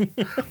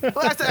 Well,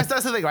 that's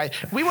the thing, right?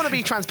 We want to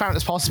be transparent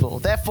as possible.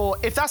 Therefore,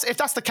 if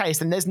that's the case,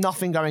 then there's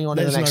nothing going on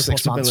in the next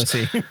 6 months.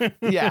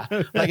 Yeah,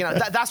 like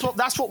that's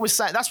what we're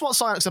saying. That's what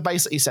Psyonix have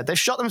basically said. They've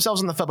shot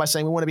themselves in the foot by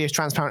saying we want to be as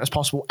transparent as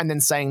possible and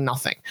then saying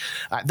nothing.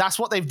 That's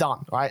what they've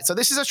done, right? So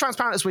this is as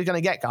transparent as we're going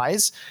to get,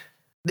 guys.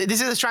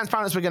 This is as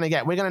transparent as we're going to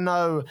get. We're going to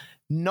know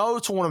no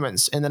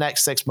tournaments in the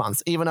next 6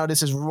 months, even though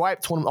this is ripe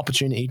tournament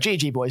opportunity.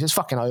 GG, boys. It's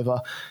fucking over.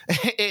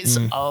 It's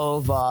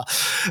over.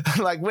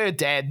 Like, we're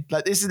dead.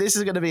 Like, this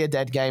is going to be a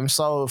dead game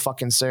so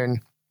fucking soon.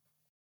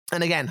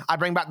 And again, I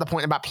bring back the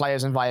point about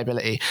players and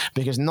viability,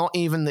 because not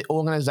even the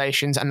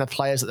organizations and the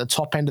players at the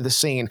top end of the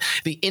scene,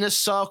 the inner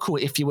circle,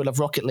 if you will, of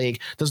Rocket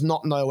League, does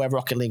not know where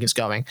Rocket League is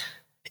going.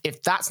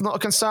 If that's not a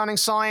concerning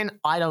sign,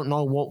 I don't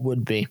know what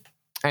would be.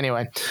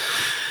 Anyway,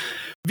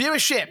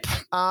 viewership.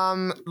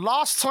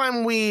 Last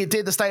time we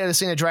did the State of the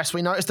Scene address,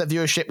 we noticed that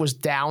viewership was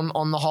down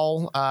on the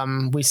whole.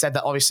 We said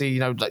that obviously, you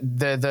know, like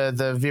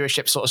the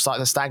viewership sort of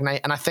started to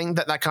stagnate, and I think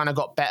that kind of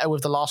got better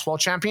with the last World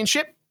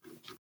Championship.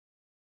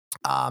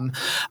 And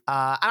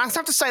I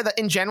have to say that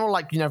in general,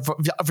 like, you know,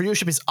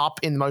 viewership is up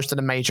in most of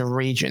the major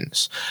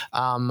regions.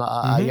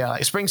 Yeah,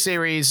 like Spring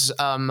Series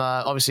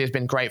obviously has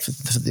been great for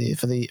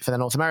the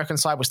North American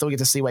side. We still get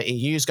to see where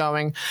EU's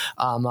going.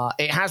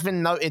 It has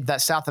been noted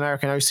that South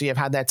America and OC have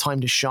had their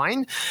time to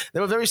shine. They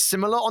were very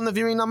similar on the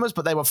viewing numbers,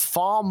 but they were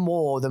far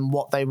more than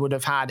what they would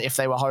have had if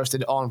they were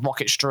hosted on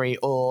Rocket Street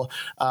or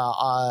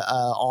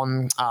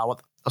on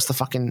what's the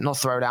fucking, not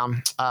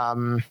Throwdown,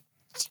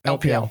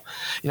 LPL.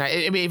 You know,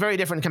 it'd be very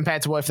different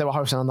compared to if they were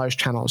hosting on those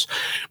channels.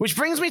 Which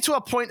brings me to a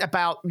point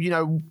about, you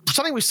know,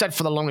 something we said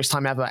for the longest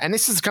time ever, and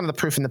this is kind of the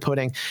proof in the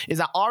pudding, is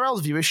that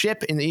RL's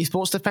viewership in the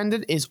Esports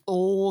Defended is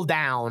all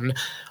down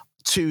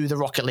to the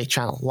Rocket League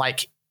channel.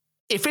 Like,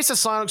 if it's a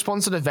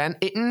Psylocke-sponsored event,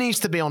 it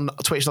needs to be on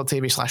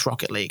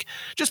twitch.tv/Rocket League.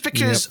 Just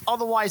because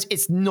otherwise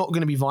it's not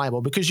going to be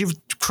viable, because you've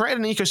created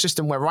an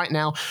ecosystem where right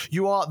now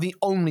you are the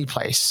only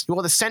place. You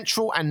are the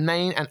central and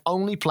main and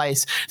only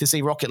place to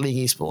see Rocket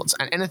League esports.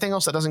 And anything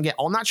else that doesn't get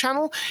on that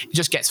channel, it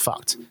just gets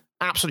fucked.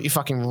 Absolutely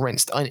fucking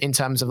rinsed in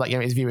terms of, like, you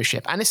know, its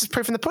viewership. And this is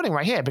proof in the pudding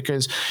right here,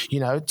 because, you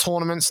know,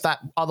 tournaments that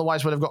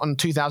otherwise would have gotten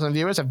 2,000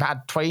 viewers have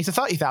had 20 to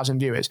 30,000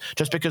 viewers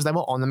just because they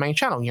were on the main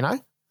channel, you know?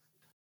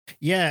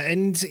 Yeah,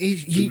 and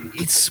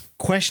it's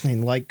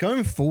questioning, like,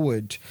 going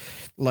forward,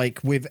 like,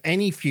 with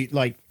any few,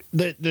 like,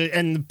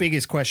 the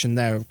biggest question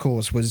there, of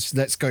course, was,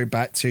 let's go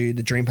back to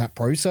the DreamHack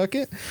Pro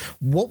circuit.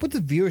 What would the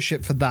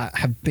viewership for that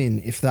have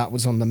been if that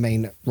was on the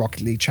main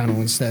Rocket League channel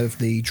instead of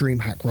the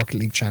DreamHack Rocket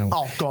League channel?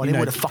 Oh god, it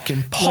would have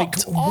fucking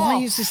popped. Like,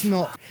 why is this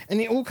not? And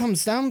it all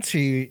comes down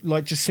to,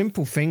 like, just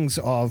simple things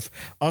of,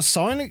 are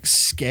Psylocke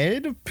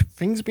scared of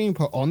things being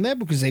put on there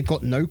because they've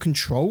got no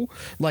control?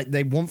 Like,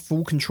 they want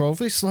full control of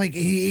this? Like,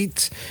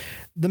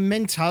 the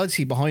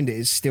mentality behind it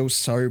is still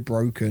so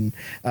broken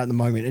at the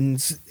moment.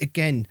 And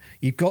again,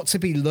 you've got to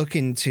be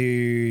looking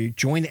to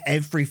join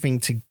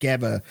everything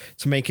together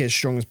to make it as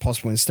strong as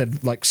possible instead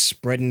of, like,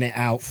 spreading it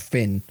out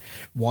thin.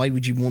 Why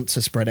would you want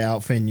to spread it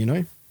out thin, you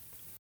know?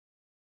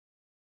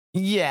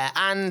 Yeah,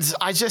 and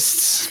I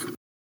just...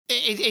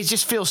 It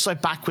just feels so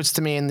backwards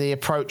to me in the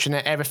approach and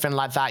everything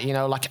like that, you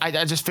know. Like,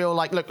 I just feel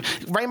like, look,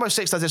 Rainbow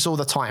Six does this all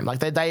the time. Like,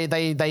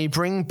 they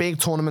bring big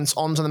tournaments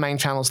onto the main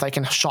channels. They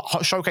can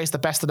showcase the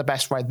best of the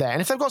best right there.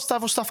 And if they've got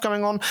stuff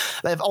going on,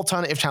 they have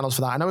alternative channels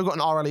for that. I know we've got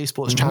an RL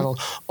Esports channel.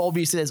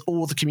 Obviously, there's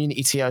all the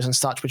community TOs and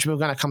such, which we're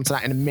going to come to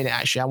that in a minute.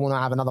 Actually, I want to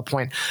have another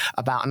point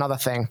about another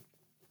thing.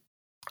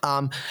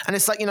 And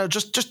it's like, you know,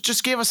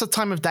 just give us a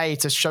time of day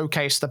to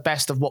showcase the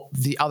best of what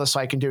the other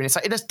side can do. And it's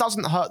like, it just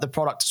doesn't hurt the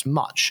product as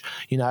much,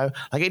 you know?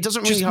 Like, it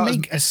doesn't really hurt. Just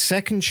make a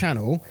second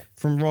channel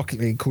from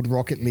Rocket League called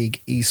Rocket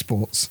League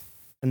Esports.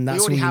 And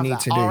that's what you need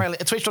to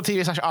do.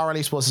 Twitch.tv/RL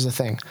Esports is a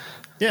thing.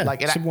 Yeah,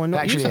 like, it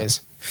actually is.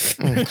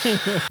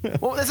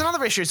 Well, there's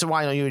another issue as to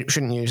why you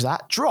shouldn't use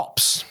that.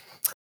 Drops.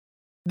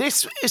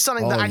 This is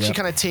something that actually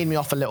kind of teed me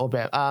off a little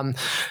bit.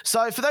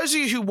 So for those of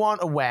you who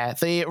weren't aware,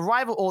 the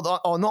Rival,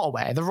 or not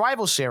aware, the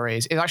Rival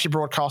series is actually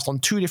broadcast on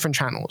two different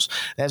channels.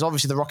 There's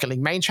obviously the Rocket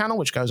League main channel,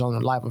 which goes on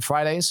live on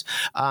Fridays.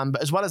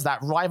 But as well as that,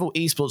 Rival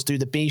Esports do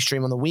the B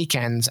stream on the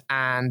weekends,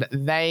 and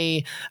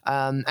they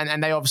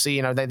and they obviously,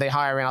 you know, they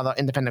hire in other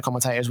independent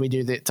commentators. We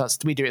do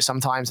it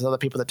sometimes. There's other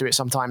people that do it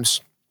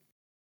sometimes.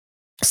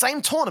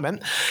 Same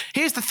tournament.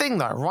 Here's the thing,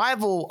 though.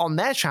 Rival on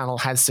their channel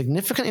has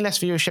significantly less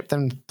viewership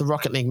than the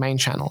Rocket League main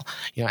channel.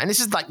 You know, and this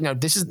is like, you know,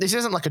 this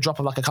isn't like a drop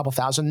of like a couple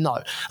thousand.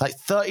 No, like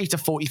 30 to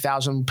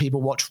 40,000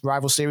 people watch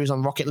Rival series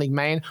on Rocket League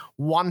main.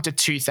 1 to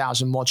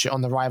 2,000 watch it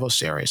on the Rival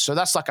series. So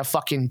that's like a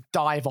fucking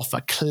dive off a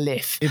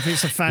cliff. If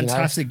it's a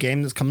fantastic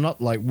game that's coming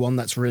up, like one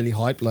that's really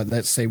hyped, like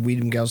let's say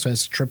Weedham Girls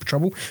vs Triple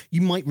Trouble,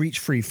 you might reach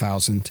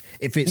 3,000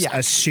 if it's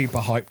a super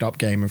hyped up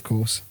game, of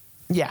course.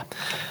 Yeah.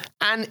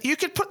 And you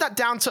could put that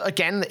down to,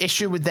 again, the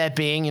issue with there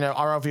being, you know,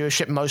 RL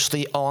viewership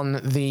mostly on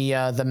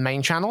the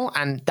main channel,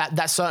 and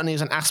that certainly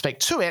is an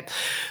aspect to it.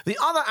 The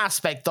other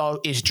aspect,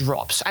 though, is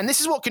drops. And this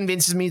is what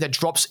convinces me that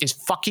drops is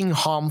fucking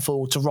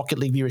harmful to Rocket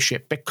League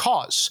viewership,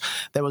 because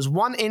there was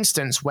one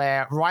instance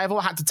where Rival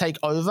had to take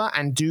over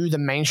and do the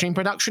mainstream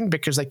production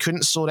because they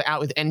couldn't sort it out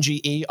with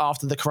NGE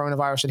after the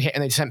coronavirus had hit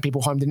and they sent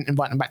people home, didn't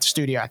invite them back to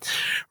studio.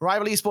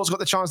 Rival Esports got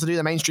the chance to do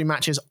the mainstream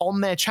matches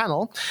on their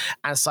channel,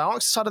 and Psylocke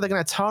decided they're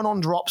going to turn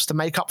on drops to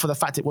make up for the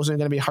fact it wasn't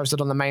going to be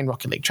hosted on the main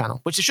Rocket League channel,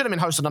 which it should have been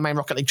hosted on the main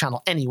Rocket League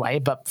channel anyway,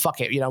 but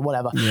fuck it, you know,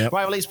 whatever. Yep.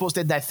 Rival Esports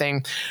did their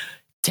thing.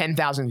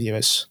 10,000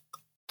 viewers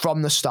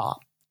from the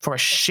start for a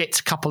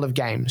shit couple of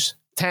games.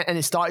 And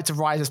it started to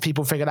rise as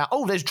people figured out,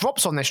 oh, there's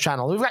drops on this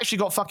channel. We've actually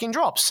got fucking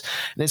drops.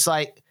 And it's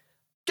like,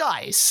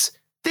 guys,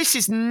 this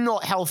is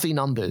not healthy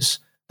numbers.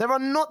 There are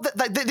not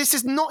this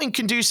is not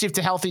conducive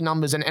to healthy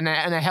numbers and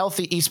a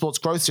healthy esports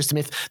growth system.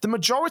 If the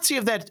majority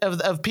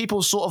of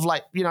people's sort of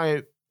like, you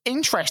know,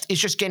 interest is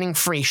just getting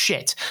free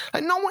shit,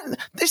 like no one's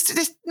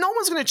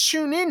going to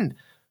tune in.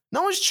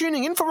 No one's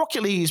tuning in for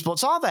Rocket League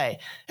esports, are they?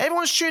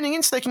 Everyone's tuning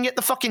in so they can get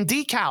the fucking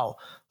decal.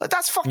 Like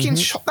that's fucking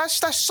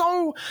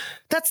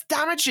that's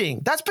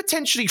damaging. That's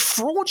potentially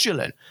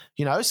fraudulent.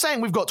 You know, saying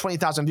we've got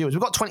 20,000 viewers,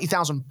 we've got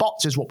 20,000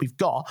 bots is what we've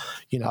got.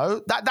 You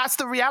know, that's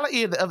the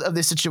reality of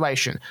this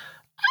situation.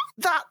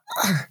 That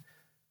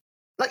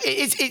like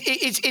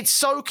it's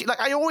so like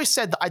I always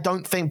said that I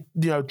don't think,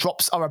 you know,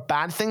 drops are a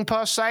bad thing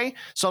per se,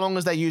 so long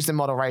as they're used in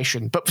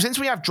moderation. But since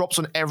we have drops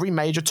on every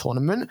major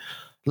tournament,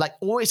 like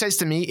all it says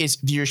to me is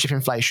viewership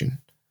inflation.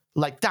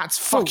 Like that's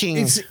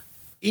fucking.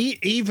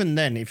 Even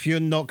then, if you're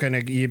not going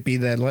to be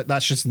there, like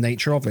that's just the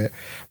nature of it.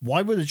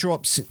 Why would the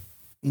drops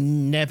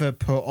never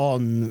put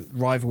on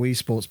Rival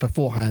Esports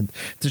beforehand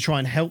to try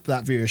and help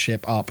that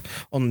viewership up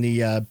on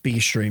the B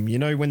stream? You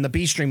know, when the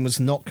B stream was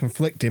not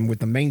conflicting with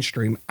the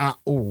mainstream at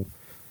all.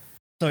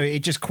 So it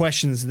just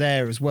questions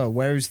there as well.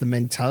 Where is the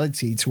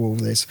mentality to all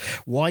this?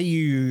 Why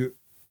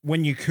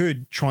when you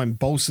could try and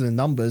bolster the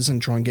numbers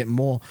and try and get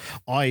more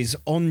eyes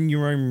on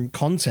your own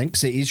content,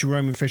 because it is your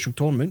own official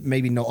tournament,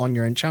 maybe not on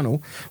your own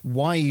channel,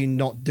 why are you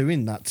not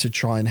doing that to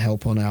try and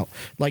help on out?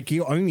 Like,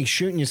 you're only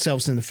shooting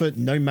yourselves in the foot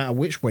no matter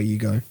which way you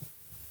go.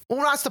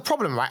 Well, that's the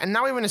problem, right? And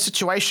now we're in a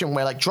situation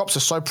where like drops are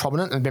so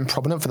prominent and have been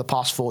prominent for the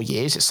past 4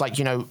 years. It's like,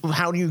 you know,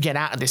 how do you get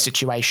out of this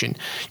situation?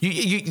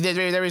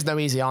 There is no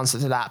easy answer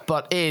to that,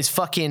 but it is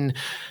fucking...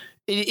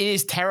 It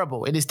is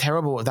terrible. It is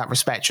terrible in that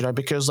respect, you know,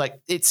 because like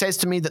it says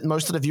to me that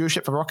most of the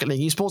viewership for Rocket League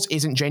esports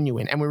isn't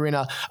genuine, and we're in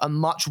a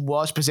much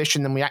worse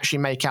position than we actually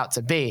make out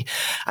to be.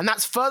 And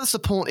that's further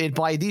supported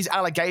by these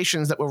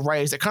allegations that were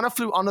raised that kind of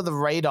flew under the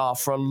radar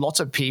for a lot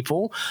of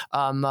people.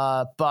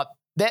 But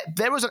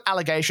there was an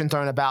allegation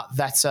thrown about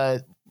that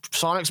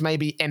Psyonix may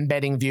be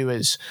embedding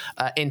viewers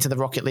into the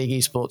Rocket League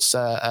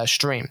esports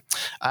stream.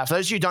 For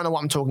those of you who don't know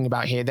what I'm talking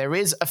about here, there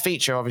is a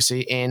feature,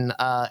 obviously,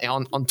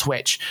 on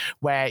Twitch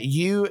where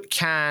you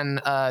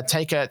can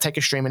take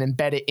a stream and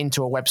embed it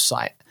into a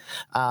website.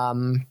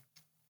 And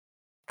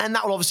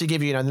that will obviously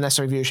give you, the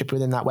necessary viewership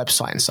within that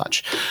website and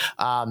such.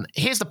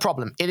 Here's the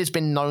problem. It has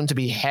been known to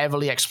be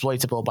heavily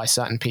exploitable by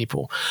certain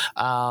people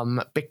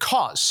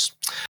because...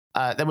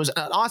 there was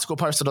an article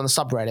posted on the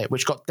subreddit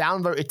which got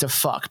downvoted to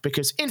fuck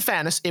because, in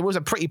fairness, it was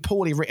a pretty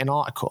poorly written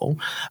article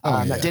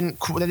that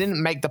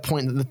didn't make the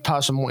point that the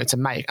person wanted to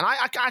make. And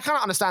I kind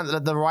of understand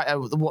that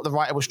what the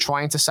writer was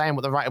trying to say and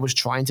what the writer was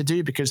trying to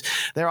do, because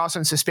there are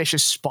some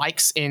suspicious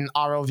spikes in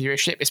RL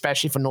viewership,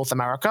 especially for North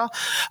America.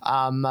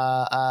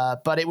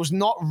 But it was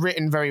not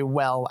written very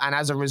well, and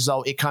as a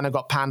result, it kind of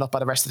got panned off by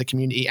the rest of the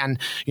community. And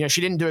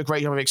she didn't do a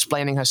great job of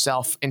explaining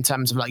herself in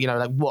terms of like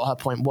what her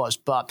point was.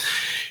 But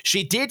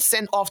she did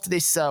send off to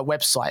this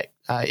website.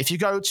 If you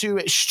go to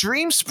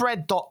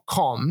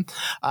streamspread.com,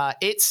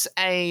 it's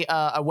a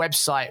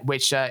website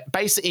which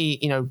basically,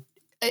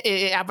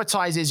 it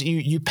advertises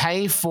you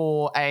pay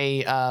for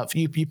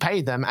you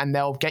pay them and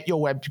they'll get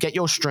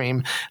your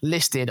stream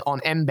listed on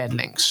embed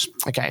links.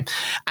 Okay.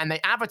 And they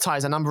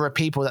advertise a number of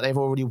people that they've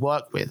already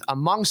worked with.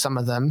 Among some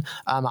of them,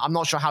 I'm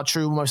not sure how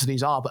true most of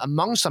these are, but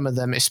among some of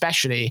them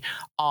especially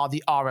are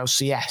the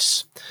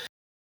RLCS.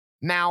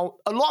 Now,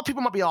 a lot of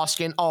people might be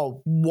asking,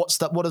 oh, what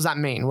does that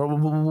mean?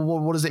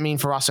 What does it mean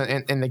for us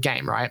in the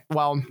game, right?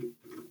 Well,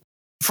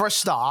 for a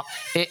start,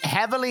 it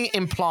heavily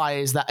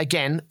implies that,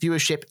 again,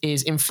 viewership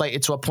is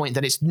inflated to a point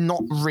that it's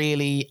not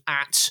really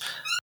at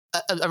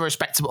a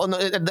respectable...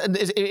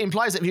 It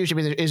implies that viewership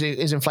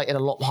is inflated a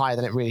lot higher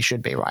than it really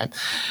should be, right?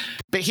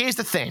 But here's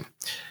the thing.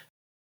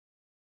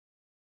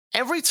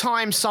 Every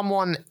time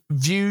someone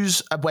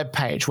views a web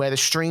page where the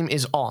stream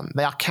is on,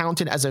 they are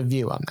counted as a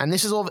viewer, and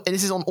this is on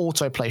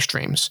autoplay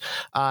streams.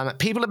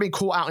 People have been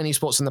caught out in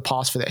esports in the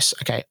past for this.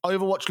 Okay,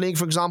 Overwatch League,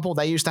 for example,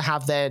 they used to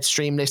have their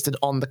stream listed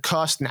on the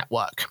Cursed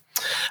network,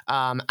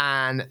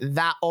 and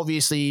that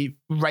obviously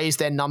raised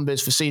their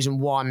numbers for season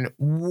 1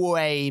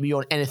 way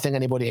beyond anything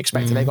anybody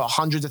expected. They got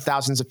hundreds of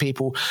thousands of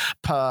people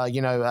per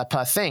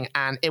thing,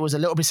 and it was a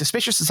little bit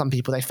suspicious to some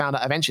people. They found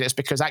out eventually it's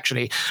because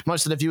actually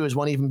most of the viewers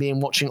weren't even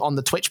being watching on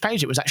the Twitch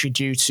page. It was actually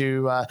due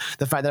to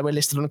the fact that we're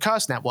listed on the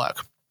Curse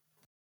network.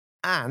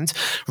 And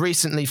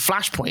recently,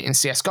 Flashpoint in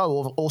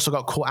CSGO also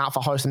got caught out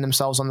for hosting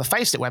themselves on the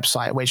Faceit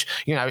website, which,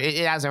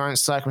 it has their own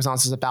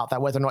circumstances about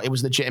that. Whether or not it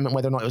was legitimate,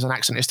 whether or not it was an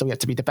accident is still yet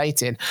to be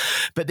debated.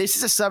 But this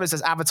is a service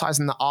that's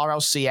advertising that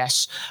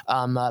RLCS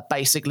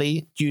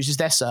basically uses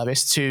their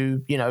service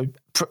to,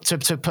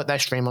 to put their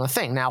stream on a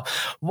thing. Now,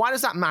 why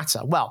does that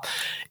matter? Well,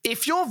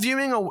 if you're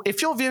viewing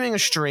a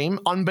stream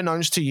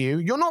unbeknownst to you,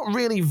 you're not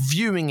really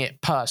viewing it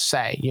per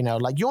se.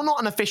 Like you're not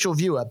an official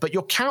viewer, but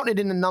you're counted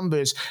in the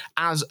numbers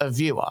as a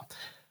viewer.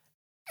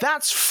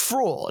 That's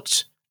fraud.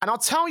 And I'll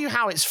tell you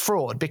how it's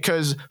fraud,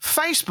 because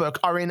Facebook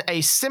are in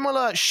a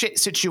similar shit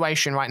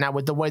situation right now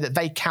with the way that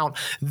they count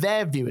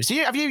their viewers.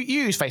 Have you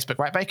used Facebook,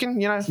 right,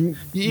 Bacon? You know, you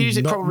use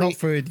it probably not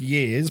for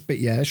years, but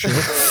yeah, sure.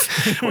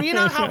 Well, you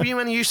know how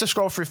when you used to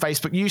scroll through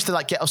Facebook, you used to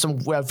like get some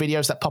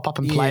videos that pop up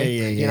and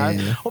play.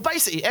 Yeah. Well,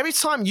 basically, every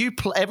time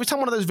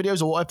one of those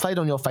videos auto played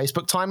on your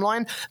Facebook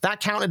timeline, that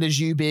counted as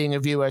you being a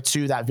viewer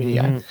to that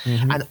video.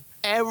 And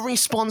every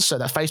sponsor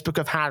that Facebook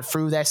have had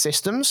through their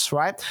systems,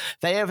 right,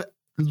 they have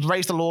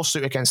raised a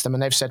lawsuit against them,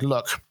 and they've said,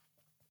 look,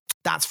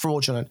 that's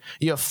fraudulent.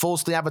 You have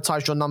falsely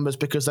advertised your numbers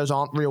because those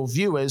aren't real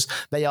viewers.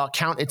 They are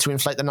counted to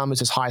inflate the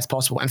numbers as high as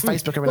possible. And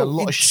Facebook are in a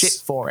lot of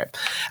shit for it.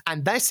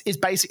 And this is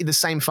basically the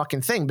same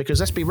fucking thing, because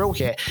let's be real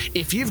here.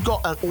 If you've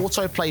got an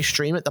autoplay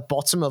stream at the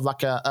bottom of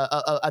like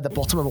at the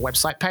bottom of a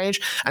website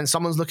page, and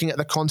someone's looking at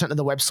the content of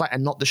the website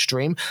and not the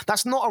stream,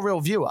 that's not a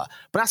real viewer.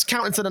 But that's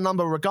counted to the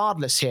number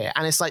regardless here.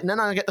 And it's like, no,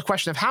 I get the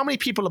question of how many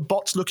people are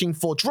bots looking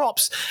for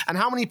drops, and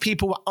how many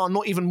people are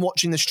not even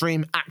watching the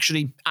stream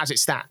actually as it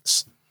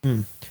stands.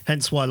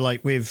 Hence why,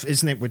 like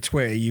isn't it with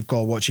Twitter, you've got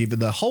to watch either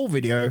the whole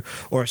video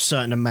or a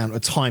certain amount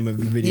of time of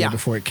the video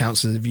before it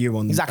counts as a view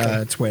on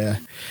Twitter.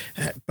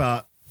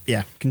 But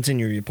yeah,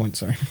 continue your point,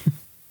 sorry.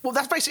 Well,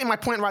 that's basically my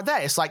point right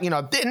there. It's like, you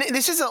know,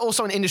 this is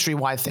also an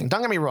industry-wide thing.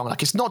 Don't get me wrong.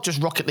 Like, it's not just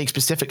Rocket League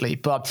specifically,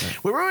 but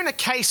we're in a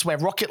case where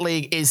Rocket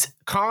League is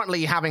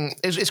currently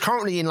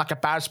in like a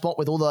bad spot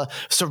with all the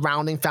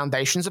surrounding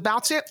foundations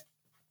about it.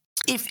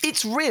 If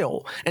it's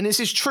real, and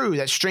this is true,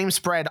 that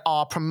StreamSpread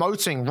are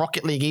promoting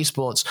Rocket League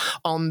esports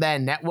on their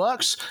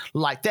networks,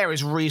 like, there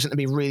is reason to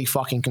be really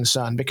fucking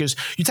concerned, because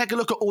you take a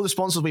look at all the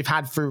sponsors we've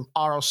had through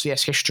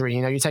RLCS history.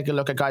 You know, you take a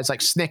look at guys like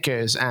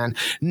Snickers and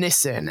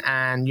Nissan,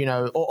 and, you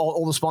know,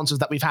 all the sponsors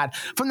that we've had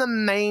from the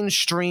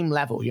mainstream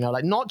level, you know,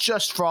 like not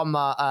just from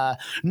a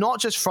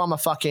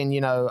fucking,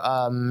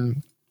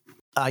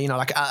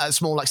 like a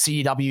small like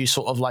CDW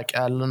sort of like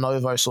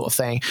Lenovo sort of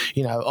thing,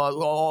 you know,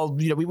 or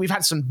you know, we've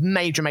had some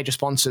major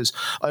sponsors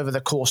over the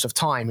course of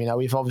time. You know,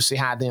 we've obviously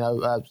had,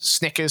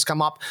 Snickers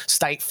come up,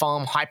 State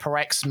Farm,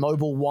 HyperX,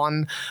 Mobile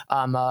One.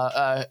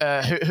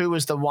 Who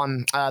was the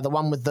one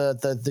with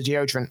the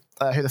deodorant?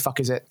 Who the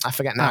fuck is it? I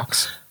forget now.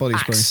 Axe. Body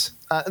spray.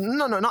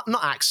 No, not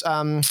Axe.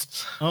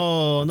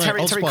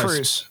 Terry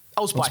Crews.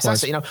 Old Spice.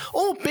 That's it. You know,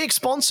 all big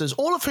sponsors,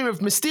 all of whom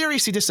have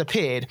mysteriously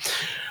disappeared.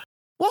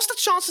 What's the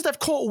chances they've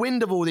caught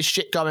wind of all this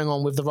shit going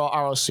on with the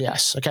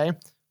RLCS, okay?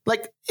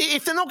 Like,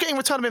 if they're not getting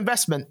return of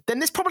investment, then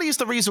this probably is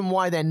the reason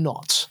why they're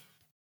not.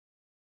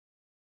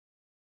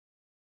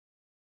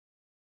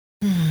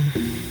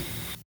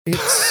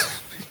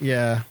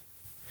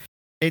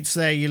 It's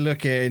there, you look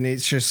at it, and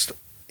it's just,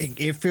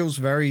 it feels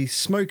very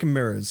smoke and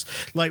mirrors.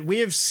 Like, we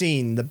have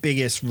seen the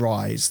biggest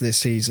rise this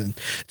season,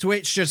 to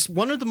which just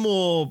one of the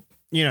more,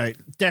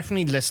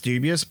 definitely less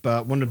dubious,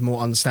 but one of the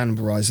more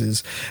understandable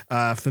rises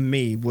for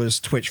me was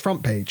Twitch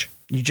front page.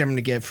 You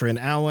generally get it for an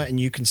hour, and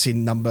you can see the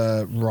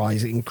number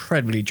rise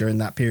incredibly during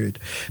that period.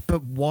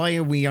 But why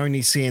are we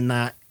only seeing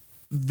that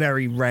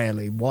very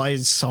rarely? Why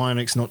is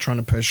Psyonix not trying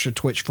to push the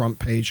Twitch front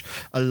page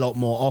a lot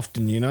more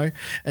often,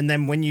 And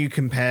then when you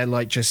compare,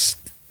 like, just...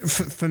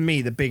 For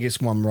me, the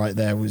biggest one right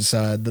there was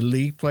the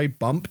league play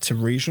bump to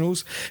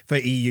regionals for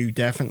EU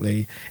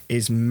definitely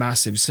is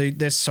massive. So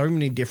there's so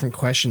many different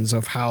questions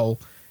of how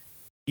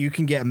you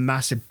can get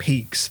massive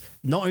peaks,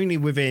 not only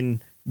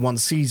within one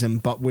season,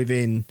 but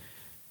within,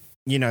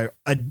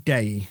 a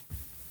day.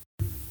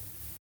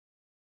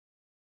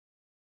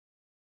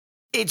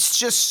 It's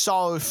just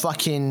so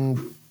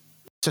fucking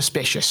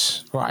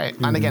suspicious, right?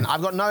 And again,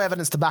 I've got no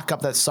evidence to back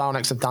up that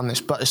Psyonix have done this,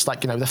 but it's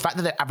like, the fact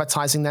that they're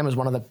advertising them is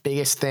one of the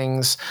biggest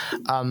things.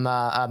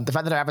 The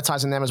fact that they're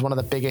advertising them is one of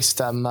the biggest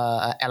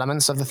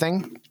elements of the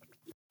thing.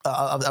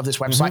 Of this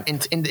website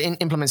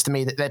implements to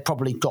me that they've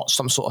probably got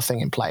some sort of thing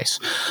in place.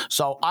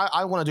 So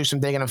I want to do some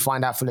digging and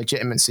find out for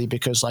legitimacy,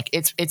 because like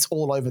it's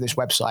all over this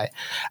website.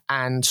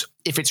 And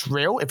if it's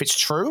real, if it's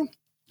true,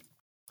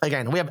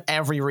 again, we have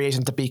every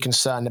reason to be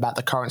concerned about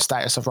the current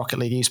status of Rocket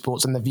League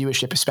esports and the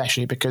viewership,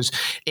 especially because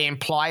it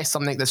implies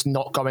something that's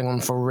not going on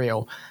for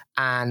real.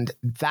 And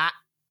that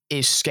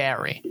is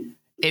scary.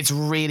 It's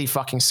really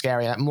fucking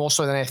scary, more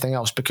so than anything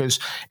else, because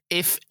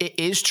if it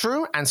is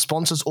true and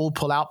sponsors all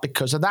pull out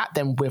because of that,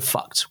 then we're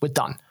fucked. We're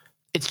done.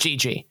 It's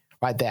GG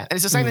right there. And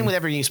it's the same thing with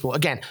every esport.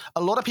 Again,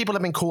 a lot of people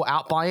have been caught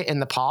out by it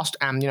in the past,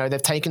 and,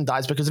 they've taken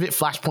dives because of it.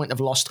 Flashpoint have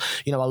lost,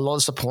 a lot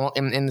of support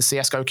in the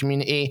CSGO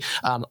community.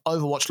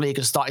 Overwatch League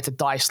has started to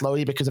die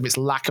slowly because of its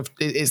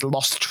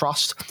lost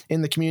trust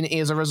in the community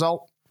as a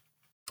result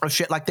of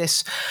shit like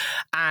this.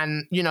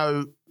 And,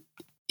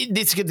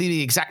 it's going to be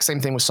the exact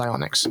same thing with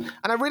Psyonix. And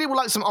I really would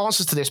like some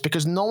answers to this,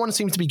 because no one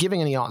seems to be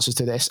giving any answers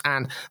to this.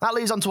 And that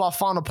leads on to our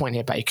final point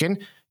here, Bacon.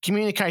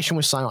 Communication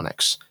with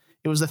Psyonix.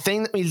 It was the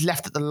thing that we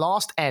left at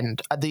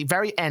the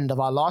very end of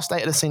our last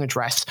State of the Scene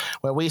address,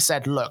 where we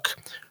said, look,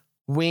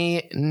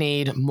 we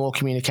need more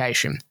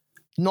communication.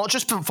 not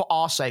just for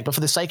our sake, but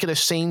for the sake of the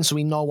scene, so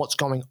we know what's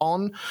going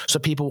on, so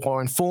people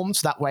are informed.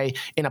 So that way,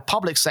 in a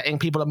public setting,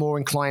 people are more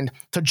inclined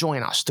to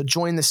join us, to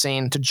join the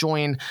scene, to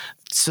join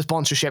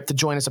sponsorship, to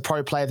join as a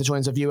pro player, to join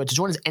as a viewer, to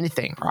join as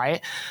anything,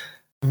 right?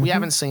 We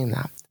haven't seen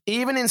that.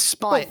 Even in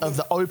spite of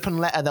the open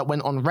letter that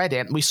went on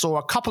Reddit, we saw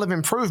a couple of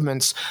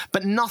improvements,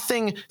 but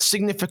nothing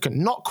significant,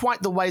 not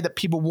quite the way that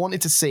people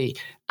wanted to see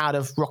out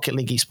of Rocket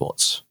League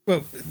esports.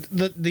 Well,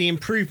 the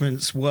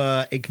improvements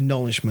were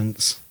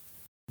acknowledgements.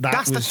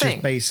 That's was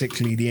just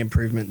basically the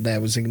improvement there,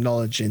 was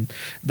acknowledging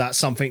that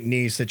something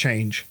needs to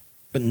change,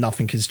 but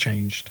nothing has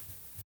changed.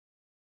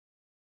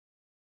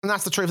 And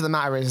that's the truth of the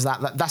matter, is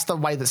that's the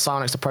way that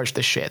Psyonix approach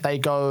this shit. They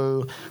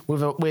go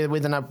with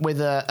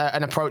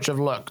an approach of,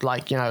 look,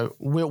 like, you know,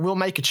 we'll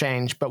make a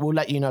change, but we'll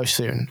let you know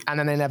soon. And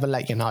then they never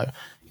let you know.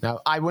 You know,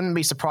 I wouldn't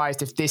be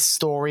surprised if this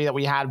story that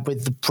we had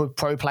with the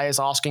pro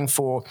players asking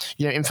for,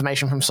 you know,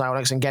 information from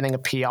Psyonix and getting a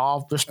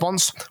PR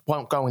response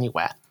won't go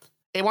anywhere.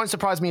 It won't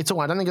surprise me at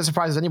all. I don't think it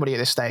surprises anybody at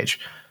this stage.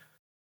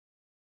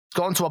 It's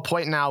gotten to a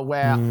point now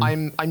where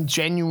I'm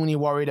genuinely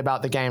worried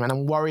about the game, and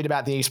I'm worried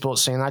about the esports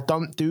scene. I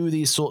don't do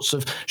these sorts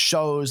of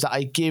shows that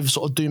I give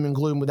sort of doom and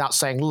gloom without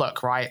saying,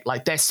 look, right,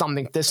 like there's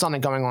something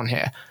going on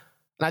here.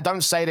 And I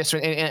don't say this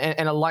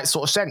in a light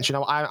sort of sense. You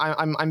know,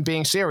 I'm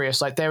being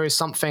serious. Like, there is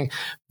something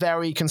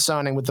very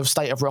concerning with the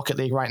state of Rocket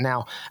League right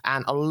now,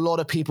 and a lot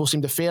of people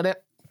seem to feel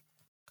it.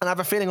 And I have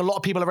a feeling a lot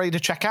of people are ready to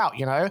check out,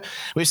 you know?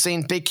 We've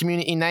seen big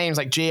community names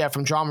like Gio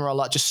from Drama a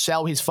lot just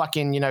sell his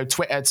fucking, you know,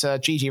 Twitter to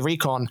GG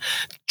Recon.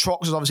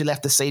 Trox has obviously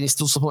left the scene. He's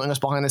still supporting us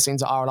behind the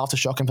scenes at RL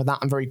Aftershock, and for that,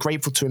 I'm very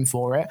grateful to him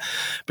for it.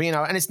 But, you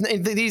know, and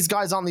these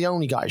guys aren't the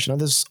only guys, you know?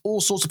 There's all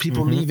sorts of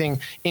people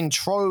leaving in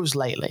troves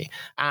lately.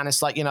 And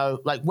it's like, you know,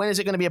 like, when is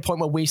it going to be a point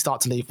where we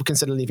start to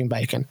consider leaving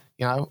Bacon?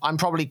 You know, I'm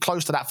probably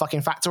close to that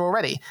fucking factor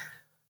already.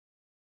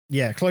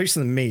 Yeah,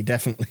 closer than me,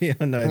 definitely.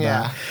 I know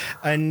that.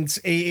 And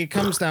it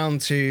comes down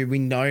to, we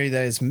know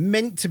there's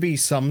meant to be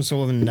some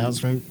sort of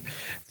announcement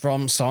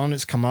from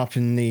Psyonix come up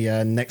in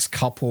the next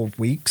couple of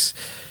weeks.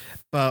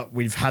 But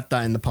we've had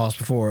that in the past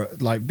before,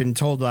 like been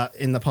told that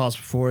in the past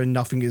before, and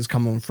nothing has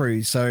come on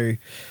through. So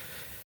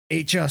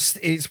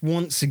it's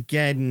once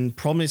again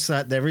promised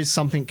that there is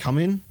something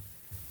coming.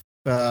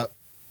 But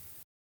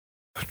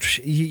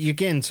you're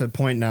getting to a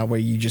point now where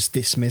you just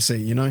dismiss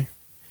it, you know?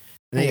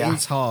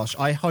 It's harsh.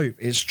 I hope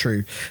it's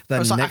true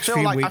that next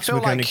few weeks we're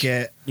going to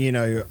get, you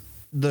know,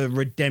 the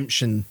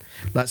redemption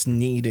that's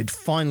needed.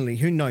 Finally,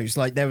 who knows?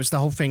 Like, there was the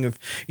whole thing of,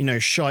 you know,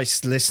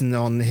 Scheist listening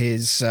on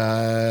his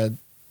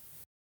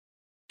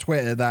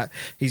Twitter that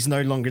he's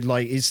no longer,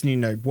 like, is, you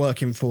know,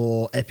 working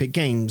for Epic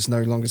Games,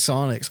 no longer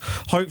Psyonix.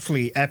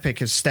 Hopefully Epic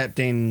has stepped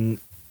in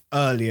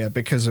earlier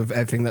because of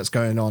everything that's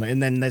going on,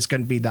 and then there's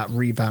going to be that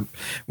revamp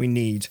we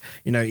need,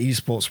 you know,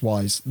 esports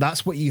wise.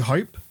 That's what you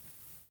hope.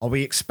 Are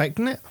we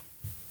expecting it?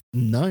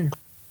 No,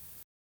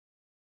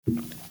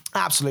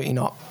 absolutely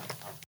not.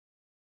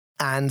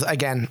 And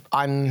again,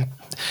 I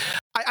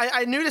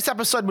knew this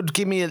episode would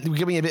give me a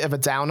bit of a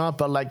downer,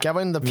 but like,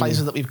 given the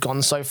places that we've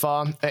gone so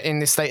far in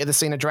this State of the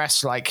Scene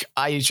address, like,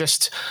 I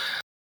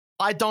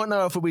don't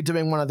know if we'll be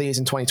doing one of these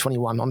in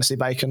 2021. Honestly,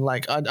 Bacon.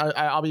 Like,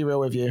 I'll be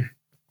real with you.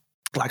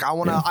 Like,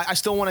 I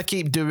still want to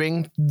keep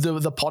doing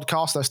the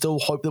podcast. I still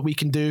hope that we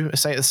can do a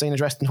State of the Scene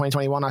address in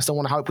 2021. I still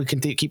want to hope we can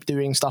keep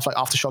doing stuff like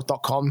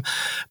Aftershock.com.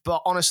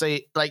 But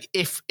honestly, like,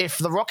 if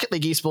the Rocket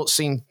League esports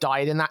scene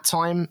died in that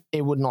time,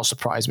 it would not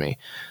surprise me.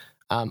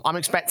 I'm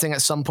expecting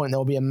at some point there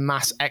will be a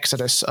mass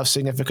exodus of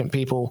significant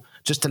people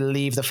just to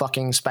leave the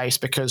fucking space,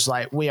 because,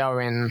 like, we're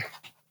in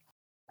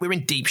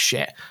deep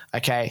shit.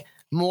 Okay.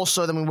 More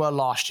so than we were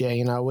last year.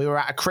 You know, we were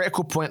at a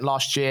critical point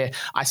last year.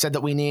 I said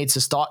that we need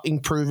to start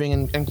improving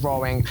and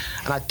growing,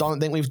 and I don't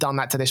think we've done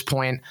that to this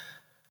point.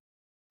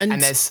 And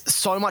there's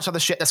so much other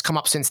shit that's come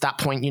up since that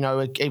point, you know,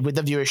 with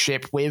the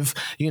viewership, with,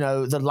 you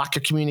know, the lack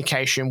of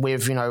communication,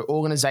 with, you know,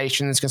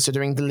 organizations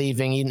considering the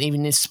leaving,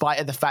 even in spite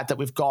of the fact that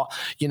we've got,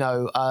 you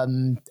know,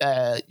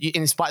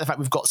 in spite of the fact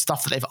we've got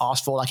stuff that they've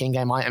asked for, like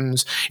in-game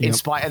items, in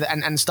spite of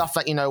and stuff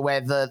that, you know,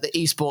 where the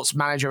esports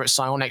manager at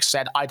Psyonix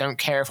said, I don't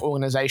care if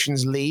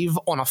organizations leave,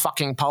 on a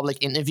fucking public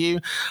interview.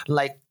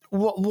 Like,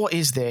 what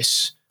is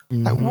this?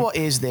 Like, what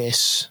is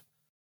this?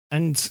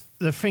 And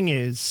the thing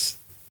is,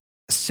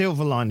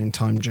 silver lining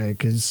time, Jay,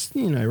 because,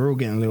 you know, we're all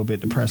getting a little bit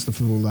depressed of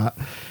all that.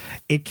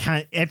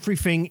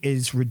 Everything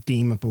is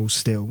redeemable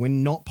still. We're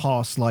not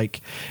past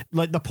like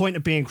the point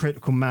of being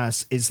critical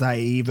mass is that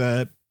it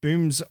either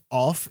booms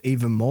off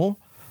even more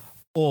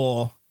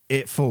or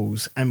it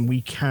falls, and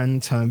we can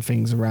turn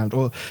things around.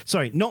 Or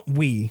sorry, not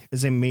we,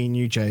 as in me and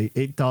you, Jay.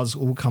 It does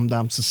all come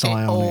down to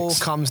Psyonix. It all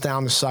comes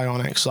down to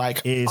Psyonix.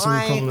 Like, it's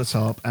all from the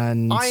top,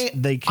 and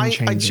they can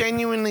change I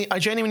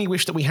genuinely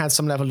wish that we had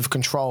some level of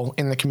control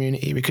in the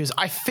community, because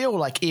I feel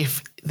like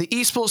if the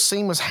esports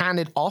scene was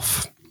handed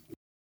off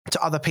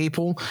to other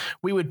people,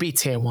 we would be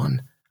tier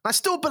 1. I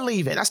still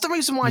believe it. That's the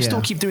reason why I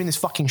still keep doing this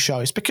fucking show.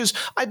 It's because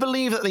I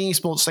believe that the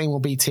esports scene will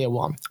be tier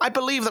 1. I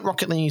believe that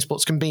Rocket League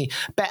esports can be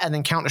better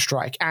than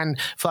Counter-Strike and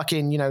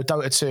fucking,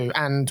 Dota 2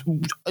 and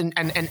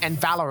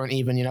Valorant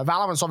even.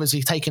 Valorant's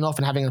obviously taken off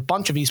and having a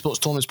bunch of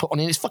esports tournaments put on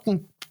in its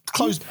fucking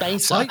closed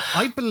beta.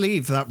 I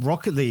believe that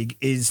Rocket League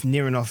is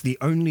near enough the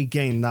only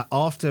game that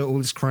after all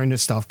this Corona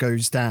stuff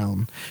goes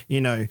down,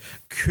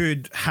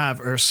 could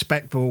have a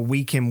respectable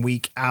week in,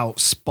 week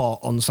out spot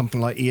on something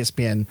like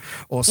ESPN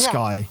or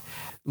Sky.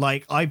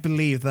 Like, I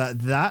believe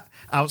that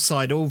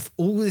outside of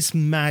all this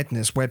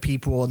madness where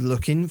people are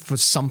looking for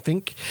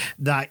something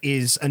that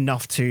is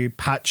enough to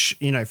patch,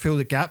 fill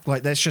the gap,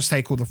 like let's just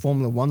take all the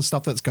Formula One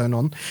stuff that's going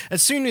on.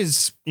 As soon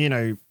as,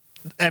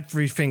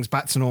 everything's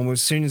back to normal,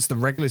 as soon as the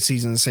regular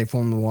season, say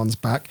Formula One's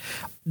back,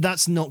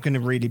 that's not going to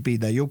really be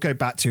there. You'll go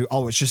back to,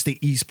 it's just the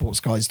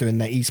esports guys doing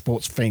their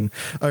esports thing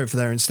over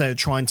there instead of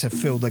trying to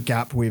fill the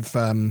gap with,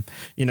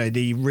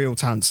 the real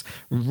talents.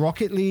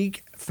 Rocket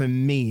League, for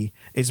me,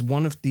 is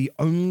one of the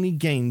only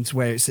games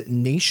where it's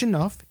niche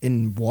enough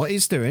in what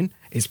it's doing,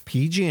 it's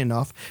PG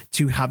enough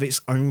to have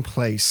its own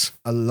place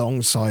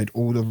alongside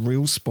all the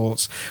real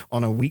sports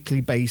on a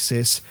weekly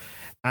basis.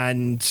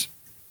 And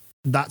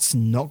that's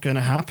not going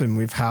to happen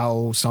with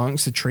how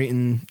Psyonix are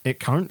treating it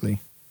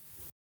currently.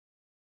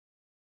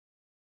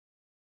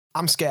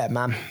 I'm scared,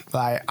 man.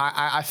 Like,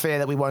 I fear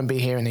that we won't be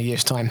here in a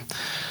year's time.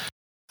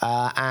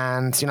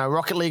 And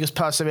Rocket League has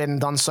persevered and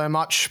done so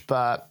much,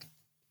 but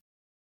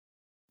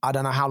I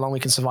don't know how long we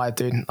can survive,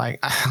 dude. Like,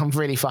 I'm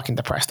really fucking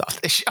depressed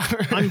after this show.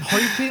 I'm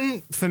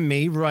hoping, for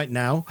me right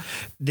now,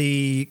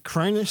 the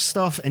Corona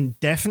stuff and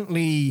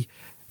definitely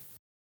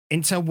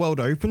Intel World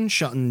Open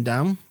shutting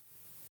down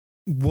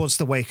was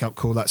the wake-up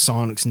call that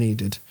Psyonix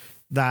needed.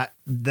 That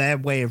their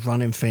way of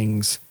running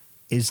things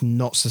is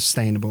not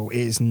sustainable. It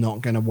is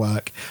not going to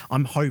work.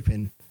 I'm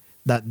hoping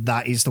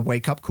that is the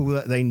wake-up call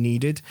that they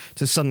needed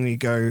to suddenly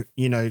go,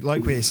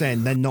 like we were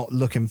saying, they're not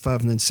looking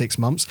further than 6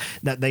 months,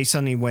 that they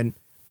suddenly went,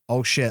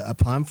 oh shit, a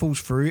plan falls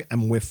through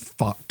and we're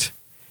fucked.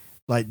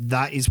 Like,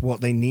 that is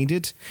what they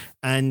needed.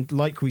 And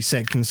like we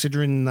said,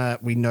 considering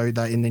that we know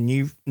that in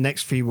the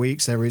next few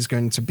weeks there is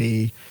going to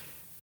be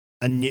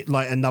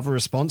another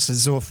response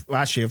as of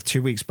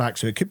 2 weeks back,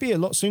 so it could be a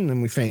lot sooner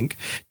than we think.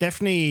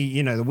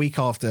 Definitely, the week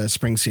after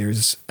Spring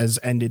Series has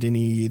ended in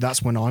EU,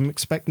 that's when I'm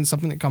expecting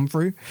something to come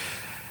through.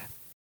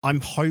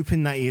 I'm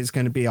hoping that it is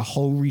going to be a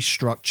whole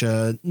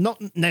restructure,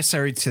 not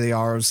necessarily to the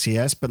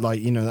RLCS, but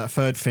that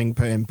third thing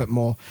put in, but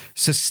more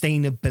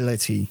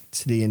sustainability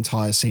to the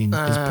entire scene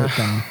is put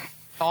down.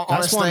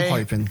 That's what I'm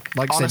hoping.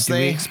 Like I said, do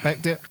we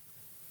expect it?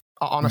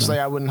 Honestly,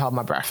 no. I wouldn't hold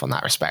my breath on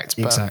that respect.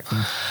 But exactly.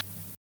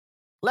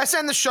 Let's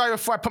end the show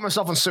before I put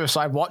myself on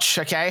suicide watch,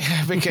 okay?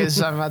 Because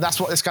that's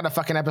what this kind of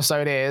fucking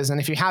episode is. And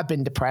if you have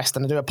been depressed,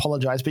 then I do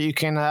apologize, but you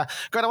can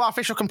go to our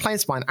official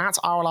complaints line at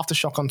RL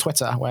Aftershock on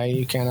Twitter, where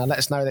you can let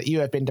us know that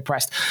you have been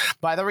depressed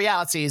by the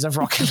realities of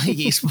Rocket League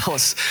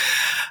esports.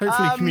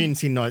 Hopefully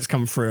community nights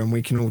come through and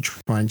we can all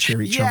try and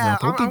cheer each other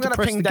up. I'm going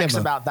to ping Dex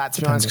about that,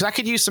 to be honest, because I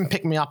could use some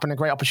pick me up and a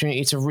great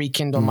opportunity to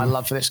rekindle my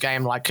love for this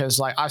game.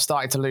 Because I've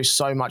started to lose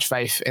so much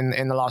faith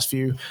in the last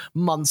few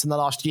months, in the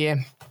last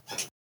year.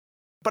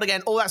 But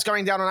again, all that's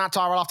going down on at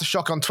RL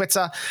Aftershock on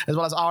Twitter, as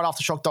well as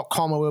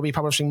rlaftershock.com, where we'll be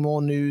publishing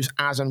more news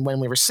as and when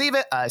we receive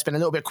it. It's been a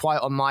little bit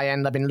quiet on my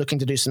end. I've been looking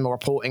to do some more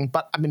reporting,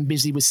 but I've been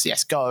busy with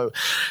CSGO.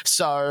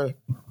 So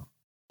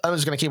I'm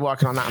just going to keep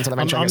working on that until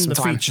eventually I get some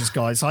time. I'm the features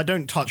guys. I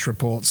don't touch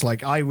reports.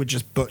 I would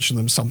just butcher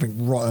them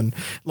something rotten.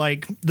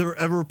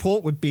 A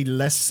report would be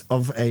less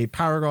of a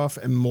paragraph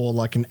and more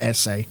like an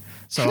essay.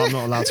 So I'm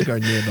not allowed to go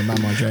near them,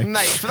 am I, Jay?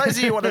 Mate, for those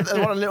of you who want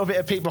a little bit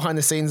of peek behind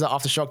the scenes at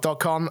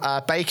Aftershock.com,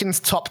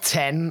 Bacon's top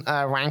 10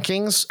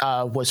 rankings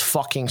was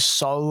fucking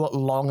so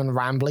long and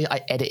rambly,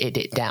 I edited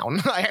it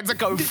down. I had to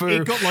go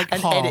through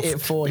and edit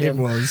it for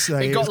him.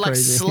 It got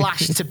crazy.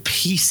 Slashed to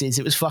pieces.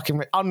 It was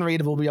fucking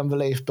unreadable beyond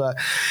belief. But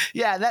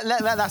yeah,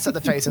 that's at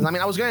the paces. I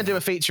mean, I was going to do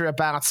a feature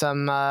about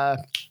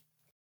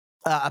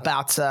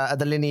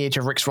the lineage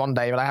of Rick's Ronde,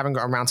 but I haven't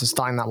got around to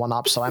tying that one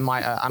up, so I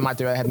might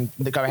go ahead and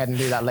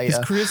do that later.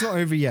 His career's not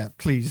over yet,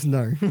 please,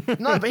 no.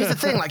 No, but here's the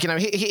thing,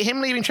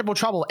 him leaving Triple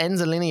Trouble ends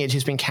a lineage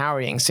he's been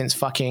carrying since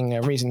fucking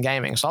Reason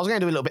Gaming. So I was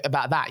going to do a little bit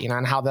about that,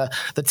 and how the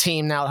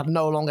team now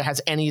no longer has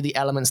any of the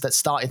elements that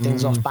started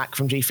things off back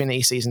from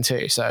Gfinity Season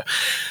 2. So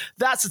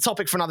that's a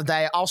topic for another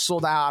day. I'll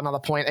sort that out another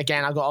point.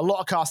 Again, I've got a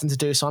lot of casting to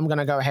do, so I'm going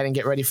to go ahead and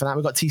get ready for that.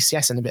 We've got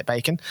TCS in a bit,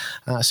 Bacon.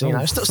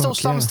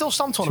 Still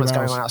some tournaments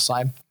going on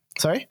outside.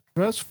 Sorry?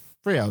 3 hours.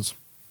 2 hours.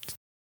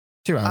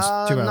 2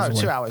 hours.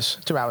 No, 2 hours.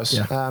 2 hours.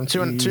 Yeah.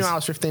 2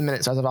 hours, 15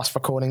 minutes as of us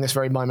recording this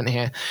very moment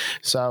here.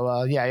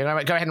 So,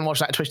 go ahead and watch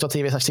that at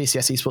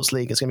twitch.tv/TCS Esports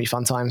League. It's going to be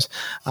fun times.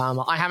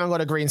 I haven't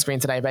got a green screen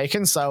today,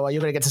 Bacon, so you're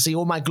going to get to see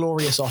all my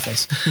glorious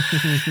office.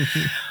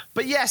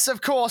 But yes,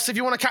 of course, if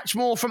you want to catch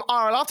more from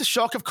RL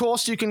Aftershock, of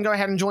course, you can go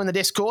ahead and join the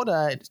Discord.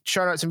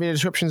 Show notes and video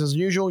descriptions as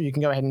usual. You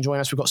can go ahead and join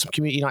us. We've got some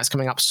community nights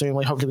coming up soon.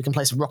 Hopefully we can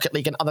play some Rocket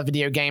League and other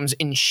video games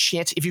in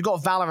shit. If you've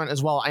got Valorant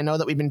as well, I know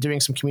that we've been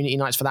doing some community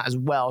nights for that as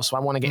well, so I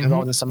want to get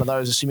involved in some of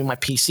those, assuming my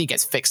PC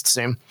gets fixed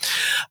soon.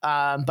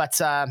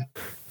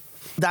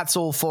 That's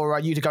all for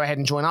you to go ahead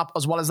and join up.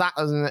 As well as that,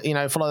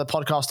 follow the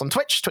podcast on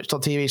Twitch,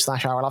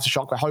 twitch.tv/RL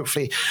Aftershock, where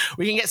hopefully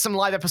we can get some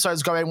live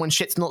episodes going when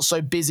shit's not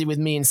so busy with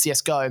me in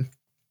CSGO.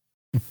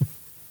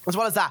 As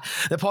well as that,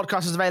 the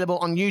podcast is available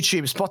on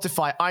YouTube,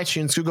 Spotify,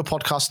 iTunes, Google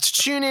Podcasts,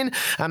 TuneIn,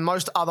 and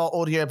most other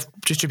audio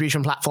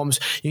distribution platforms.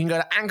 You can go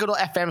to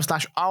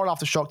anchor.fm/RL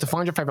Aftershock to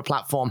find your favorite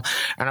platform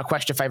and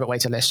request your favorite way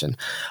to listen.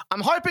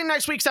 I'm hoping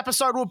next week's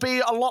episode will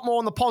be a lot more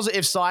on the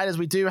positive side, as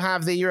we do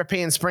have the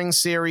European Spring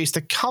Series to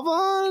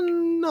cover.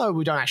 No,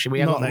 we don't actually.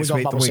 We've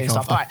got bubble scene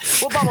stuff. All right,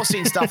 we'll bubble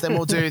scene stuff. Then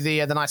we'll do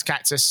the Nice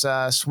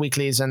Cactus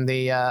weeklies and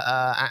the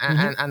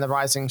and the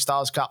Rising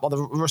Stars Cup, or the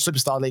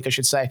Superstar League, I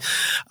should say.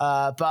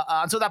 But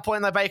until that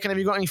point, though, Bacon, have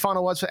you got any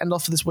final words for end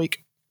off for this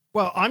week?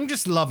 Well, I'm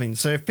just loving.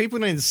 So if people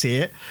didn't see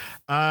it,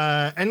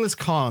 Endless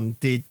Khan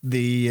did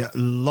the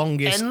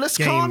longest Endless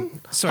game.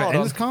 Khan? Sorry, Hold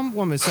Endless on. Khan?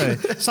 What am I saying?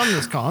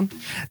 Sunless Khan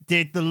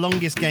did the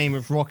longest game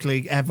of Rocket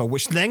League ever,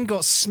 which then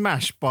got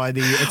smashed by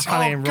the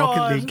Italian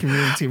Rocket League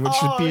community, which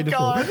is beautiful.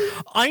 God.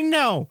 I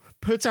now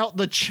put out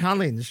the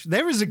challenge.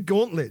 There is a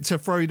gauntlet to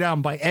throw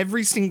down by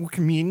every single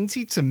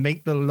community to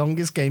make the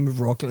longest game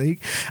of Rocket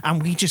League,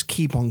 and we just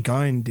keep on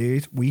going,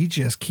 dude. We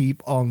just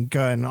keep on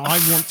going. I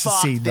want to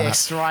see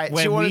this, that. Right?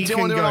 Do you want to do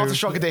an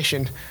Aftershock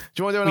edition? Do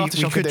you want to do an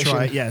Aftershock edition?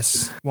 Try it,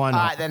 yes. Why not?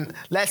 All right, then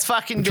let's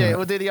fucking do it.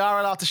 We'll do the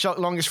RL Aftershock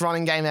longest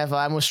running game ever,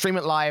 and we'll stream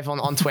it live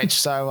on Twitch.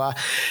 So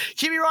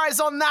keep your eyes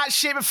on that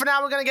shit. But for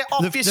now, we're going to get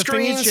off your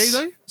screens. Thing is, Jay,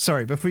 though,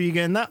 sorry, before you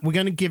get in that, we're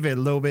going to give it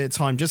a little bit of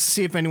time just to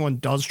see if anyone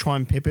does try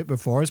and pip it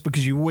before us,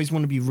 because you always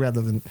want to be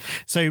relevant.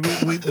 So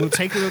we'll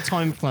take a little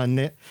time planning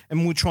it,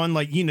 and we'll try and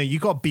you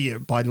got to beat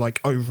it by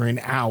over an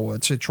hour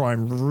to try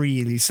and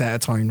really set a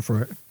tone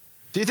for it.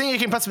 Do you think you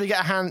can possibly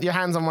get your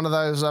hands on one of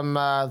those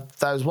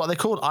what are they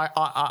called,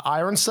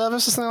 Iron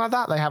servers or something like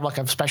that? They have like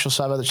a special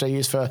server that they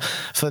use for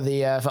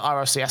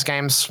ROCS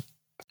games.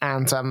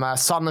 And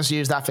Son has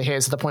used that for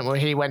his, to the point where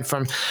he went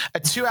from a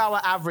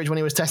 2-hour average when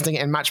he was testing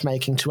it in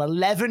matchmaking to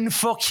 11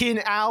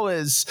 fucking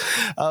hours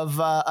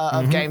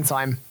of game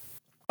time.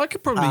 I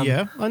could probably,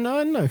 I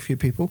know a few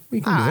people.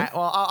 We can do it.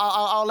 Well,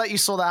 I'll let you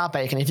sort that out,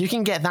 Bacon. If you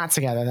can get that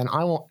together, then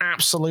I will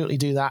absolutely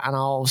do that, and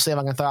I'll see if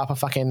I can throw up a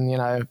fucking,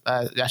 a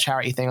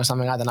charity thing or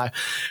something. I don't know.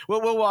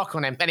 We'll work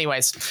on it.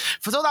 Anyways,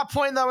 for till that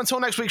point, though, until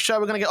next week's show,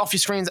 we're going to get off your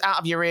screens, out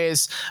of your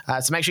ears.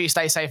 So make sure you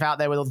stay safe out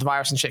there with all the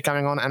virus and shit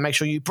going on, and make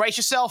sure you brace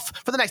yourself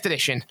for the next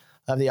edition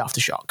of the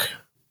Aftershock.